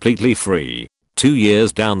away completely free. 2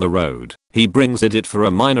 years down the road, he brings it for a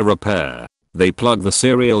minor repair. They plug the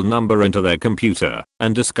serial number into their computer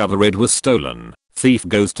and discover it was stolen. Thief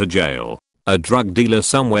goes to jail. A drug dealer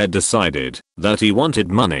somewhere decided that he wanted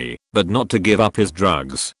money, but not to give up his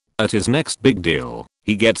drugs. At his next big deal,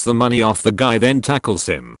 he gets the money off the guy, then tackles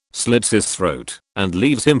him, slits his throat, and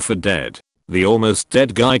leaves him for dead. The almost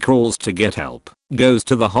dead guy crawls to get help, goes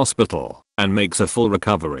to the hospital, and makes a full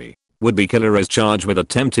recovery. Would-be killer is charged with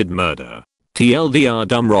attempted murder. TLDR: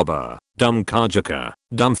 dumb robber, dumb carjacker,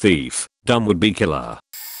 dumb thief, dumb would-be killer.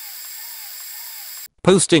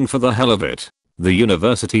 Posting for the hell of it. The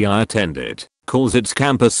university I attended calls its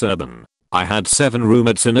campus urban. I had 7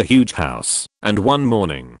 roommates in a huge house, and one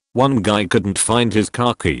morning, one guy couldn't find his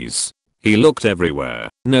car keys. He looked everywhere,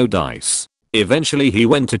 no dice. Eventually he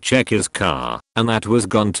went to check his car, and that was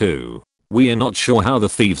gone too. We are not sure how the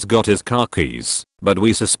thieves got his car keys, but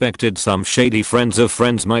we suspected some shady friends of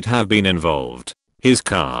friends might have been involved. His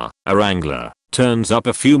car, a Wrangler, turns up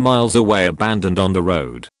a few miles away abandoned on the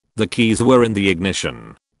road. The keys were in the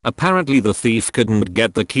ignition. Apparently the thief couldn't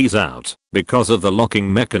get the keys out because of the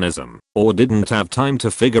locking mechanism, or didn't have time to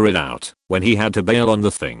figure it out when he had to bail on the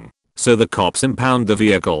thing. So the cops impound the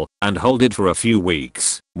vehicle and hold it for a few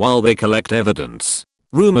weeks while they collect evidence.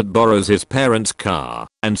 Roommate borrows his parents' car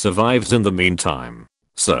and survives in the meantime.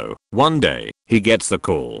 So, one day, he gets the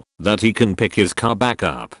call that he can pick his car back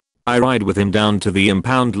up. I ride with him down to the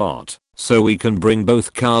impound lot so we can bring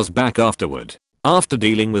both cars back afterward. After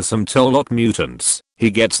dealing with some toll lot mutants,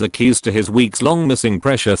 he gets the keys to his weeks-long missing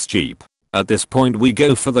precious Jeep. At this point we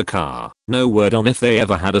go for the car. No word on if they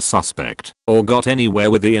ever had a suspect or got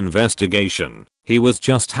anywhere with the investigation. He was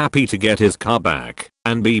just happy to get his car back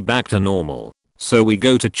and be back to normal. So we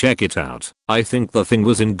go to check it out. I think the thing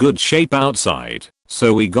was in good shape outside,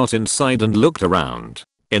 so we got inside and looked around.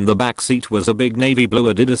 In the back seat was a big navy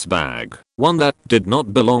blue Adidas bag, one that did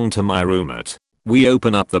not belong to my roommate. We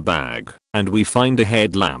open up the bag, and we find a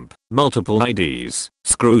headlamp, multiple IDs,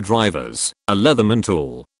 screwdrivers, a Leatherman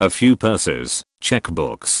tool, a few purses,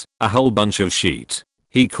 checkbooks, a whole bunch of shit.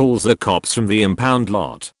 He calls the cops from the impound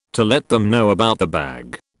lot to let them know about the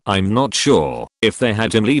bag. I'm not sure if they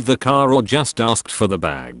had him leave the car or just asked for the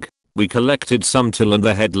bag. We collected some till and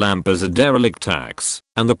the headlamp as a derelict tax,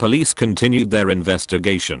 and the police continued their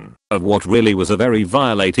investigation of what really was a very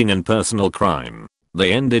violating and personal crime.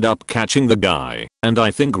 They ended up catching the guy, and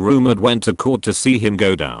I think rumored went to court to see him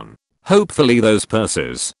go down. Hopefully those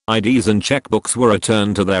purses, IDs and checkbooks were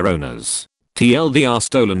returned to their owners. TLDR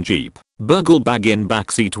stolen Jeep, burgle bag in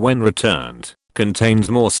backseat when returned, contains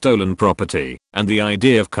more stolen property, and the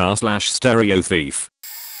idea of car/stereo thief.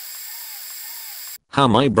 How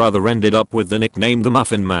my brother ended up with the nickname the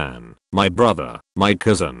Muffin Man. My brother, my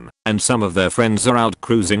cousin, and some of their friends are out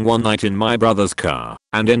cruising one night in my brother's car,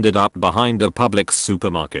 and ended up behind a Publix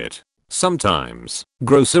supermarket. Sometimes,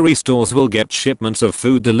 grocery stores will get shipments of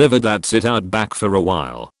food delivered that sit out back for a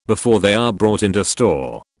while, before they are brought into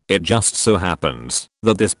store. It just so happens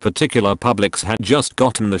that this particular Publix had just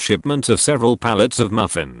gotten the shipment of several pallets of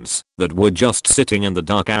muffins that were just sitting in the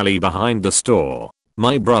dark alley behind the store.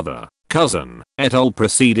 My brother, cousin, et al.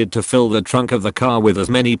 Proceeded to fill the trunk of the car with as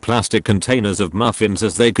many plastic containers of muffins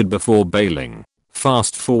as they could before bailing.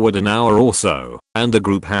 Fast forward an hour or so, and the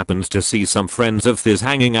group happens to see some friends of theirs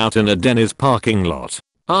hanging out in a Denny's parking lot.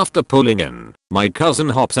 After pulling in, my cousin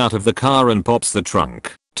hops out of the car and pops the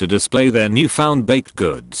trunk to display their newfound baked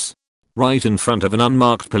goods. Right in front of an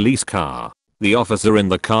unmarked police car. The officer in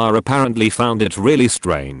the car apparently found it really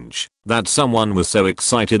strange that someone was so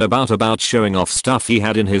excited about showing off stuff he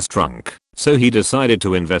had in his trunk, so he decided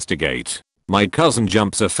to investigate. My cousin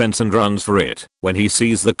jumps a fence and runs for it when he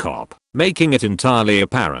sees the cop, making it entirely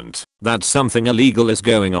apparent that something illegal is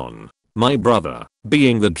going on. My brother,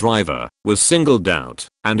 being the driver, was singled out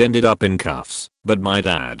and ended up in cuffs, but my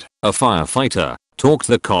dad, a firefighter, talked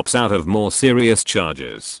the cops out of more serious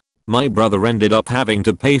charges. My brother ended up having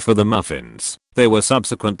to pay for the muffins. They were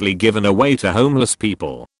subsequently given away to homeless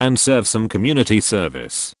people and serve some community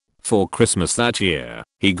service. For Christmas that year,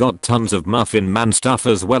 he got tons of Muffin Man stuff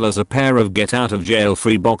as well as a pair of get out of jail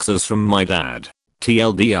free boxes from my dad.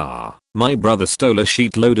 TLDR, my brother stole a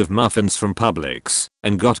sheetload of muffins from Publix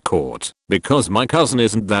and got caught because my cousin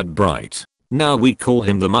isn't that bright. Now we call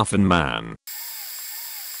him the Muffin Man.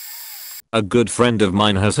 A good friend of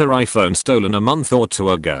mine has her iPhone stolen a month or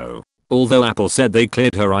two ago. Although Apple said they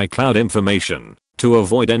cleared her iCloud information to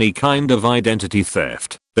avoid any kind of identity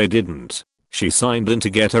theft, they didn't. She signed in to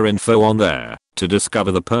get her info on there to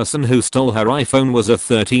discover the person who stole her iPhone was a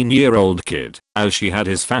 13-year-old kid, as she had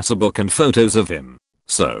his Facebook and photos of him.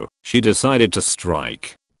 So, she decided to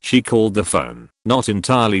strike. She called the phone, not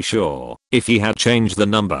entirely sure if he had changed the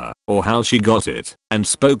number or how she got it, and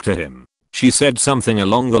spoke to him. She said something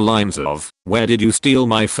along the lines of, "Where did you steal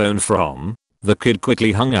my phone from?" The kid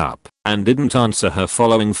quickly hung up and didn't answer her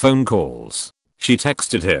following phone calls. She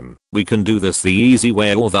texted him, "We can do this the easy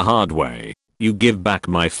way or the hard way. You give back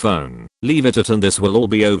my phone, leave it at and this will all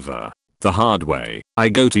be over. The hard way, I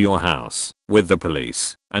go to your house with the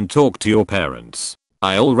police and talk to your parents.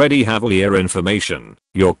 I already have all your information,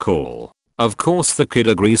 your call." Of course the kid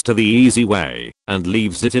agrees to the easy way and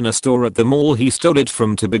leaves it in a store at the mall he stole it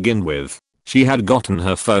from to begin with. She had gotten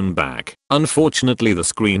her phone back. Unfortunately the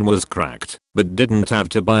screen was cracked, but didn't have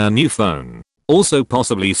to buy a new phone. Also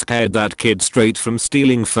possibly scared that kid straight from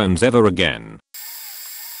stealing phones ever again.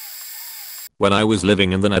 When I was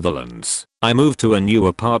living in the Netherlands, I moved to a new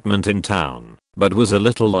apartment in town, but was a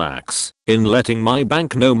little lax in letting my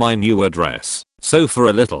bank know my new address. So for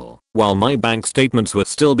a little, while my bank statements were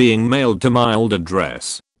still being mailed to my old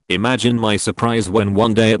address, imagine my surprise when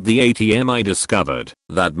one day at the ATM I discovered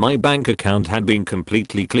that my bank account had been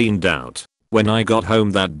completely cleaned out. When I got home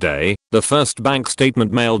that day, the first bank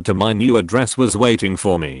statement mailed to my new address was waiting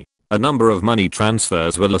for me. A number of money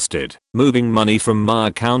transfers were listed, moving money from my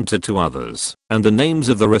account to others, and the names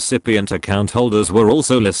of the recipient account holders were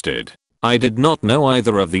also listed. I did not know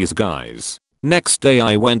either of these guys. Next day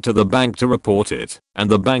I went to the bank to report it,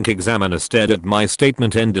 and the bank examiner stared at my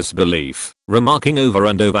statement in disbelief, remarking over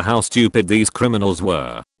and over how stupid these criminals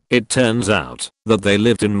were. It turns out that they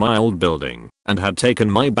lived in my old building and had taken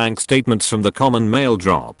my bank statements from the common mail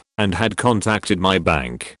drop and had contacted my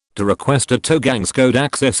bank to request a Togang's code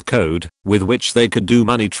access code with which they could do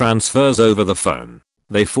money transfers over the phone.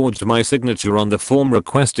 They forged my signature on the form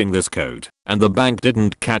requesting this code, and the bank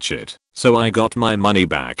didn't catch it, so I got my money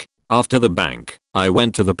back. After the bank, I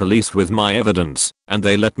went to the police with my evidence, and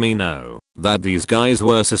they let me know that these guys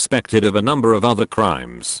were suspected of a number of other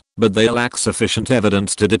crimes, but they lacked sufficient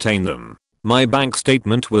evidence to detain them. My bank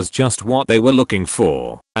statement was just what they were looking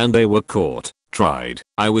for, and they were caught, tried.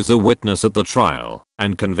 I was a witness at the trial,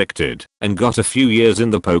 and convicted, and got a few years in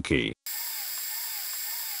the pokey.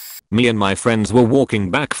 Me and my friends were walking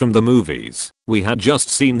back from the movies. We had just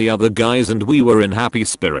seen the other guys and we were in happy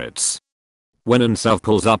spirits. When an South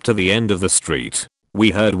pulls up to the end of the street, we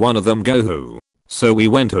heard one of them go "Who?" So we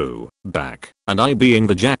went "Who?" back, and I, being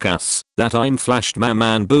the jackass that I'm, flashed my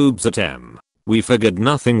man boobs at him. We figured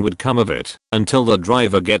nothing would come of it until the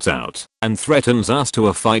driver gets out and threatens us to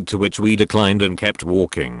a fight, to which we declined and kept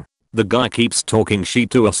walking. The guy keeps talking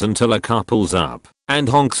shit to us until a car pulls up and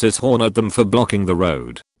honks his horn at them for blocking the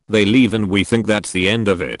road. They leave and we think that's the end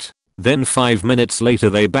of it. Then 5 minutes later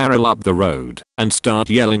they barrel up the road and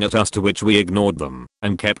start yelling at us, to which we ignored them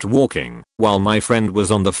and kept walking while my friend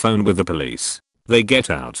was on the phone with the police. They get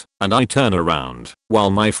out and I turn around. While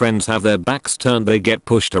my friends have their backs turned, they get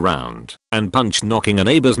pushed around and punched, knocking a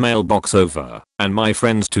neighbor's mailbox over and my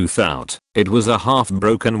friend's tooth out. It was a half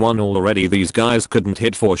broken one already. These guys couldn't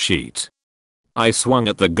hit for shit. I swung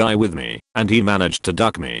at the guy with me and he managed to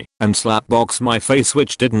duck me and slapbox my face,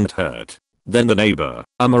 which didn't hurt. Then the neighbor,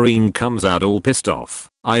 a Marine, comes out all pissed off.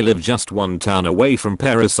 I live just one town away from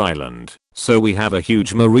Paris Island, so we have a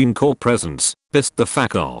huge Marine Corps presence. Pissed the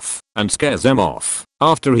fuck off and scares them off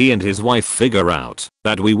after he and his wife figure out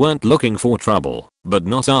that we weren't looking for trouble, but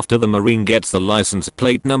not after the Marine gets the license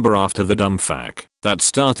plate number. After the dumb fuck that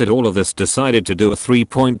started all of this decided to do a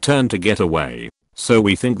 3-point turn to get away. So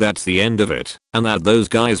we think that's the end of it and that those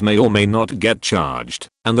guys may or may not get charged,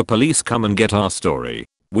 and the police come and get our story.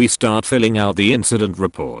 We start filling out the incident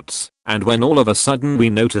reports, and when all of a sudden we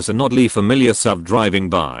notice an oddly familiar SUV driving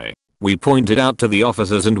by. We point it out to the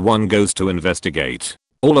officers and one goes to investigate.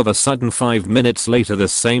 All of a sudden 5 minutes later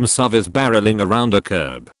this same SUV is barreling around a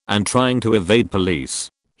curb and trying to evade police.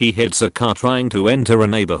 He hits a car trying to enter a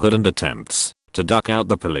neighborhood and attempts to duck out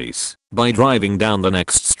the police by driving down the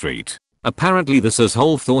next street. Apparently this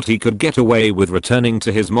asshole thought he could get away with returning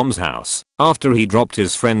to his mom's house after he dropped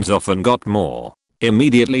his friends off and got more.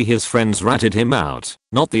 Immediately his friends ratted him out,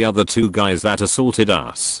 not the other two guys that assaulted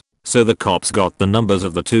us. So the cops got the numbers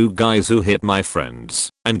of the two guys who hit my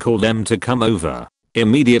friends and called them to come over.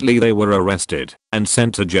 Immediately they were arrested and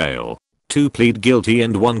sent to jail. 2 plead guilty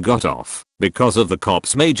and 1 got off because of the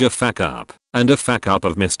cops' major fuck up and a fuck up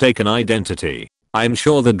of mistaken identity. I'm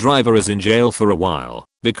sure the driver is in jail for a while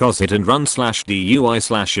because hit and run /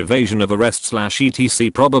 DUI / evasion of arrest /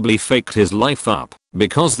 etc probably faked his life up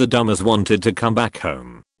because the dumbers wanted to come back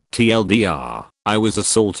home. TLDR, I was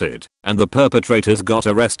assaulted and the perpetrators got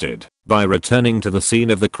arrested by returning to the scene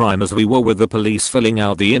of the crime as we were with the police filling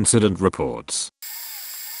out the incident reports.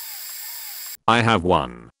 I have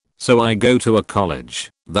one. So I go to a college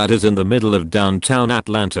that is in the middle of downtown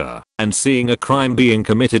Atlanta, and seeing a crime being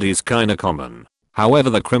committed is kinda common. However,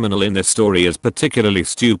 the criminal in this story is particularly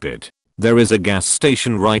stupid. There is a gas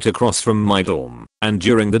station right across from my dorm, and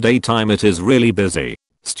during the daytime it is really busy.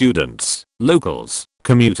 Students, locals,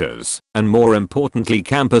 commuters, and more importantly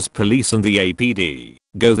campus police and the APD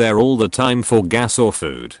go there all the time for gas or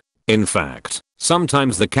food. In fact,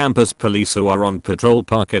 sometimes the campus police who are on patrol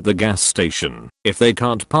park at the gas station if they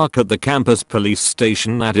can't park at the campus police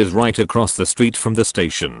station that is right across the street from the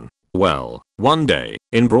station. Well, one day,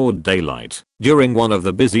 in broad daylight, during one of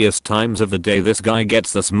the busiest times of the day, this guy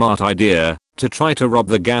gets the smart idea to try to rob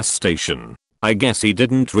the gas station. I guess he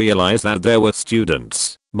didn't realize that there were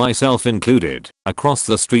students, myself included, across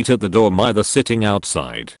the street at the dorm, either sitting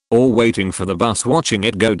outside or waiting for the bus watching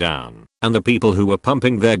it go down, and the people who were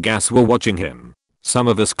pumping their gas were watching him. Some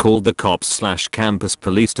of us called the cops / campus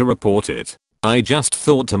police to report it. I just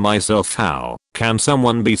thought to myself, how can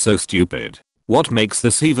someone be so stupid? What makes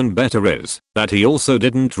this even better is that he also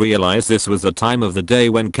didn't realize this was the time of the day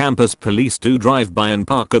when campus police do drive by and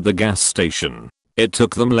park at the gas station. It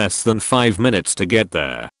took them less than 5 minutes to get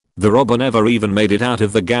there. The robber never even made it out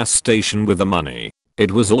of the gas station with the money.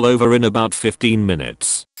 It was all over in about 15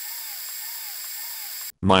 minutes.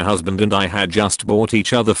 My husband and I had just bought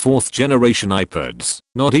each other 4th generation iPads,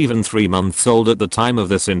 not even 3 months old at the time of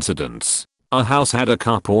this incident. Our house had a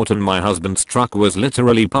carport and my husband's truck was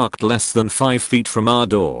literally parked less than 5 feet from our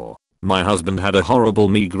door. My husband had a horrible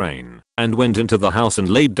migraine and went into the house and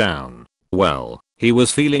laid down. Well, he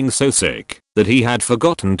was feeling so sick that he had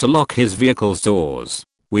forgotten to lock his vehicle's doors.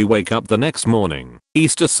 We wake up the next morning,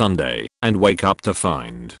 Easter Sunday, and wake up to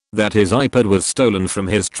find that his iPad was stolen from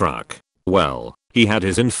his truck. Well, he had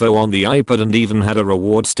his info on the iPad and even had a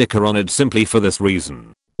reward sticker on it simply for this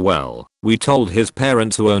reason. Well, we told his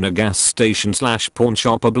parents who own a gas station / pawn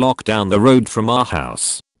shop a block down the road from our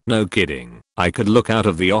house. No kidding, I could look out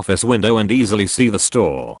of the office window and easily see the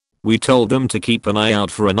store. We told them to keep an eye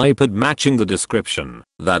out for an iPad matching the description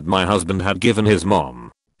that my husband had given his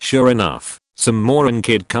mom. Sure enough, some moron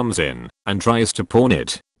kid comes in and tries to pawn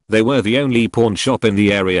it. They were the only pawn shop in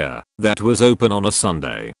the area that was open on a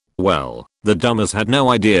Sunday. Well, the dumbass had no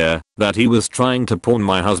idea that he was trying to pawn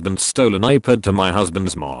my husband's stolen iPad to my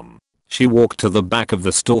husband's mom. She walked to the back of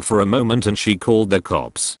the store for a moment and she called the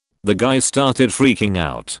cops. The guy started freaking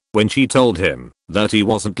out when she told him that he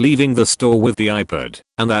wasn't leaving the store with the iPad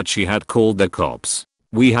and that she had called the cops.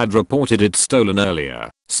 We had reported it stolen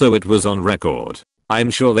earlier, so it was on record.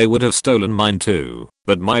 I'm sure they would have stolen mine too,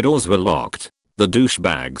 but my doors were locked. The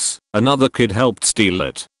douchebags, another kid helped steal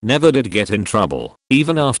it, never did get in trouble,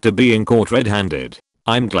 even after being caught red-handed.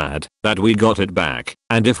 I'm glad that we got it back,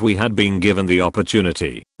 and if we had been given the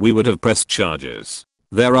opportunity, we would have pressed charges.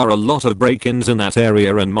 There are a lot of break-ins in that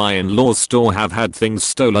area and my in-law's store have had things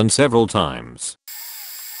stolen several times.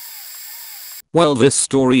 Well, this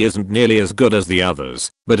story isn't nearly as good as the others,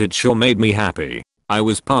 but it sure made me happy. I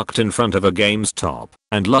was parked in front of a GameStop,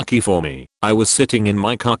 and lucky for me, I was sitting in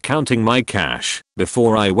my car counting my cash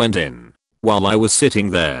before I went in. While I was sitting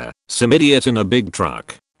there, some idiot in a big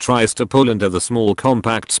truck tries to pull into the small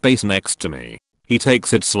compact space next to me. He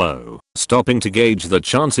takes it slow, stopping to gauge the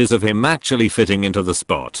chances of him actually fitting into the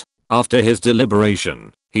spot. After his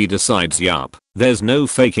deliberation, he decides yup, there's no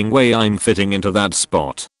faking way I'm fitting into that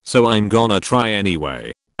spot, so I'm gonna try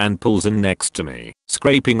anyway. And pulls in next to me,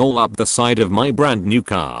 scraping all up the side of my brand new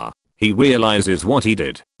car. He realizes what he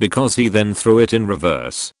did, because he then threw it in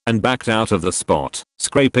reverse and backed out of the spot,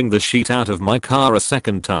 scraping the sheet out of my car a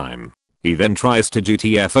second time. He then tries to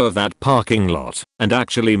GTFO of that parking lot and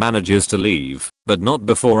actually manages to leave, but not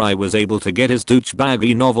before I was able to get his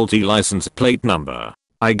douchebaggy novelty license plate number.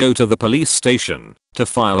 I go to the police station to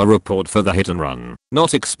file a report for the hit and run,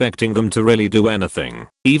 not expecting them to really do anything,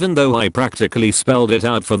 even though I practically spelled it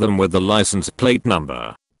out for them with the license plate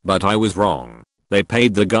number. But I was wrong. They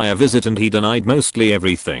paid the guy a visit and he denied mostly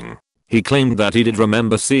everything. He claimed that he did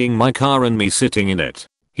remember seeing my car and me sitting in it.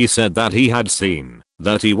 He said that he had seen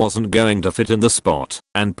that he wasn't going to fit in the spot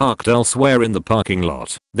and parked elsewhere in the parking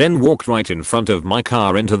lot, then walked right in front of my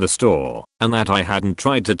car into the store, and that I hadn't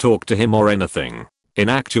tried to talk to him or anything. In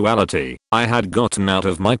actuality, I had gotten out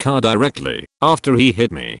of my car directly after he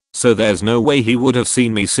hit me, so there's no way he would have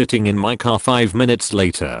seen me sitting in my car 5 minutes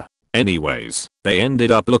later. Anyways, they ended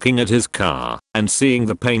up looking at his car and seeing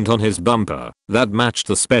the paint on his bumper that matched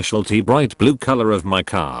the specialty bright blue color of my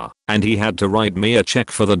car, and he had to write me a check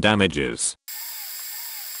for the damages.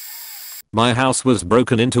 My house was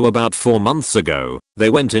broken into about 4 months ago. They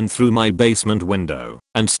went in through my basement window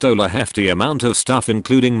and stole a hefty amount of stuff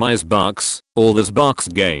including my Xbox, all the Xbox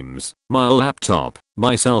games, my laptop,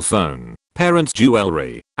 my cell phone, parents'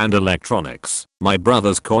 jewelry, and electronics, my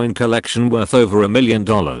brother's coin collection worth over $1 million,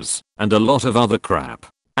 and a lot of other crap.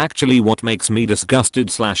 Actually, what makes me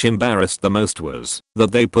disgusted/embarrassed the most was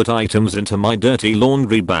that they put items into my dirty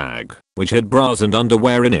laundry bag, which had bras and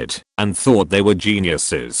underwear in it, and thought they were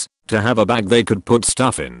geniuses to have a bag they could put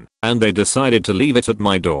stuff in, and they decided to leave it at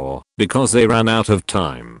my door because they ran out of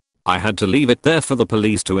time. I had to leave it there for the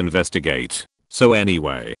police to investigate. So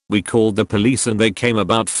anyway, we called the police and they came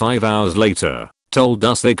about 5 hours later, told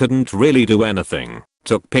us they couldn't really do anything,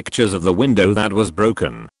 took pictures of the window that was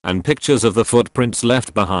broken, and pictures of the footprints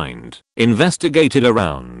left behind, investigated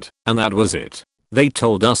around, and that was it. They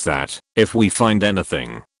told us that, if we find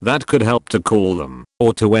anything, that could help to call them,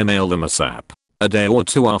 or to email them a sap. A day or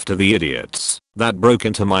two after the idiots that broke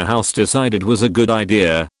into my house decided was a good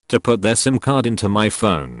idea to put their SIM card into my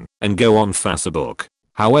phone and go on Facebook.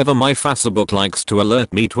 However, my Facebook likes to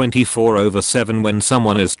alert me 24/7 when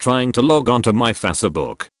someone is trying to log onto my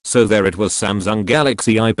Facebook. So there it was, Samsung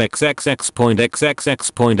Galaxy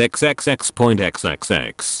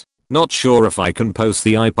IPXXX.XXX.XXX.XXX. Not sure if I can post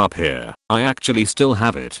the IP up here. I actually still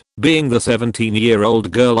have it. Being the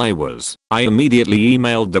 17-year-old girl I was, I immediately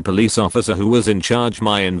emailed the police officer who was in charge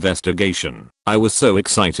my investigation. I was so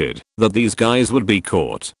excited that these guys would be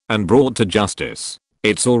caught and brought to justice.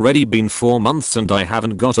 It's already been 4 months and I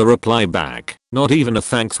haven't got a reply back. Not even a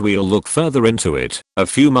thanks. We'll look further into it. A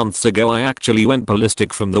few months ago I actually went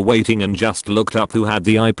ballistic from the waiting and just looked up who had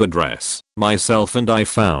the IP address myself, and I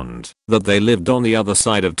found that they lived on the other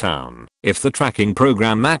side of town. If the tracking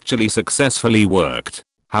program actually successfully worked.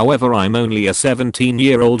 However, I'm only a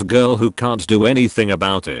 17-year-old girl who can't do anything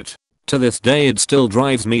about it. To this day it still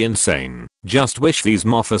drives me insane. Just wish these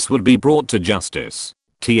moffers would be brought to justice.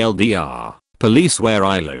 TLDR. Police where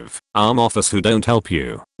I live are moffers who don't help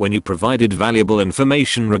you when you provided valuable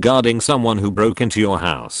information regarding someone who broke into your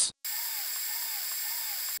house.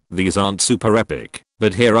 These aren't super epic,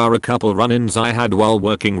 but here are a couple run-ins I had while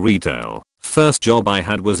working retail. First job I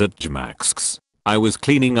had was at Jmaxx. I was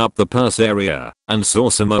cleaning up the purse area and saw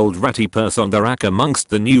some old ratty purse on the rack amongst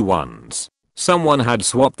the new ones. Someone had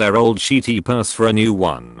swapped their old sheety purse for a new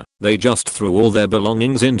one. They just threw all their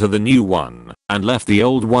belongings into the new one and left the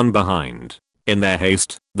old one behind. In their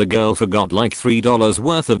haste, the girl forgot like $3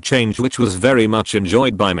 worth of change, which was very much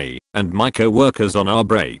enjoyed by me and my co-workers on our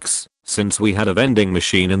breaks, since we had a vending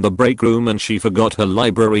machine in the break room and she forgot her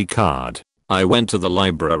library card. I went to the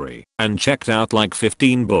library and checked out like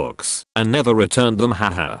 15 books and never returned them,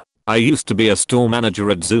 haha. I used to be a store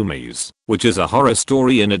manager at Zoomies, which is a horror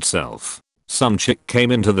story in itself. Some chick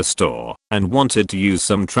came into the store and wanted to use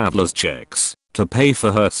some traveler's checks to pay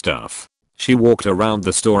for her stuff. She walked around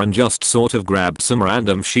the store and just sort of grabbed some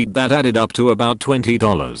random sheet that added up to about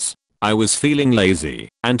 $20. I was feeling lazy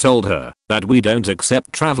and told her that we don't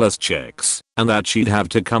accept traveler's checks and that she'd have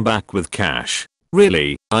to come back with cash.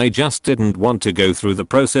 Really, I just didn't want to go through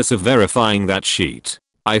the process of verifying that sheet.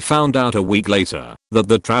 I found out a week later that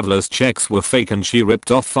the traveler's checks were fake and she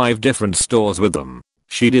ripped off 5 different stores with them.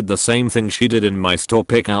 She did the same thing she did in my store,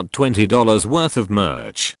 pick out $20 worth of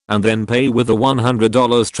merch and then pay with a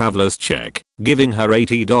 $100 traveler's check, giving her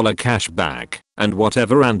 $80 cash back and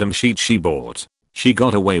whatever random sheet she bought. She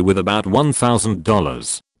got away with about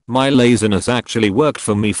 $1,000. My laziness actually worked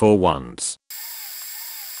for me for once.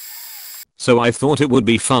 So I thought it would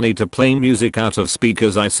be funny to play music out of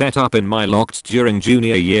speakers I set up in my loft during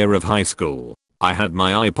junior year of high school. I had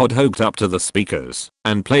my iPod hooked up to the speakers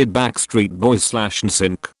and played Backstreet Boys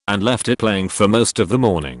 /NSYNC and left it playing for most of the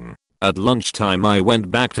morning. At lunchtime I went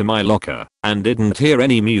back to my locker and didn't hear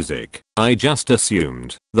any music. I just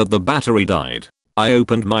assumed that the battery died. I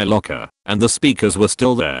opened my locker and the speakers were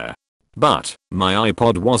still there. But my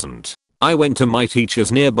iPod wasn't. I went to my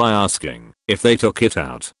teachers nearby asking if they took it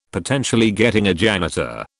out, potentially getting a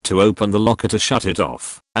janitor to open the locker to shut it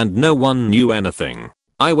off, and no one knew anything.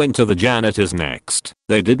 I went to the janitors next.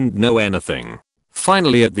 They didn't know anything.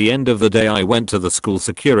 Finally, at the end of the day, I went to the school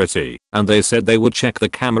security and they said they would check the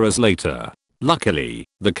cameras later. Luckily,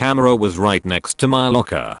 the camera was right next to my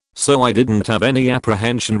locker, so I didn't have any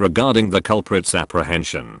apprehension regarding the culprit's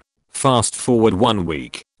apprehension. Fast forward 1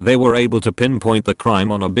 week, they were able to pinpoint the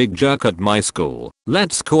crime on a big jerk at my school.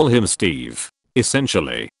 Let's call him Steve.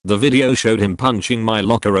 Essentially, the video showed him punching my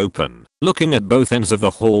locker open, looking at both ends of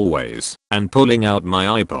the hallways, and pulling out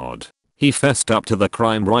my iPod. He fessed up to the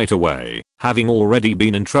crime right away, having already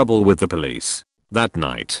been in trouble with the police. That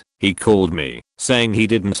night, he called me, saying he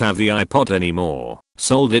didn't have the iPod anymore,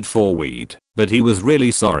 sold it for weed, but he was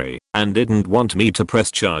really sorry, and didn't want me to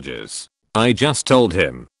press charges. I just told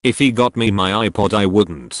him, if he got me my iPod I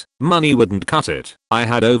wouldn't. Money wouldn't cut it. I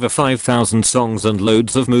had over 5,000 songs and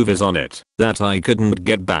loads of movies on it that I couldn't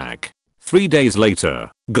get back. 3 days later,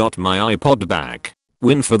 got my iPod back.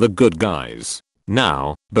 Win for the good guys.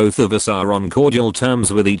 Now, both of us are on cordial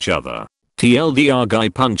terms with each other. TLDR guy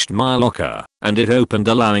punched my locker, and it opened,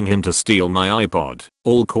 allowing him to steal my iPod,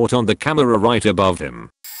 all caught on the camera right above him.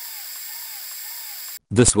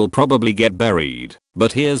 This will probably get buried,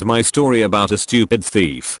 but here's my story about a stupid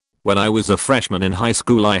thief. When I was a freshman in high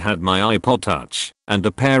school I had my iPod Touch and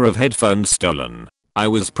a pair of headphones stolen. I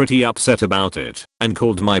was pretty upset about it and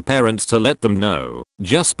called my parents to let them know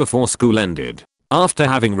just before school ended. After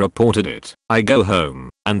having reported it, I go home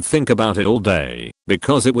and think about it all day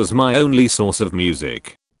because it was my only source of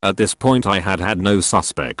music. At this point I had no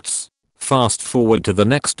suspects. Fast forward to the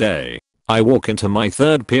next day. I walk into my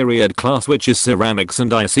third period class, which is ceramics,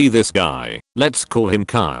 and I see this guy, let's call him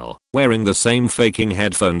Kyle, wearing the same faking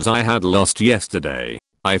headphones I had lost yesterday.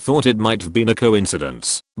 I thought it might have been a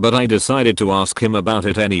coincidence, but I decided to ask him about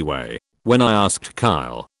it anyway. When I asked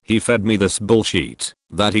Kyle, he fed me this bullshit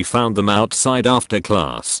that he found them outside after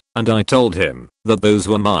class, and I told him that those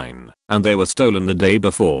were mine and they were stolen the day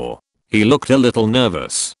before. He looked a little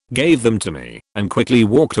nervous, gave them to me, and quickly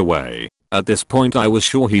walked away. At this point I was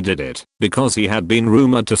sure he did it because he had been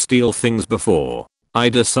rumored to steal things before. I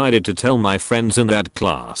decided to tell my friends in that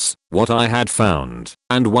class what I had found,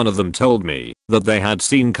 and one of them told me that they had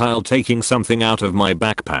seen Kyle taking something out of my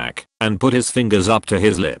backpack and put his fingers up to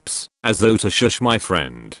his lips as though to shush my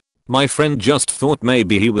friend. My friend just thought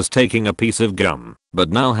maybe he was taking a piece of gum, but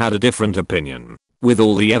now had a different opinion. With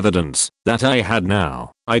all the evidence that I had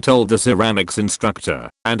now, I told the ceramics instructor,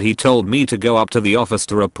 and he told me to go up to the office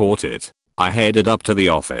to report it. I headed up to the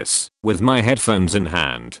office with my headphones in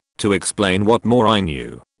hand to explain what more I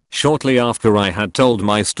knew. Shortly after I had told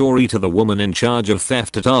my story to the woman in charge of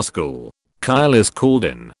theft at our school, Kyle is called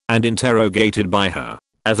in and interrogated by her.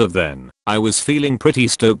 As of then, I was feeling pretty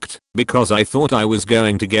stoked because I thought I was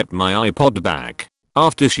going to get my iPod back.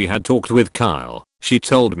 After she had talked with Kyle, she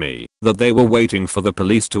told me that they were waiting for the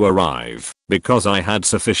police to arrive because I had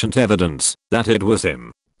sufficient evidence that it was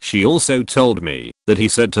him. She also told me that he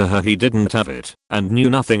said to her he didn't have it and knew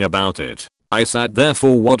nothing about it. I sat there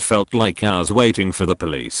for what felt like hours waiting for the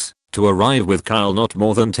police to arrive, with Kyle not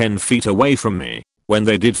more than 10 feet away from me. When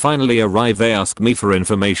they did finally arrive, they asked me for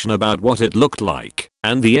information about what it looked like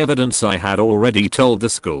and the evidence I had already told the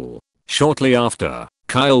school. Shortly after,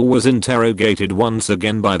 Kyle was interrogated once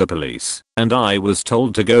again by the police, and I was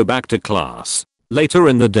told to go back to class. Later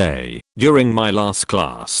in the day, during my last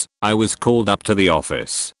class, I was called up to the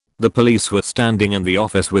office. The police were standing in the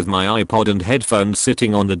office with my iPod and headphones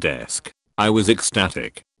sitting on the desk. I was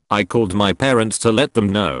ecstatic. I called my parents to let them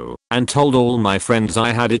know and told all my friends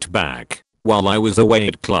I had it back. While I was away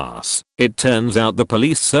at class, it turns out the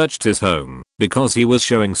police searched his home because he was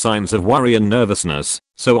showing signs of worry and nervousness,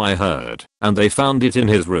 so I heard, and they found it in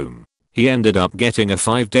his room. He ended up getting a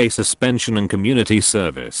 5-day suspension and community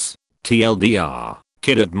service. TLDR,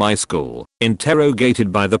 kid at my school,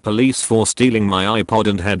 interrogated by the police for stealing my iPod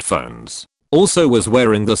and headphones. Also was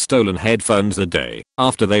wearing the stolen headphones a day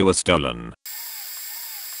after they were stolen.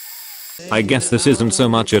 I guess this isn't so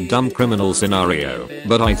much a dumb criminal scenario,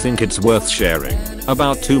 but I think it's worth sharing.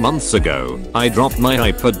 About 2 months ago, I dropped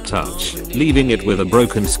my iPod Touch, leaving it with a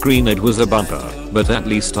broken screen. It was a bumper, but at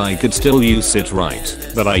least I could still use it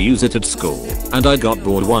right. But I use it at school, and I got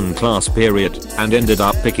bored one class period and ended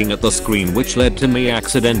up picking at the screen, which led to me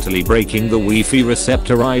accidentally breaking the Wi-Fi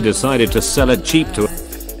receptor. I decided to sell it cheap to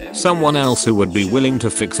someone else who would be willing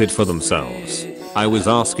to fix it for themselves. I was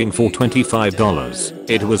asking for $25.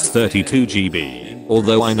 It was 32 GB.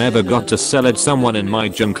 Although I never got to sell it, someone in my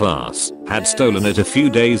gym class had stolen it a few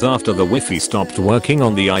days after the Wi-Fi stopped working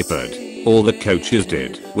on the iPod. All the coaches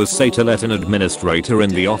did was say to let an administrator in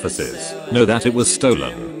the offices know that it was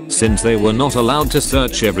stolen, since they were not allowed to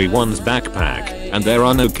search everyone's backpack and there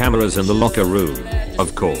are no cameras in the locker room,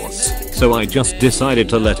 of course. So I just decided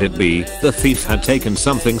to let it be. The thief had taken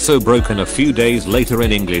something so broken. A few days later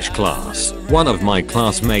in English class, one of my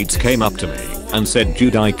classmates came up to me and said,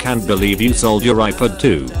 "Dude, I can't believe you sold your iPod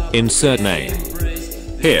to insert name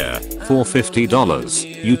here for $50.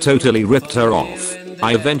 You totally ripped her off."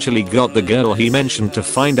 I eventually got the girl he mentioned to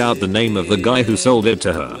find out the name of the guy who sold it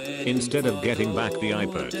to her. Instead of getting back the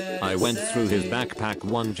iPod, I went through his backpack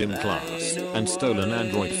one gym class and stole an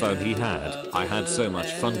Android phone he had. I had so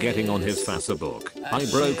much fun getting on his Facebook. I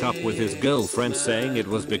broke up with his girlfriend saying it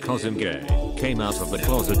was because I'm gay. Came out of the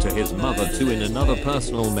closet to his mother too in another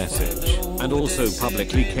personal message, and also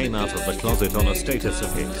publicly came out of the closet on a status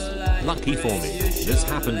of his. Lucky for me, this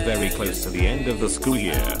happened very close to the end of the school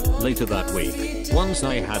year. Later that week, once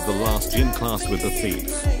I had the last gym class with the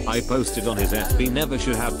thief, I posted on his FB, "Never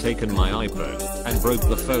should have taken my iPod," and broke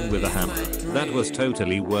the phone with a hammer. That was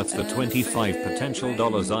totally worth the $25 potential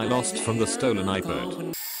dollars I lost from the stolen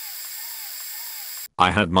iPod. I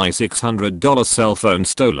had my $600 cell phone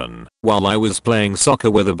stolen while I was playing soccer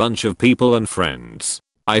with a bunch of people and friends.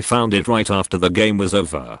 I found it right after the game was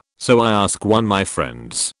over, so I asked one of my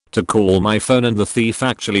friends to call my phone, and the thief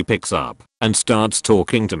actually picks up and starts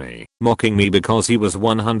talking to me, mocking me because he was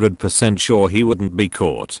 100% sure he wouldn't be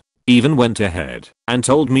caught. Even went ahead and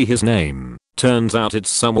told me his name. Turns out it's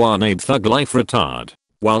someone named Thug Life Retard.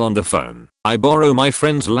 While on the phone, I borrow my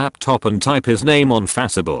friend's laptop and type his name on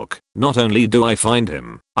Facebook. Not only do I find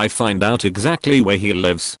him, I find out exactly where he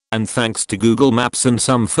lives, and thanks to Google Maps and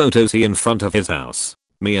some photos he in front of his house,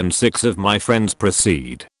 me and 6 of my friends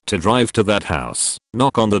proceed to drive to that house,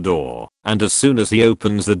 knock on the door, and as soon as he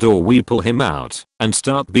opens the door we pull him out and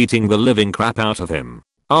start beating the living crap out of him.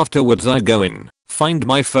 Afterwards I go in, find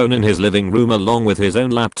my phone in his living room along with his own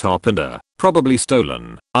laptop and a probably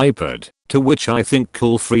stolen iPod, to which I think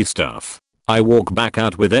cool free stuff. I walk back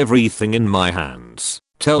out with everything in my hands,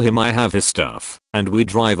 tell him I have his stuff, and we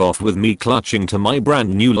drive off with me clutching to my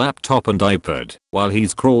brand new laptop and iPod while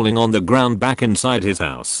he's crawling on the ground back inside his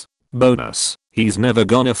house. Bonus: he's never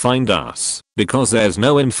gonna find us because there's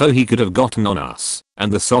no info he could have gotten on us, and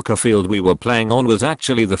the soccer field we were playing on was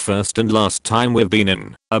actually the first and last time we've been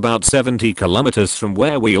in, about 70 kilometers from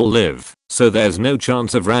where we all live, so there's no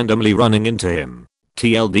chance of randomly running into him.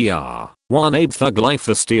 TLDR, 1/8 Thug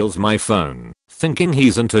Lifer steals my phone, thinking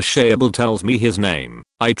he's untouchable, tells me his name.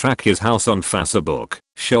 I track his house on Facebook,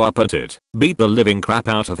 show up at it, beat the living crap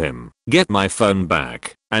out of him, get my phone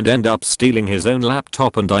back, and end up stealing his own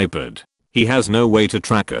laptop and iPod. He has no way to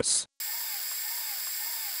track us.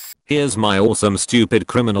 Here's my awesome stupid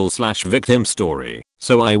criminal/victim story.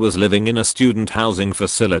 So I was living in a student housing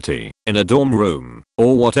facility, in a dorm room,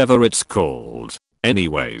 or whatever it's called.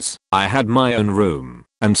 Anyways, I had my own room,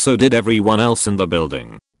 and so did everyone else in the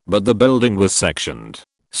building. But the building was sectioned.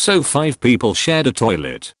 So 5 people shared a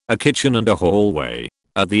toilet, a kitchen and a hallway.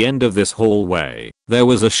 At the end of this hallway, there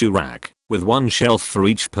was a shoe rack, with 1 shelf for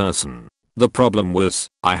each person. The problem was,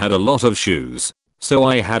 I had a lot of shoes. So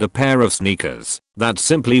I had a pair of sneakers that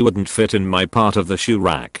simply wouldn't fit in my part of the shoe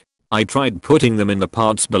rack. I tried putting them in the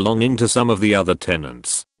parts belonging to some of the other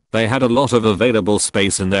tenants. They had a lot of available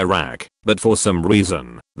space in their rack, but for some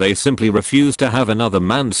reason, they simply refused to have another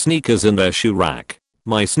man's sneakers in their shoe rack.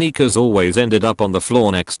 My sneakers always ended up on the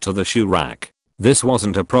floor next to the shoe rack. This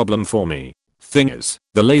wasn't a problem for me. Thing is,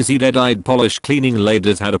 the lazy dead-eyed polish cleaning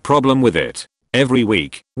ladies had a problem with it. Every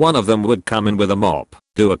week, one of them would come in with a mop,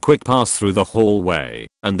 do a quick pass through the hallway,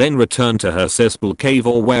 and then return to her cesspool cave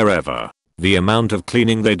or wherever. The amount of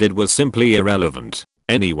cleaning they did was simply irrelevant.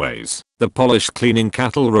 Anyways, the polish cleaning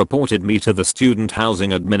cattle reported me to the Student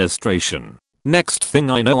Housing Administration. Next thing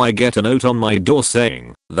I know, I get a note on my door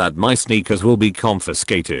saying that my sneakers will be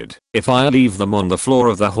confiscated if I leave them on the floor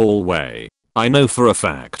of the hallway. I know for a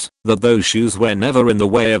fact that those shoes were never in the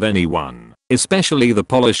way of anyone, especially the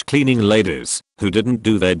polish cleaning ladies, who didn't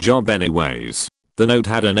do their job anyways. The note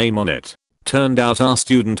had a name on it. Turned out our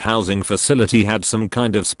student housing facility had some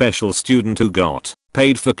kind of special student who got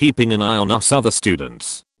paid for keeping an eye on us other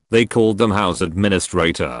students. They called them house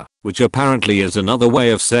administrator, which apparently is another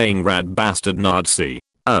way of saying rat bastard Nazi.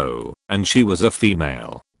 Oh, and she was a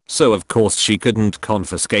female. So of course she couldn't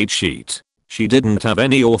confiscate shit. She didn't have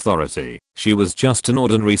any authority. She was just an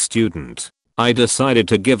ordinary student. I decided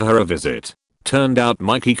to give her a visit. Turned out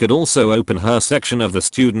Mikey could also open her section of the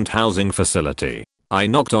student housing facility. I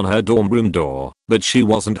knocked on her dorm room door, but she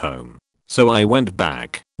wasn't home. So I went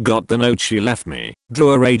back, got the note she left me,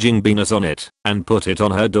 drew a raging penis on it, and put it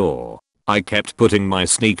on her door. I kept putting my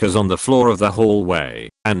sneakers on the floor of the hallway,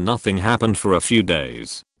 and nothing happened for a few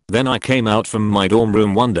days. Then I came out from my dorm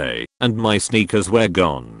room one day, and my sneakers were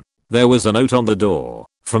gone. There was a note on the door,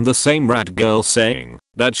 from the same rat girl saying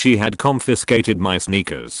that she had confiscated my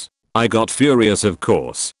sneakers. I got furious, of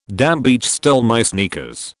course. Damn bitch stole my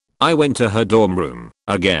sneakers. I went to her dorm room.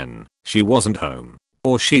 Again, she wasn't home.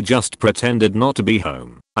 Or she just pretended not to be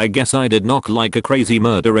home. I guess I did knock like a crazy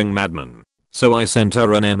murdering madman. So I sent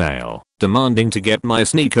her an email demanding to get my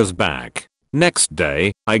sneakers back. Next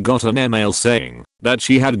day, I got an email saying that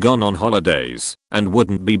she had gone on holidays and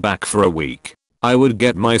wouldn't be back for a week. I would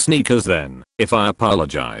get my sneakers then if I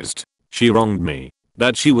apologized. She wronged me.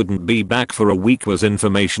 That she wouldn't be back for a week was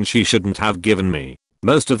information she shouldn't have given me.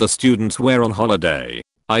 Most of the students were on holiday.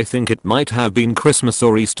 I think it might have been Christmas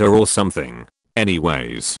or Easter or something.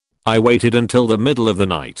 Anyways, I waited until the middle of the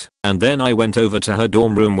night, and then I went over to her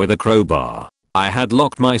dorm room with a crowbar. I had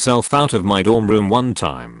locked myself out of my dorm room one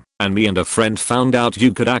time, and me and a friend found out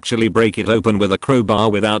you could actually break it open with a crowbar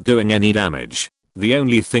without doing any damage. The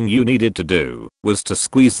only thing you needed to do was to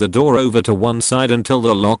squeeze the door over to one side until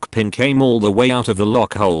the lock pin came all the way out of the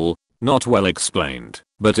lock hole. Not well explained,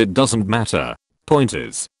 but it doesn't matter. Point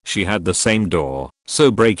is, she had the same door,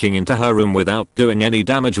 so breaking into her room without doing any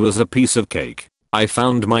damage was a piece of cake. I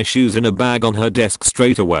found my shoes in a bag on her desk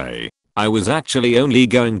straight away. I was actually only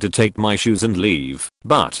going to take my shoes and leave,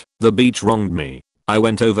 but the bitch wronged me. I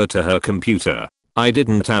went over to her computer. I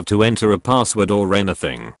didn't have to enter a password or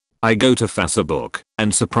anything. I go to Facebook,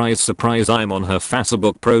 and surprise surprise, I'm on her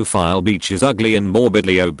Facebook profile. Bitch is ugly and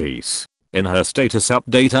morbidly obese. In her status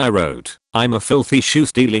update I wrote, "I'm a filthy shoe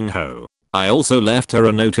stealing hoe." I also left her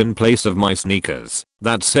a note in place of my sneakers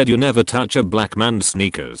that said, "You never touch a black man's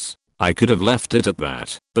sneakers." I could have left it at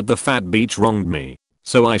that, but the fat bitch wronged me.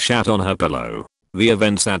 So I shat on her pillow. The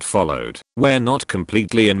events that followed were not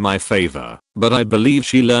completely in my favor, but I believe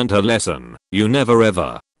she learned her lesson. You never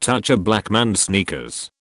ever touch a black man's sneakers.